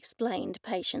 she explained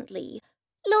patiently.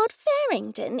 Lord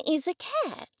Farrington is a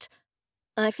cat.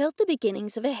 I felt the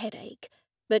beginnings of a headache,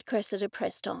 but Cressida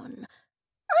pressed on.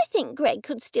 I think Greg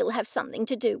could still have something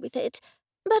to do with it,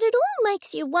 but it all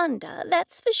makes you wonder,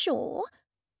 that's for sure.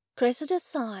 Cressida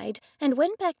sighed and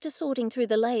went back to sorting through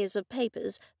the layers of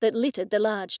papers that littered the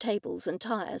large table's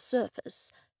entire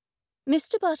surface.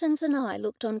 Mr. Buttons and I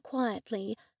looked on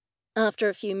quietly. After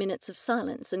a few minutes of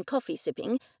silence and coffee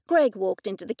sipping, Greg walked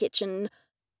into the kitchen.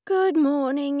 "Good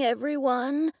morning,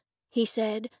 everyone," he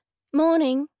said.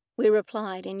 "Morning," we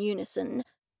replied in unison.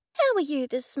 "How are you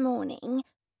this morning?"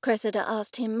 Cressida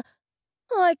asked him.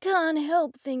 "I can't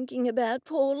help thinking about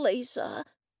poor Lisa."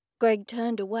 Greg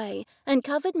turned away and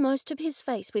covered most of his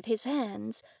face with his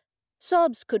hands.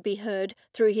 Sobs could be heard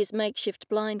through his makeshift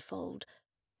blindfold.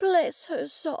 "Bless her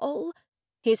soul."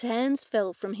 His hands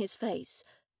fell from his face.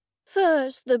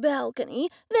 "First the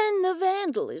balcony, then the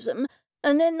vandalism,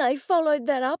 and then they followed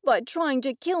that up by trying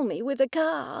to kill me with a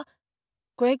car."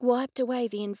 Greg wiped away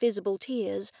the invisible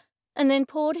tears and then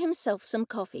poured himself some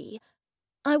coffee.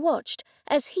 I watched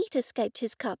as heat escaped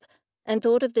his cup and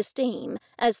thought of the steam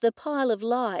as the pile of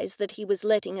lies that he was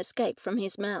letting escape from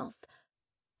his mouth.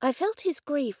 I felt his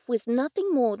grief was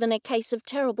nothing more than a case of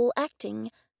terrible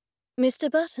acting. Mr.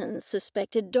 Buttons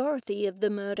suspected Dorothy of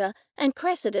the murder and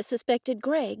Cressida suspected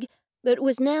Greg, but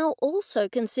was now also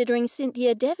considering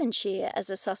Cynthia Devonshire as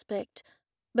a suspect.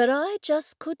 But I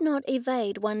just could not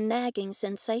evade one nagging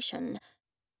sensation.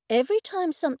 Every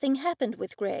time something happened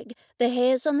with Greg, the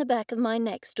hairs on the back of my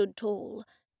neck stood tall.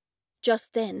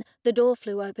 Just then, the door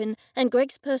flew open, and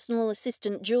Greg's personal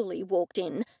assistant, Julie, walked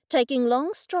in, taking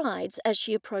long strides as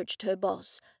she approached her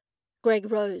boss.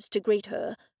 Greg rose to greet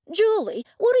her. "Julie,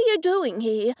 what are you doing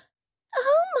here?"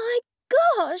 "Oh, my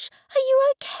gosh, are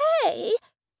you okay?"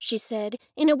 she said,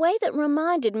 in a way that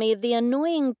reminded me of the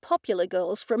annoying popular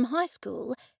girls from high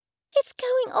school. "It's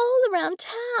going all around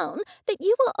town that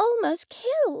you were almost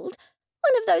killed.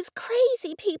 One of those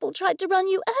crazy people tried to run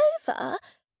you over.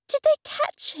 Did they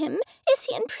catch him? Is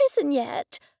he in prison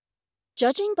yet?"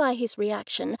 Judging by his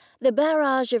reaction, the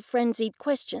barrage of frenzied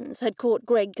questions had caught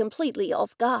Greg completely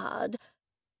off guard.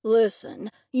 "Listen,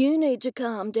 you need to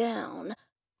calm down,"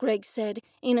 Greg said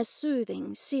in a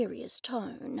soothing, serious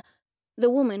tone. The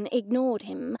woman ignored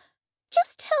him.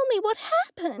 "Just tell me what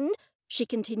happened," she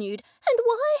continued, "and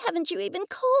why haven't you even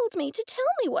called me to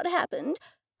tell me what happened?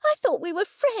 I thought we were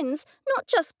friends, not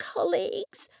just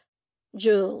colleagues.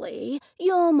 Julie,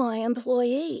 you're my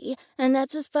employee, and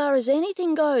that's as far as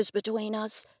anything goes between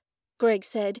us, Greg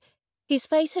said. His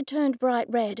face had turned bright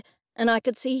red, and I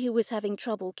could see he was having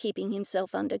trouble keeping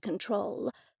himself under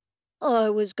control. I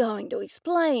was going to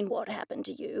explain what happened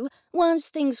to you once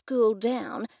things cooled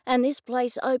down and this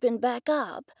place opened back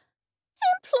up.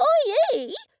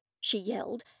 Employee? She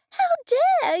yelled. How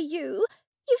dare you?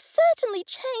 You've certainly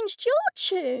changed your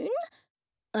tune.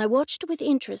 I watched with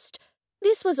interest.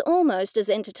 This was almost as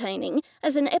entertaining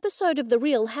as an episode of The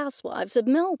Real Housewives of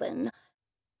Melbourne.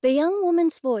 The young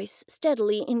woman's voice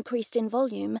steadily increased in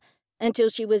volume until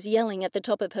she was yelling at the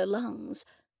top of her lungs.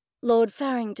 Lord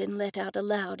Farrington let out a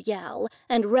loud yowl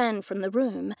and ran from the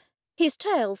room. His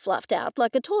tail fluffed out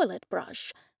like a toilet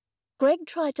brush. Greg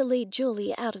tried to lead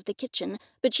Julie out of the kitchen,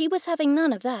 but she was having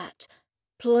none of that.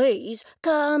 "Please,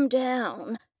 calm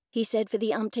down," he said for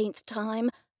the umpteenth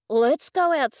time. "Let's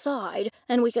go outside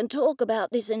and we can talk about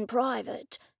this in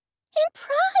private." In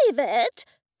private?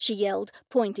 She yelled,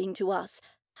 pointing to us.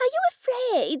 Are you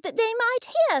afraid that they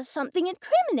might hear something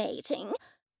incriminating?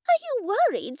 Are you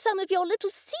worried some of your little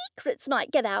secrets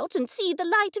might get out and see the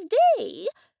light of day?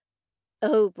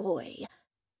 Oh, boy.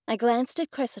 I glanced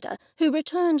at Cressida, who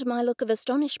returned my look of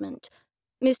astonishment.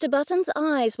 Mr. Button's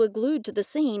eyes were glued to the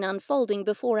scene unfolding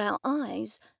before our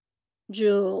eyes.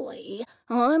 "Julie,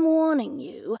 I'm warning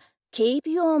you. Keep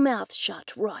your mouth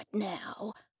shut right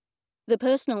now." The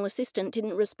personal assistant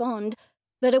didn't respond,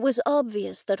 but it was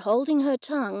obvious that holding her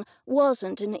tongue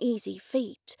wasn't an easy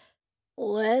feat.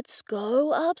 "Let's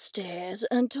go upstairs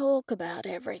and talk about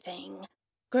everything,"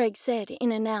 Greg said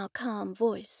in a now calm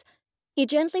voice. He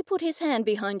gently put his hand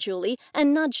behind Julie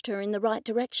and nudged her in the right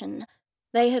direction.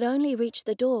 They had only reached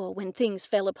the door when things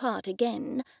fell apart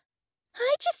again.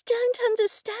 I just don't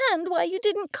understand why you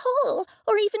didn't call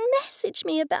or even message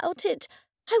me about it.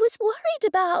 I was worried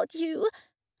about you.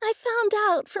 I found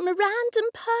out from a random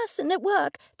person at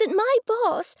work that my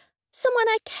boss, someone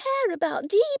I care about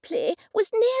deeply,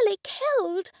 was nearly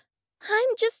killed.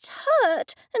 I'm just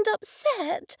hurt and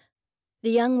upset.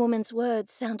 The young woman's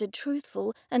words sounded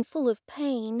truthful and full of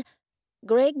pain.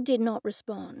 Greg did not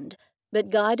respond, but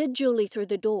guided Julie through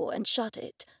the door and shut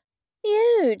it.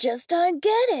 "You just don't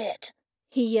get it,"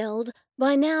 he yelled.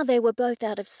 By now they were both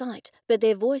out of sight, but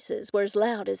their voices were as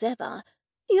loud as ever.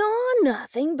 "You're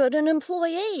nothing but an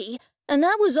employee, and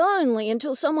that was only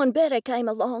until someone better came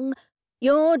along.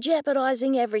 You're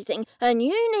jeopardizing everything, and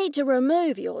you need to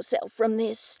remove yourself from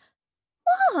this."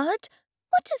 What?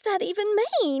 What does that even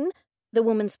mean? The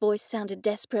woman's voice sounded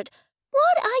desperate.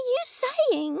 What are you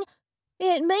saying?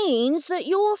 "It means that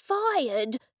you're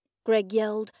fired," Greg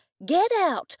yelled. "Get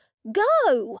out!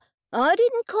 Go! I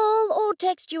didn't call or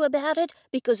text you about it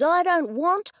because I don't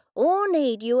want or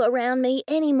need you around me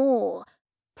anymore.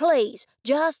 Please,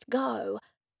 just go.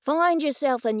 Find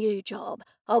yourself a new job.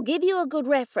 I'll give you a good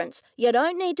reference. You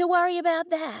don't need to worry about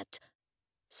that."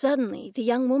 Suddenly, the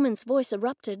young woman's voice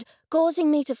erupted,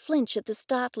 causing me to flinch at the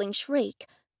startling shriek.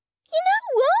 You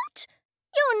know what?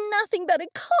 You're nothing but a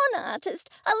con artist,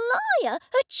 a liar,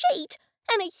 a cheat,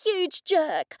 and a huge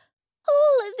jerk.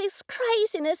 All of this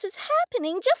craziness is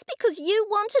happening just because you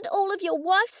wanted all of your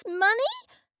wife's money?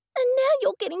 And now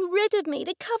you're getting rid of me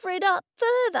to cover it up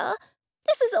further.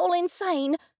 This is all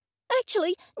insane.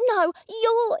 Actually, no,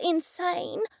 you're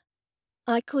insane.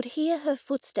 I could hear her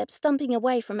footsteps thumping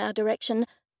away from our direction,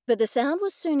 but the sound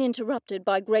was soon interrupted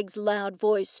by Greg's loud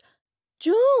voice.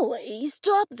 "Julie,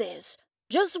 stop this.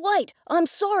 Just wait. I'm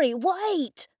sorry,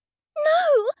 wait."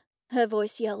 "No," her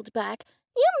voice yelled back.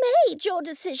 "You made your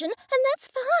decision, and that's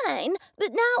fine,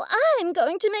 but now I'm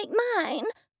going to make mine."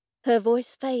 Her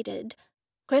voice faded.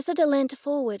 Cressida leant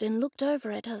forward and looked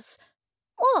over at us.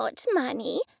 "What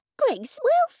money? Greg's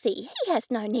wealthy. He has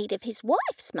no need of his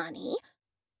wife's money."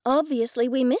 "Obviously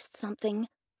we missed something,"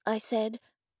 I said.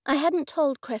 I hadn't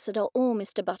told Cressida or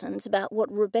Mr. Buttons about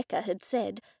what Rebecca had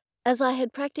said, as I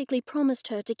had practically promised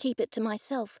her to keep it to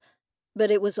myself,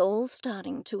 but it was all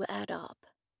starting to add up.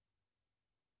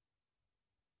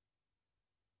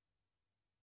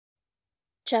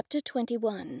 Chapter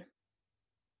 21.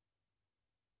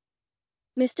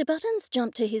 Mr. Buttons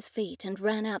jumped to his feet and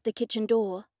ran out the kitchen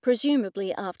door,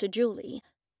 presumably after Julie.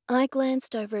 I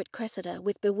glanced over at Cressida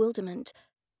with bewilderment.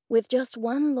 With just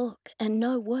one look and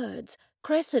no words,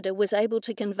 Cressida was able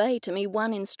to convey to me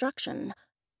one instruction: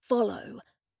 follow.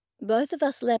 Both of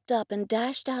us leapt up and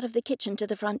dashed out of the kitchen to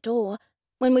the front door.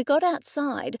 When we got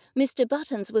outside, Mr.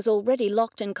 Buttons was already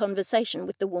locked in conversation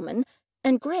with the woman,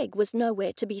 and Greg was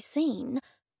nowhere to be seen.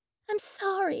 "I'm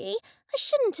sorry. I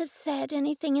shouldn't have said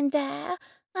anything in there.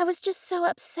 I was just so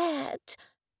upset."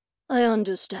 I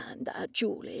understand that,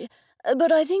 Julie,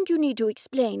 but I think you need to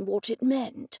explain what it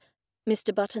meant,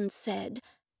 Mr. Buttons said.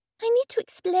 I need to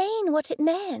explain what it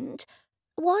meant.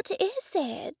 What is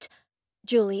it?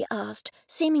 Julie asked,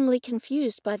 seemingly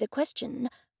confused by the question.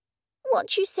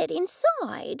 What you said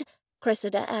inside,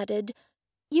 Cressida added.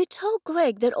 You told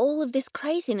Greg that all of this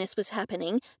craziness was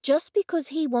happening just because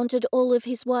he wanted all of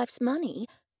his wife's money.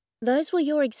 Those were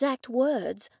your exact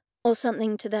words, or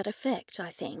something to that effect, I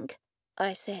think,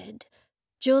 I said.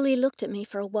 Julie looked at me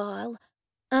for a while.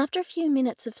 After a few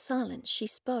minutes of silence, she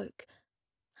spoke.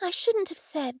 I shouldn't have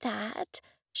said that,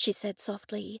 she said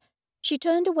softly. She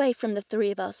turned away from the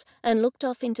three of us and looked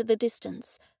off into the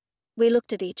distance. We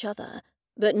looked at each other,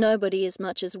 but nobody as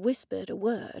much as whispered a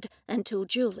word until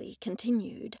Julie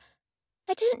continued.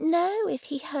 I don't know if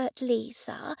he hurt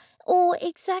Lisa, or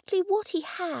exactly what he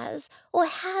has or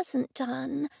hasn't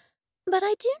done, but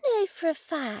I do know for a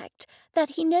fact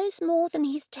that he knows more than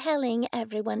he's telling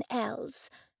everyone else.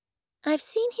 I've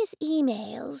seen his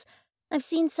emails, I've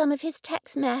seen some of his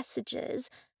text messages,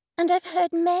 and I've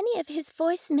heard many of his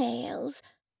voicemails.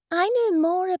 I know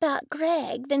more about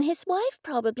Greg than his wife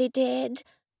probably did.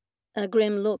 A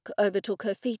grim look overtook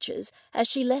her features as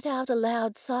she let out a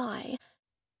loud sigh.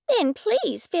 Then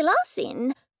please fill us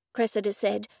in, Cressida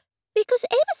said, because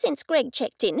ever since Greg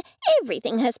checked in,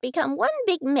 everything has become one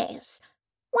big mess.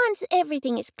 Once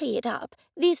everything is cleared up,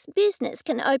 this business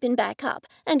can open back up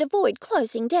and avoid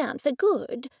closing down for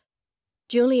good.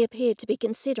 Julie appeared to be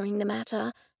considering the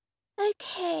matter.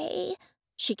 Okay,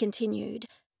 she continued.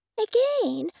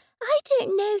 Again, I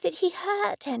don't know that he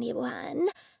hurt anyone,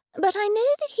 but I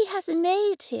know that he has a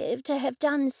motive to have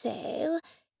done so.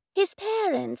 His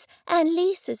parents and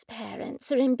Lisa's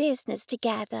parents are in business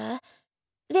together.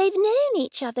 They've known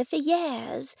each other for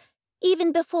years,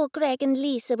 even before Greg and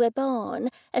Lisa were born,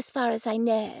 as far as I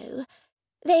know.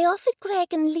 They offered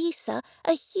Greg and Lisa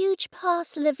a huge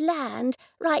parcel of land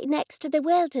right next to the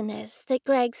wilderness that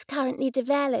Greg's currently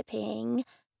developing.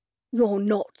 You're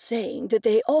not saying that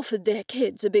they offered their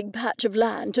kids a big patch of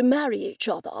land to marry each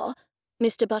other?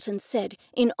 Mr. Buttons said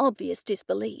in obvious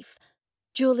disbelief.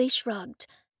 Julie shrugged.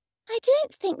 I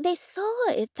don't think they saw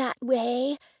it that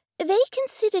way. They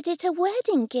considered it a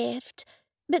wedding gift,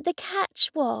 but the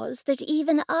catch was that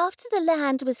even after the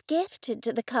land was gifted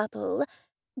to the couple,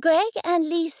 Greg and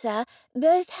Lisa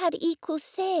both had equal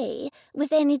say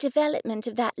with any development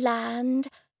of that land.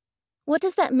 What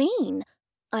does that mean?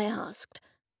 I asked.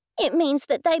 It means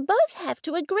that they both have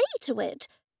to agree to it,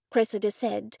 Cressida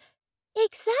said.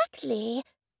 Exactly,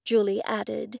 Julie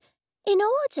added. In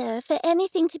order for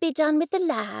anything to be done with the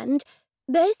land,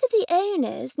 both of the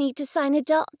owners need to sign a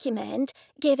document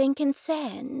giving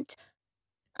consent.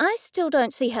 I still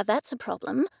don't see how that's a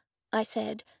problem, I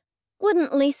said.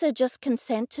 Wouldn't Lisa just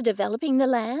consent to developing the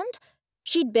land?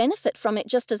 She'd benefit from it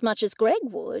just as much as Greg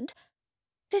would.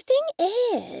 The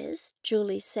thing is,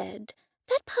 Julie said,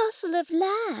 that parcel of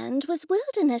land was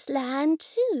wilderness land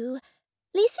too.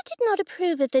 Lisa did not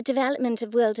approve of the development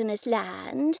of wilderness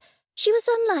land. She was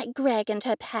unlike Greg and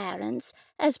her parents,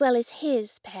 as well as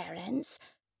his parents.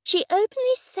 She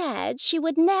openly said she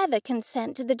would never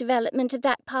consent to the development of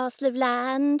that parcel of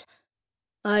land.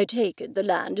 I take it the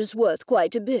land is worth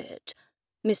quite a bit,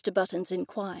 Mr. Buttons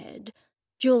inquired.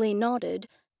 Julie nodded.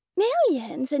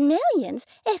 Millions and millions,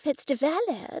 if it's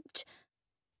developed.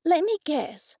 Let me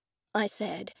guess, I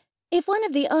said. If one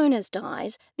of the owners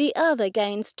dies, the other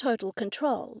gains total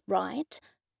control, right?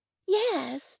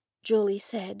 Yes, Julie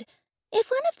said. If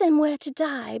one of them were to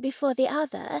die before the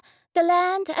other, the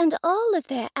land and all of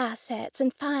their assets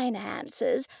and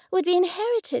finances would be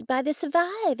inherited by the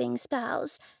surviving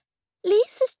spouse.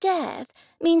 Lisa's death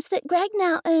means that Greg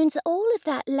now owns all of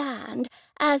that land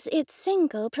as its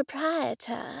single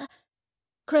proprietor.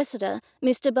 Cressida,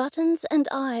 Mr. Buttons, and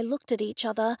I looked at each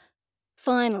other.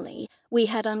 Finally, we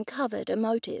had uncovered a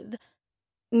motive.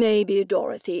 Maybe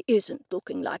Dorothy isn't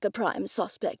looking like a prime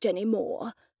suspect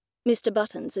anymore, Mr.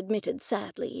 Buttons admitted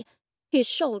sadly. His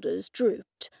shoulders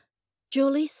drooped.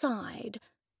 Julie sighed.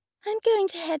 I'm going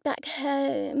to head back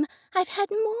home. I've had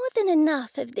more than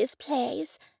enough of this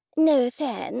place. No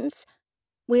offense.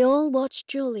 We all watched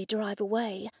Julie drive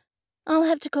away. I'll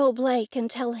have to call Blake and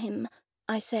tell him,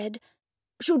 I said.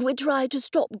 Should we try to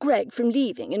stop Greg from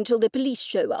leaving until the police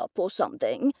show up or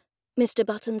something? Mr.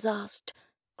 Buttons asked.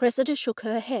 Cressida shook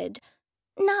her head.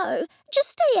 No,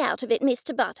 just stay out of it,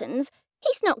 Mr. Buttons.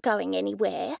 He's not going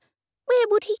anywhere. Where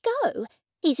would he go?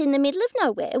 He's in the middle of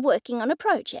nowhere working on a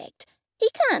project. He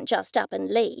can't just up and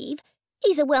leave.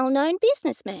 He's a well-known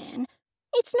businessman.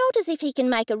 It's not as if he can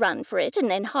make a run for it and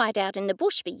then hide out in the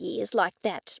bush for years like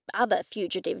that other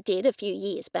fugitive did a few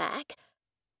years back.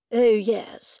 Oh,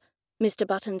 yes, Mr.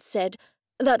 Buttons said.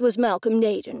 "That was Malcolm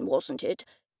Naden, wasn't it?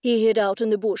 He hid out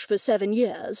in the bush for 7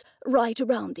 years, right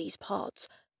around these parts.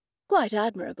 Quite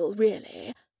admirable,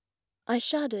 really." I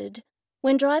shuddered.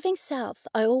 When driving south,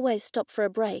 I always stopped for a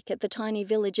break at the tiny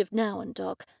village of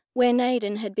Nowendock, where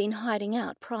Naden had been hiding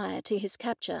out prior to his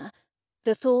capture.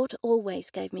 The thought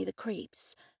always gave me the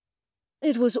creeps.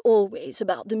 "It was always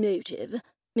about the motive,"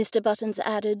 Mr. Buttons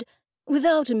added.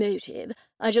 "Without a motive,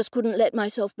 I just couldn't let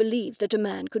myself believe that a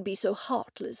man could be so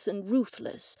heartless and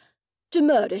ruthless. To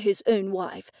murder his own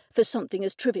wife for something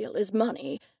as trivial as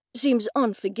money seems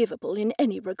unforgivable in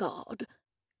any regard."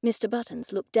 Mr.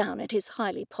 Buttons looked down at his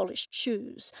highly polished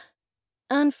shoes.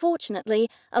 "Unfortunately,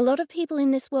 a lot of people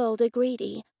in this world are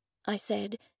greedy," I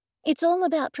said. "It's all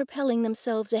about propelling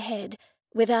themselves ahead,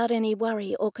 without any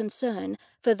worry or concern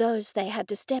for those they had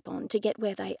to step on to get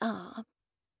where they are."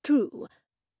 "True,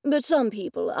 but some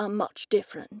people are much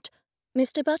different."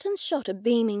 Mr. Buttons shot a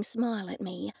beaming smile at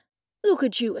me. "Look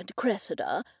at you and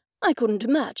Cressida. I couldn't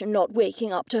imagine not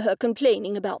waking up to her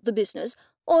complaining about the business,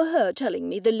 or her telling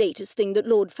me the latest thing that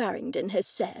Lord Farringdon has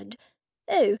said.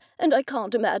 Oh, and I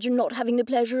can't imagine not having the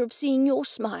pleasure of seeing your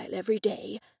smile every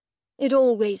day. It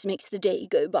always makes the day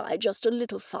go by just a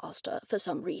little faster for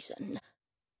some reason."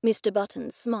 Mr.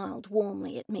 Buttons smiled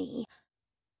warmly at me.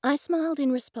 I smiled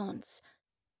in response.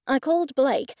 I called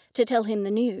Blake to tell him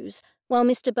the news, while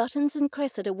Mr. Buttons and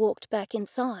Cressida walked back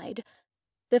inside.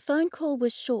 The phone call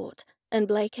was short, and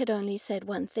Blake had only said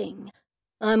one thing.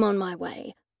 "I'm on my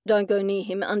way. Don't go near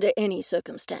him under any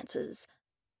circumstances."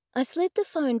 I slid the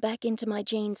phone back into my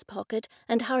jeans pocket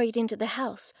and hurried into the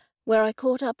house, where I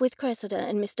caught up with Cressida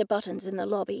and Mr. Buttons in the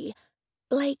lobby.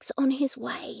 "Blake's on his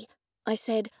way," I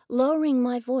said, lowering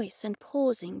my voice and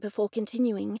pausing before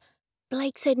continuing.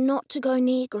 "Blake said not to go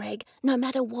near Greg, no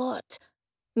matter what."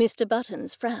 Mr.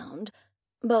 Buttons frowned.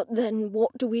 "But then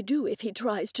what do we do if he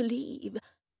tries to leave?"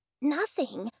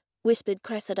 "Nothing," whispered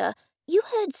Cressida. "You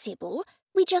heard Sibyl.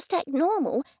 We just act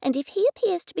normal, and if he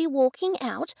appears to be walking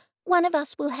out, one of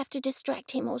us will have to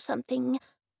distract him or something."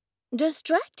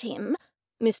 "Distract him?"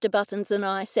 Mr. Buttons and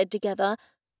I said together.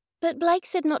 "But Blake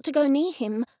said not to go near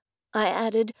him," I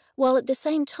added, while at the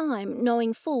same time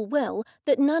knowing full well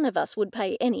that none of us would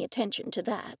pay any attention to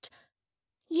that.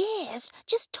 "Yes,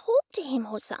 just talk to him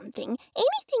or something.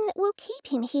 Anything that will keep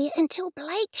him here until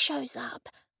Blake shows up."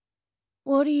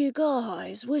 "What are you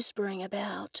guys whispering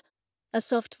about?" A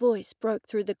soft voice broke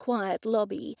through the quiet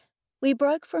lobby. We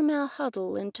broke from our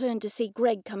huddle and turned to see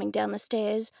Greg coming down the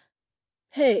stairs.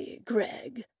 "Hey,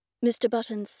 Greg," Mr.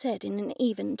 Buttons said in an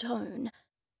even tone.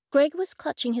 Greg was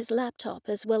clutching his laptop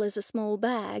as well as a small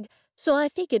bag, so I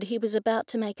figured he was about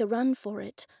to make a run for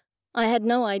it. I had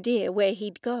no idea where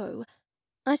he'd go.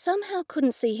 I somehow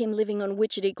couldn't see him living on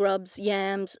witchetty grubs,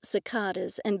 yams,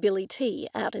 cicadas, and billy tea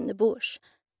out in the bush.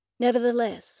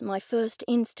 Nevertheless, my first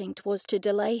instinct was to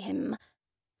delay him.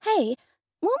 "Hey,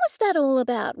 what was that all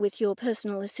about with your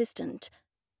personal assistant?"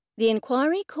 The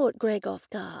inquiry caught Greg off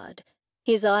guard.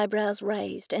 His eyebrows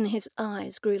raised and his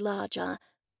eyes grew larger.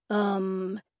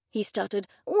 He stuttered.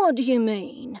 "What do you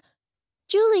mean?"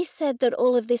 "Julie said that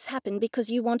all of this happened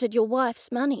because you wanted your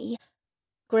wife's money."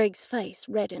 Greg's face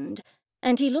reddened,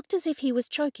 and he looked as if he was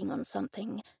choking on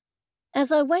something.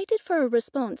 As I waited for a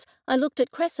response, I looked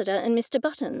at Cressida and Mr.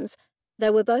 Buttons. They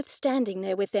were both standing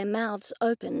there with their mouths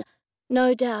open,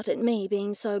 no doubt at me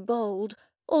being so bold,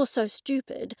 or so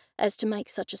stupid, as to make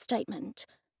such a statement.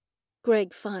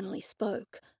 Greg finally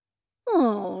spoke.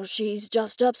 "Oh, she's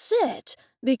just upset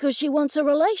because she wants a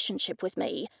relationship with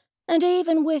me. And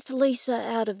even with Lisa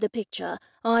out of the picture,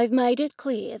 I've made it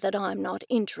clear that I'm not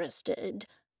interested."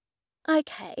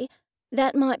 "Okay,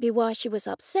 that might be why she was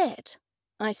upset,"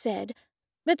 I said.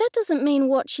 "But that doesn't mean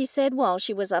what she said while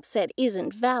she was upset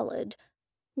isn't valid.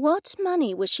 What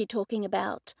money was she talking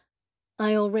about?"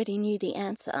 I already knew the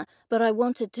answer, but I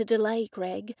wanted to delay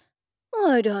Greg.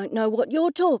 "I don't know what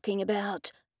you're talking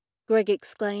about," Greg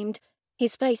exclaimed,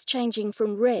 his face changing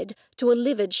from red to a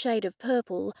livid shade of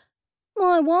purple.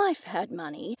 "My wife had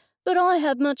money, but I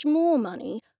have much more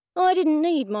money. I didn't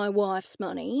need my wife's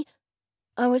money."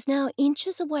 I was now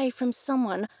inches away from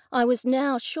someone I was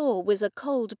now sure was a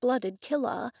cold-blooded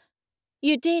killer.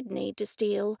 You did need to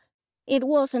steal. It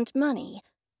wasn't money.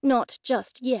 Not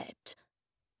just yet.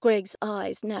 Greg's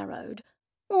eyes narrowed.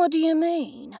 "What do you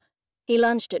mean?" He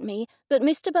lunged at me, but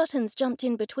Mr. Buttons jumped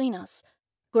in between us.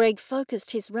 Greg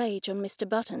focused his rage on Mr.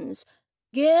 Buttons.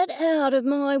 "Get out of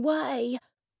my way."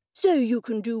 "So you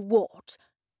can do what?"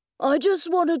 "I just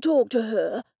want to talk to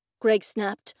her," Greg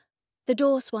snapped. The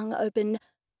door swung open.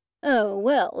 "Oh,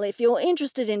 well, if you're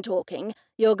interested in talking,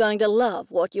 you're going to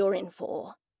love what you're in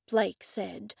for," Blake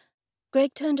said.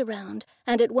 Greg turned around,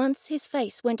 and at once his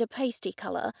face went a pasty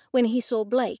colour when he saw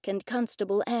Blake and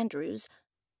Constable Andrews.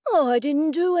 "Oh, I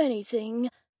didn't do anything."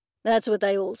 "That's what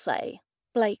they all say,"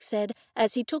 Blake said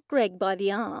as he took Greg by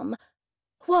the arm.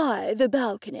 "Why the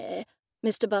balcony?"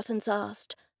 Mr. Buttons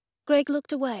asked. Greg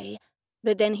looked away,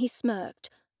 but then he smirked.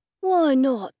 "Why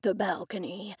not the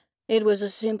balcony? It was a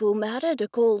simple matter to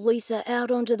call Lisa out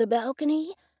onto the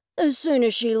balcony. As soon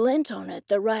as she leant on it,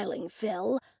 the railing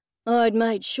fell. I'd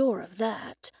made sure of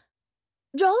that."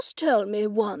 "Just tell me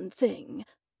one thing,"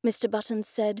 Mr. Buttons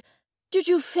said. "Did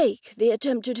you fake the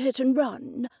attempted hit and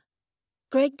run?"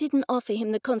 Greg didn't offer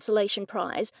him the consolation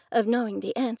prize of knowing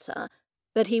the answer,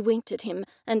 but he winked at him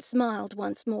and smiled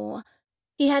once more.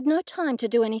 He had no time to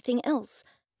do anything else,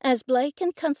 as Blake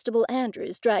and Constable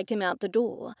Andrews dragged him out the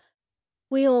door.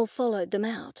 We all followed them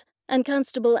out, and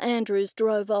Constable Andrews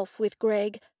drove off with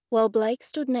Greg, while Blake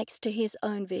stood next to his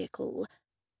own vehicle.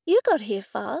 "You got here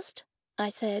fast," I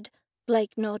said.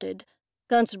 Blake nodded.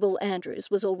 Constable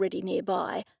Andrews was already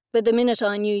nearby, but the minute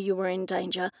I knew you were in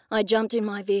danger, I jumped in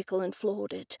my vehicle and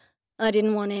floored it. I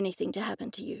didn't want anything to happen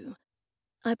to you.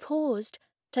 I paused,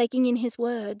 taking in his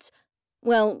words.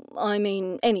 "Well, I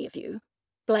mean any of you,"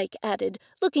 Blake added,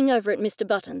 looking over at Mr.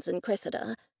 Buttons and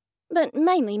Cressida. "But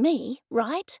mainly me,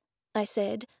 right?" I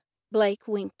said. Blake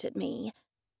winked at me.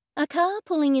 A car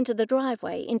pulling into the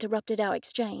driveway interrupted our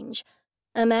exchange.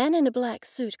 A man in a black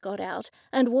suit got out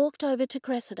and walked over to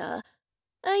Cressida.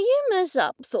 "Are you Miss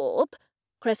Upthorpe?"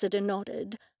 Cressida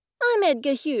nodded. "I'm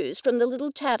Edgar Hughes from the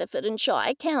Little Tatterford and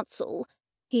Shire Council,"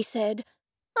 he said.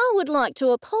 "I would like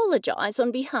to apologise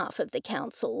on behalf of the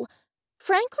council.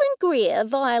 Franklin Greer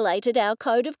violated our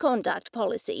Code of Conduct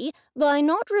policy by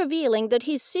not revealing that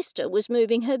his sister was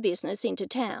moving her business into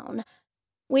town.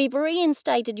 We've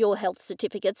reinstated your health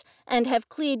certificates and have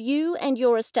cleared you and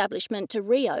your establishment to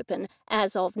reopen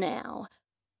as of now."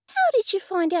 "How did you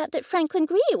find out that Franklin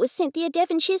Greer was Cynthia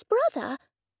Devonshire's brother?"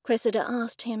 Cressida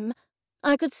asked him.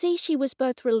 I could see she was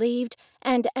both relieved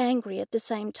and angry at the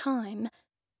same time.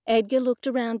 Edgar looked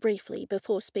around briefly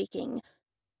before speaking.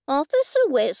 "Officer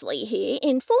Wesley here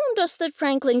informed us that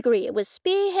Franklin Greer was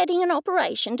spearheading an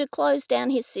operation to close down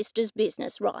his sister's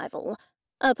business rival.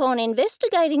 Upon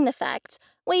investigating the facts,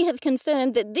 we have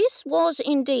confirmed that this was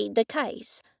indeed the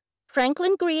case.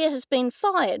 Franklin Greer has been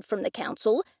fired from the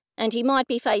council, and he might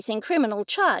be facing criminal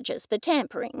charges for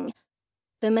tampering."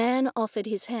 The man offered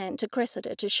his hand to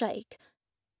Cressida to shake.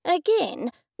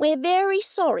 "Again, we're very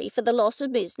sorry for the loss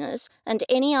of business and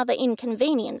any other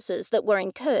inconveniences that were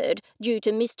incurred due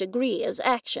to Mr. Greer's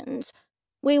actions.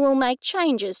 We will make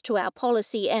changes to our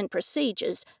policy and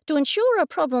procedures to ensure a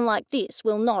problem like this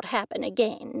will not happen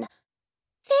again."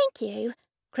 "Thank you,"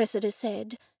 Cressida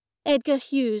said. Edgar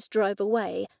Hughes drove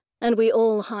away, and we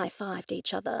all high-fived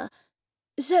each other.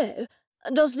 "So,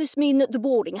 does this mean that the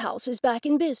boarding house is back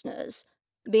in business?"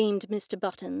 beamed Mr.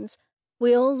 Buttons.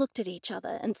 We all looked at each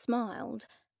other and smiled.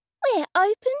 "We're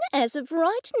open as of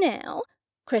right now,"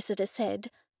 Cressida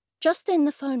said. Just then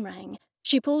the phone rang.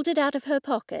 She pulled it out of her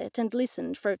pocket and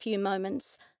listened for a few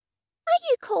moments. "Are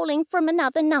you calling from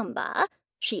another number?"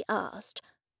 she asked.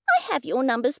 "I have your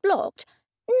numbers blocked.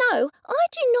 No, I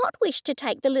do not wish to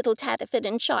take the Little Tatterford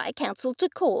and Shire Council to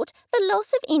court for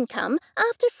loss of income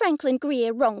after Franklin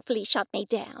Greer wrongfully shut me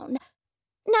down.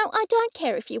 No, I don't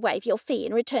care if you waive your fee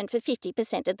in return for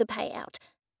 50% of the payout.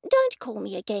 Don't call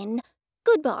me again.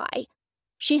 Goodbye."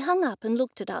 She hung up and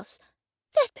looked at us.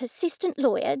 "That persistent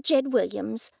lawyer, Jed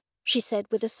Williams," she said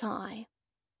with a sigh.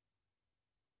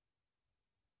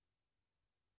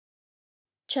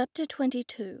 Chapter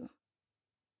 22.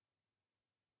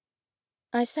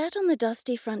 I sat on the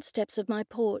dusty front steps of my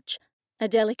porch, a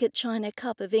delicate china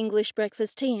cup of English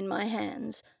breakfast tea in my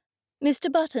hands.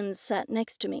 Mr. Buttons sat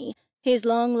next to me, his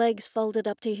long legs folded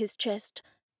up to his chest.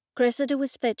 Cressida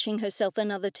was fetching herself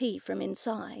another tea from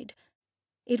inside.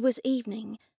 It was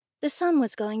evening. The sun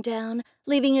was going down,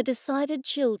 leaving a decided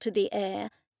chill to the air,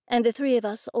 and the three of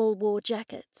us all wore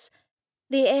jackets.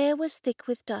 The air was thick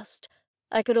with dust.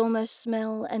 I could almost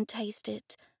smell and taste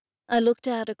it. I looked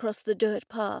out across the dirt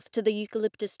path to the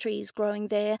eucalyptus trees growing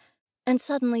there, and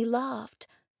suddenly laughed.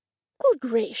 "Good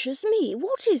gracious me,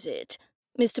 what is it?"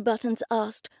 Mr. Buttons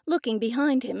asked, looking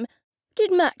behind him.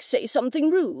 "Did Max say something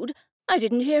rude? I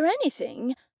didn't hear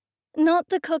anything." "Not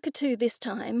the cockatoo this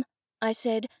time," I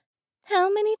said. "How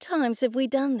many times have we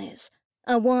done this?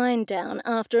 A wind down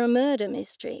after a murder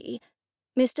mystery."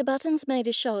 Mr. Buttons made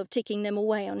a show of ticking them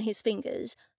away on his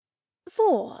fingers.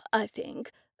 4, I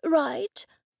think. Right?"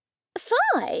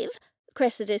 5,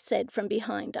 Cressida said from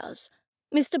behind us.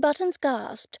 Mr. Buttons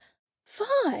gasped.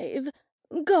 5?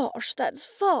 Gosh, that's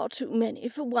far too many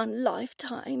for one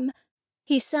lifetime."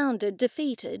 He sounded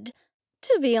defeated.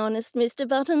 To be honest, Mr.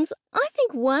 Buttons, I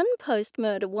think one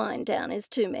post-murder wind-down is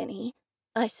too many,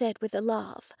 I said with a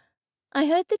laugh. I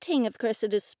heard the ting of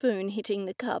Cressida's spoon hitting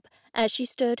the cup as she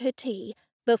stirred her tea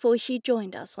before she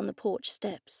joined us on the porch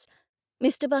steps.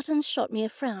 Mr. Buttons shot me a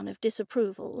frown of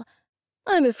disapproval.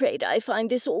 I'm afraid I find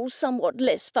this all somewhat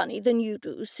less funny than you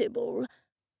do, Sibyl.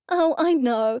 Oh, I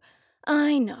know,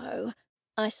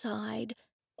 I sighed.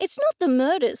 It's not the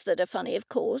murders that are funny, of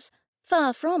course.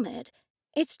 Far from it.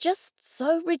 It's just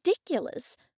so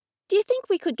ridiculous. Do you think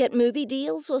we could get movie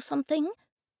deals or something?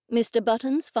 Mr.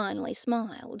 Buttons finally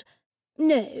smiled.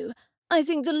 No, I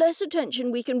think the less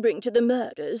attention we can bring to the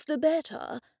murders, the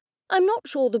better. I'm not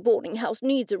sure the boarding house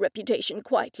needs a reputation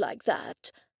quite like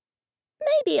that.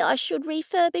 Maybe I should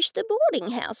refurbish the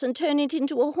boarding house and turn it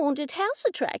into a haunted house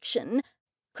attraction,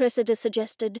 Cressida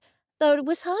suggested, though it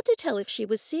was hard to tell if she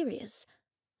was serious.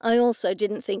 I also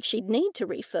didn't think she'd need to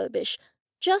refurbish,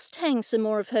 just hang some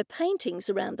more of her paintings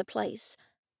around the place.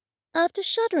 After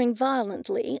shuddering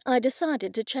violently, I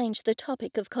decided to change the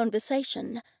topic of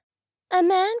conversation. A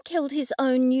man killed his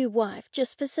own new wife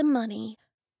just for some money,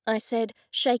 I said,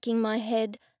 shaking my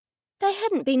head. They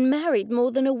hadn't been married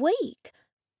more than a week.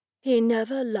 He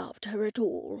never loved her at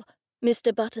all,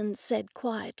 Mr. Buttons said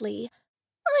quietly.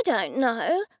 I don't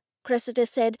know, Cressida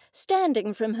said,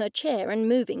 standing from her chair and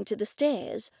moving to the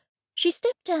stairs. She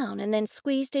stepped down and then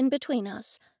squeezed in between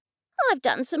us. I've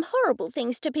done some horrible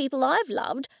things to people I've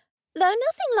loved, though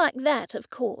nothing like that, of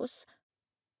course.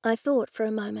 I thought for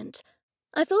a moment.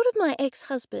 I thought of my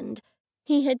ex-husband.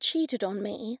 He had cheated on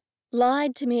me,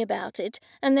 lied to me about it,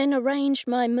 and then arranged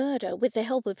my murder with the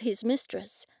help of his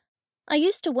mistress. I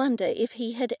used to wonder if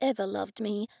he had ever loved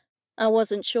me. I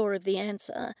wasn't sure of the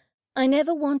answer. I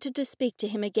never wanted to speak to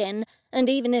him again, and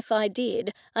even if I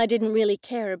did, I didn't really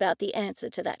care about the answer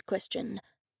to that question.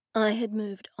 I had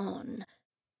moved on.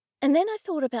 And then I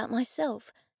thought about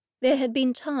myself. There had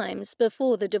been times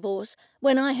before the divorce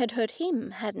when I had hurt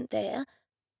him, hadn't there?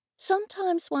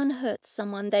 Sometimes one hurts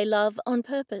someone they love on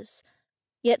purpose.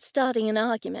 Yet starting an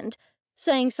argument,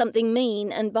 saying something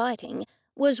mean and biting,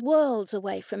 was worlds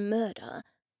away from murder.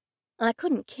 I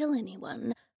couldn't kill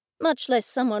anyone, much less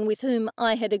someone with whom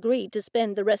I had agreed to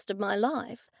spend the rest of my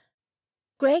life.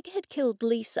 Greg had killed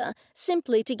Lisa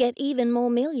simply to get even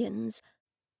more millions.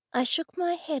 I shook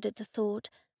my head at the thought,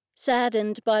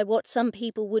 saddened by what some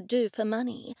people would do for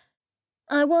money.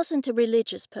 I wasn't a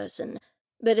religious person,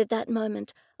 but at that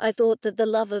moment I thought that the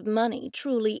love of money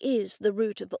truly is the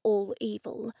root of all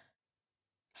evil.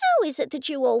 How is it that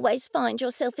you always find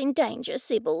yourself in danger,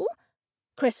 Sibyl?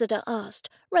 Cressida asked,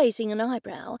 raising an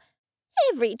eyebrow.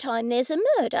 Every time there's a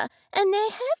murder, and there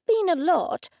have been a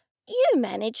lot, you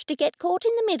manage to get caught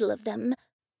in the middle of them,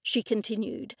 she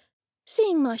continued.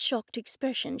 Seeing my shocked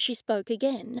expression, she spoke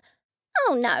again.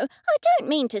 Oh, no, I don't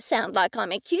mean to sound like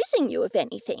I'm accusing you of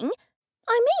anything.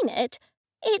 I mean it.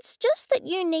 It's just that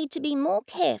you need to be more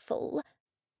careful.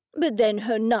 But then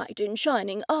her knight in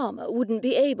shining armour wouldn't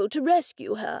be able to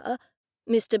rescue her,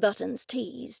 Mr. Buttons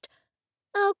teased.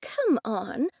 Oh, come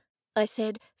on, I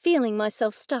said, feeling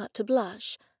myself start to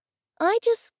blush. I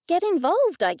just get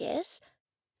involved, I guess.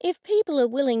 If people are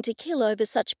willing to kill over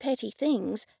such petty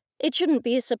things, it shouldn't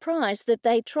be a surprise that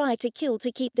they try to kill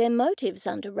to keep their motives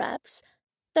under wraps.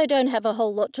 They don't have a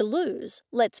whole lot to lose,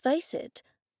 let's face it,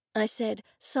 I said,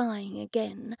 sighing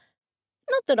again.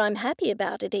 Not that I'm happy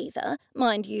about it either,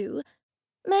 mind you.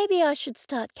 Maybe I should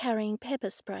start carrying pepper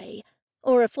spray,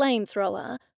 or a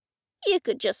flamethrower. You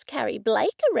could just carry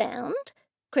Blake around,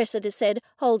 Cressida said,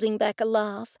 holding back a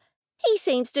laugh. He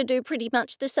seems to do pretty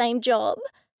much the same job.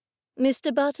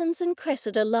 Mr. Buttons and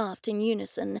Cressida laughed in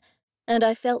unison, and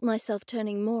I felt myself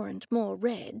turning more and more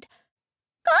red.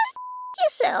 Go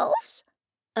yourselves,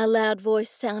 a loud voice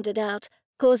sounded out,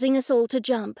 causing us all to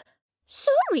jump.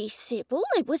 Sorry, Sibyl,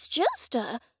 it was just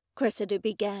Cressida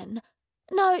began.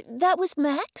 No, that was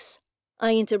Max,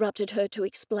 I interrupted her to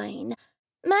explain.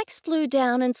 Max flew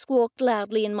down and squawked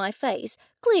loudly in my face,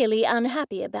 clearly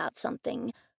unhappy about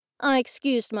something. I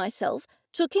excused myself,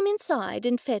 took him inside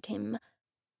and fed him.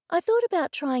 I thought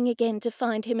about trying again to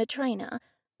find him a trainer,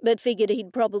 but figured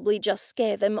he'd probably just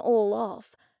scare them all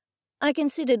off. I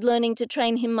considered learning to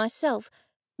train him myself,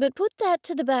 but put that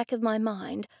to the back of my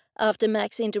mind after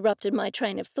Max interrupted my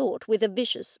train of thought with a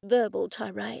vicious verbal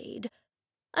tirade.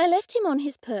 I left him on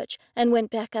his perch and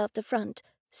went back out the front,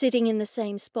 sitting in the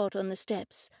same spot on the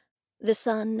steps. The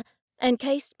sun,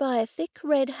 encased by a thick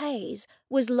red haze,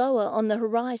 was lower on the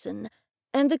horizon,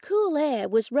 and the cool air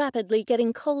was rapidly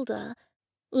getting colder.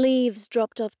 Leaves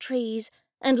dropped off trees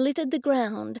and littered the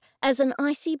ground as an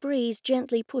icy breeze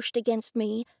gently pushed against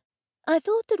me. I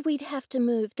thought that we'd have to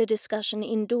move the discussion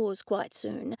indoors quite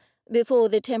soon, before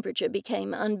the temperature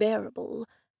became unbearable.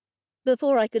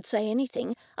 Before I could say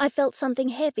anything, I felt something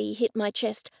heavy hit my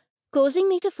chest, causing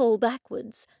me to fall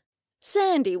backwards.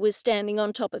 Sandy was standing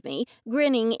on top of me,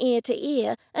 grinning ear to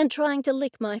ear and trying to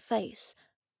lick my face.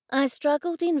 I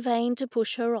struggled in vain to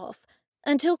push her off,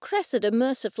 until Cressida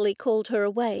mercifully called her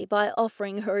away by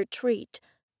offering her a treat.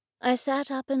 I sat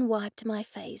up and wiped my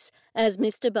face as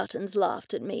Mr. Buttons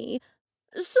laughed at me.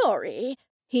 "Sorry,"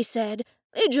 he said.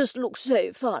 "It just looks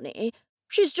so funny.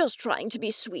 She's just trying to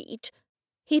be sweet."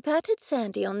 He patted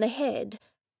Sandy on the head.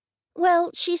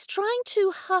 "Well, she's trying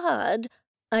too hard,"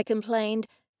 I complained,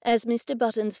 as Mr.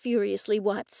 Buttons furiously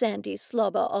wiped Sandy's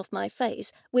slobber off my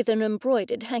face with an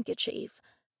embroidered handkerchief.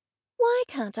 "Why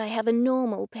can't I have a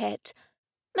normal pet?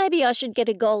 Maybe I should get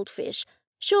a goldfish.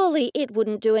 Surely it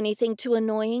wouldn't do anything too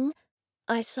annoying."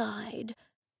 I sighed.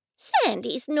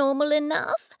 "Sandy's normal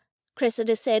enough,"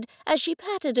 Cressida said as she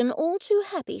patted an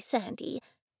all-too-happy Sandy.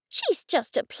 "She's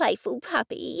just a playful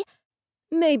puppy."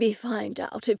 "Maybe find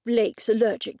out if Blake's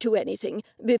allergic to anything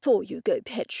before you go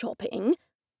pet shopping,"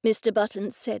 Mr.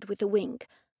 Buttons said with a wink.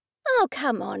 "Oh,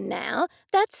 come on now,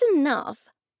 that's enough,"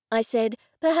 I said,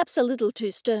 perhaps a little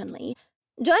too sternly.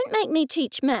 "Don't make me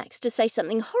teach Max to say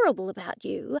something horrible about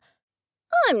you."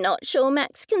 "I'm not sure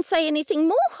Max can say anything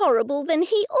more horrible than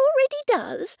he already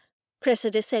does,"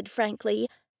 Cressida said frankly.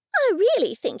 "I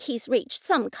really think he's reached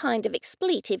some kind of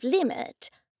expletive limit."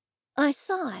 I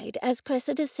sighed as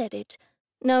Cressida said it,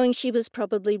 knowing she was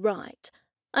probably right.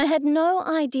 I had no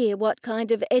idea what kind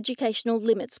of educational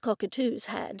limits cockatoos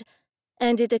had,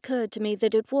 and it occurred to me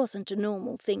that it wasn't a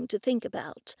normal thing to think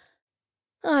about.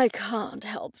 "I can't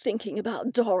help thinking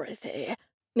about Dorothy,"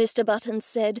 Mr. Buttons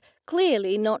said,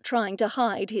 clearly not trying to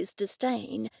hide his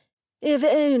disdain. "If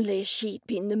only she'd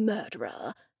been the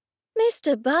murderer."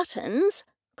 "Mr. Buttons!"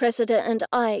 Cressida and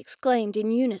I exclaimed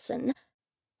in unison.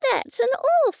 "That's an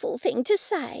awful thing to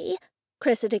say,"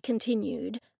 Cressida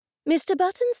continued. Mr.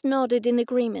 Buttons nodded in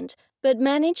agreement, but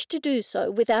managed to do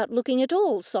so without looking at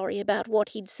all sorry about what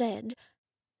he'd said.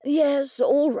 "Yes,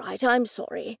 all right, I'm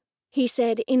sorry," he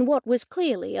said in what was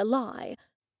clearly a lie.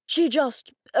 "She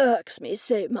just irks me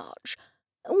so much.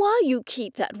 Why you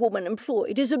keep that woman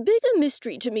employed is a bigger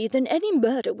mystery to me than any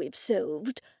murder we've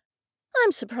solved."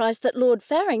 "I'm surprised that Lord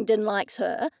Farringdon likes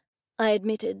her," I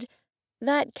admitted.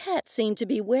 That cat seemed to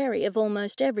be wary of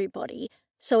almost everybody,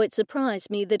 so it surprised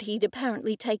me that he'd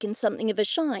apparently taken something of a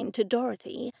shine to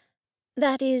Dorothy.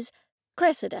 That is,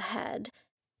 Cressida had.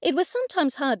 It was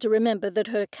sometimes hard to remember that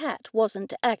her cat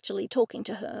wasn't actually talking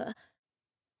to her.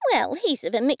 "Well, he's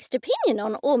of a mixed opinion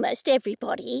on almost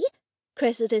everybody,"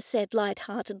 Cressida said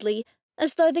light-heartedly,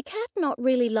 as though the cat not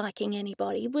really liking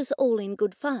anybody was all in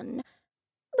good fun.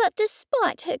 "But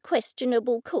despite her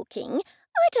questionable cooking,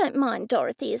 I don't mind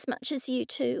Dorothy as much as you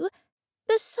two.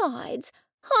 Besides,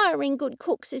 hiring good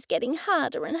cooks is getting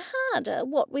harder and harder,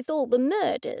 what with all the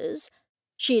murders,"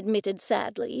 she admitted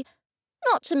sadly.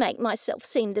 "Not to make myself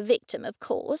seem the victim, of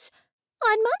course.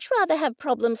 I'd much rather have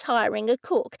problems hiring a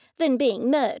cook than being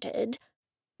murdered."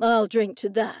 "I'll drink to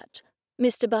that,"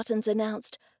 Mr. Buttons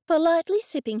announced, politely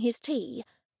sipping his tea.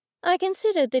 I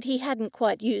considered that he hadn't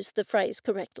quite used the phrase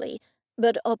correctly,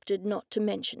 but opted not to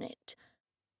mention it.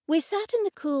 We sat in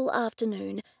the cool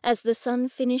afternoon as the sun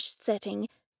finished setting,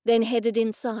 then headed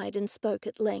inside and spoke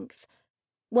at length.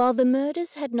 While the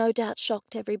murders had no doubt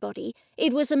shocked everybody,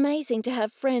 it was amazing to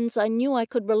have friends I knew I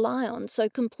could rely on so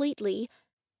completely.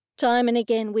 Time and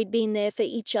again we'd been there for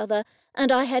each other,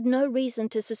 and I had no reason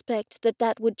to suspect that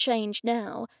that would change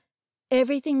now.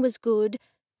 Everything was good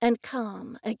and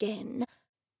calm again.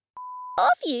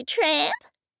 "Off you tramp!"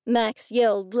 Max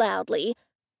yelled loudly.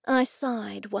 I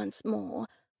sighed once more.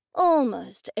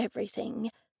 Almost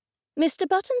everything. Mr.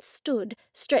 Buttons stood,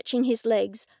 stretching his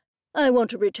legs. "I want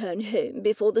to return home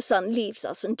before the sun leaves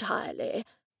us entirely."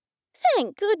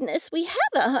 "Thank goodness we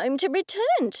have a home to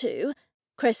return to,"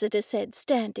 Cressida said,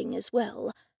 standing as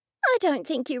well. "I don't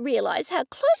think you realise how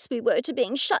close we were to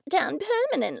being shut down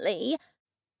permanently."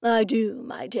 "I do,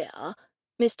 my dear,"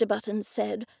 Mr. Buttons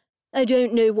said. "I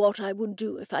don't know what I would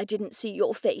do if I didn't see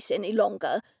your face any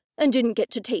longer, and didn't get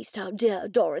to taste our dear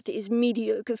Dorothy's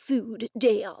mediocre food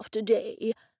day after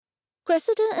day."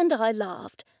 Cressida and I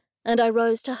laughed, and I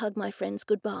rose to hug my friends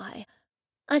goodbye.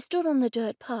 I stood on the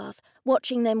dirt path,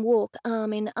 watching them walk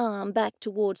arm in arm back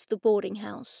towards the boarding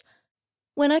house.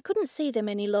 When I couldn't see them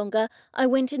any longer, I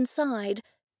went inside,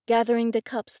 gathering the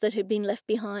cups that had been left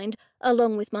behind,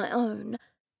 along with my own.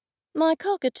 My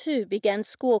cockatoo began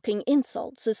squawking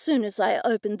insults as soon as I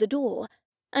opened the door,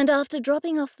 and after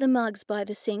dropping off the mugs by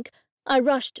the sink, I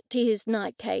rushed to his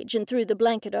night cage and threw the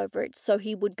blanket over it so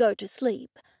he would go to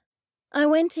sleep. I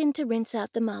went in to rinse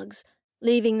out the mugs,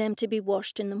 leaving them to be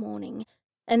washed in the morning,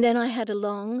 and then I had a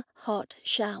long, hot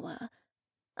shower.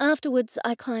 Afterwards,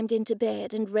 I climbed into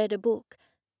bed and read a book.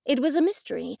 It was a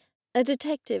mystery, a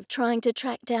detective trying to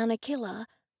track down a killer.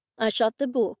 I shut the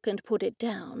book and put it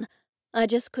down. I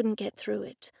just couldn't get through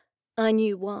it. I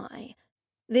knew why.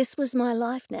 This was my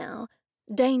life now.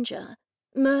 Danger,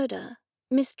 murder,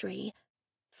 mystery.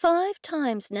 5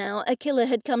 times now a killer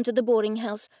had come to the boarding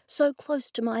house so close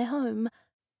to my home.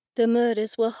 The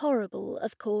murders were horrible,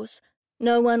 of course.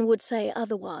 No one would say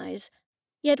otherwise.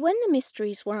 Yet when the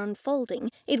mysteries were unfolding,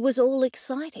 it was all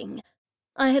exciting.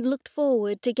 I had looked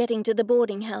forward to getting to the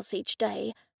boarding house each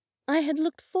day. I had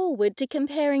looked forward to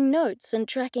comparing notes and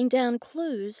tracking down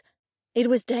clues. It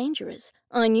was dangerous,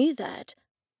 I knew that.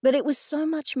 But it was so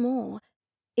much more.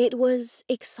 It was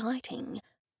exciting.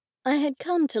 I had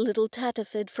come to Little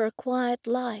Tatterford for a quiet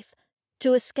life,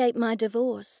 to escape my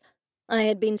divorce. I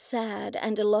had been sad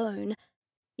and alone.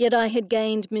 Yet I had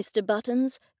gained Mr.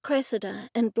 Buttons, Cressida,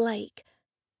 and Blake.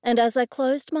 And as I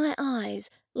closed my eyes,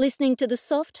 listening to the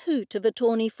soft hoot of a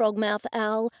tawny frogmouth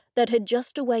owl that had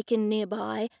just awakened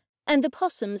nearby, and the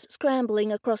possums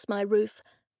scrambling across my roof,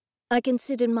 I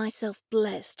considered myself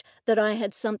blessed that I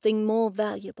had something more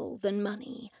valuable than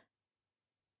money.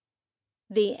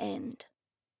 The end.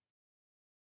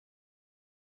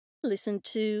 Listen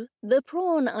to The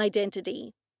Prawn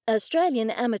Identity, Australian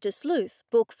Amateur Sleuth,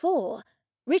 Book 4,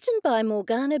 written by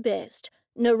Morgana Best,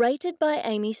 narrated by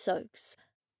Amy Soakes.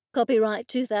 Copyright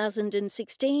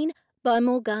 2016 by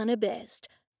Morgana Best.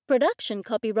 Production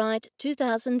copyright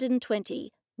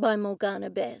 2020 by Morgana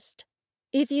Best.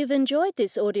 If you've enjoyed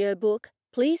this audiobook,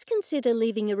 please consider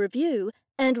leaving a review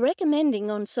and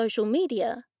recommending on social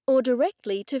media or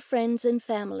directly to friends and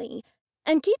family.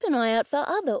 And keep an eye out for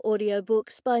other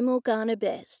audiobooks by Morgana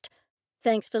Best.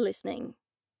 Thanks for listening.